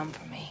friends will come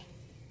for me.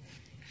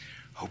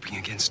 Hoping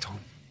against hope.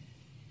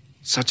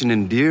 Such an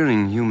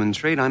endearing human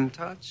trait, I'm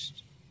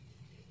touched.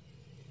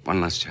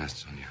 One last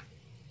chance, Sonya.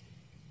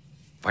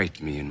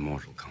 Fight me in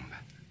Mortal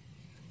Kombat.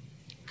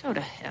 Go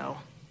to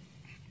hell.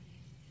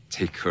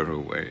 Take her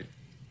away.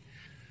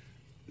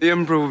 The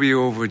Emperor will be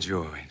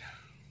overjoyed.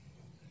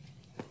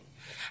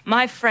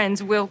 My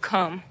friends will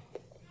come.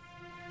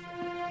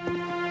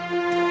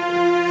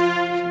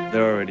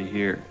 They're already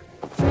here.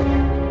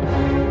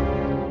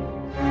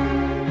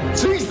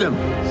 Seize them!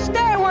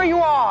 Stay where you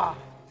are!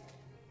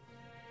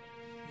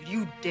 Would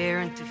you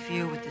dare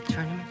interfere with the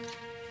tournament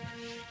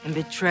and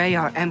betray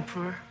our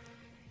Emperor?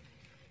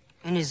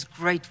 In his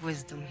great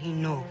wisdom, he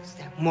knows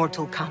that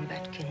Mortal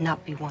Kombat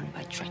cannot be won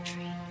by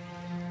treachery.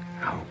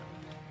 How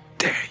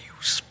dare you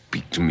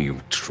speak to me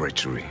of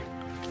treachery?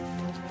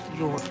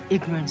 Your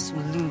ignorance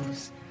will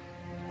lose,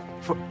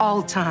 for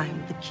all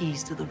time, the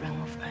keys to the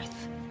realm of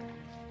Earth.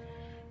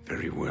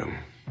 Very well.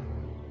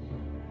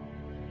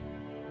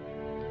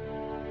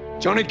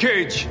 Johnny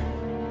Cage!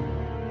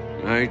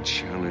 I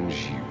challenge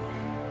you.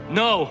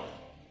 No!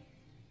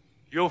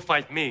 You'll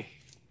fight me.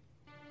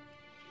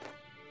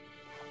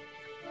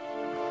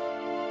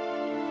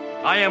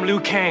 I am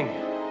Liu Kang,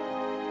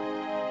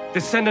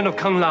 descendant of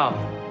Kung Lao.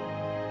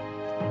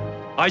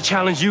 I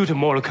challenge you to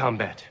Mortal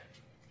Kombat.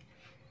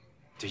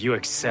 Do you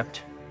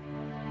accept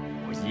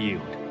or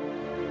yield?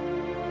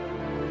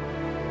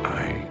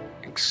 I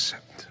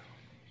accept.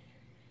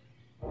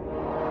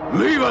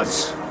 Leave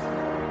us!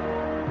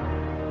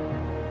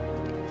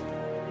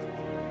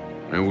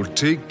 I will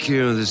take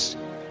care of this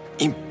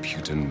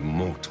impudent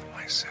mortal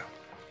myself.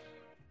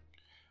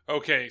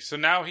 Okay, so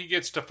now he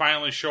gets to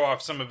finally show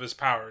off some of his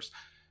powers.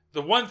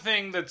 The one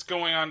thing that's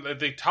going on that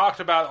they talked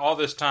about all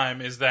this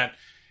time is that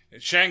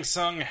Shang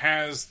Tsung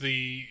has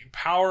the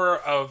power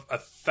of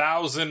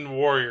 1,000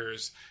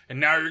 warriors,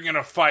 and now you're going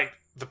to fight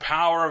the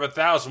power of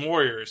 1,000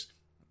 warriors,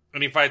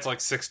 and he fights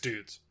like 6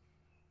 dudes.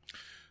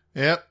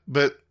 Yep,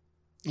 but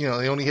they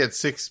only had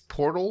 6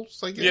 portals,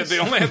 I guess. Yeah, they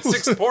only had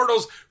 6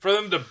 portals for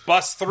them to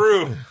bust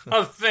through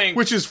a thing.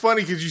 Which is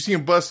funny because you see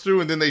them bust through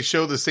and then they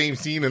show the same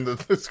scene and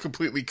it's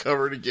completely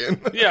covered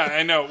again. Yeah,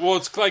 I know. Well,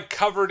 it's like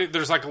covered.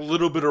 There's like a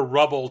little bit of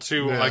rubble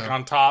too, like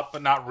on top,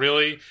 but not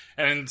really.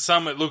 And in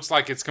some, it looks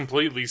like it's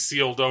completely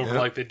sealed over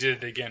like they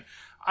did it again.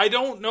 I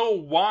don't know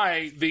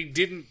why they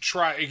didn't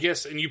try, I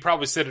guess, and you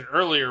probably said it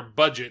earlier,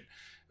 budget.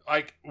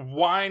 Like,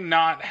 why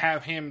not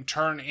have him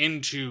turn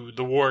into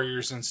the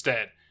Warriors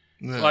instead?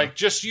 Yeah. Like,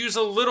 just use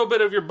a little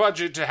bit of your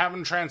budget to have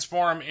him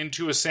transform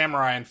into a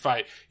samurai and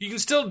fight. You can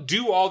still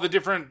do all the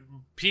different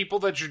people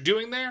that you're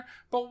doing there,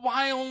 but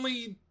why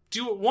only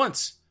do it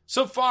once?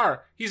 So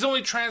far, he's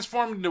only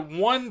transformed into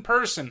one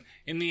person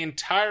in the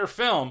entire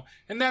film,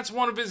 and that's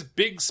one of his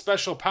big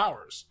special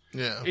powers.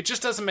 Yeah. It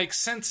just doesn't make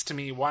sense to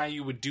me why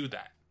you would do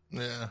that.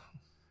 Yeah.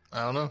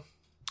 I don't know.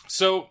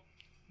 So,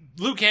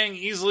 Liu Kang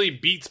easily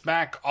beats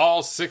back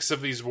all 6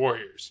 of these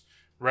warriors.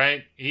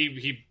 Right?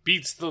 He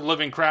beats the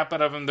living crap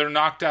out of them. They're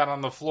knocked out on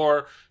the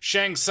floor.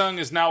 Shang Tsung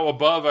is now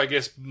above, I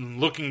guess,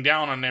 looking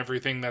down on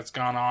everything that's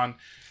gone on.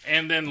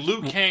 And then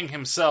Liu Kang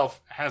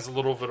himself has a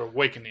little bit of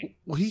awakening.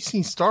 Well, he's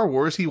seen Star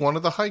Wars. He wanted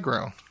the high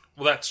ground.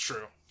 Well, that's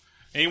true.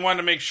 And he wanted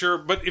to make sure.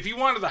 But if he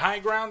wanted the high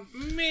ground,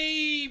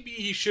 maybe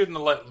he shouldn't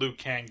have let Liu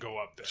Kang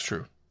go up there. It's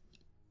true.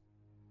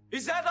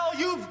 Is that all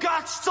you've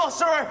got,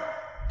 sorcerer?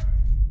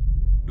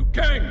 Liu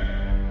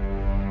Kang!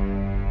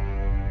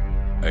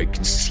 I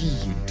can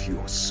see into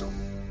your soul.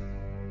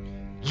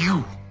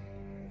 You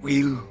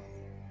will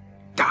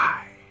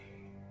die.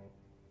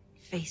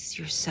 Face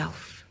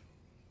yourself.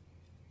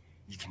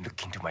 You can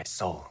look into my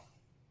soul,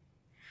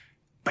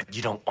 but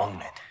you don't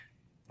own it.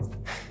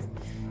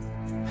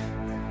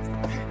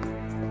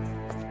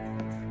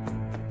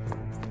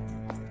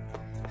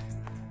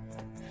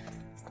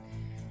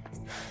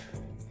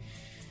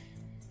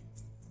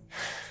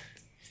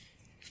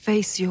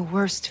 Face your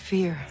worst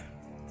fear.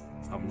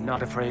 I'm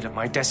not afraid of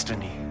my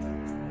destiny.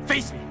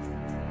 Face me!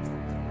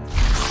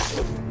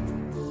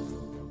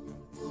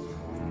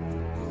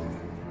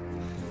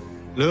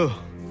 Liu.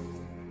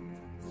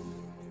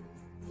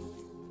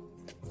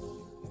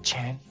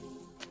 Chan.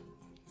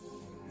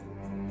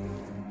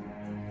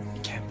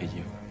 It can't be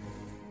you.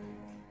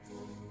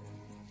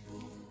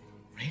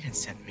 Raiden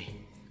sent me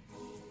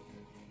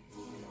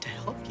to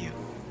help you.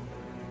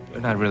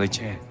 You're not really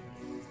Chan.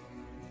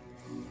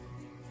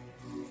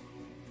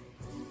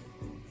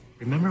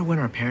 Remember when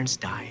our parents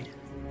died?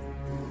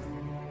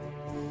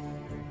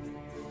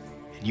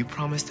 And you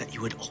promised that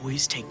you would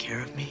always take care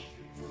of me?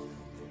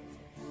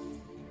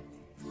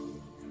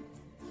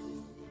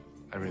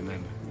 I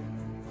remember.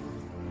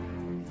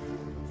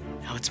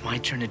 Now it's my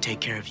turn to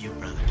take care of you,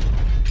 brother.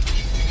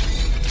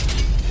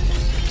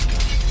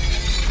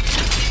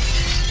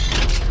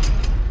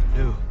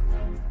 Liu,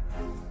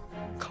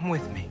 come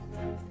with me.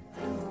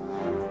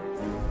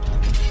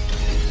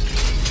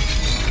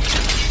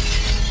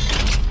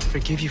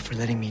 Forgive you for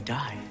letting me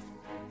die.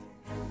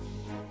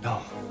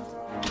 No.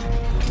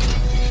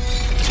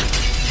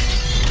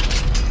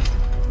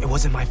 It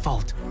wasn't my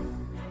fault.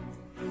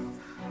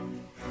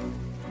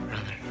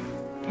 Brother.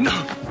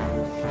 No!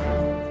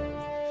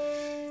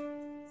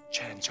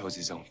 Chan chose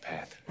his own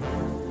path.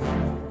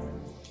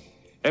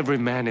 Every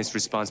man is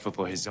responsible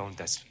for his own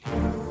destiny.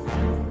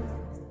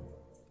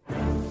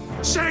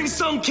 Shang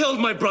Tsung killed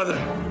my brother!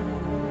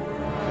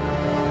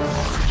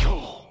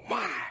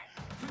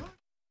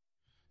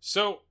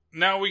 So,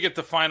 now we get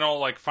the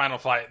final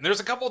fight. And there's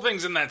a couple of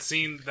things in that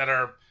scene that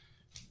are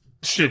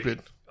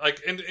stupid.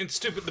 And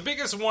stupid. The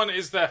biggest one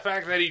is the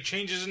fact that he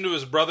changes into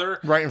his brother.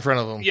 Right in front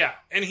of him. Yeah,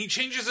 and he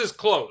changes his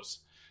clothes.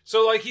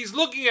 So, he's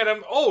looking at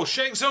him. Oh,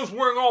 Shang Tsung's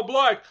wearing all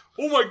black.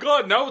 Oh my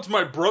god, now it's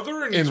my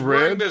brother and he's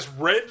wearing this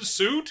red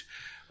suit?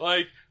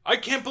 I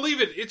can't believe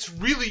it. It's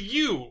really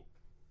you.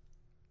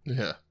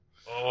 Yeah.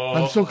 Oh,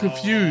 I'm so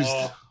confused.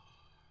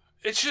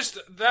 It's just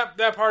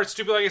that part's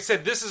stupid. Like I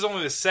said, this is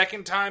only the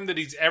second time that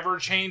he's ever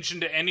changed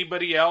into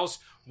anybody else.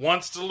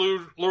 Once to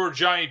lure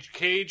Johnny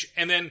Cage,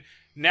 and then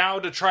now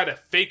to try to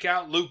fake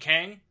out Liu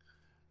Kang.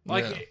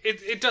 Like,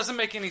 it doesn't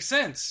make any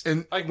sense.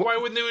 And like, why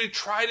wouldn't they have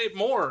tried it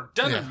more,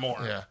 done it more?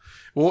 Yeah.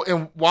 Well,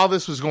 and while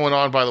this was going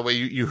on, by the way,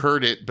 you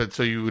heard it, but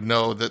so you would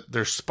know that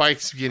there's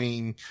spikes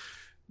getting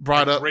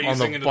brought up on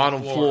the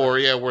bottom floor.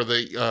 Yeah, where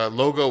the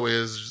logo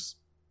is.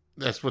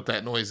 That's what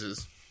that noise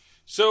is.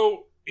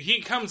 So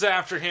he comes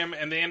after him,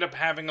 and they end up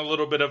having a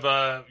little bit of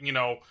a,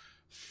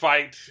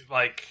 fight,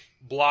 like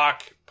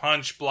block,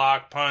 punch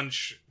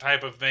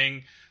type of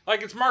thing.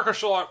 Like, it's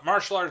martial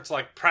arts,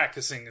 like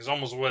practicing is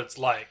almost what it's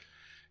like.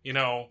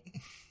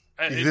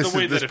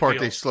 This part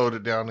they slowed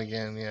it down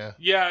again, yeah.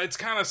 Yeah, it's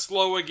kind of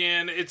slow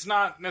again. It's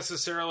not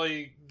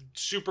necessarily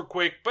super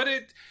quick, but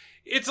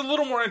it's a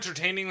little more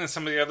entertaining than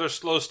some of the other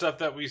slow stuff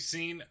that we've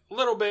seen. A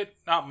little bit,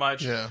 not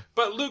much. Yeah.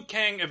 But Liu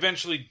Kang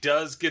eventually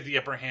does get the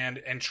upper hand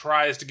and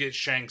tries to get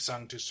Shang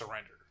Tsung to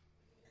surrender.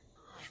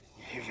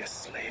 You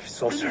just slave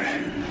sorcerer.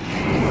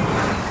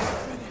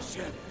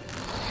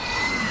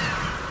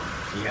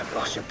 You have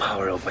lost your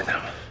power over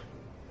them.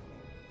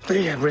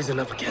 They have risen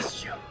up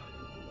against you.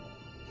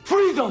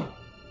 Free them!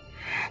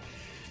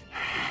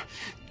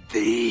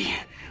 They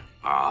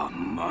are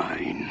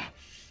mine.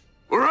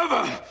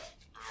 Forever!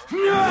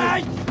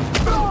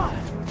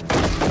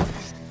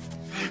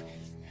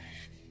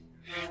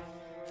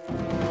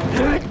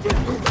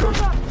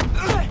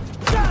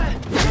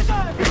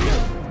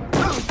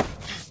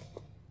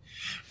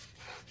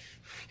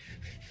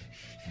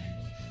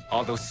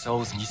 All those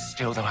souls and you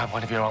still don't have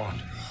one of your own.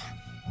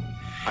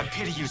 I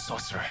pity you,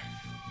 sorcerer.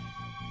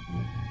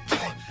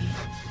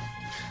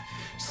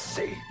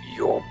 Save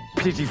your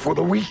pity for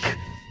the weak.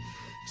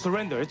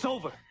 Surrender, it's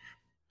over.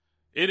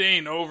 It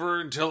ain't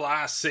over until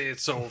I say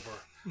it's over.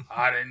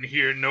 I didn't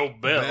hear no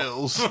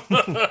bells.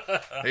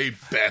 Hey,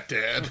 Bat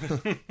Dad.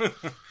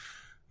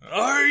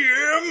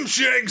 I am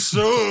Shang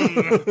Tsung.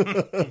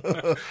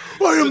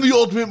 I am the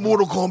ultimate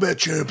Mortal Kombat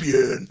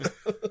champion.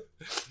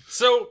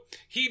 So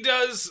he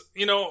does,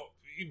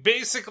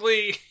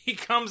 basically he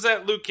comes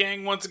at Liu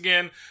Kang once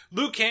again.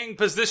 Liu Kang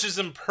positions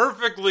him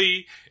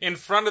perfectly in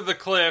front of the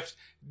cliff,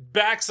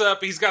 backs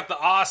up. He's got the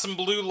awesome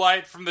blue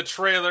light from the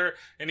trailer,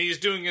 and he's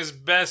doing his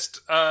best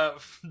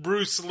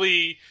Bruce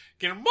Lee,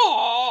 getting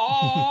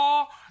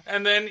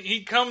and then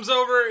he comes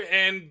over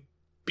and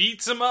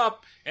beats him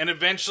up and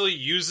eventually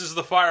uses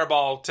the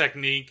fireball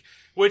technique,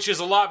 which is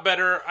a lot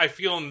better, I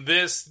feel, in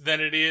this than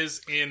it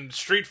is in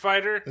Street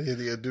Fighter. Yeah,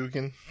 the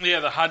Hadouken.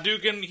 Yeah, the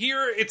Hadouken.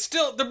 Here,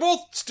 they're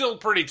both still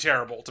pretty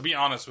terrible, to be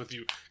honest with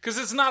you, because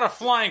it's not a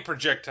flying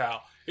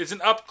projectile. It's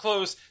an up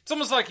close. It's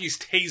almost like he's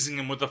tasing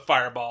him with the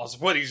fireballs,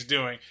 what he's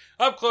doing.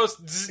 Up close,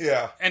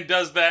 and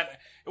does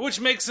that, which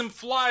makes him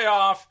fly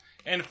off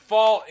and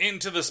fall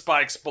into the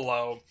spikes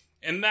below.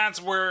 And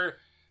that's where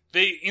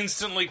they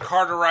instantly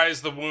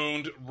cauterize the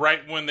wound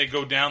right when they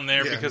go down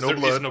there, because there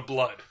is no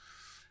blood.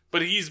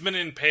 But he's been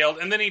impaled,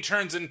 and then he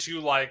turns into,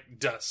 like,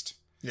 dust.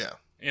 Yeah.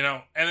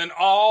 And then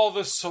all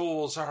the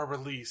souls are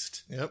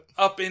released. Yep.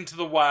 Up into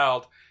the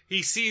wild.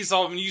 He sees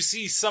all of them. You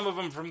see some of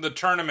them from the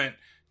tournament,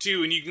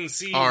 too, and you can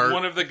see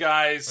one of the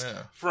guys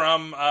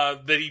from,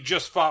 that he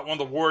just fought one of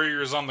the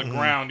warriors on the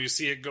ground. You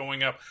see it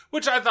going up,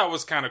 which I thought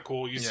was kind of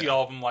cool. You see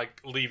all of them,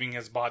 like, leaving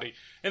his body.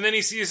 And then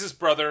he sees his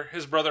brother.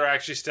 His brother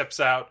actually steps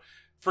out,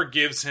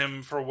 forgives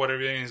him for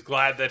whatever, and he's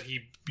glad that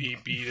he beat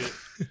it.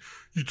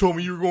 You told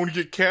me you were going to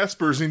get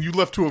Casper's and you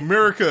left to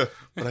America,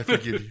 but I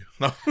forgive you.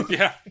 No.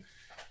 Yeah.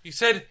 You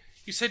said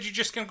you're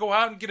just going to go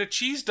out and get a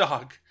cheese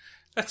dog.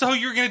 That's all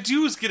you're going to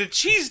do is get a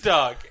cheese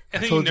dog.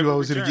 And I told you I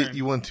was going to get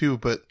you one too,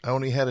 but I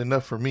only had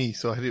enough for me,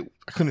 so I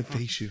couldn't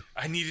face you.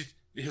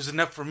 It was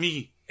enough for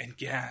me and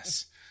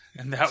gas.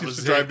 And that was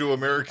to drive to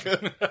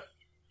America.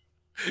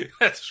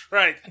 That's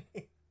right.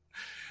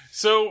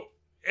 So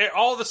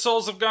all the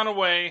souls have gone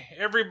away.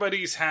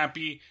 Everybody's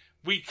happy.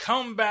 We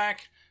come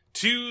back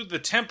to the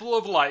Temple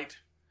of Light,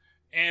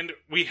 and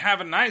we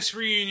have a nice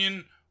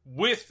reunion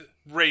with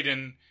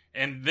Raiden,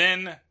 and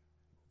then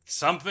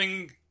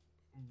something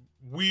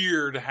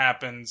weird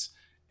happens,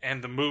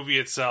 and the movie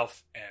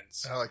itself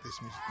ends. I like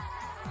this music.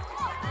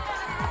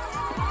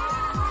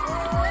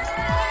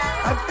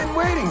 I've been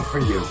waiting for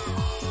you.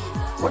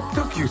 What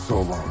took you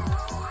so long?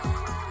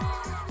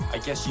 I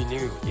guess you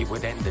knew it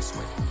would end this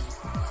way.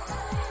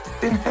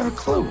 Didn't have a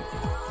clue.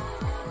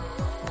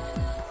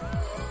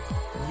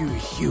 You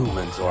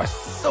humans are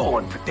so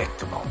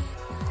unpredictable.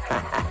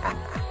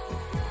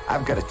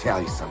 I've got to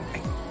tell you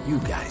something. You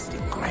guys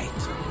did great.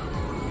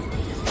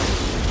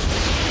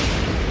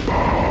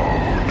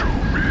 Bow to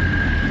me.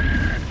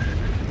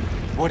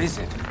 What is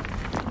it? The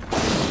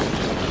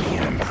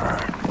Emperor.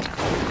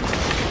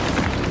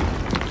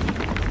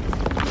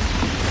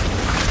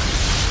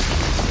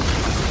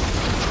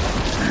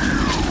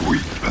 You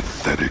weak,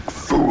 pathetic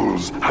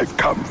fools. I've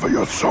come for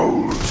your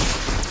souls.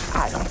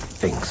 I don't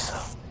think so.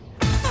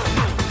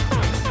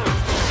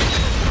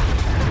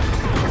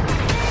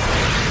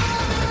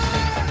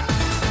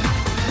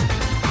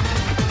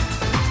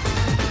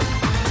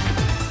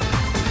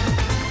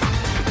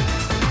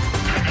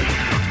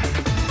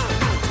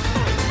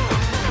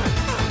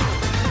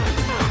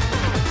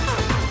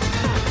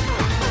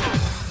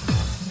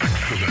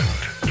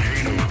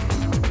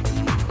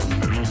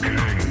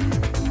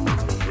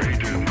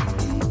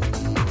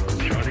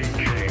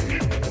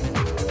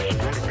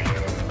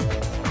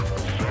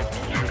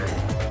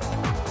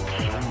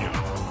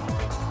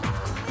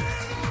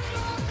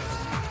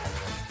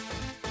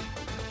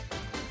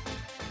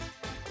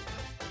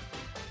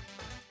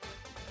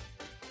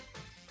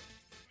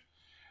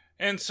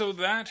 And so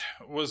that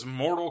was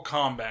Mortal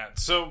Kombat.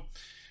 So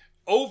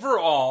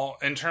overall,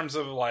 in terms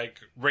of like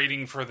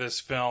rating for this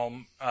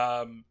film,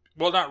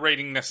 well, not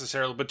rating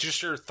necessarily, but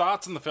just your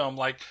thoughts on the film,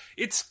 like,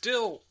 it's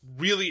still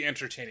really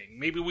entertaining.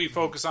 Maybe we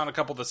focus on a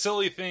couple of the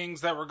silly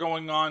things that were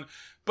going on,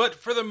 but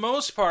for the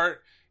most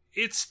part,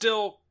 it's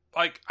still,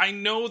 like, I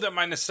know that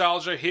my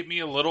nostalgia hit me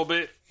a little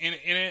bit in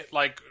it,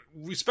 like,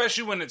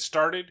 especially when it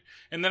started,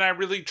 and then I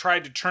really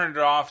tried to turn it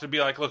off to be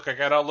like, look, I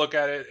gotta look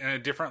at it in a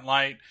different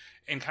light,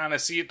 and kind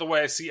of see it the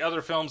way I see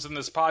other films in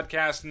this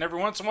podcast, and every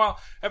once in a while,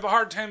 I have a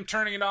hard time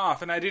turning it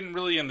off, and I didn't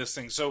really in this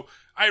thing, so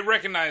I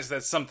recognize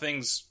that some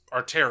things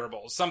are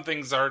terrible. Some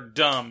things are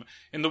dumb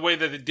in the way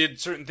that it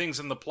did certain things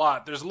in the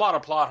plot. There's a lot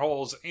of plot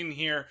holes in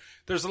here.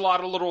 There's a lot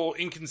of little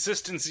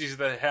inconsistencies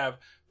that they have.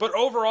 But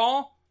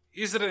overall,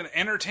 is it an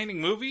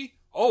entertaining movie?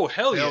 Oh,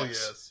 hell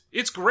yes.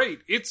 It's great.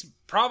 It's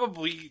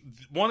probably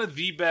one of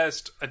the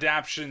best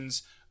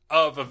adaptions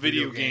of a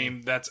video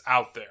game that's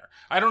out there.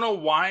 I don't know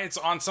why it's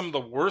on some of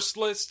the worst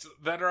lists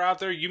that are out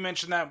there. You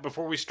mentioned that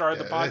before we started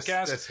the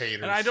podcast. That's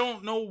haters. And I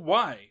don't know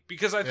why.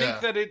 Because I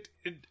think that it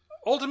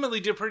ultimately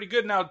did pretty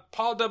good. Now,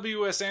 Paul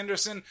W.S.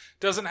 Anderson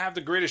doesn't have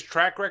the greatest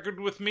track record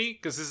with me,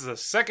 because this is the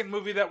second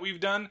movie that we've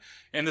done,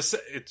 and it's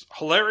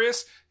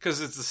hilarious, because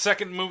it's the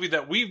second movie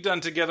that we've done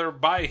together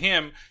by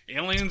him.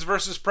 Aliens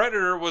vs.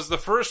 Predator was the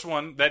first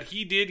one that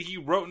he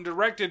wrote and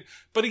directed,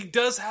 but he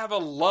does have a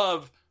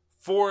love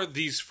for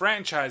these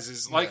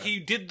franchises, like he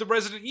did the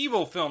Resident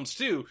Evil films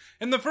too,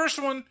 and the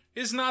first one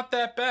is not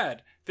that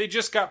bad. They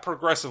just got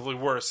progressively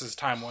worse as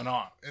time went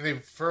on. And they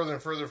further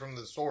and further from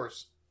the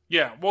source.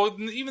 Yeah, well,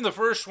 even the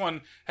first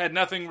one had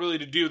nothing really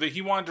to do that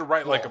he wanted to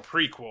write like a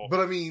prequel.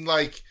 But I mean,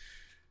 like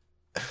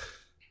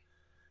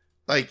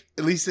at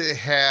least it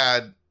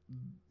had,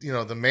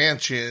 the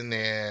mansion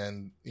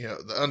and,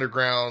 the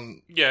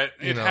underground. Yeah,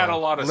 it had a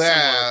lot of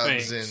labs, similar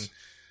things. And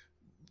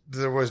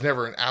there was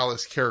never an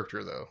Alice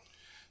character, though.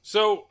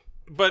 So,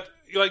 but,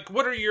 like,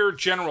 what are your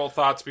general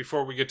thoughts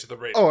before we get to the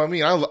rating? Oh, I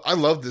mean, I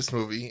love this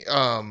movie.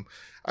 I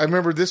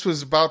remember this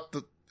was about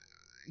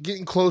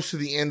getting close to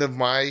the end of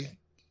my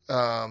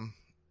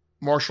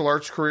martial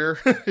arts career,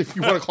 if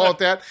you want to call it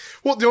that.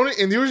 Well, the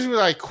only reason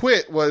that I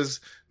quit was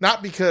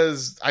not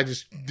because I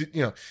just,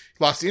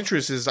 lost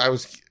interest. Is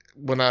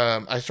when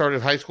I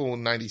started high school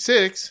in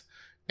 '96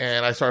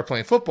 and I started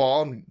playing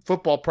football, and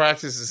football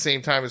practice at the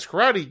same time as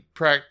karate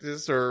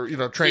practice or,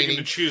 training. So you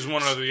can choose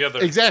one or the other.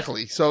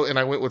 Exactly. So, and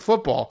I went with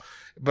football,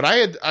 but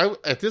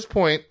at this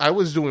point, I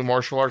was doing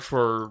martial arts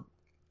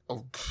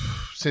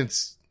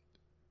since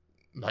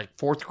like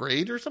fourth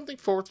grade or something,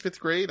 fifth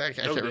grade. I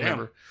can't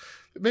remember.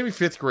 Maybe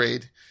fifth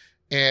grade.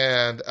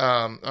 And,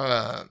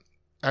 I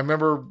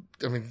remember,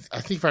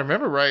 I think if I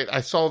remember right, I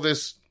saw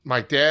this,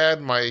 my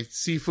dad, my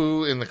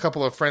Sifu, and a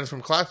couple of friends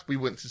from class, we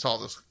went to saw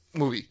this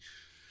movie.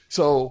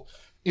 So,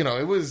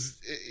 it was,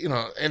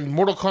 and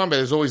Mortal Kombat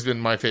has always been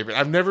my favorite.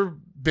 I've never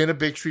been a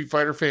big Street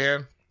Fighter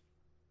fan.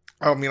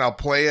 I mean, I'll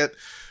play it,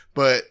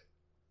 but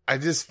I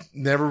just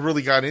never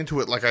really got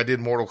into it like I did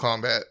Mortal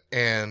Kombat.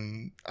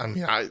 And I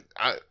mean, I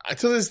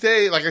to this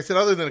day, like I said,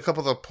 other than a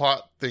couple of the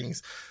plot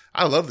things,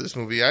 I love this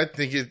movie. I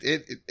think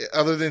it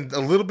other than a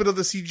little bit of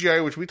the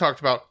CGI, which we talked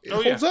about, it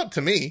holds up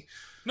to me.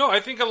 No,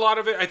 I think a lot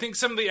of it, I think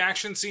some of the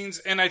action scenes,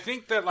 and I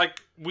think that,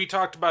 like we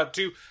talked about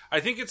too, I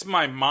think it's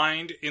my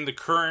mind in the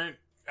current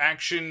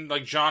action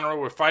like genre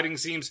where fighting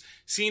scenes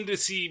seem to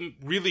seem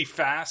really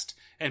fast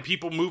and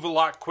people move a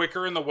lot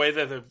quicker in the way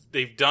that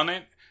they've done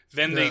it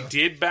than they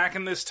did back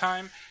in this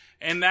time.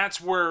 And that's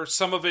where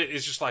some of it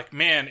is just like,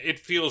 man, it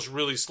feels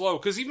really slow.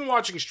 Because even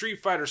watching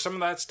Street Fighter, some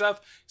of that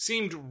stuff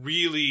seemed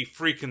really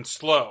freaking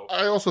slow.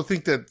 I also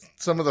think that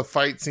some of the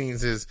fight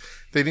scenes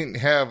they didn't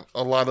have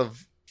a lot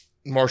of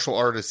martial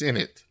artists in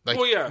it. Like,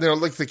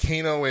 like the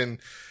Kano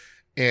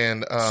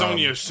and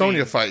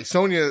Sonya fight.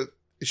 Sonya,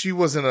 she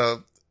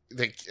wasn't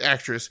the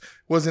actress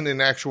wasn't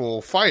an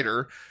actual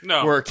fighter.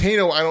 No. Where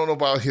Kano, I don't know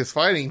about his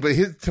fighting, but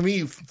to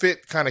me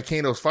fit kind of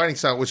Kano's fighting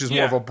style, which is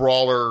more of a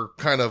brawler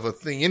kind of a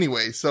thing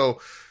anyway. So,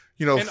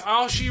 and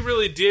all she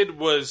really did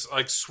was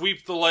like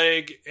sweep the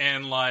leg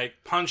and like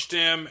punched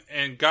him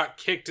and got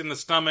kicked in the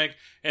stomach,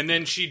 and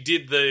then she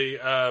did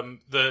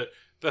the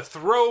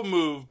throw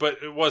move,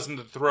 but it wasn't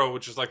the throw,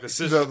 which is like the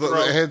scissor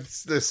throw.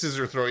 The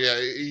scissor throw,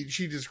 yeah.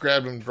 She just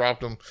grabbed him,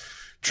 dropped him.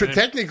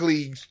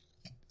 Technically,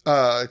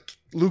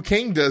 Liu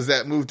Kang does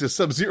that move to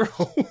Sub-Zero.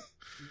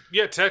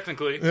 Yeah,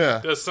 technically.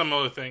 Yeah. Does some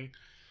other thing.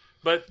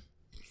 But,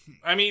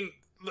 I mean,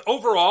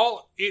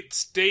 overall, it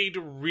stayed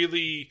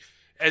really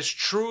as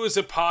true as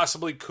it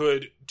possibly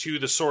could to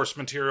the source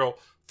material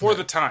for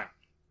the time.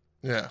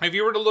 Yeah. If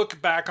you were to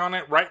look back on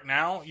it right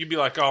now, you'd be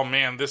like, oh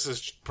man, this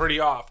is pretty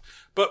off.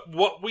 But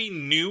what we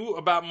knew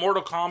about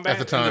Mortal Kombat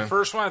in the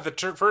first one, at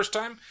the first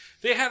time,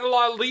 they had a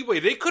lot of leeway.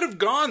 They could have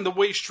gone the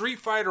way Street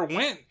Fighter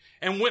went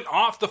and went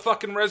off the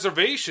fucking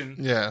reservation.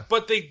 Yeah.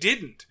 But they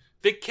didn't.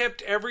 They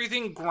kept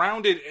everything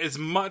grounded as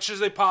much as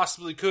they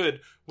possibly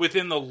could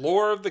within the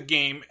lore of the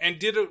game and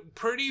did a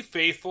pretty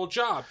faithful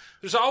job.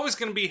 There's always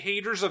going to be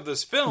haters of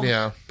this film,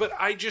 but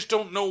I just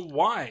don't know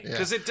why,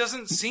 because it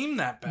doesn't seem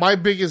that bad. My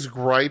biggest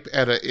gripe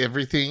out of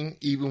everything,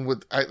 even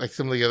with like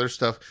some of the other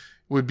stuff,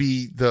 would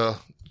be the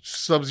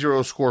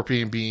Sub-Zero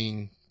Scorpion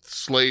being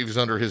slaves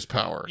under his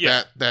power.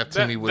 Yeah, that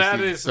to me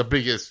was the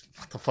biggest,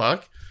 what the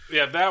fuck?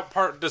 Yeah, that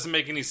part doesn't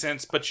make any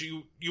sense, but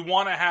you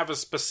want to have a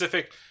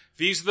specific,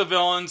 these are the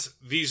villains,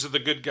 these are the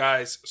good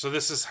guys, so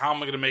this is how I'm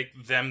going to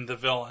make them the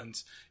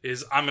villains,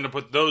 is I'm going to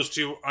put those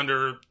two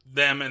under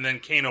them, and then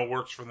Kano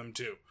works for them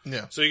too.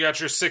 Yeah. So you got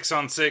your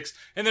 6-on-6,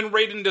 and then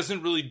Raiden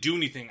doesn't really do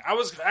anything. I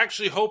was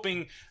actually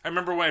hoping, I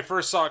remember when I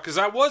first saw it, because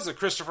I was a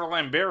Christopher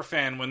Lambert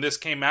fan when this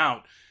came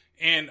out,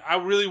 and I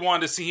really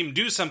wanted to see him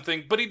do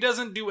something, but he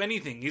doested do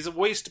anything. He's a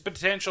waste of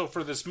potential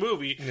for this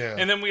movie,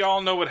 and then we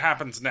all know what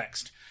happens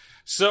next.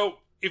 So,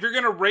 if you're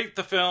going to rate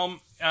the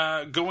film,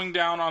 going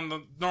down on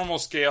the normal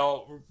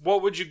scale,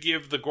 what would you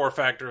give the gore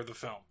factor of the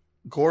film?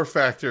 Gore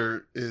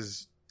factor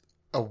is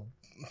a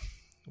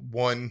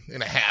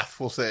 1.5,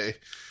 we'll say.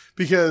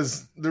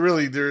 Because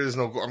there is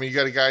no gore. I mean, you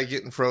got a guy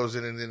getting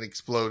frozen and then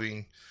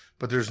exploding,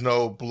 but there's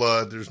no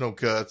blood, there's no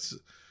guts.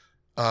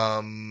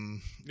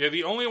 Yeah,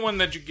 the only one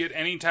that you get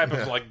any type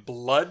of, like,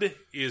 blood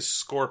is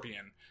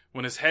Scorpion.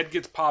 When his head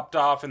gets popped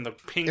off and the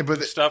pink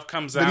stuff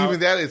comes out. But even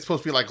that, it's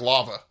supposed to be like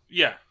lava.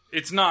 Yeah.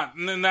 It's not,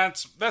 and then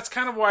that's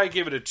kind of why I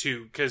give it a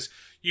 2, because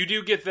you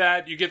do get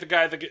that, you get the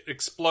guy that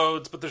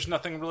explodes, but there's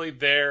nothing really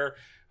there.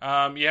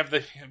 You have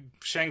the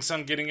Shang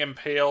Tsung getting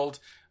impaled.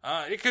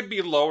 It could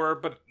be lower,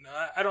 but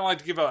I don't like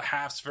to give out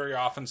halves very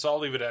often, so I'll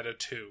leave it at a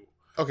 2.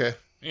 Okay.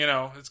 You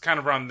know, it's kind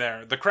of around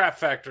there. The crap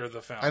factor of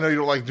the film. I know you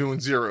don't like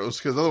doing zeros,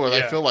 because otherwise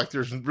I feel like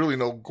there's really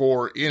no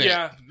gore in it.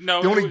 Yeah,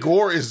 no. The only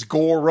gore is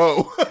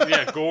Goro.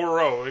 Yeah,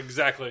 Goro,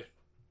 exactly.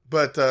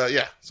 But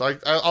so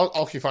I'll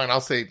okay, fine. I'll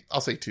say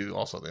 2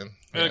 also then.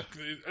 Yeah.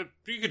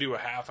 You could do a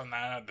half on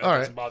that. That all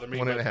doesn't bother me.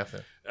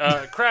 1.5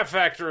 then. Crap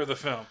factor of the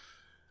film.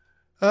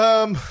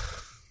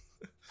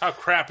 How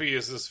crappy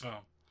is this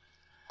film?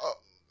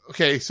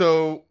 Okay,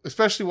 so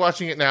especially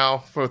watching it now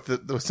for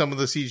some of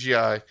the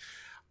CGI,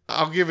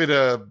 I'll give it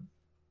a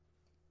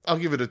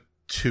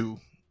 2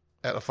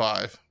 out of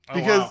 5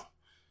 because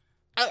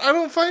I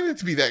don't find it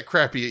to be that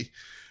crappy.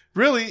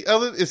 Really,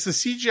 it's the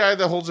CGI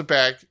that holds it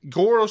back.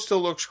 Goro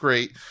still looks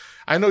great.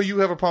 I know you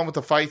have a problem with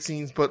the fight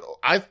scenes, but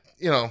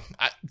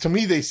to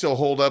me, they still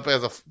hold up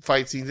as a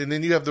fight scenes. And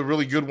then you have the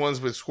really good ones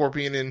with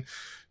Scorpion and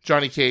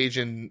Johnny Cage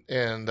and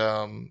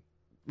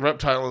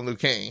Reptile and Liu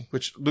Kang,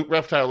 which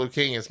Reptile Liu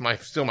Kang is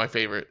still my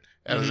favorite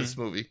out of this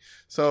movie.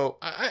 So,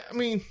 I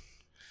mean.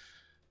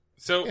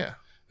 So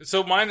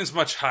mine is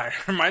much higher.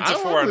 Mine's a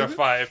 4 out of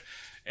 5.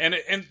 And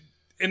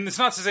it's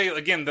not to say,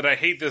 again, that I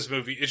hate this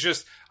movie. It's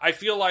just, I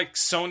feel like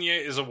Sonya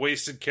is a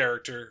wasted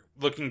character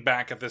looking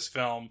back at this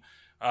film.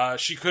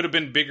 She could have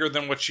been bigger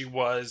than what she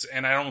was,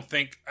 and I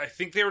think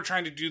they were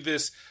trying to do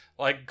this,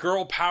 like,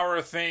 girl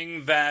power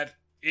thing that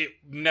it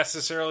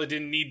necessarily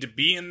didn't need to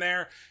be in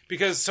there,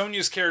 because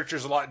Sonya's character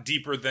is a lot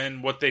deeper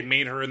than what they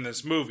made her in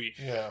this movie.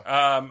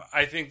 Yeah.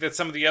 I think that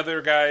some of the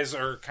other guys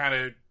are kind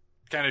of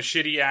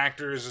shitty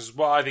actors as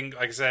well. I think,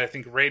 like I said, I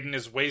think Raiden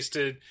is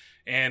wasted,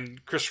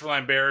 and Christopher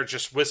Lambert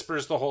just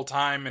whispers the whole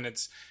time, and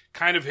it's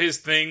kind of his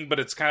thing, but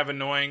it's kind of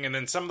annoying. And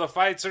then some of the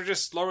fights are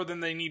just slower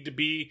than they need to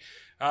be.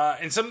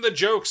 And some of the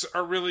jokes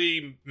are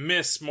really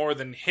miss more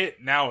than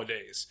hit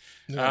nowadays.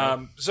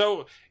 Yeah.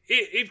 So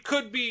it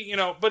could be,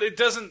 but it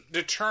doesn't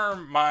deter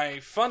my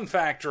fun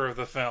factor of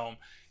the film,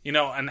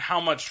 and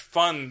how much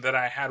fun that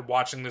I had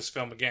watching this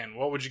film again.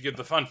 What would you give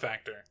the fun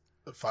factor?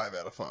 A 5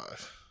 out of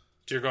 5.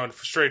 You're going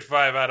straight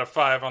 5 out of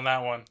 5 on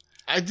that one.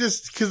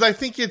 Because I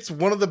think it's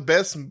one of the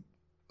best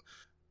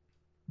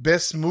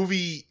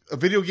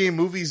video game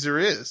movies there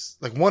is.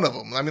 Like, one of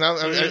them. I mean,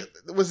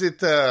 was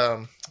it,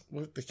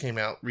 what that came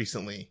out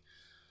recently?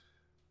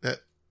 That,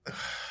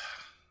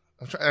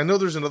 I know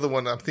there's another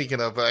one I'm thinking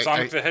of. But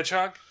Sonic the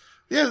Hedgehog?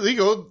 Yeah, there you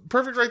go.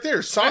 Perfect right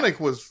there. Sonic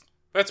was...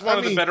 That's one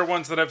of the better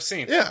ones that I've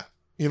seen. Yeah.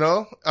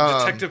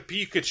 Detective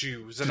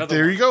Pikachu is another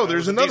one. There you go.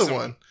 There's another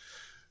one.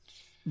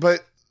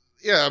 But,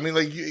 yeah, I mean,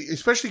 like,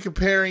 especially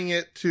comparing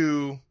it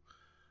to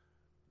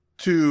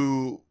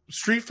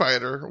Street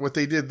Fighter, what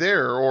they did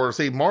there, or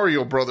say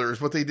Mario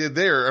Brothers, what they did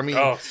there. I mean,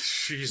 oh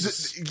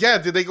Jesus!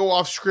 Did they go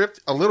off script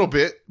a little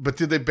bit, but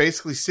did they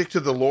basically stick to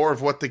the lore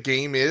of what the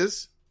game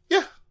is?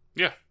 Yeah.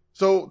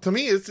 So to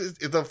me, it's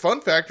the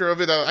fun factor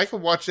of it. I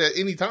could watch that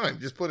anytime.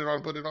 Just put it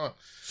on.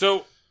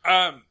 So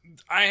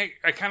I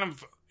kind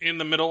of in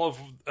the middle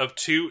of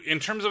 2. In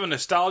terms of a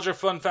nostalgia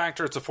fun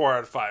factor, it's a 4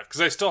 out of 5.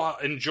 Because I still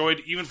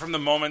enjoyed, even from the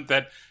moment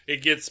that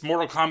it gets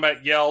Mortal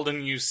Kombat yelled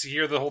and you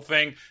hear the whole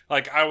thing,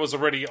 like, I was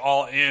already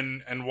all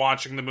in and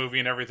watching the movie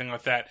and everything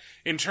like that.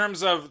 In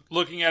terms of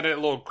looking at it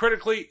a little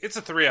critically, it's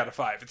a 3 out of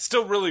 5. It's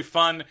still really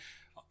fun.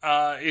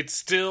 It's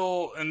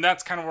still, and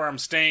that's kind of where I'm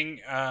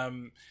staying.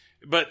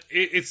 But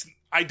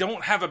I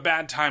don't have a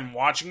bad time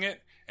watching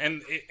it.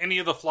 and any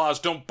of the flaws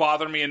don't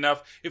bother me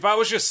enough. If I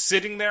was just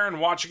sitting there and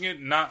watching it,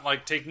 not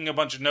like taking a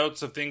bunch of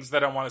notes of things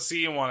that I want to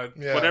see and want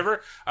to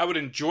whatever, I would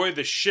enjoy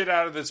the shit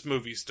out of this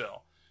movie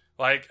still.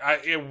 Like,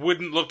 it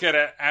wouldn't look at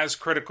it as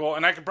critical,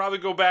 and I could probably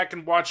go back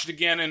and watch it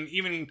again, and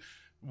even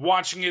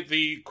watching it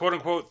the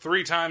quote-unquote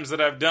 3 times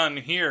that I've done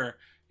here,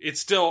 it's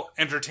still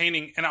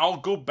entertaining, and I'll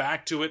go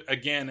back to it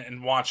again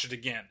and watch it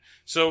again.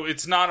 So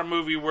it's not a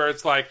movie where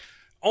it's like,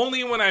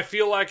 only when I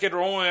feel like it or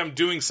only when I'm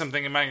doing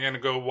something am I going to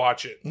go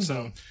watch it. Mm-hmm.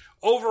 So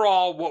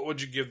overall, what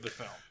would you give the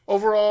film?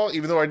 Overall,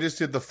 even though I just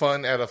did the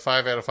fun out of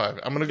 5 out of 5,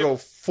 I'm going to go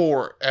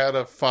 4 out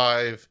of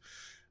 5.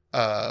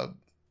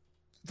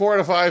 4 out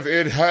of 5,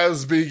 it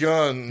has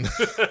begun.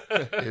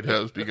 It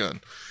has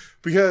begun.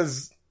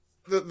 Because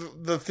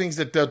the things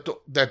that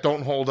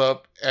don't hold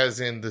up, as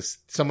in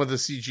some of the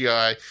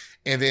CGI,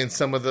 and then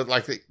some of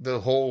the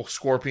whole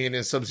Scorpion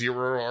and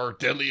Sub-Zero are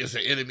deadly as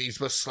the enemies,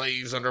 but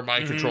slaves under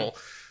mind control.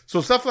 So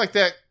stuff like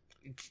that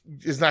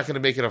is not going to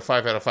make it a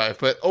 5 out of 5.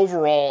 But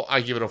overall, I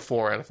give it a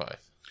 4 out of 5.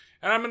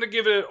 And I'm going to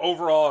give it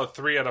overall a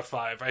 3 out of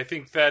 5. I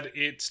think that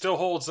it still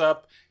holds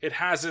up. It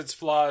has its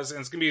flaws,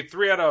 and it's going to be a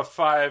 3 out of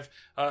 5.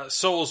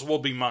 Souls will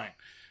be mine.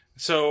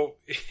 So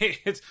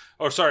it's,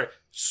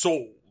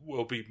 soul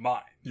will be mine.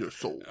 Your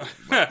soul.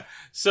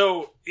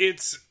 So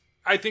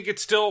I think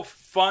it's still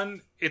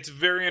fun. It's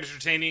very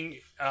entertaining.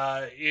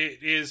 It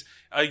is,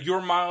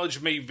 your mileage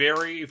may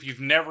vary if you've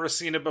never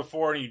seen it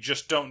before and you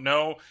just don't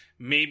know.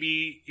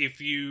 Maybe if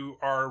you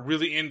are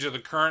really into the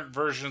current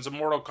versions of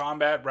Mortal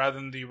Kombat rather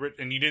than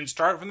and you didn't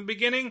start from the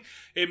beginning,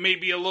 it may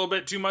be a little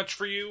bit too much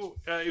for you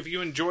if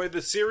you enjoy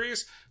the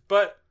series.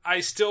 But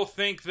I still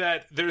think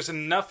that there's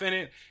enough in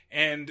it.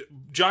 And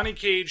Johnny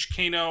Cage,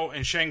 Kano,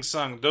 and Shang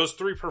Tsung, those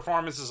 3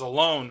 performances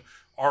alone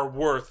are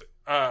worth,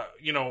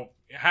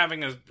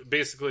 having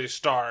basically a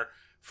star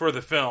for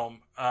the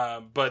film.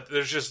 But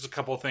there's just a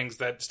couple of things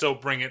that still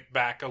bring it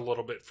back a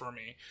little bit for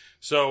me.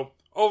 So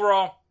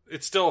overall,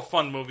 it's still a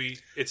fun movie.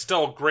 It's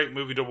still a great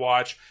movie to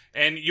watch.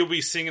 And you'll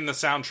be singing the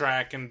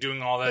soundtrack and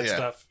doing all that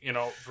stuff,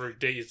 for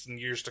days and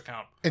years to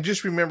come. And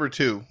just remember,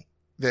 too,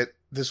 that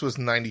this was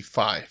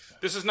 95.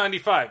 This is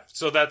 95.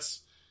 So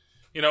that's,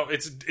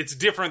 it's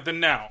different than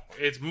now.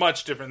 It's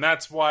much different.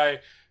 That's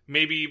why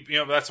maybe,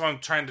 that's why I'm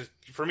trying to,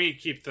 for me,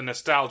 keep the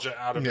nostalgia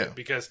out of it.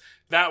 Because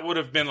that would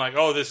have been like,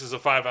 oh, this is a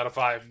 5 out of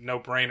 5. No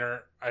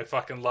brainer. I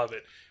fucking love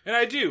it. And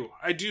I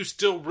do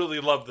still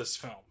really love this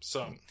film.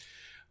 So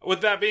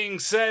with that being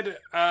said,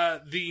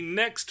 the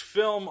next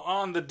film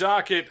on the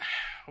docket,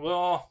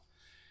 well,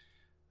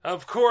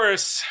 of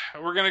course,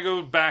 we're going to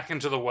go back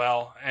into the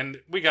well,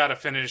 and we got to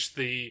finish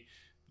the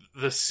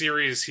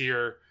series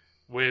here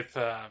with,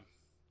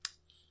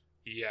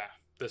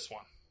 this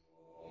one.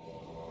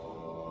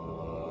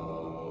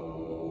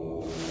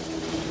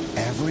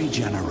 Every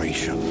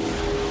generation,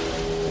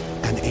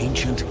 an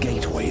ancient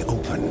gateway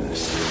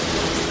opens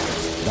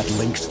that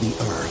links the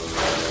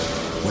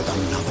Earth with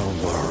another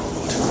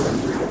world.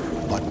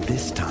 But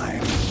this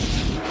time,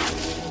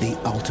 the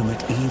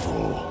ultimate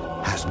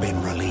evil has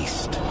been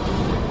released.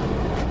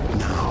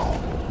 Now,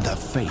 the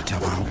fate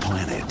of our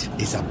planet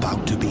is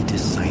about to be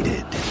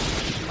decided.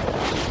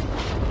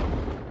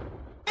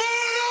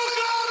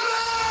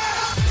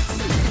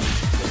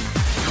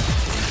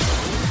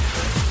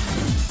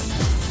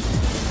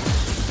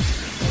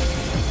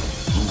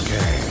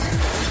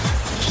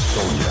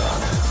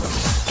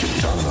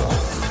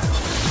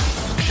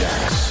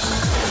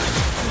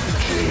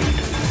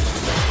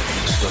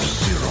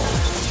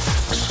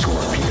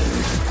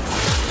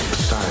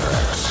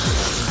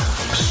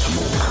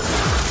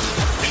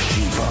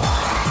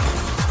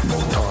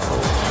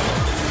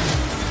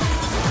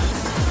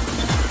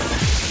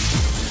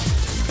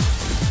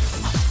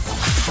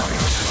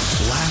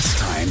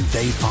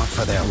 They fought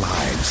for their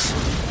lives.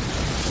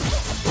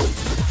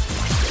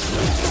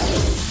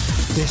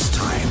 This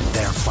time,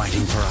 they're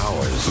fighting for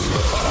ours.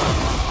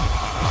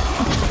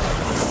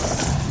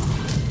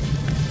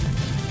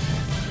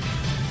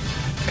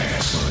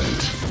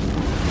 Excellent.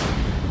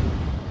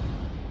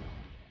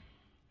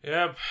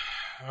 Yep,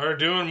 we're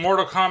doing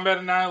Mortal Kombat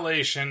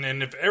Annihilation,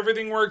 and if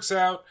everything works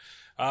out,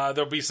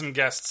 there'll be some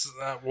guests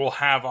that we'll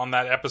have on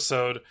that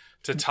episode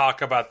to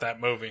talk about that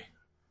movie.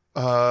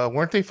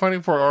 Weren't they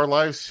fighting for our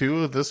lives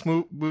too? This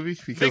movie,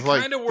 because they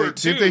kind of were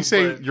too. Did they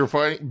say you're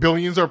fighting?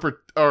 Billions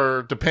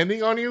are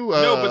depending on you?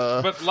 No,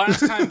 but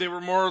last time they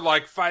were more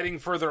like fighting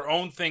for their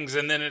own things,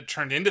 and then it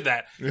turned into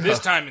that. Yeah. This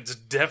time it's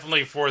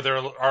definitely for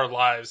our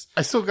lives.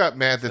 I still got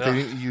mad that they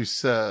didn't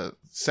use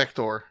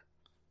Sector.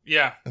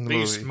 Yeah, they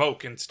used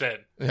Smoke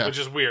instead, which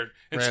is weird.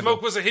 And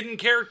Smoke was a hidden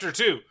character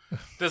too.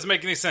 Doesn't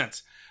make any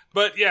sense.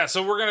 But yeah,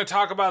 so we're going to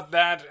talk about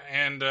that,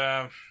 and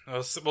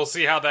we'll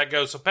see how that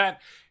goes. So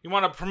Pat, you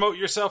want to promote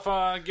yourself?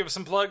 Give us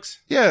some plugs?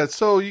 Yeah,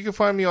 so you can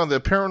find me on the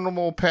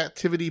Paranormal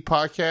Pativity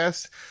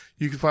podcast.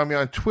 You can find me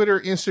on Twitter,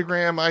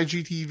 Instagram,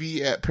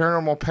 IGTV at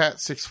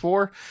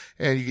ParanormalPat64,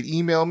 and you can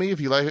email me if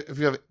you have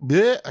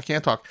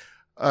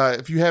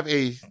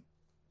a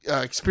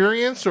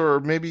experience, or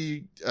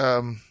maybe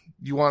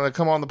you want to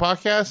come on the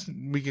podcast,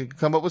 we can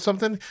come up with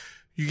something.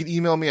 You can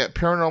email me at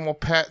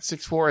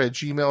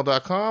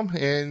paranormalpat64@gmail.com,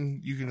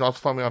 and you can also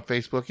find me on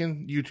Facebook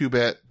and YouTube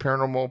at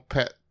Paranormal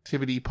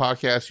Pativity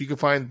Podcast. You can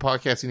find the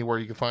podcast anywhere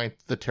you can find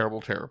the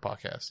Terrible Terror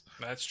Podcast.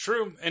 That's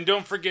true. And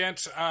don't forget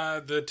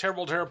the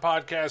Terrible Terror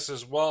Podcast,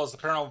 as well as the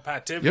Paranormal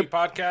Pativity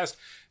Podcast.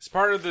 It's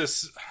part of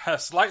this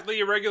slightly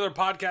irregular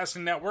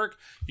podcasting network.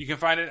 You can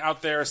find it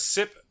out there,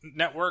 SIP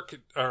Network,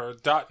 or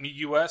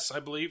 .us,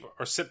 I believe,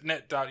 or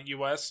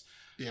sipnet.us.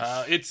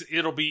 Yes.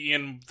 It'll be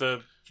in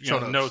the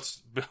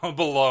notes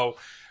below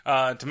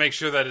to make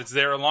sure that it's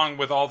there, along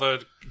with all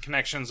the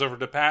connections over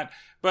to Pat.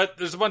 But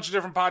there's a bunch of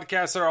different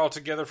podcasts that are all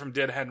together, from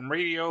Deadhead and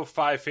Radio,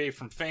 5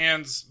 from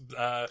Fans,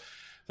 the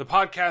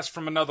Podcast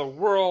from Another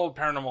World,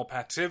 Paranormal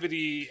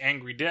Pativity,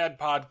 Angry Dad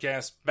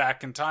Podcast,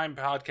 Back in Time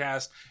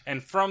Podcast,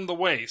 and From the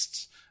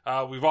Wastes.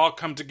 We've all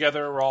come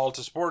together. We're all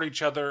to support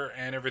each other,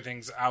 and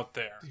everything's out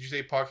there. Did you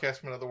say Podcast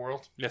from Another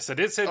World? Yes, I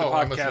did say the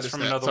Podcast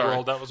from Another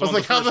World. That was I was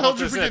like, how the hell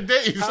did you forget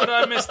days? How did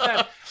I miss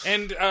that?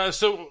 And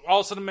so,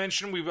 also to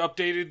mention, we've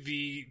updated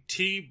the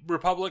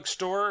TeePublic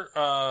store,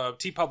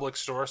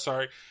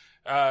 sorry.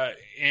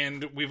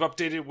 And we've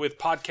updated with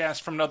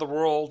Podcast from Another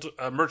World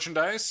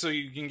merchandise, so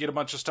you can get a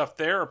bunch of stuff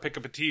there, or pick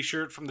up a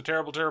t-shirt from the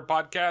Terrible Terror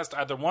Podcast.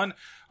 Either one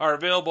are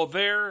available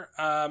there.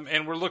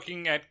 And we're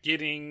looking at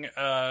getting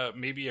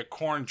maybe a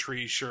corn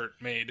tree shirt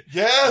made.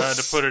 Yes!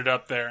 To put it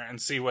up there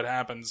and see what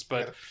happens.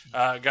 But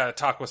gotta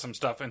talk with some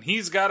stuff. And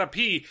he's gotta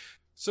pee.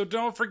 So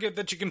don't forget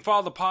that you can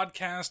follow the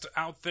podcast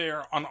out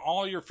there on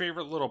all your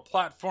favorite little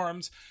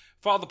platforms.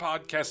 Follow the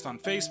podcast on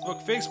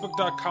Facebook,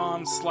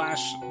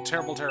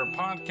 facebook.com/Terrible Terror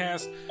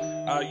Podcast,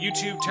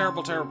 YouTube,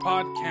 Terrible Terror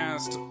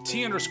Podcast,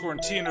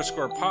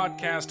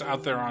 T_T_podcast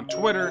out there on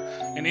Twitter,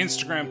 and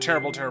Instagram,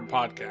 Terrible Terror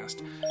Podcast.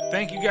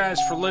 Thank you guys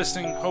for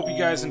listening. Hope you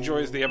guys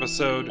enjoys the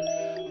episode.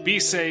 Be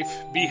safe,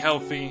 be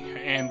healthy,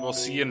 and we'll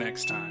see you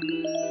next time.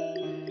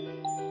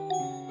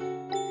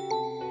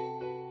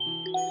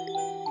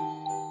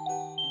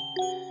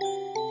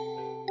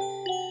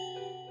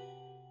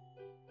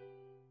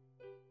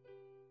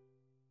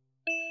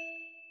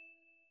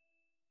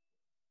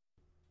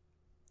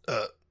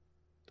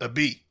 A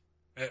B.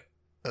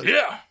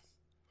 Yeah.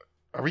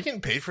 Are we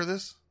getting paid for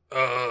this?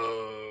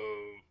 I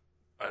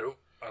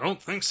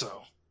don't think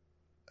so.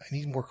 I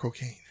need more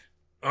cocaine.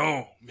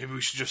 Oh, maybe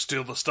we should just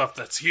steal the stuff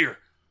that's here.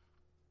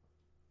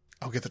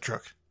 I'll get the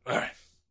truck. All right.